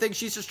do anything.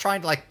 She's just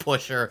trying to, like,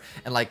 push her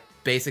and, like,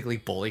 basically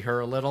bully her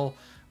a little.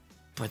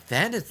 But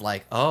then it's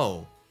like,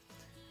 oh,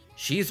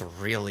 she's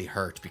really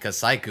hurt because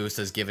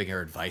Saigusa's giving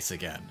her advice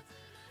again.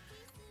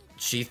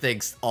 She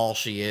thinks all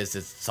she is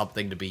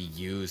something to be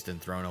used and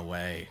thrown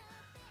away.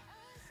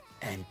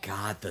 And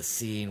god, the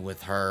scene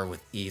with her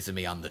with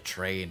Izumi on the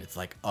train, it's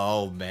like,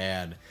 oh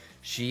man,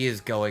 she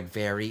is going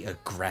very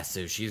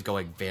aggressive. She's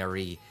going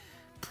very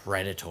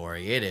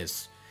predatory. It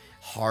is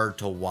hard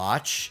to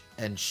watch,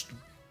 and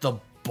the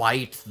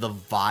bite, the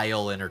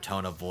vile in her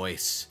tone of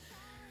voice,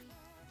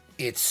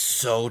 it's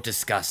so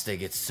disgusting.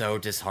 It's so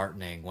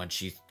disheartening when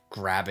she's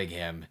grabbing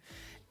him.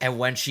 And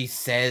when she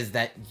says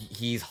that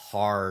he's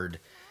hard,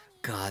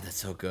 god, that's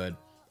so good.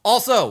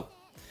 Also,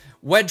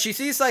 when she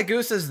sees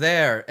Saigusa's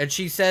there, and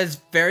she says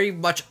very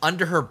much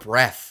under her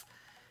breath,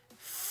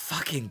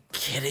 fucking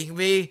kidding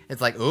me?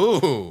 It's like,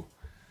 ooh.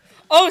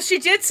 Oh, she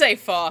did say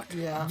fuck.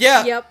 Yeah.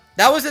 Yeah, Yep.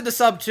 that was in the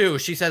sub too.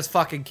 She says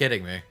fucking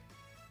kidding me.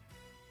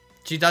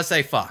 She does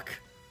say fuck.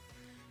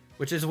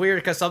 Which is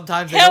weird, because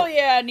sometimes Hell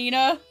yeah,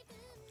 Nina.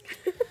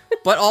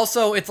 But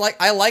also, it's like,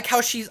 I like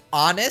how she's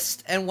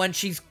honest, and when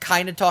she's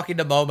kind of talking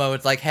to Momo,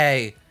 it's like,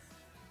 hey,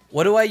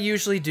 what do I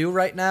usually do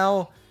right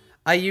now?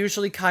 I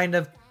usually kind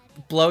of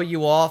blow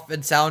you off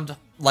and sound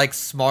like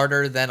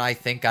smarter than I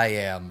think I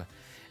am,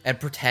 and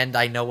pretend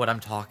I know what I'm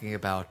talking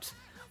about.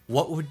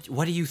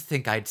 What do you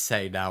think I'd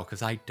say now?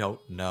 Because I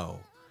don't know.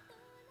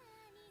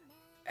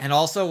 And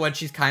also when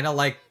she's kind of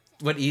like,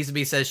 when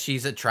Izumi says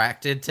she's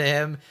attracted to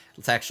him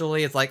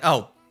sexually, it's like,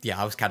 oh,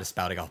 yeah, I was kind of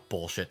spouting off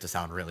bullshit to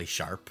sound really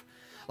sharp.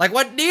 Like,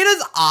 when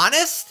Nina's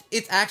honest,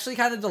 it's actually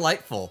kind of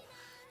delightful.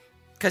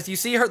 Because you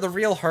see her, the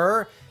real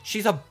her,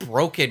 she's a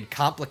broken,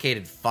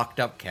 complicated, fucked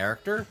up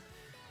character.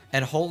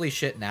 And holy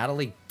shit,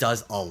 Natalie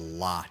does a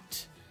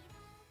lot.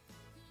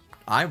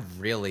 I'm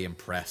really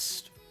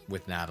impressed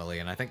with Natalie,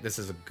 and I think this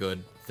is a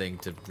good thing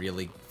to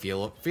really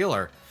feel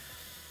her.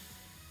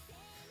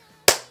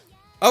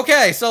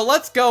 Okay, so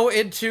let's go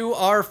into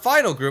our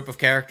final group of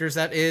characters.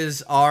 That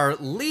is our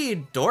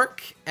lead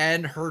dork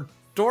and her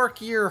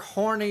dorkier,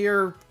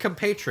 hornier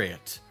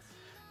compatriot.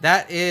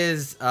 That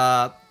is,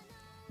 that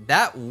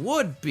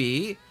would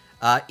be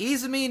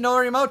Izumi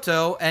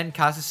Norimoto and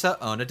Kazusa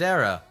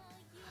Onodera.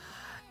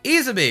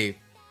 Izumi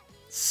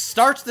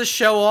starts the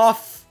show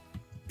off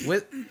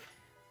with...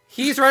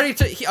 He's ready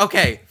to...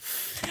 Okay.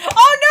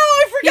 Oh no,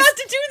 I forgot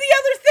to do the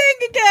other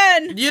thing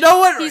again! You know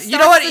what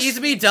the-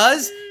 Izumi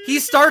does? He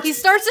starts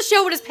the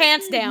show with his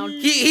pants down.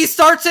 He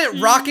starts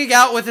it rocking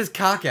out with his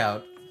cock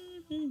out.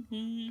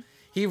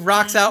 He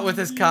rocks out with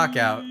his cock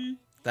out.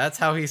 That's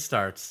how he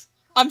starts.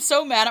 I'm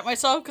so mad at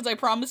myself because I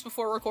promised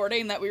before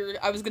recording that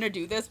I was gonna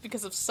do this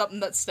because of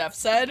something that Steph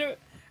said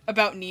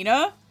about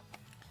Nina.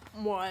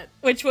 What?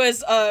 Which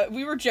was,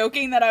 we were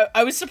joking that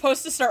I was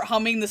supposed to start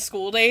humming the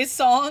School Days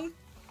song.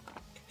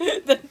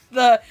 the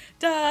da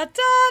da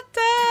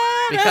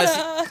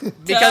da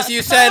Because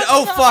you said,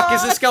 oh fuck,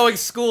 is this going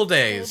School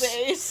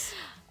Days?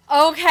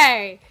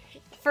 Okay,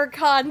 for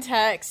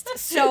context,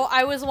 so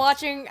I was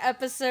watching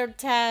episode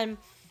 10,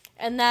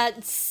 and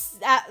that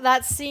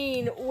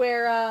scene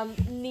where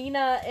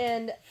Nina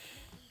and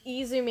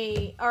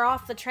Izumi are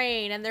off the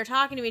train, and they're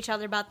talking to each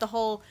other about the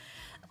whole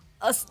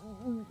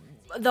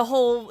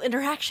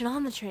interaction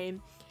on the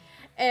train,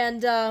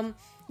 and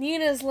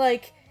Nina's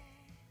like,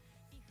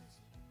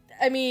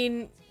 I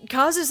mean,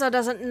 Kazusa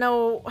doesn't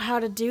know how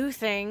to do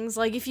things.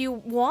 Like, if you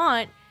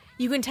want,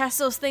 you can test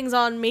those things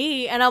on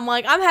me. And I'm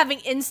like, I'm having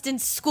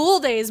instant School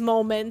Days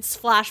moments,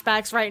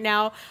 flashbacks right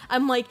now.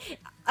 I'm like,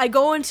 I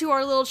go into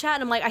our little chat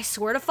and I'm like, I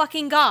swear to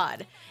fucking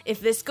God,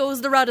 if this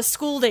goes the route of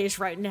School Days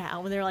right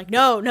now. And they're like,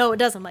 no, it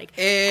doesn't. I'm like,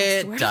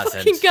 it I swear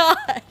doesn't. to fucking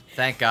God.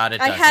 Thank God it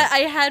doesn't. I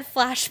had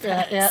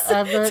flashbacks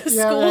to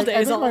School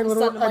Days all of a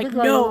sudden. I'm I like, think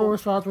my little no.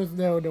 response was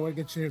no one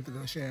gets shared to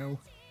the show.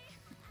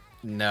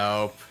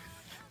 Nope.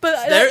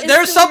 But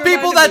There's some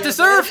people that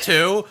deserve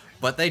to,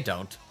 but they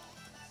don't.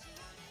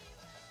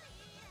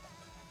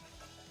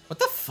 What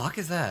the fuck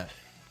is that?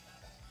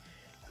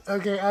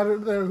 Okay, I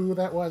don't know who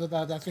that was. I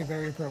thought that's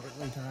very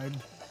appropriately timed.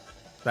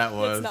 That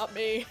was... It's not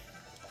me.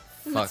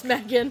 Fuck. It's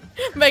Megan.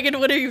 Megan,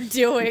 what are you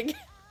doing?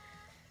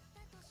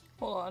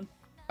 Hold on.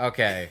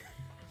 Okay.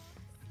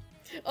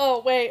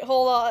 Oh, wait,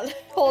 hold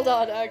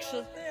on,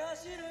 actually.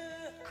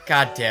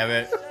 God damn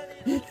it.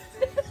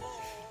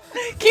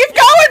 Keep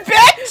going,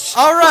 bitch!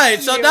 Alright,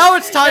 so now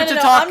it's time to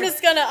talk... I'm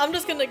just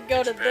gonna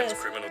go to Japan's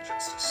this. criminal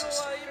justice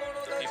system.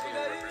 The people who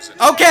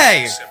represent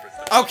Okay. separate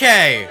but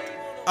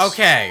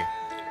Okay.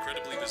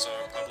 incredibly bizarre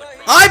public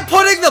I'm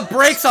putting the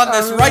brakes on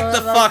this right the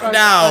fuck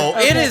now.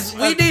 okay, It is...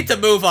 We need to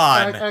move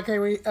on. Okay,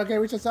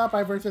 we should stop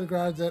by first of the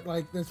grounds that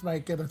like this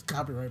might get us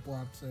copyright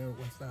blocked, so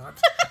let's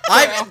not.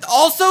 I'm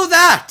also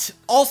that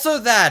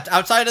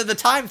outside of the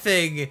time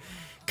thing,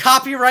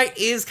 copyright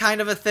is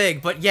kind of a thing.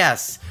 But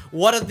yes,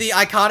 one of the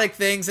iconic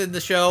things in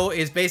the show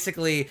is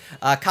basically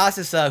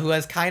Kazusa, who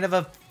has kind of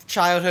a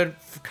childhood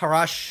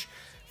crush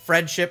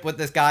friendship with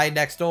this guy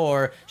next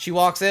door. She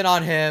walks in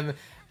on him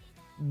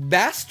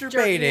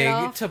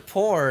masturbating to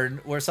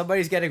porn where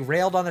somebody's getting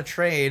railed on a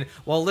train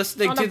while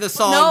listening to the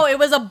song. No, it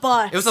was a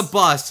bus. It was a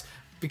bus.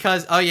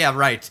 Because, oh yeah,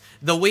 right.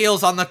 The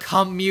wheels on the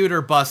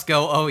commuter bus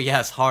go, oh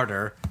yes,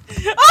 harder. Oh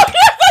yeah,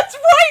 that's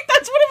right!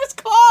 That's what it was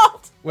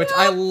called! Which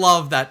I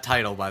love that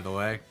title, by the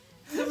way.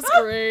 It was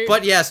great.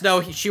 But yes,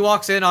 no, she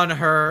walks in on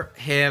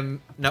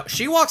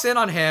she walks in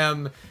on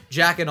him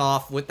jacking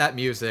off with that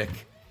music.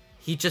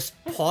 He just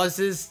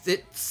pauses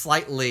it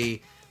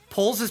slightly,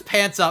 pulls his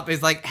pants up,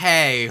 is like,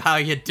 hey, how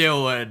you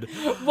doing?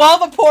 While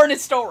the porn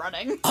is still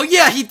running. Oh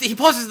yeah, he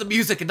pauses the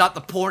music and not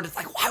the porn. It's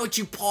like, why would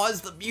you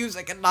pause the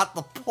music and not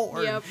the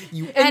porn? Yep.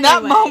 In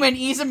that moment,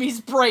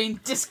 Izumi's brain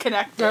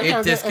disconnected.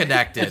 It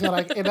disconnected. So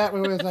like in that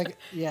moment, it's like,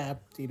 yeah,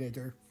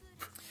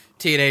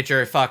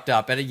 Teenager fucked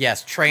up, and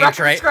yes, train.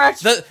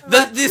 Scratch,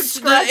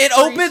 It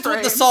opens with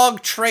the train. song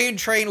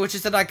Train, which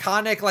is an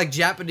iconic like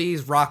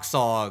Japanese rock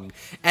song,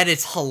 and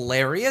it's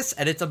hilarious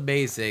and it's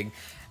amazing.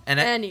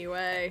 And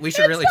anyway, we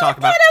should really talk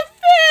about.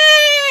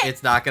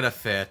 It's not gonna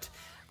fit.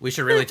 We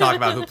should really talk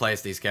about who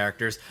plays these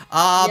characters.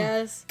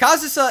 Yes.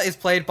 Kazusa is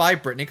played by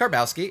Brittany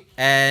Karbowski,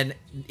 and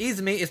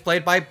Izumi is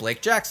played by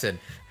Blake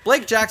Jackson.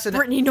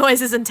 Brittany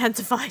noises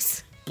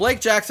intensifies.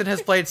 Blake Jackson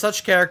has played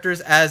such characters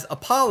as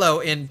Apollo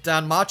in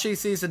Danmachi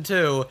Season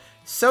 2,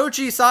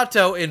 Soji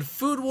Sato in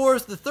Food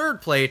Wars The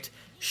Third Plate,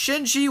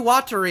 Shinji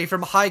Watari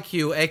from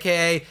Haikyuu,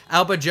 aka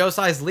Alba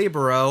Josai's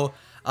Libero.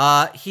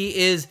 He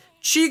is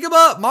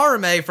Chigaba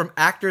Marume from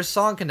Actors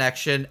Song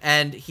Connection,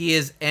 and he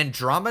is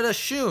Andromeda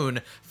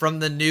Shun from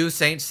the new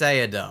Saint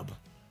Seiya dub.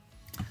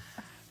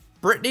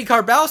 Brittany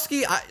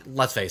Karbowski,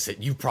 let's face it,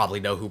 you probably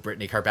know who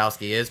Brittany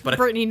Karbowski is, but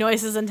Brittany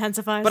noises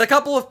intensifies. a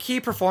couple of key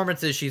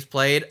performances she's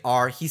played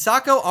are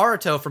Hisako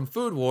Aruto from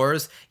Food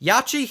Wars,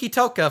 Yachi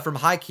Hitoka from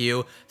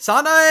Haikyuu,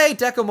 Sanae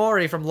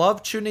Dekomori from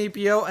Love,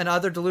 Chunibyo and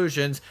Other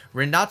Delusions,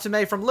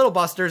 Rinatsume from Little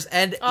Busters,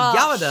 and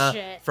Yamada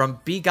shit. from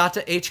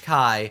Bigata H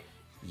Kai,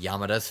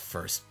 Yamada's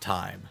first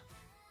time.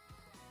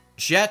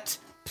 Jet,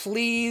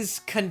 please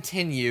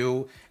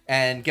continue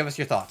and give us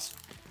your thoughts.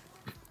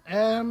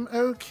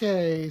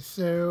 Okay,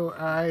 so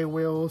I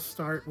will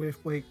start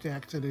with Blake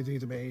Jackson as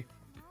Izumi.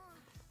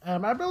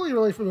 I'm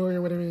really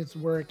familiar with his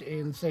work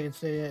in Saint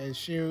Seiya as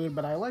Shun,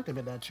 but I liked him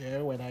in that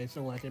show, and I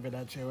still like him in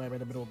that show. I'm in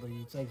the middle of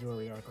the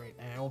Sanctuary arc right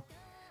now.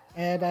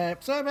 And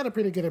so I've had a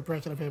pretty good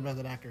impression of him as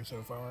an actor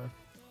so far.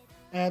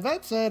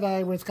 That said,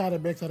 I was kind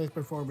of mixed on his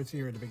performance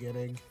here in the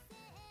beginning.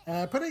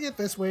 Putting it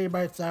this way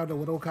might sound a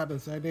little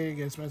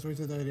condescending, especially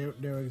since I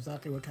don't know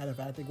exactly what kind of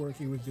acting work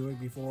he was doing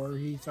before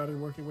he started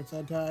working with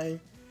Sentai.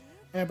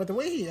 But the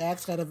way he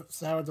acts kind of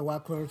sounds a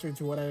lot closer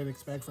to what I'd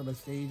expect from a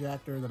stage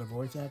actor than a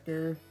voice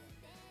actor.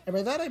 And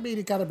by that I mean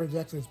he kind of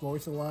projects his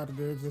voice a lot, and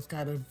there's this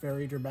kind of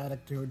very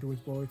dramatic tone to his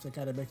voice that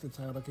kind of makes it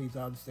sound like he's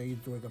on stage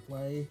doing a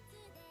play.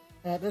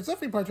 And there's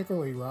nothing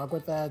particularly wrong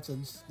with that,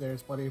 since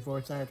there's plenty of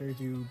voice actors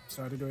who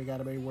started doing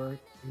anime work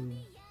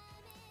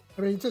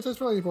since there's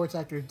plenty of voice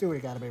actors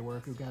doing anime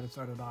work who kind of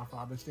started off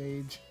on the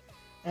stage.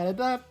 And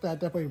that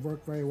definitely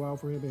worked very well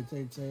for him in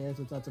Saint Seiya,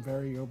 since that's a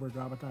very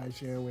over-dramatized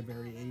show and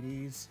very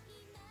 80s.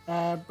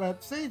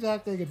 But stage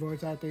acting and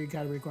voice acting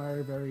kind of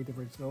require very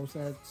different skill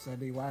sets, and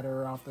the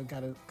latter often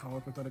kind of call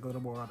for something a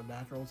little more on the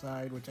natural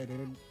side, which I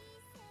didn't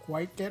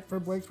quite get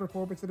from Blake's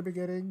performance in the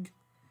beginning.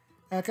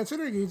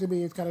 Considering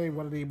Izumi is kind of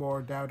one of the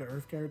more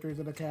down-to-earth characters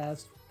in the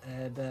cast,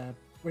 and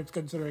which,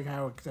 considering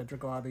how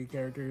eccentric a lot of the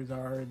characters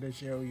are in this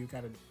show, you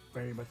kind of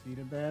very much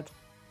needed that.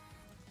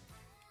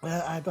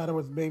 I thought it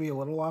was maybe a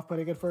little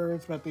off-putting at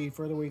first, but the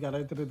further we got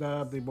into the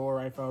dub, the more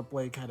I felt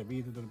Blake kind of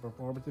eased into the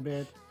performance a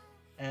bit,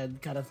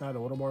 and kind of sounded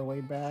a little more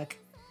laid back.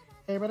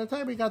 And by the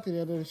time we got to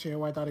the end of the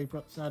show, I thought he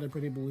sounded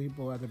pretty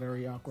believable as a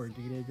very awkward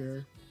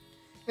teenager.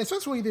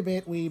 Especially the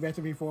bit we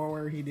mentioned before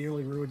where he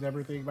nearly ruins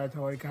everything by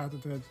telling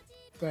Constance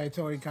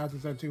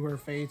to her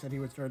face that he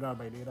was turned on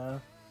by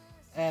Nina.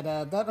 And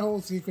that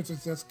whole sequence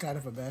is just kind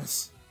of a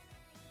mess.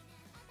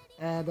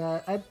 And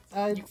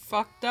You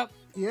fucked up.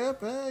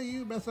 Yep,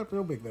 you messed up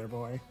real big there,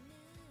 boy.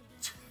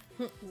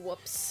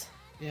 Whoops.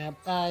 Yeah,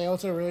 I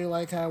also really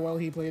like how well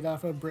he played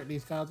off of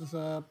Brittany's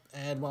Kazusa,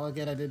 and while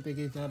again I did think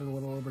he sounded a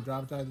little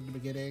over-dramatized in the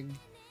beginning,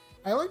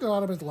 I liked a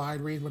lot of his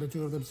line reads when the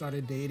two of them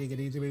started dating, and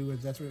Izumi was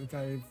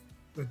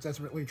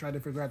desperately trying to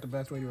figure out the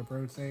best way to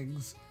approach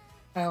things.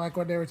 Like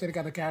when they were sitting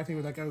on the couch, he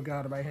was like, "Oh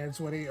god, are my hands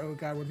sweaty? Oh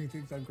god, when he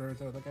thinks I'm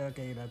gross." I was like,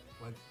 okay, that's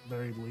like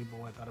very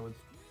believable. I thought it was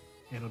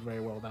handled very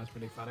well. That was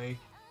pretty funny.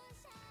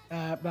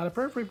 Not a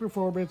perfect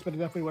performance, but it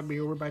definitely won me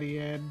over by the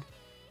end.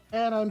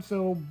 And I'm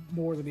still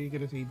more than eager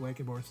to see Blake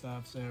in more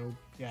stuff, so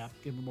yeah,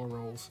 give him more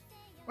roles.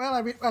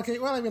 I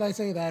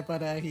say that,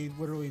 but he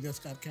literally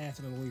just got cast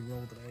in a lead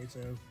role today,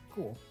 so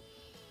cool.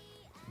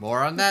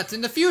 More on that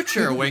in the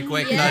future. Wink,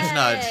 wink, nudge,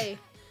 nudge. Yay.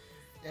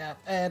 Yeah,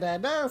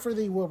 and now for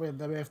the woman,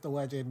 the myth, the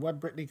legend, one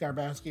Brittany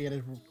Karbowski,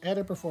 and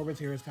her performance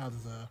here as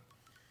Kazusa.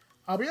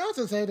 I'll be honest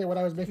and say that when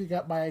I was making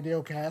up my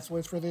ideal cast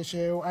list for this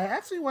show, I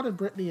actually wanted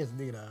Brittany as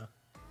Nina.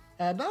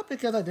 And not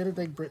because I didn't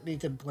think Brittany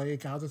could play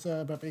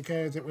Kazusa, but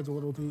because it was a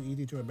little too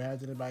easy to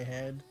imagine in my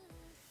head.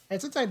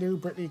 And since I knew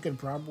Brittany could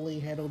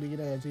probably handle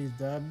Nina as she's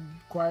done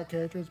quiet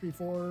characters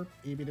before,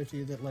 even if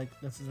she isn't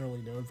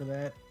necessarily known for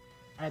that,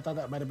 I thought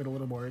that might have been a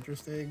little more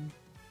interesting.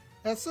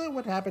 And so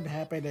what happened,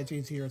 and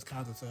she's here as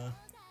Kazusa.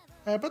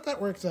 But that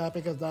works out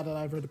because now that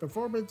I've heard the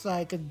performance,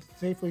 I can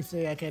safely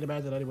say I can't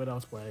imagine anyone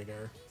else playing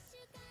her.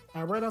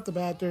 Right off the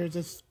bat, there's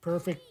this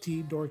perfect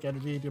teen dork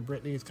energy to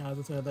Brittany's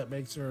Kazusa that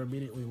makes her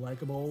immediately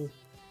likable,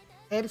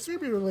 and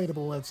extremely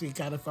relatable as she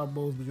kind of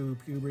fumbles between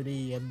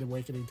puberty and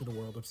awakening to the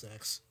world of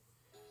sex.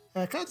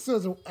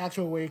 Kazusa's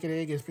actual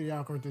awakening is pretty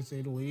awkward to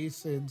say the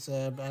least, since,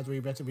 as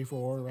we mentioned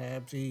before,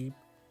 she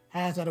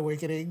has an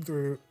awakening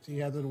through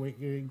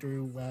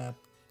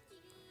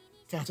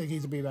catching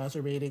Izumi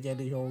masturbating, and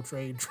the whole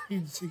train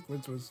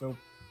sequence was so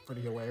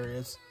pretty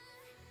hilarious.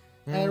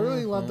 And I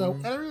really love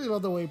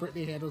the way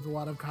Brittany handles a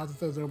lot of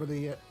Kazusa's over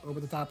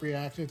the top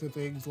reactions to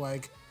things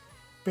like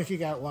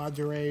picking out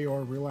lingerie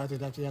or realizing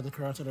that she has a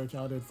crush on her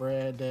childhood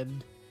friend,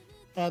 and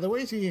the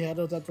way she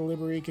handles that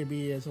delivery can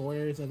be as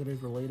hilarious as it is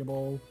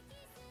relatable.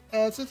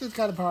 And since it's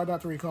kind of hard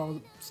not to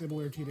recall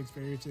similar teen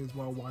experiences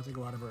while watching a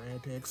lot of her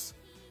antics.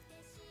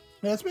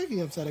 Now, speaking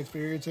of said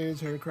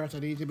experiences, her crush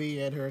on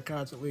Izumi and her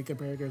constantly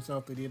comparing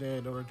herself to Nina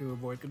in order to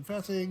avoid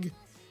confessing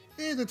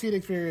is a teen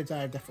experience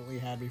I've definitely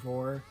had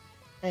before.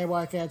 And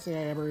while I can't say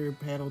I ever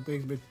handled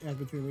things as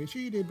maturely as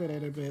she did, but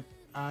in a bit,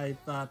 I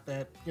thought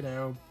that,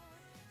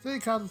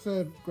 seeing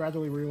Kazusa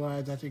gradually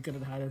realized that she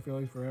couldn't hide her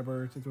feelings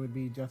forever, since it would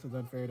be just as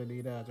unfair to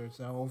Nina as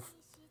herself.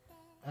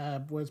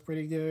 was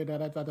pretty good,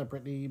 and I thought that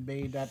Brittany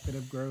made that bit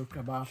of growth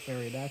come off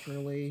very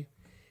naturally.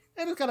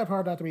 And it's kind of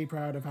hard not to be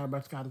proud of how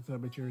much Katsuo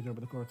matures over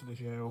the course of the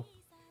show.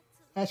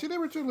 She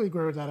never truly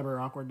grows out of her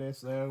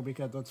awkwardness, though,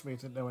 because let's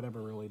face it, no one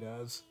ever really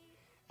does.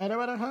 And no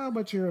matter how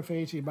mature a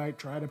face she might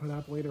try to put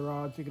up later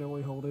on, she can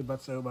only hold it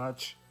but so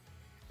much.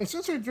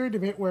 Especially during the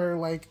bit where,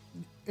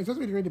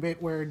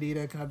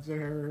 Nina comes to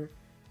her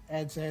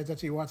and says that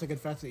she wants to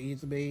confess to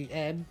Izumi,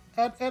 and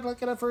at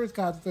first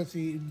Katsuo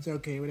seems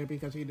okay with it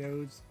because he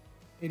knows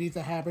it needs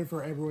to happen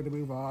for everyone to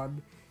move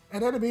on.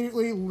 And then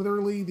immediately,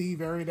 literally the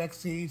very next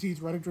scene,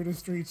 he's running through the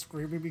streets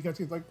screaming because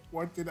he's like,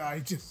 what did I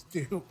just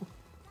do?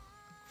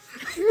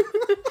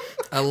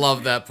 I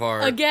love that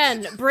part.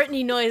 Again,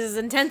 Brittany noises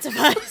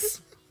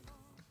intensifies.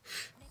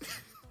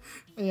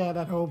 Yeah,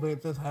 that whole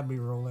bit just had me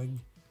rolling.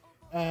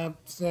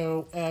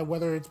 So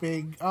whether it's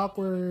being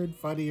awkward,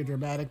 funny, or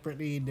dramatic,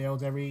 Brittany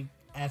nails every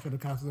aspect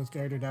of Katsuo's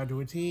character down to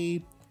a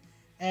T.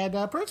 And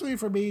personally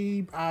for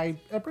me,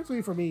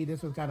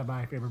 this was kind of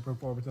my favorite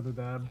performance of the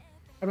dub.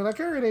 I mean, like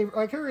her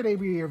and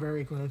Amy are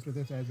very close, but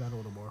this adds on a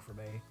little more for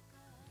me.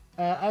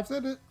 I've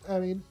said it. I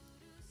mean,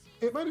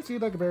 it might have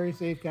seemed like a very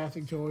safe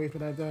casting choice,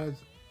 but as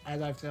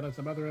I've said on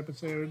some other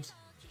episodes,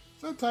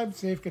 sometimes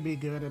safe can be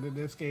good, and in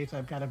this case,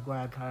 I'm kind of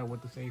glad Kyle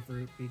went the safe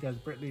route because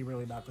Brittany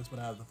really knocked this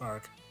one out of the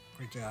park.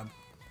 Great job.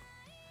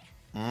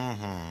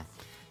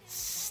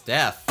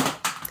 Steph.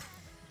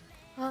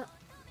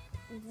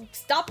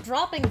 Stop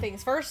dropping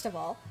things, first of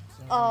all.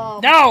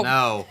 No!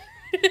 No.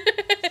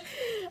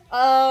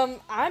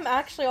 I'm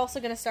actually also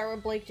going to start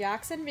with Blake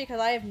Jackson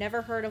because I have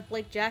never heard of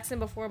Blake Jackson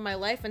before in my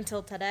life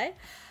until today.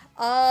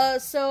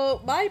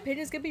 So my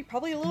opinion is going to be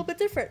probably a little bit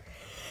different.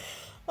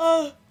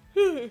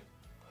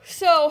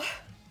 So,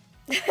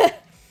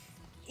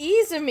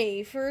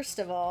 Izumi, first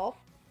of all.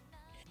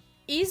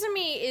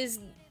 Izumi is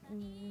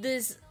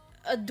this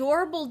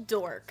adorable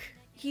dork.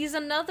 He's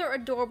another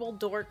adorable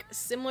dork,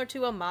 similar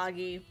to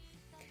Amagi.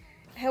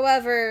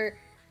 However,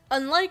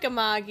 unlike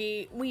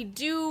Amagi, we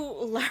do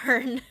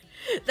learn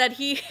that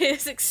he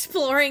is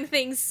exploring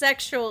things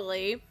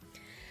sexually,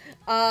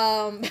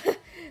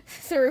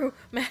 through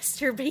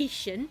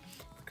masturbation,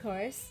 of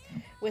course,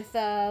 with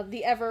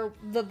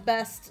the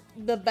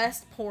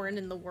best porn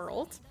in the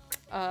world,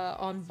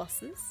 on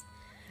buses.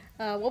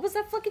 What was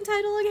that fucking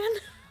title again?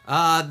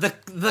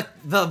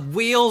 The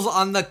wheels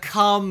on the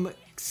cum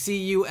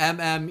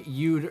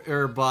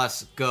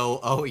bus go,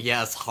 oh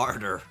yes,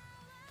 harder.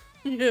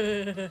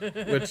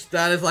 Which,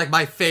 that is like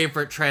my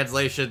favorite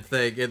translation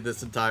thing in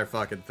this entire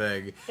fucking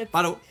thing.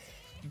 By the way,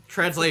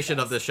 translation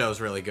of this show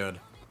is really good.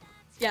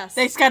 Yes.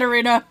 Thanks,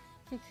 Katarina.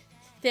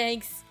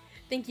 Thanks.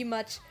 Thank you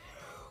much.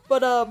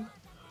 But,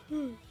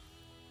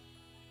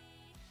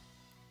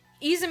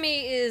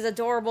 Izumi is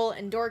adorable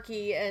and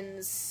dorky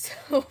and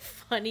so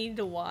funny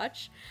to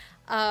watch.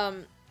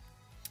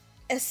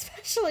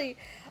 Especially,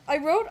 I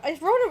wrote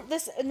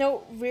this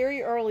note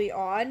very early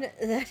on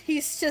that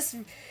he's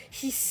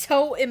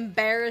so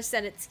embarrassed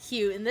and it's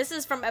cute. And this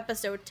is from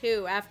episode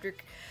 2, after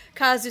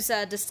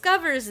Kazusa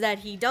discovers that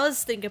he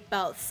does think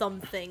about some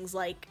things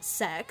like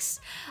sex.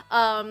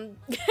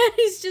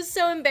 He's just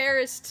so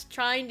embarrassed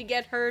trying to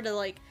get her to,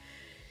 like,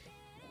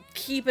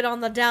 keep it on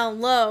the down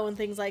low and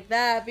things like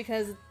that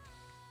because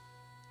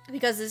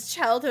his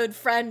childhood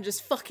friend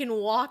just fucking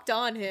walked in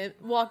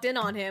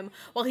on him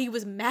while he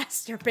was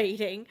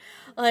masturbating.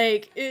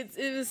 Like, it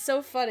was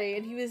so funny,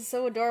 and he was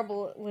so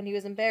adorable when he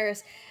was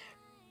embarrassed.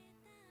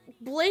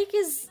 Blake,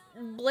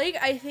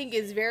 I think,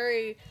 is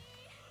very...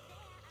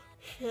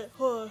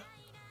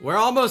 We're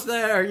almost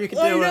there. You can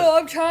do it. I know,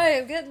 I'm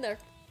trying. I'm getting there.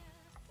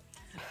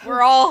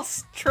 We're all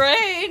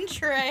train.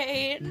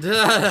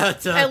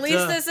 At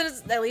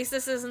least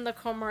this isn't the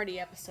Cromartie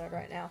episode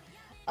right now.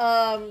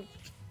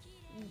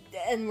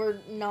 And we're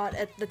not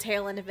at the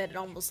tail end of it at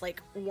almost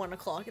like 1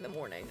 o'clock in the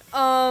morning.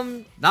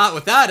 Not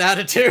with that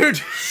attitude.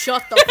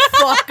 Shut the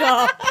fuck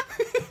up.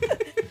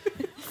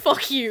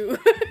 Fuck you.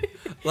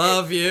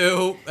 Love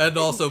you. And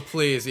also,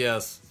 please,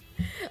 yes.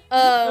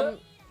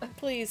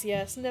 Please,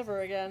 yes,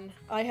 never again.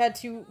 I had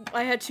to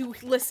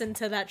listen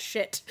to that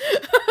shit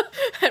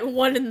at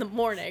 1 in the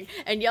morning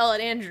and yell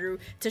at Andrew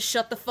to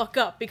shut the fuck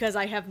up because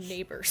I have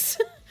neighbors.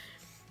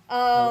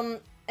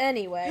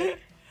 Anyway.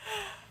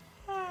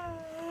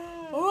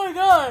 Oh my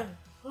god.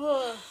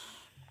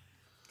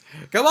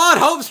 Come on,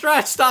 home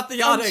stretch. Stop the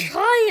yawning.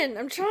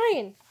 I'm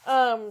trying.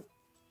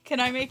 Can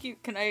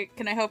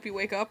I help you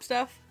wake up,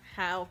 Steph?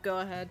 How? Go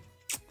ahead.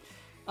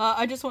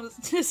 I just want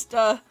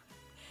to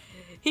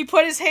he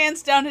put his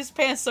hands down his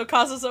pants so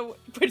Kazusa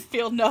would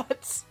feel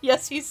nuts.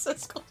 Yes, he's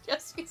siskel.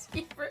 Yes, he's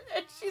fever.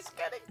 And she's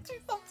getting 2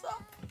 thumbs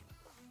up.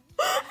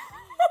 Oh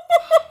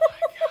my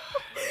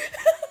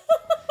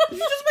god. Did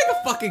you just make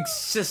a fucking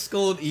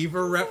Siskel and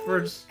Eva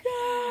reference?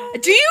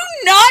 Do you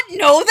not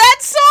know that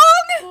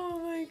song? Oh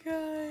my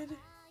god.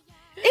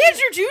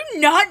 Andrew, do you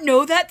not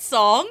know that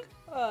song?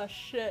 Oh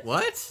shit.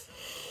 What?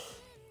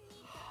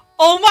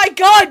 Oh my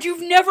god,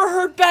 you've never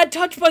heard Bad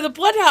Touch by the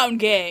Bloodhound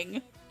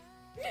Gang.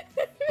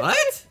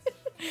 What?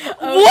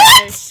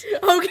 What?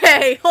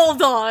 Okay,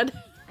 hold on.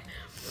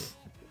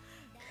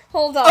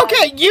 Hold on.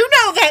 Okay, you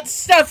know that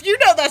stuff. You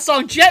know that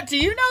song. Jet, do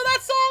you know that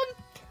song?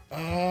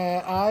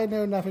 I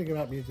know nothing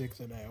about music,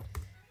 so no.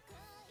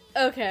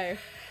 Okay.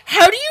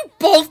 How do you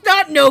both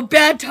not know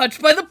Bad Touch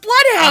by the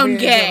Bloodhound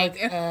Gang?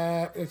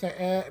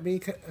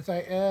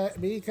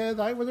 Because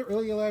I wasn't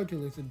really allowed to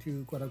listen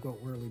to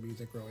quote-unquote worldly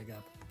music growing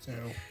up, so...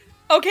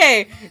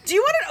 Okay, do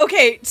you want to...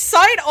 Okay,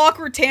 side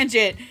awkward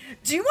tangent.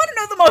 Do you want to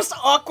know the most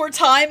awkward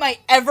time I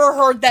ever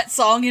heard that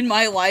song in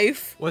my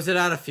life? Was it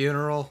at a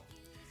funeral?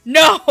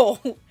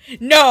 No!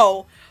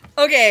 No!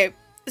 Okay,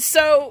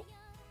 so...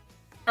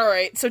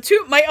 Alright, so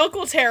my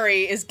Uncle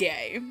Terry is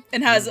gay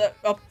and has a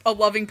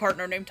loving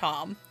partner named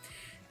Tom.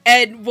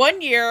 And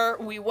one year,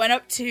 we went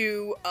up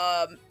to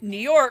New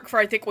York for,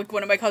 I think, like,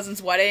 one of my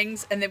cousin's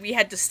weddings, and then we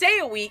had to stay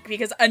a week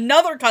because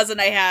another cousin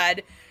I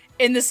had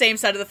in the same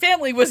side of the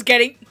family was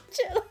getting...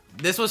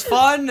 This was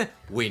fun.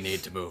 We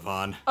need to move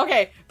on.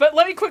 Okay, but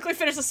let me quickly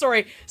finish the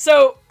story.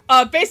 So,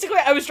 basically,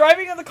 I was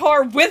driving in the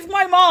car with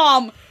my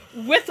mom,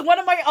 with one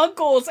of my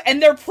uncles,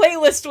 and their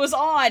playlist was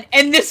on,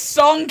 and this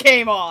song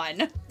came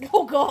on.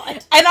 Oh,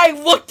 God. And I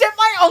looked at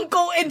my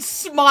uncle and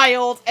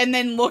smiled, and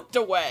then looked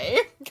away.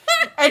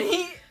 And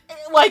he,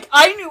 like,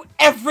 I knew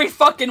every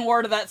fucking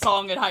word of that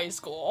song in high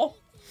school.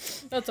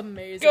 That's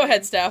amazing. Go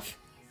ahead, Steph.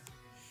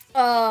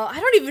 I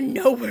don't even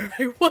know where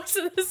I was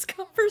in this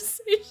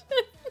conversation.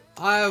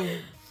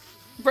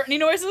 Britney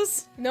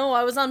noises? No,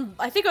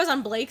 I think I was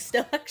on Blake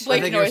still, actually.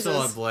 I think noises. you're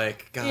still on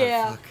Blake. God,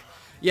 Yeah. fuck.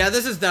 Yeah,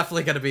 this is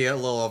definitely gonna be a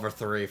little over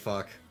 3,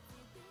 fuck.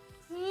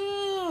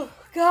 Oh,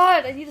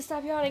 God, I need to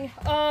stop yawning.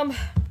 So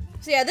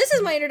yeah, this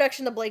is my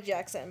introduction to Blake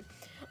Jackson.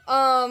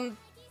 And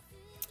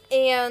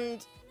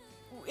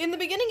in the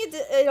beginning,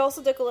 it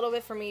also took a little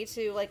bit for me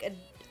to, like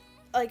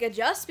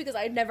adjust, because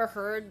I'd never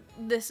heard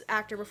this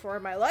actor before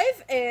in my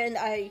life, and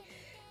I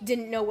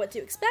didn't know what to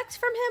expect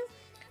from him.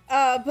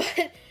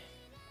 But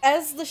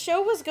as the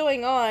show was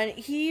going on,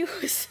 he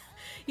was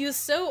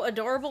so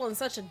adorable and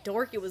such a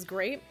dork, it was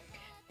great.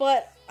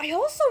 But I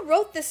also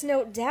wrote this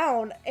note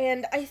down,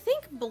 and I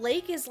think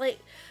Blake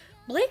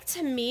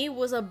to me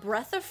was a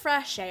breath of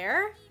fresh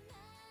air.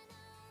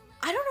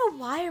 I don't know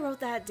why I wrote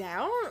that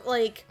down.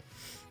 Like,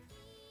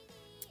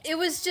 it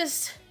was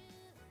just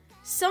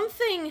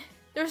something,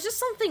 there was just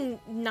something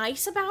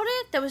nice about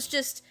it that was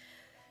just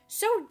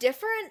so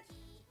different,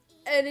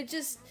 and it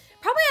just,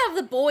 probably out of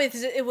the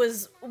boys, it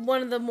was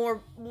one of the more,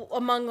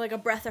 among, like, a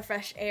breath of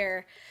fresh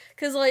air.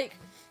 Because, like,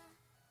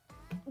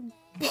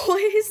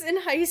 boys in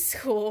high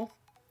school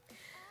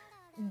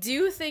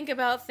do think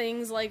about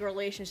things like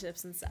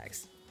relationships and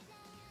sex.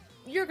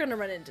 You're gonna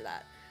run into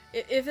that.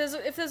 If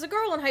there's a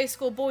girl in high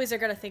school, boys are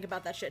gonna think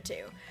about that shit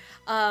too.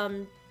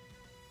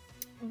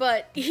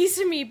 But he's,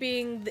 to me,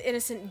 being the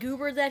innocent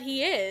goober that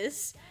he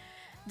is,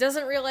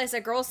 doesn't realize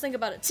that girls think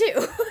about it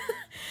too.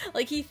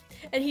 Like, he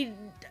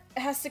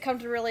has to come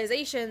to the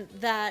realization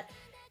that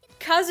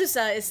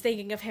Kazusa is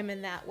thinking of him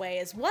in that way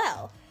as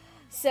well.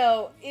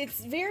 So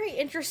it's very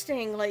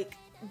interesting, like,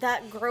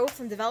 that growth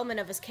and development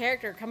of his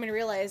character, coming to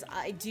realize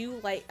I do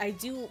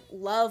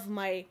love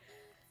my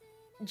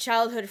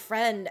childhood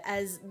friend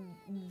as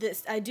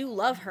this. I do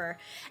love her.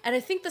 And I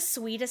think the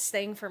sweetest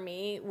thing for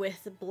me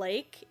with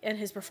Blake and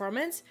his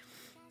performance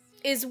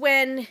is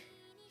when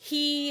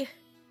he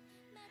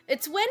and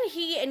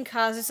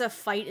Kazusa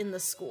fight in the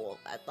school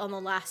on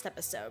the last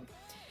episode.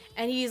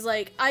 And he's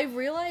like, I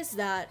realize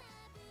that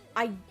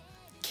I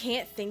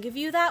can't think of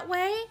you that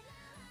way.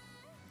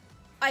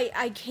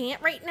 I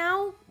can't right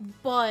now,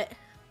 but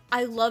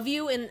I love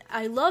you, and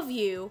I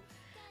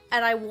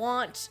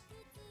want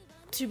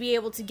to be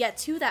able to get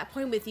to that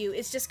point with you.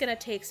 It's just gonna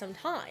take some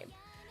time.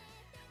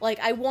 Like,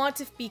 I want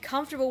to be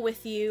comfortable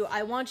with you.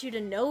 I want you to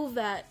know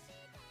that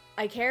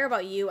I care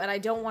about you, and I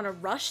don't want to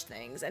rush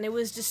things. And it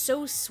was just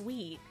so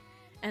sweet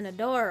and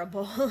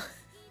adorable.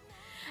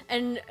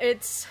 And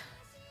it's...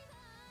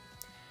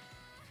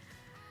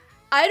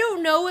 I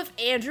don't know if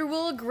Andrew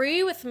will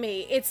agree with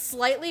me. It's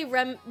slightly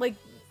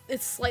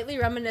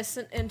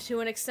reminiscent and to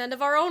an extent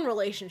of our own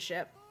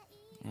relationship.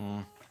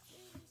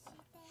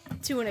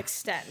 To an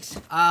extent.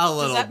 A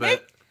little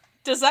bit.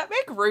 Does that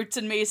make Roots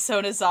and me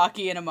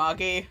Sonozaki and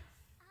Amagi?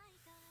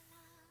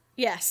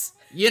 Yes.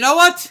 You know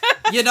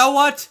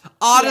what?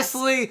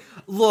 Honestly,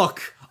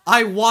 look,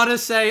 I want to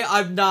say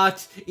I'm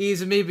not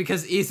Izumi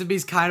because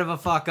Izumi's kind of a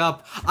fuck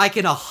up. I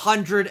can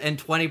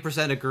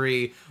 120%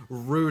 agree.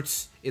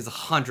 Roots is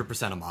 100%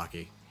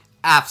 Amagi.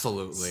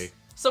 Absolutely.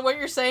 So what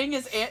you're saying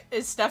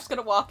is Steph's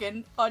gonna walk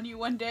in on you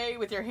one day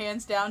with your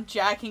hands down,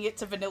 jacking it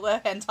to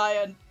vanilla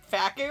hentai and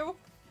Faku?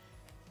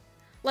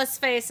 Let's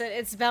face it,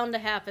 it's bound to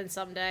happen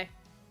someday.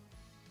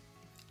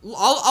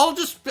 I'll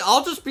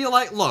just be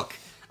like, look,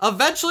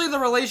 eventually the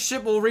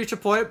relationship will reach a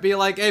point, be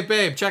like, hey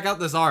babe, check out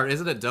this art,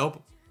 isn't it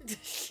dope?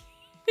 It's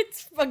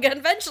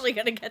eventually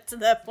gonna get to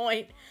that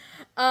point.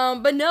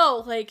 But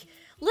no, like,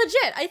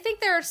 legit, I think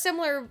there are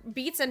similar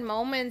beats and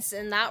moments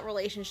in that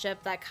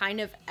relationship that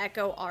kind of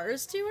echo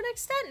ours to an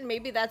extent, and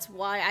maybe that's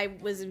why I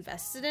was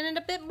invested in it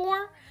a bit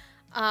more.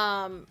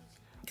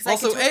 Because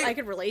I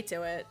could relate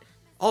to it.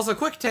 Also,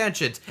 quick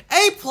tangent.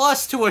 A+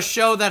 to a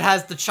show that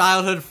has the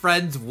childhood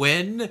friends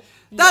win.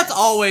 That's Yes.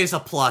 always a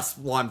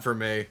 +1 for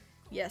me.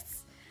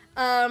 Yes.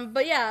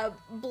 But yeah,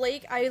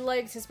 Blake, I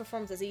liked his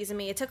performance as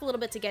Izumi. It took a little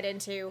bit to get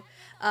into,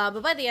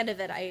 but by the end of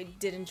it, I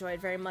did enjoy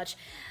it very much.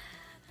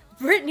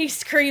 Brittany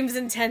screams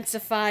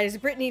intensifies.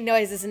 Brittany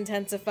noises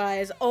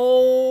intensifies.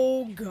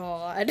 Oh,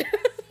 God.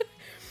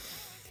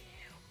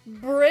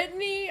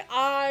 Brittany,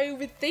 I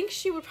would think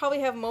she would probably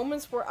have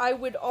moments where I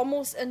would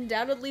almost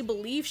undoubtedly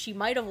believe she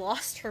might have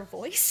lost her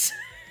voice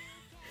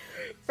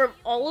from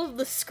all of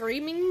the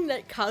screaming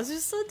that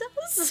Kazusa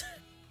does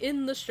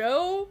in the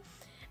show.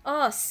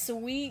 Oh,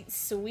 sweet,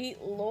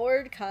 sweet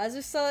Lord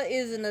Kazusa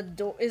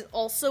is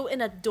also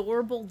an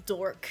adorable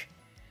dork.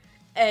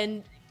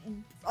 And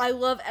I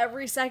love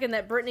every second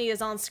that Brittany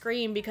is on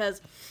screen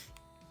because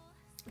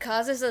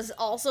Kazusa is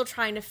also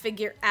trying to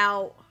figure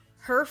out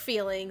her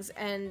feelings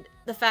and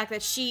the fact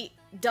that she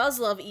does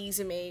love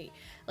Izumi.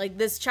 Like,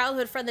 this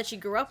childhood friend that she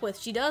grew up with,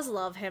 she does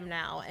love him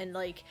now. And,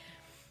 like,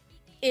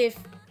 if,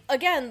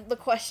 again, the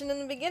question in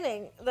the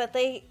beginning that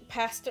they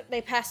passed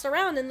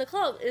around in the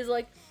club is,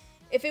 like,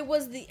 if it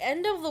was the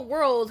end of the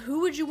world, who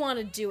would you want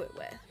to do it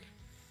with?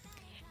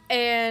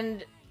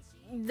 And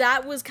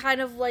that was kind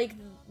of, like,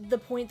 the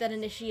point that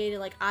initiated,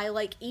 like, I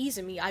like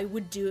Izumi, I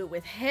would do it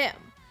with him.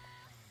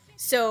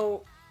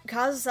 So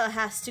Kazusa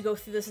has to go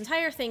through this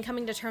entire thing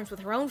coming to terms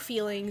with her own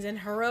feelings and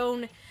her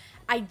own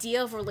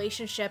idea of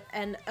relationship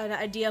and an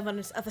idea of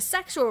a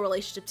sexual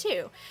relationship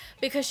too,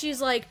 because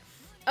she's like,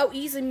 oh,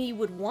 Izumi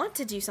would want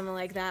to do something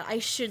like that, I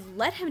should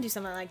let him do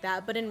something like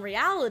that. But in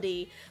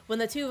reality, when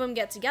the two of them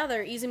get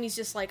together, Izumi's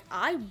just like,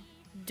 I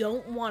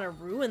don't want to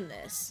ruin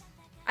this.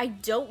 I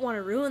don't want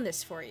to ruin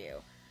this for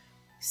you.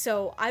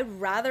 So I'd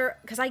rather,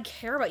 because I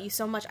care about you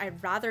so much,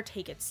 I'd rather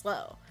take it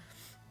slow.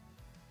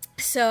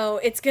 So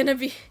it's gonna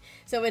be,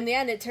 so in the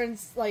end it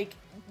turns, like,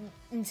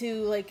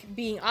 into, like,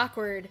 being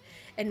awkward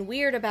and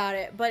weird about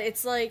it, but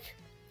it's, like,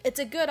 it's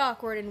a good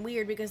awkward and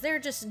weird because they're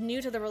just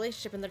new to the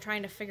relationship and they're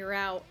trying to figure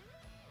out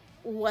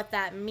what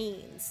that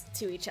means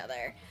to each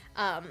other.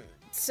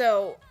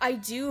 So I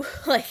do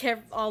like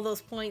all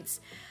those points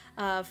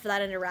for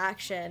that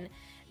interaction,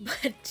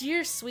 but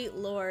dear sweet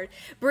Lord,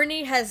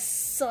 Brittany has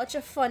such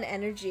a fun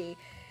energy.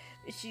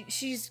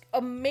 She's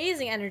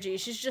amazing energy.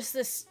 She's just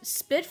this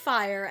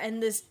spitfire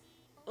and this,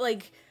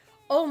 like,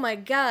 oh my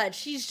god,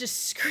 she's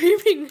just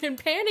screaming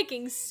and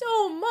panicking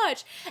so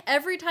much.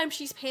 Every time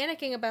she's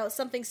panicking about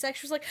something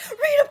sexual, she's like,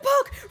 read a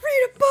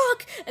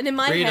book! And in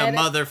my head, Read a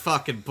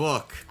motherfucking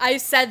book. I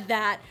said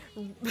that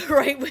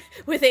right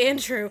with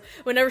Andrew.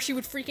 Whenever she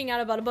would freaking out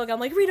about a book, I'm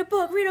like, read a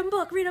book, read a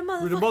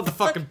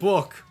motherfucking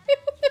book.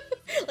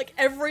 Like,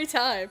 every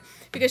time.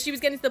 Because she was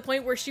getting to the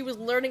point where she was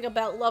learning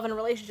about love and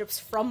relationships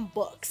from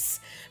books.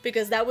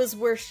 Because that was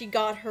where she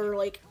got her,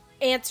 like,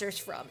 answers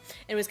from.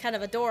 It was kind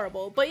of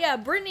adorable. But yeah,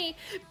 Brittany,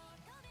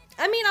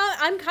 I mean,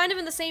 I'm kind of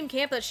in the same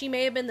camp that she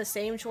may have been the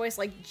same choice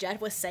like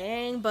Jet was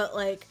saying, but,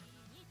 like,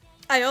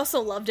 I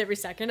also loved every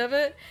second of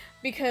it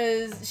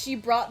because she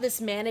brought this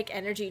manic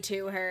energy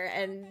to her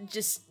and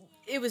just,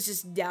 it was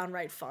just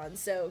downright fun.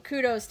 So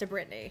kudos to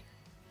Brittany.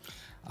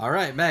 All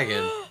right,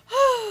 Megan.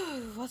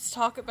 Let's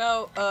talk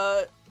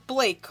about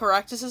Blake,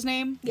 correct is his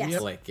name? Yes.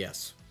 Blake,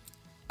 yes.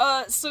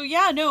 So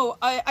yeah, no,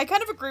 I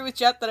kind of agree with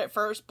Jet that at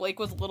first Blake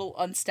was a little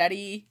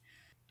unsteady,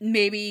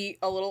 maybe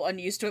a little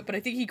unused to it, but I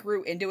think he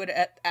grew into it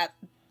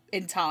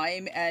in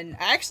time, and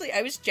actually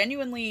I was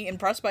genuinely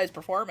impressed by his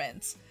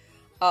performance.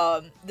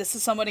 This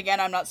is someone, again,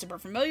 I'm not super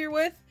familiar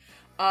with,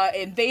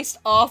 and based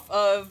off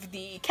of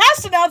the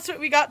cast announcement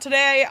we got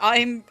today,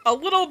 I'm a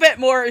little bit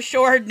more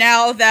assured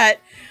now that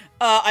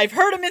I've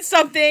heard him in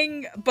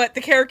something, but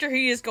the character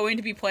he is going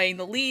to be playing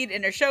the lead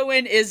in a show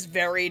in is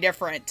very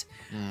different.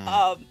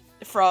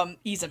 From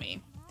Izumi.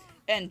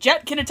 And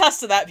Jet can attest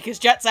to that because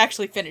Jet's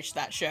actually finished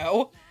that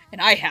show, and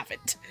I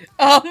haven't.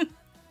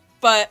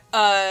 But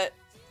I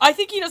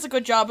think he does a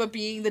good job of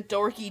being the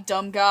dorky,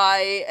 dumb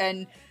guy,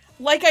 and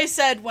like I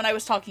said when I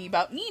was talking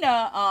about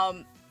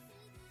Nina,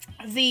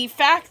 the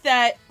fact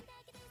that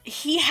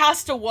he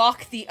has to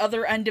walk the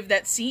other end of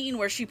that scene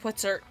where she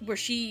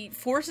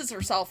forces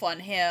herself on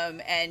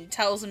him and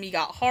tells him he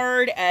got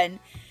hard, and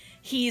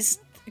he's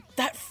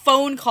that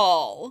phone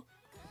call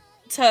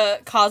to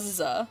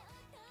Kazusa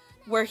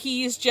where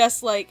he's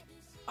just like,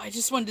 I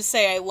just wanted to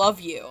say I love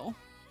you,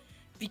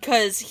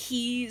 because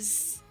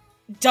he's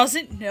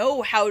doesn't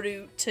know how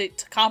to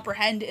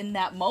comprehend in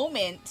that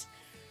moment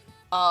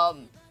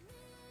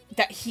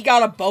that he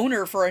got a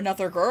boner for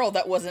another girl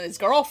that wasn't his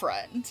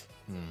girlfriend.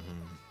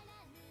 Mm-hmm.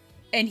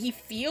 And he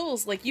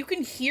feels like you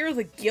can hear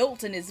the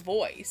guilt in his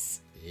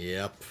voice.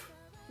 Yep.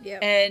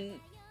 And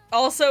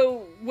also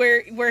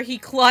where he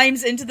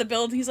climbs into the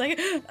building, he's like,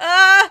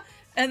 ah,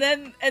 and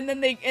then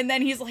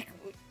he's like,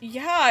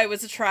 yeah,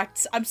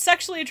 I'm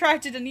sexually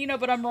attracted to Nina,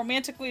 but I'm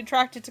romantically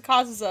attracted to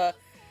Kazusa.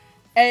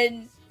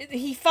 And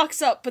he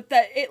fucks up, but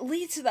that it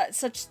leads to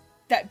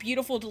that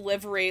beautiful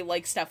delivery,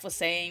 like Steph was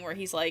saying, where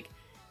he's like,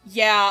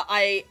 yeah,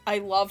 I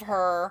love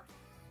her,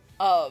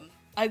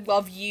 I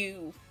love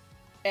you,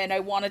 and I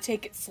want to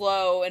take it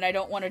slow, and I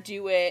don't want to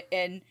do it,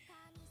 and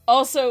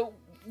also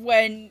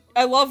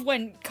I love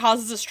when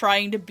Kazusa's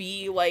trying to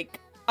be like,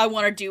 I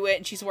want to do it,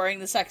 and she's wearing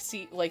the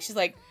sexy, like, she's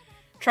like,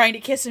 trying to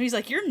kiss him, he's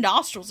like, your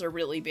nostrils are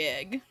really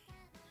big.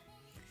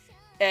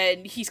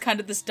 And he's kind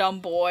of this dumb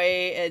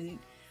boy, and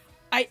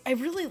I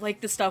really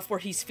like the stuff where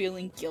he's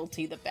feeling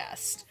guilty the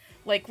best.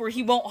 Like, where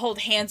he won't hold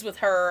hands with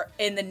her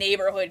in the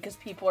neighborhood because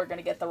people are going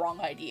to get the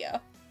wrong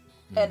idea.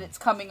 And it's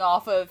coming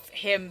off of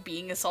him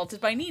being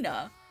assaulted by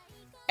Nina.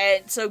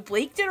 And so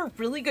Blake did a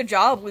really good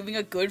job leaving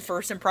a good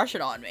first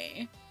impression on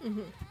me.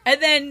 Mm-hmm.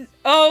 And then,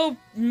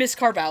 Miss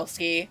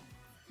Karbowski.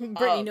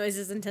 Brittany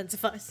noises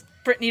intensifies.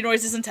 Brittany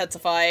noises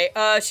intensify.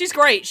 She's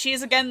great. She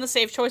is, again, the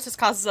safe choice as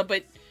Kazusa,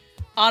 but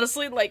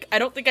honestly, like, I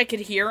don't think I could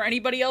hear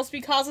anybody else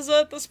be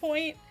Kazusa at this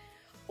point.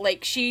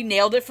 Like, she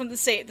nailed it from the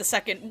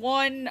second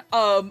one.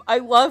 I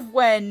love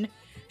when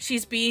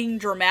she's being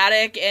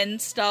dramatic and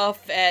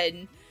stuff,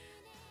 and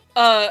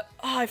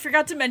I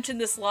forgot to mention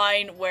this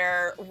line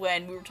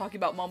when we were talking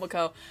about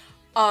Momoko,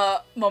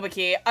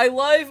 I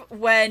love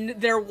when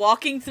they're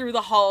walking through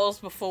the halls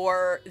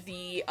before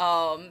the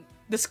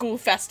school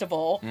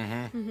festival,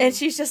 and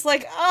she's just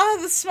like,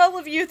 the smell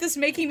of youth is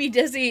making me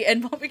dizzy,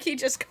 and Momoko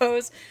just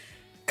goes,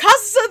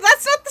 Kazusa,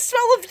 that's not the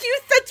smell of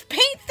youth, that's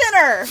paint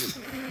thinner!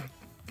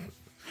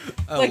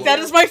 Like, that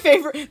is my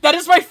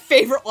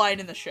favorite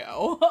line in the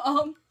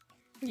show.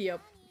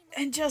 Yep.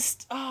 And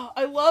just,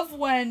 I love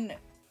when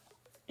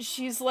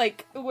she's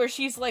like,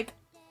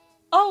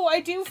 oh,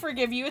 I do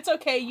forgive you, it's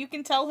okay, you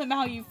can tell him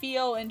how you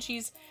feel, and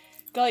she's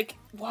like,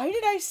 why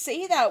did I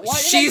say that? Why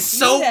did She's I do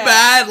so that?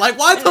 mad, like,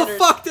 why the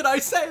fuck did I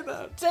say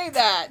that? Say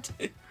that!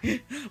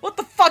 What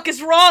the fuck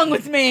is wrong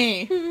with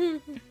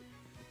me?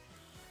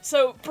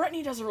 So,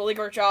 Brittany does a really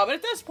great job, and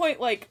at this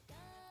point, like,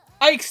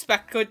 I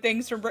expect good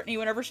things from Brittany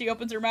whenever she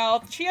opens her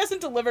mouth. She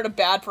hasn't delivered a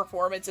bad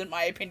performance, in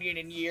my opinion,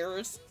 in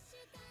years.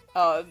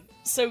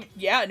 So,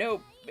 yeah,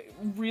 no,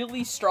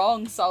 really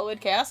strong,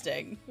 solid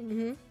casting.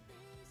 Mm-hmm.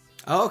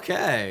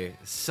 Okay,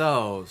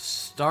 so,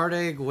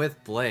 starting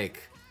with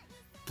Blake.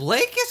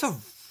 Blake is a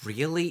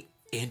really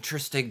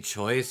interesting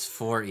choice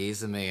for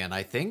Izumi, and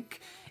I think,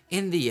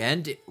 in the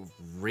end, it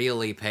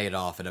really paid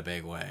off in a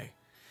big way.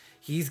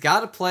 He's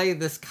got to play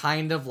this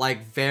kind of,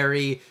 like,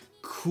 very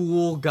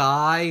cool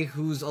guy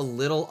who's a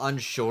little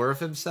unsure of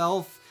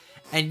himself,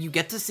 and you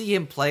get to see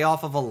him play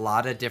off of a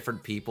lot of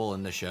different people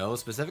in the show,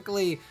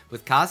 specifically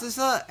with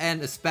Kazusa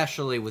and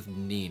especially with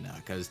Nina,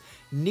 because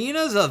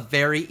Nina's a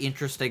very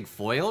interesting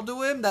foil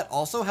to him that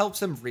also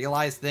helps him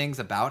realize things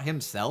about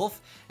himself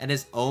and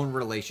his own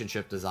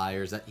relationship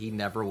desires that he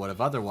never would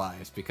have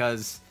otherwise,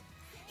 because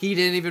he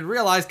didn't even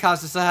realize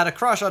Kazusa had a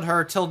crush on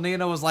her till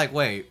Nina was like,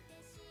 wait,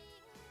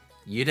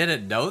 you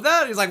didn't know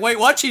that? He's like, wait,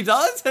 what, she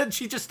does? And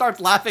she just starts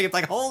laughing. It's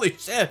like, holy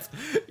shit,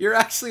 you're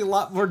actually a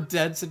lot more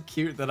dense and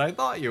cute than I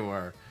thought you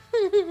were.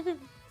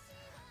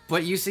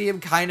 But you see him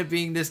kind of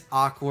being this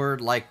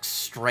awkward, like,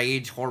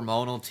 strange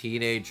hormonal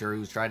teenager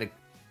who's trying to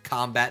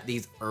combat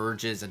these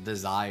urges and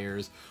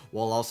desires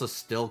while also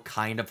still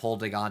kind of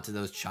holding on to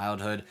those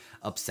childhood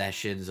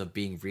obsessions of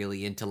being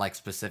really into, like,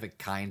 specific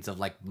kinds of,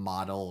 like,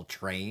 model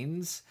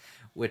trains,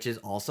 which is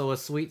also a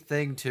sweet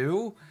thing,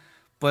 too.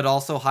 But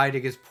also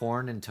hiding his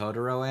porn and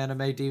Totoro anime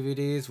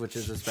DVDs, which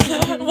is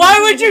especially...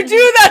 Why would you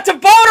do that to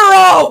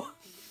Botaro?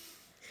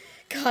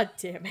 God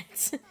damn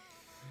it.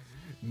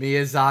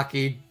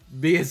 Miyazaki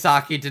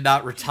did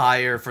not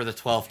retire for the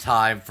 12th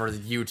time for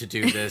you to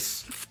do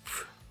this.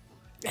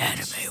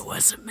 Anime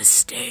was a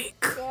mistake.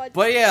 God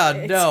But yeah,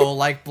 damn it. no,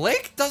 like,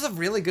 Blake does a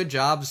really good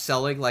job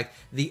selling, like,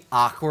 the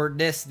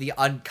awkwardness, the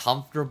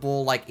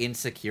uncomfortable, like,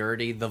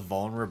 insecurity, the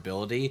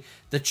vulnerability,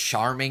 the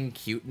charming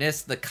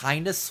cuteness, the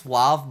kind of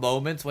suave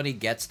moments when he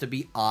gets to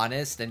be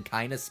honest and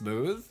kind of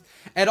smooth,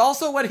 and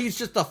also when he's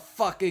just a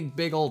fucking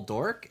big old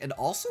dork, and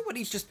also when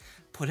he's just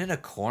put in a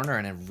corner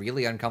in a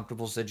really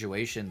uncomfortable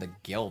situation, the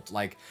guilt,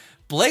 like...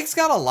 Blake's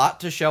got a lot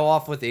to show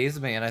off with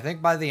Izumi, and I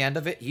think by the end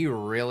of it, he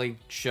really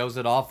shows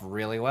it off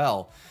really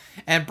well.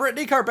 And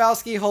Brittany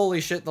Karbowski, holy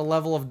shit, the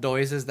level of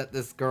noises that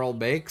this girl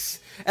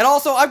makes. And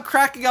also, I'm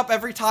cracking up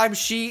every time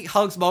she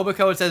hugs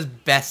Momoko and says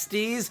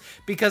besties,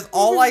 because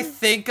all I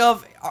think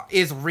of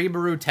is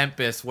Rimuru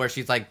Tempest, where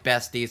she's like,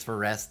 besties for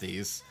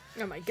resties.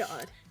 Oh my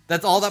god.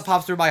 That's all that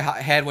pops through my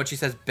head when she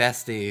says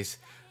besties.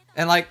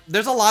 And, like,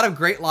 there's a lot of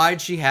great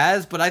lines she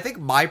has, but I think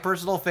my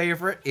personal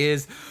favorite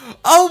is,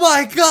 oh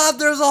my god,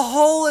 there's a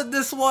hole in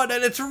this one,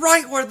 and it's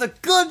right where the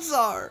goods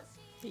are!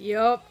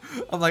 Yup.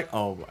 I'm like,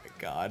 oh my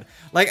god.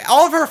 Like,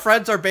 all of her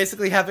friends are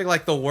basically having,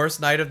 like, the worst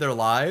night of their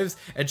lives,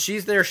 and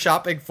she's there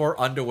shopping for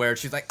underwear, and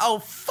she's like, oh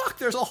fuck,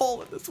 there's a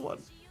hole in this one.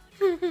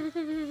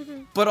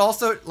 But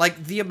also,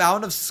 like, the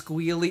amount of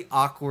squealy,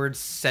 awkward,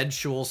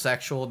 sensual,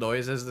 sexual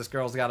noises this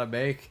girl's gotta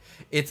make.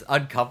 It's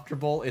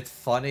uncomfortable, it's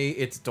funny,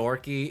 it's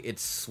dorky,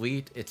 it's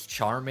sweet, it's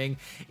charming,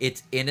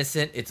 it's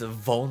innocent, it's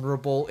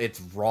vulnerable,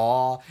 it's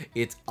raw,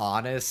 it's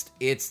honest,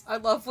 it's... I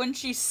love when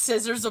she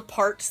scissors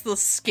apart the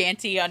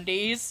scanty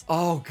undies.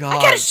 Oh god.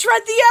 I gotta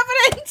shred the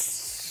evidence!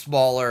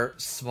 Smaller.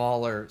 It's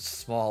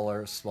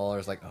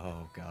like,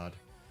 oh god.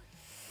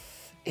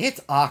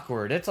 It's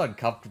awkward. It's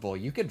uncomfortable.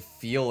 You can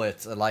feel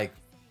it. Like,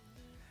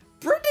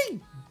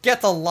 Brittany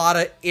gets a lot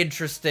of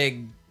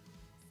interesting,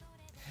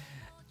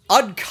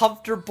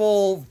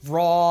 uncomfortable,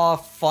 raw,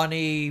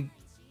 funny,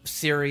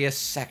 serious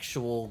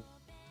sexual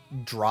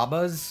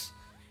dramas.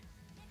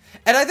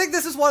 And I think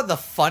this is one of the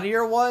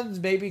funnier ones,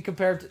 maybe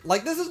compared to,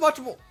 like, this is much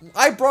more,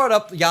 I brought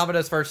up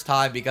Yamada's First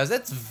Time because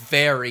it's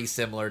very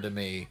similar to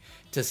me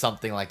to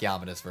something like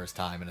Yamada's First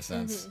Time in a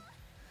sense.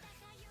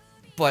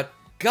 But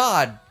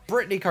God,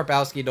 Brittany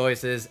Karbowski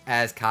noises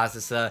as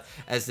Kazusa,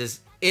 as this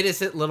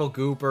innocent little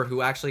goober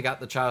who actually got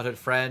the childhood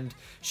friend.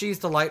 She's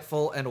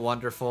delightful and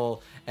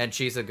wonderful, and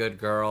she's a good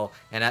girl.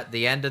 And at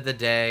the end of the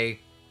day,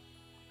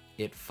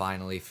 it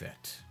finally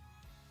fit.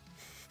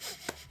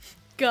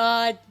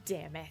 God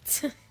damn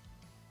it.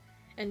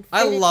 And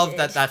I love it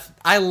that. did.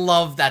 I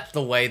love that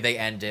the way they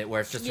end it,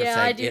 where it's just her Yeah,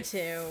 saying I do it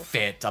too.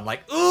 fit. I'm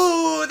like,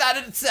 ooh,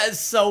 that it says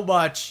so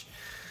much.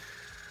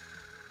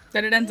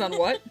 Then it ends on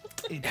what?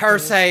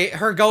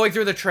 Her going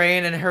through the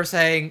train and her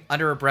saying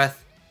under her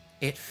breath,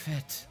 it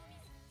fit.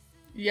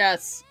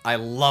 Yes. I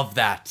love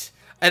that.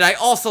 And I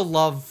also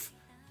love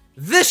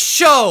this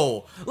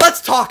show.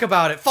 Let's talk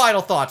about it.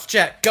 Final thoughts.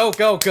 Chet, go,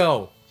 go,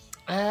 go.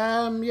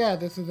 Yeah,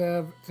 this is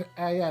a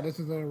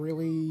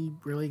really,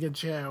 really good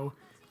show.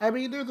 I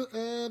mean, there's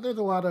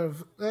a lot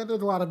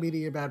of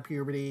media about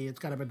puberty. It's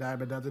kind of a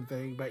dime a dozen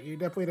thing, but you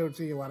definitely don't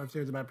see a lot of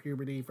shows about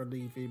puberty from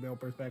the female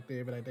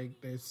perspective. And I think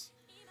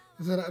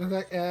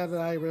and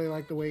I really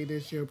like the way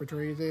this show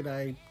portrays it.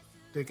 I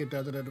think it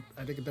does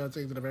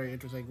things in a very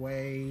interesting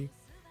way.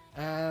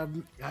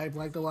 I've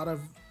liked a lot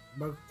of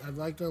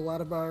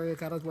Mario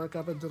Okada's work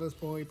up until this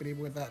point, but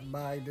even with that in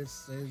mind,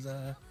 this is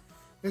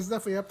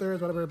definitely up there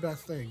as one of her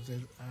best things.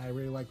 I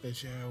really like this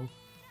show.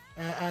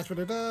 As for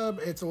the dub,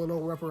 it's a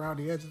little rough around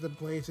the edges in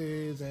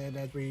places, and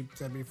as we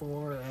said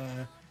before,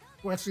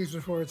 Wesley's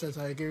performance as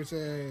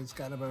Hayabusa is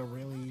kind of a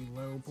really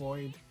low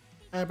point.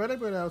 But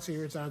everyone else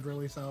here sounds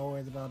really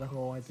solid. On the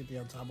whole, I think the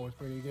ensemble is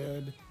pretty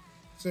good.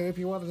 So if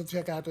you wanted to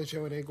check out the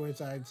show in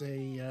English, I'd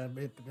say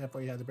it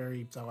definitely has a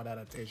very solid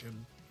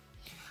adaptation.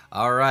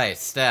 All right,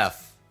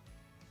 Steph.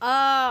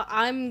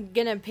 I'm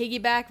gonna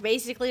piggyback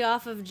basically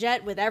off of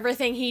Jet with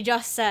everything he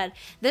just said.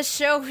 This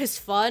show is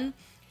fun,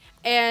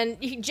 and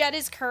Jet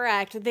is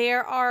correct.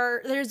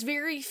 There's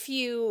very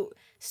few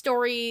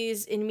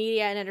stories in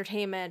media and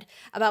entertainment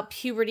about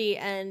puberty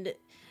and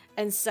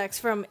sex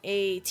from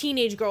a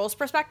teenage girl's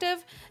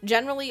perspective.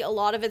 Generally, a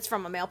lot of it's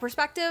from a male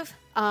perspective.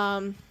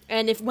 And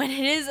when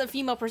it is a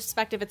female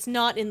perspective, it's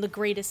not in the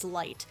greatest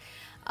light,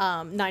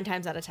 9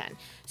 times out of 10.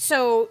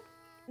 So,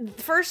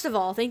 first of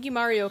all, thank you,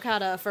 Mario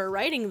Okada, for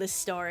writing this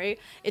story.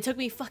 It took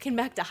me fucking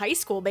back to high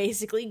school,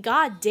 basically.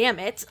 God damn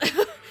it.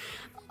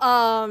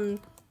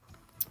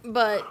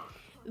 But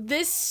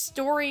this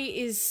story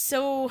is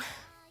so...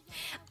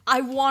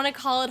 I want to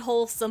call it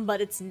wholesome,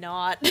 but it's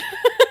not.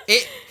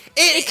 It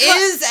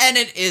is and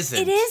it isn't.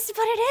 It is,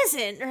 but it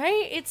isn't,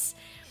 right?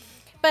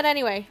 But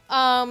anyway,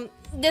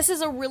 this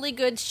is a really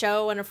good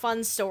show and a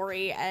fun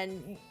story,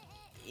 and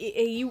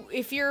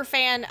if you're a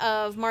fan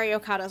of Mario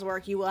Okada's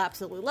work, you will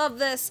absolutely love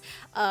this.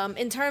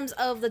 In terms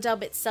of the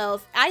dub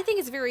itself, I think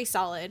it's very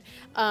solid.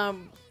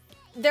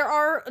 There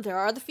are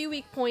the few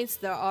weak points.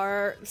 There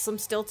are some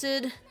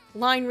stilted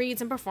line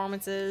reads and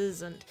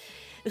performances, and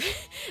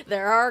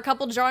there are a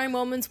couple jarring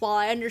moments. While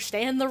I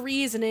understand the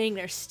reasoning,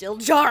 they're still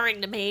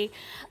jarring to me.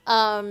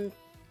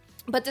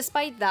 But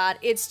despite that,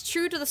 it's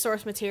true to the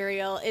source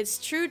material. It's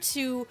true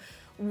to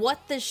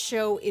what the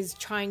show is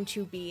trying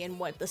to be and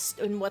what the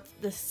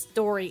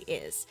story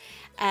is.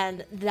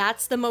 And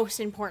that's the most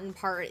important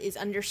part, is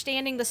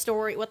understanding the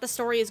story, what the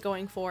story is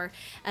going for,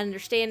 and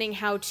understanding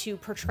how to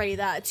portray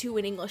that to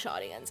an English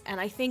audience.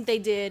 And I think they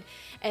did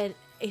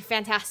a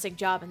fantastic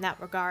job in that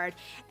regard,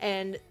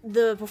 and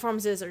the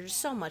performances are just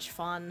so much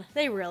fun.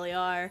 They really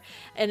are.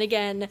 And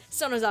again,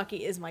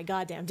 Sonozaki is my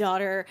goddamn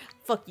daughter.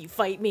 Fuck you,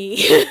 fight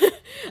me.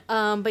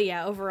 But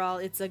yeah, overall,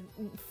 it's a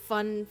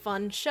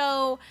fun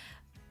show.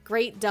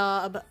 Great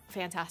dub,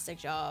 fantastic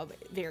job,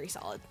 very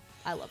solid.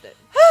 I loved it.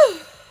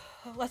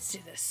 Let's do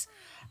this.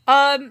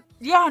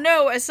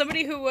 As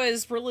somebody who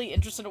was really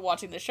interested in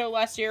watching the show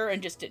last year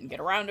and just didn't get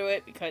around to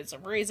it because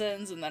of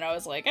reasons, and then I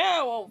was like,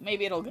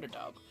 maybe it'll get a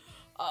dub.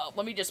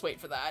 Let me just wait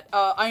for that.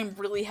 I'm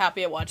really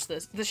happy I watched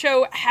this. The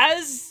show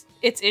has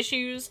its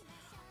issues.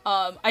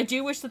 I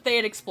do wish that they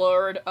had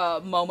explored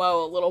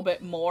Momo a little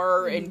bit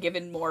more and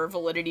given more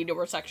validity to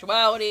her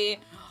sexuality.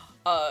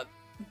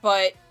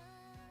 But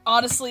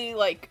honestly,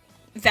 like,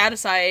 that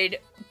aside,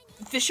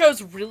 the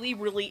show's really,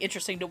 really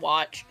interesting to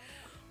watch.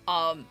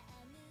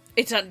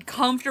 It's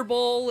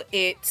uncomfortable,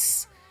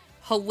 it's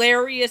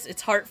hilarious,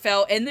 it's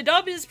heartfelt, and the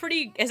dub is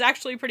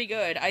actually pretty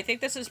good. I think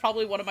this is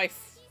probably one of my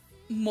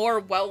more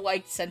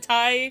well-liked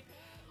Sentai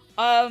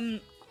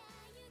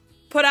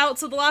put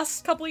outs of the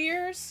last couple of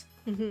years.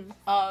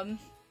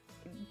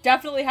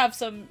 Definitely have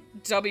some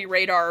dubby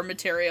radar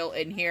material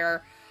in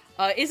here.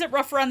 Is it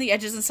rough around the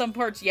edges in some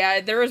parts?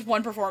 Yeah, there is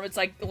one performance,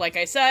 like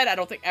I said, I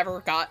don't think ever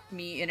got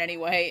me in any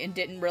way and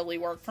didn't really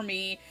work for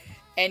me.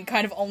 and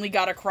kind of only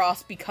got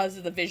across because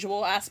of the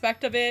visual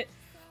aspect of it,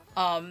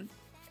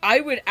 I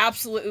would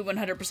absolutely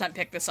 100%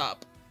 pick this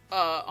up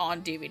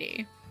on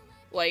DVD.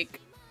 Like,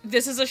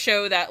 this is a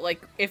show that,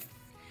 like,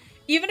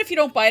 even if you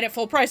don't buy it at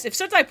full price, if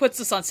Sentai puts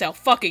this on sale,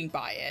 fucking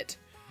buy it.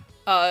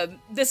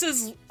 This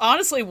is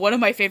honestly one of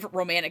my favorite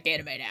romantic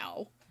anime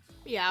now.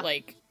 Yeah.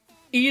 Like,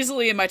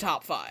 easily in my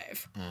top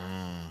 5.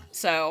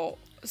 So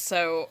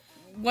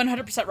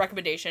 100%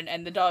 recommendation,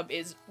 and the dub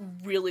is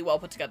really well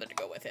put together to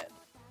go with it.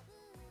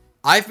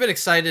 I've been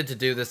excited to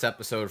do this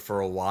episode for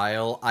a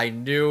while. I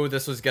knew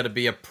this was going to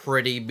be a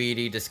pretty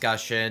meaty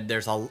discussion.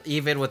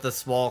 Even with a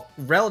small,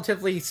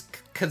 relatively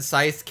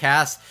concise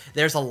cast,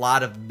 there's a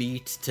lot of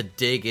meat to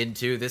dig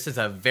into. This is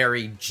a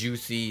very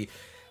juicy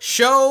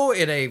show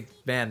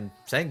man,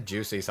 saying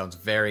juicy sounds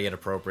very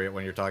inappropriate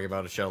when you're talking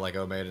about a show like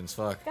Oh Maiden's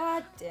Fuck.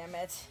 God damn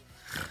it.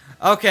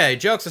 Okay,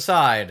 jokes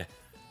aside,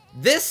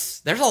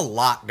 there's a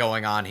lot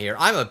going on here.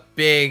 I'm a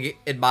big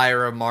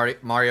admirer of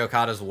Mario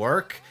Okada's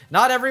work.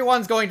 Not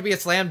everyone's going to be a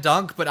slam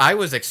dunk, but I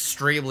was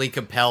extremely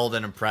compelled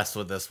and impressed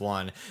with this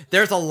one.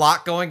 There's a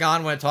lot going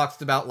on when it talks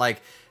about,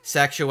 like,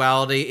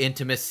 sexuality,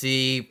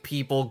 intimacy,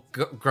 people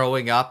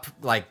growing up,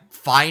 like,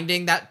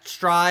 finding that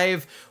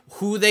strive,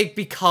 who they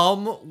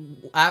become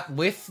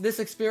with this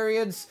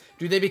experience.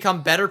 Do they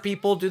become better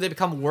people? Do they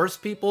become worse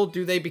people?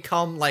 Do they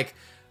become, like,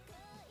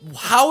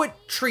 how it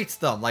treats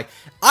them? Like,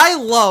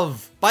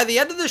 by the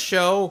end of the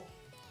show,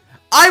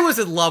 I was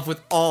in love with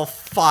all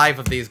 5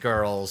 of these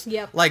girls.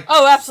 Yep. Like,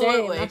 Oh,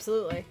 absolutely. Same,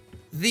 absolutely.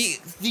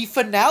 the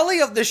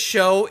finale of the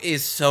show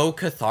is so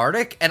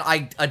cathartic, and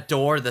I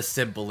adore the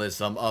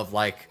symbolism of,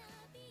 like,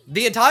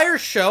 the entire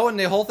show and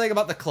the whole thing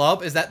about the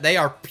club is that they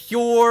are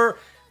pure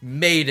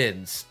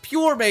maidens,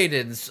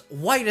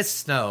 white as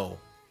snow.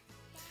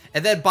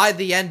 And then by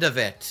the end of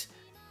it,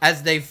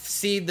 as they've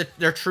seen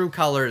their true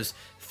colors,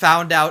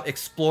 found out,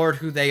 explored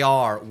who they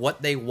are,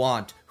 what they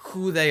want,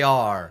 who they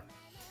are,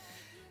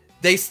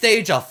 they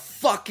stage a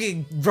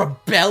fucking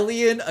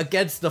rebellion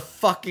against the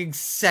fucking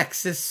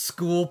sexist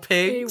school It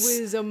pigs.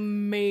 was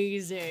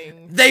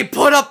amazing. They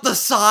put up the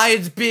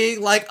signs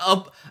being like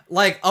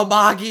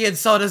Amagi and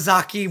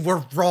Sonozaki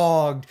were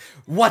wronged.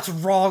 What's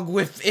wrong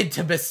with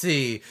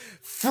intimacy?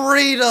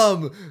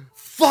 Freedom!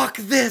 Fuck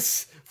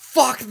this!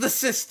 Fuck the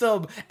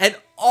system! And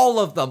all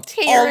of them,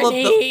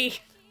 Tyranny.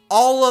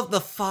 all of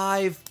the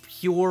 5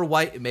 pure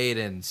white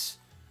maidens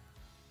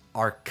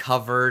are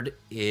covered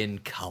in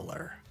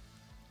color.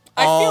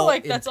 I feel All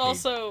like in that's pink.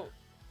 also,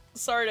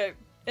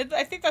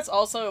 I think that's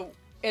also,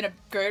 in a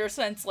greater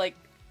sense, like,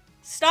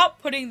 stop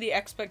putting the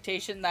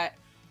expectation that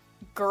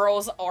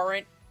girls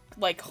aren't,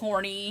 like,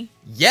 horny,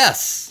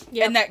 Yes!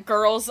 Yep. and that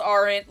girls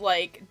aren't,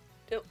 like,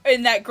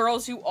 and that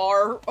girls who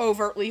are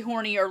overtly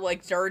horny are,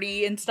 like,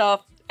 dirty and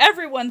stuff.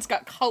 Everyone's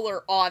got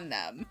color on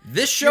them.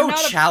 This show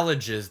not a-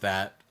 challenges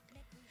that.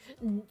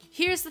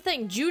 Here's the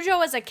thing,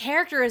 Jujo as a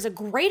character is a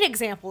great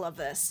example of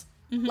this.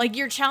 Like,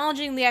 you're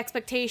challenging the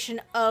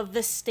expectation of the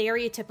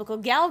stereotypical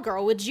gal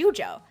girl with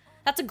Jujo.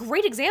 That's a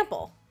great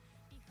example.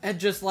 And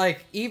just,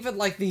 like, even,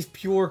 like, these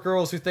pure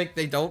girls who think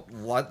they don't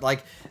want,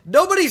 like,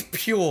 nobody's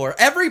pure.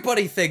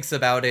 Everybody thinks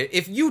about it.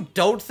 If you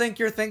don't think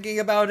you're thinking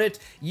about it,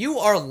 you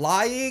are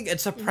lying and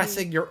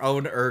suppressing your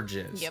own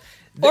urges. Yep.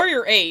 Or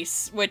your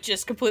ace, which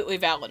is completely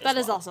valid That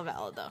as is well. also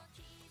valid, though.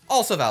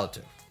 Also valid,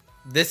 too.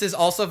 This is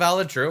also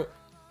valid, true.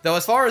 Though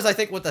as far as I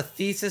think what the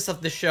thesis of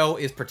the show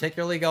is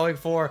particularly going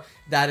for,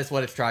 that is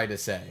what it's trying to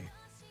say.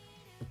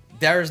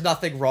 There's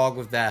nothing wrong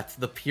with that.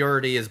 The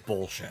purity is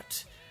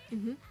bullshit.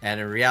 And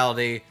in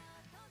reality,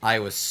 I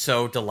was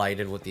so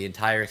delighted with the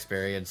entire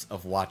experience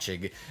of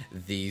watching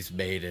these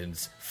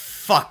maidens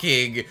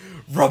fucking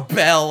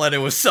rebel, and it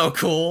was so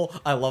cool.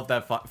 I love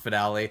that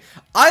finale.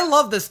 I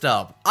love this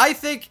dub. I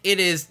think it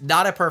is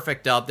not a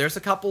perfect dub. There's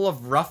a couple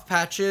of rough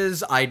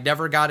patches. I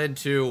never got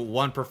into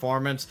one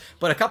performance,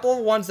 but a couple of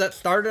ones that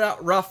started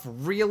out rough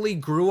really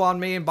grew on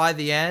me by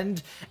the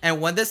end. And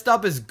when this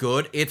dub is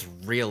good, it's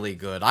really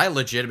good. I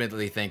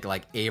legitimately think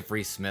like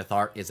Avery Smith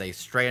art is a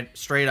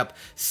straight up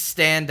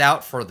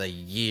standout for the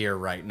year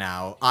right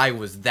now. I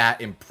was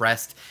that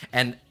impressed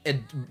and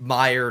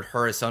admired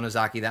her as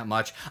Sonozaki that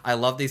much. I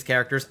love these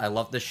characters. I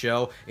love this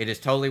show. It is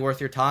totally worth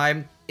your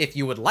time. If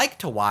you would like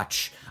to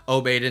watch Oh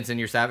Maidens in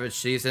Your Savage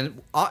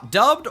Season,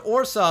 dubbed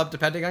or subbed,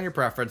 depending on your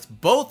preference,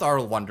 both are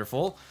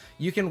wonderful.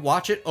 You can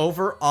watch it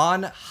over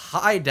on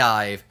High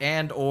Dive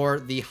and or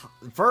the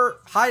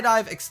High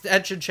Dive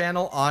extension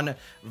channel on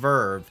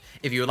Verve.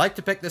 If you would like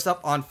to pick this up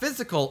on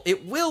physical,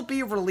 it will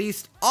be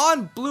released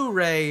on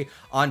Blu-ray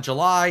on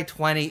July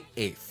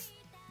 28th,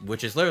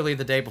 which is literally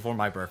the day before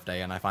my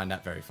birthday, and I find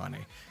that very funny.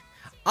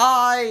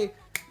 I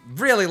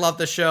really love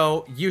the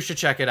show. You should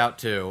check it out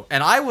too.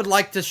 And I would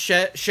like to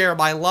share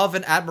my love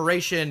and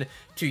admiration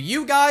to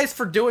you guys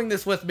for doing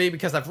this with me,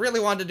 because I've really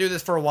wanted to do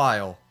this for a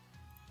while.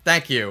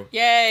 Thank you.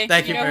 Yay.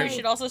 Thank you know very who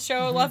should also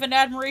show love and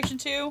admiration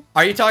to?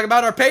 Are you talking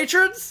about our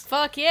patrons?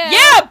 Fuck yeah.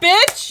 Yeah,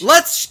 bitch!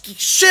 Let's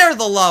share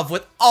the love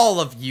with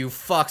all of you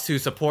fucks who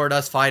support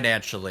us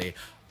financially.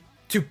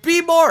 to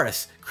B.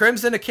 Morris,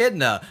 Crimson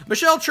Echidna,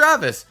 Michelle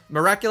Travis,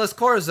 Miraculous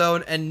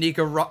Corazon, and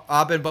Nika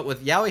Robin, but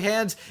with Yowie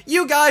hands.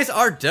 You guys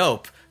are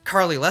dope.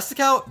 Carly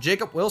Lesticow,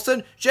 Jacob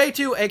Wilson,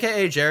 J2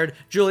 aka Jared,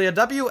 Julia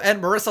W, and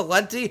Marissa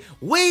Lenti.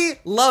 We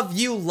love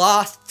you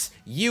lots.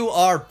 You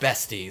are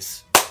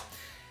besties.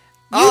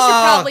 You should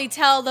probably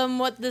tell them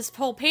what this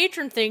whole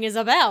patron thing is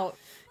about.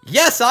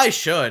 Yes, I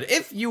should.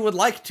 If you would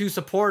like to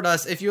support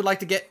us, if you would like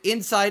to get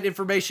inside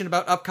information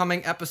about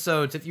upcoming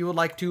episodes, if you would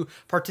like to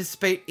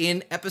participate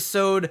in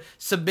episode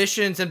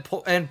submissions and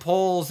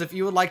polls, if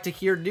you would like to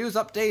hear news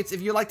updates, if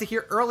you'd like to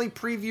hear early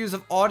previews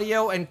of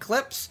audio and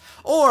clips,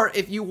 or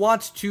if you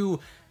want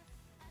to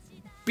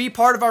be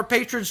part of our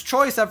Patron's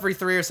Choice every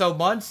 3 or so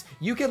months,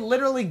 you can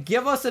literally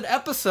give us an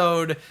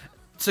episode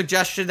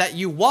suggestion that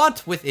you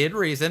want within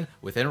reason.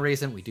 Within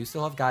reason, we do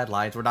still have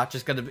guidelines. We're not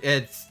just gonna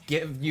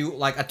give you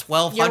like a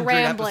 1200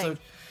 episode.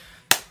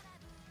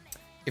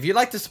 If you'd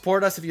like to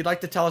support us, if you'd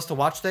like to tell us to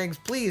watch things,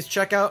 please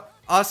check out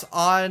us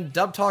on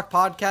Dub Talk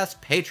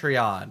Podcast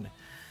Patreon.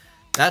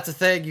 That's a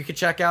thing you can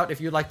check out if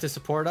you'd like to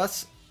support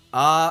us.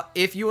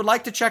 If you would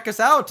like to check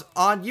us out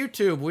on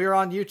YouTube, we're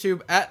on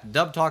YouTube at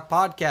Dub Talk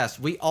Podcast.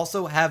 We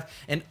also have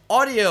an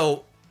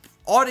audio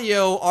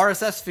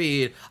RSS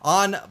feed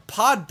on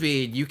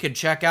Podbean you can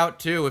check out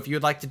too if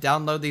you'd like to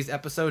download these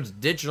episodes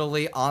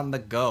digitally on the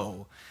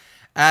go.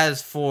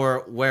 As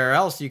for where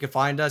else you can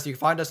find us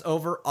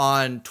over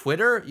on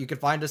Twitter, you can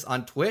find us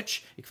on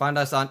Twitch, you can find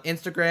us on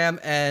Instagram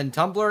and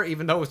Tumblr,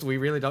 even though we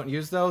really don't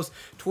use those.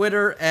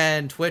 Twitter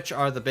and Twitch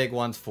are the big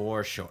ones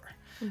for sure.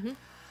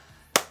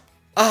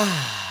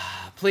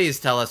 Please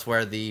tell us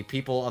where the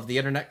people of the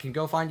internet can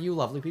go find you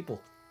lovely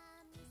people.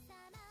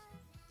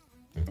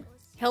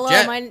 Hello,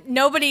 Jet.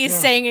 Nobody is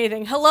saying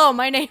anything. Hello,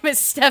 my name is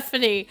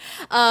Stephanie.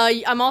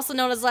 I'm also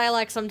known as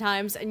Lilac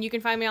sometimes, and you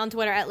can find me on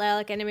Twitter at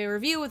Lilac Anime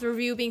Review, with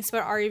review being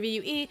spelled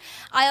R-E-V-U-E.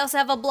 I also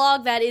have a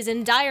blog that is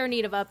in dire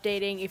need of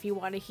updating if you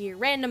want to hear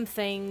random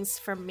things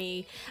from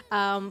me.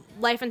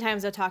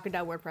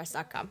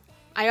 lifeandtimes.otaku.wordpress.com.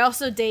 I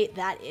also date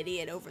that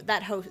idiot over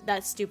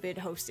that stupid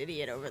host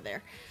idiot over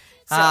there.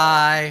 So,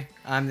 Hi,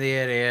 I'm the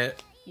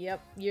idiot.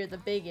 Yep, you're the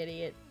big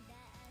idiot.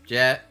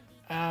 Jet.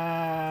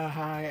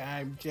 Hi,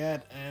 I'm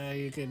Jet.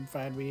 You can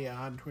find me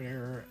on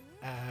Twitter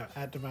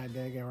at Divine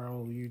Dig, where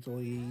I'll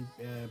usually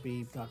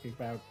be talking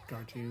about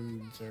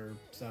cartoons or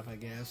stuff, I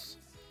guess.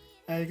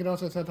 You can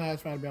also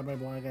sometimes find me on my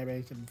blog,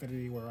 Animation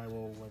Infinity, where I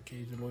will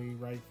occasionally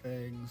write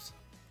things.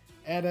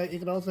 And you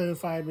can also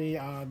find me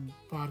on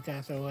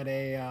Podcast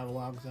O&A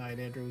alongside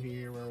Andrew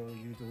here, where we'll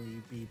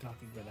usually be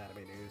talking about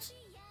anime news.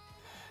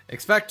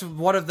 Expect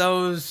one of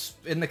those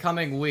in the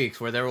coming weeks,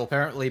 where there will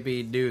apparently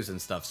be news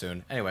and stuff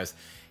soon. Anyways,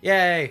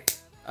 yay!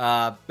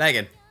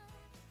 Megan.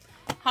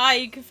 Hi,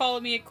 you can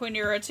follow me at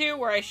Quinera2,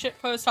 where I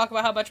shitpost, talk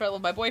about how much I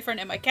love my boyfriend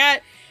and my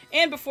cat.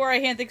 And before I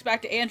hand things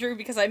back to Andrew,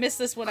 because I missed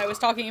this when I was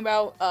talking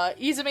about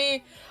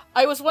Izumi,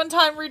 I was one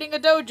time reading a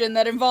doujin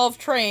that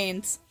involved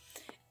trains,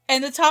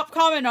 and the top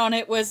comment on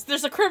it was,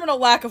 "There's a criminal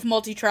lack of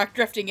multi-track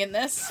drifting in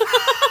this."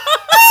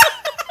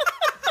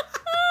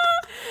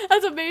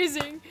 That's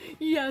amazing.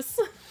 Yes.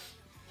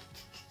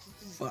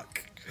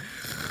 Fuck.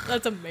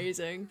 That's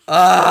amazing.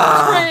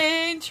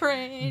 Train.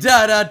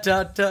 Da da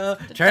da da.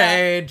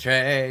 Train.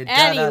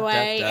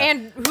 Anyway,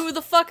 and who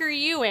the fuck are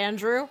you,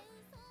 Andrew?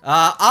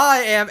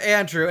 I am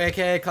Andrew,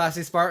 aka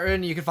Classy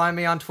Spartan. You can find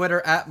me on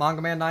Twitter at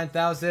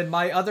MangaMan9000.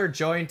 My other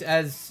joint,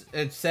 as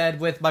it said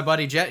with my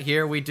buddy Jet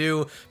here, we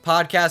do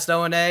podcast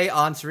O&A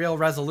on Surreal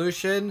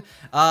Resolution.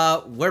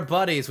 We're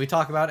buddies. We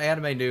talk about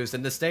anime news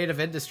and the state of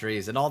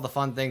industries and all the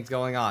fun things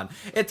going on.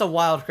 It's a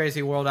wild,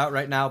 crazy world out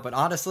right now, but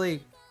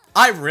honestly,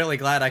 I'm really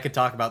glad I could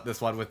talk about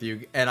this one with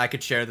you, and I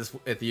could share this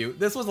with you.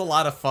 This was a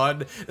lot of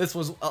fun. This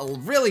was a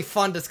really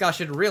fun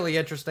discussion, really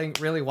interesting,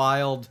 really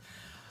wild.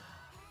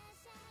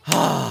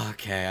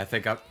 Okay, I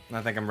think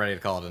I'm ready to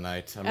call it a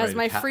night. As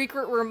my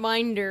frequent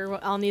reminder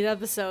on these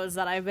episodes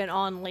that I've been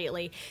on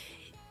lately,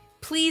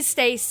 please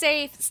stay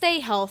safe,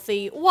 stay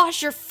healthy,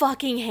 wash your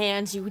fucking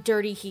hands, you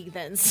dirty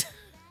heathens.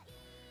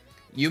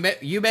 You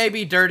may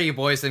be dirty,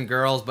 boys and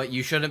girls, but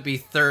you shouldn't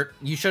be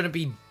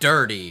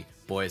dirty,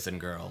 boys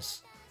and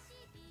girls.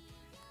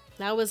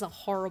 That was a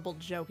horrible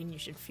joke, and you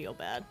should feel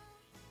bad.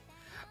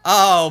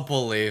 Oh,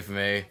 believe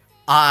me,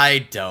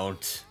 I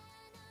don't.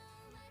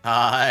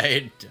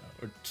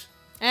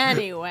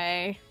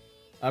 Anyway.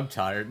 I'm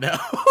tired now.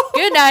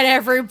 Good night,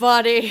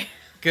 everybody.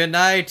 Good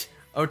night,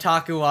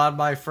 Otaku on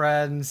my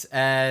friends,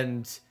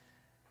 and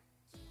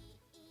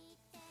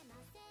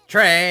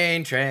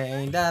train,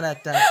 da da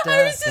da.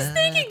 I was just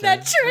thinking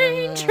that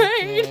train.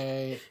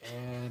 Okay,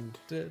 and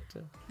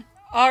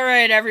All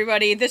right,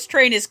 everybody, this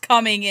train is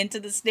coming into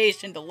the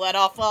station to let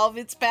off all of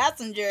its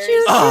passengers.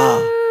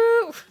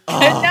 Good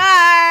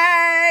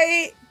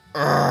night.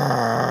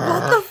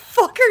 What the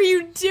fuck are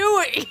you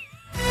doing?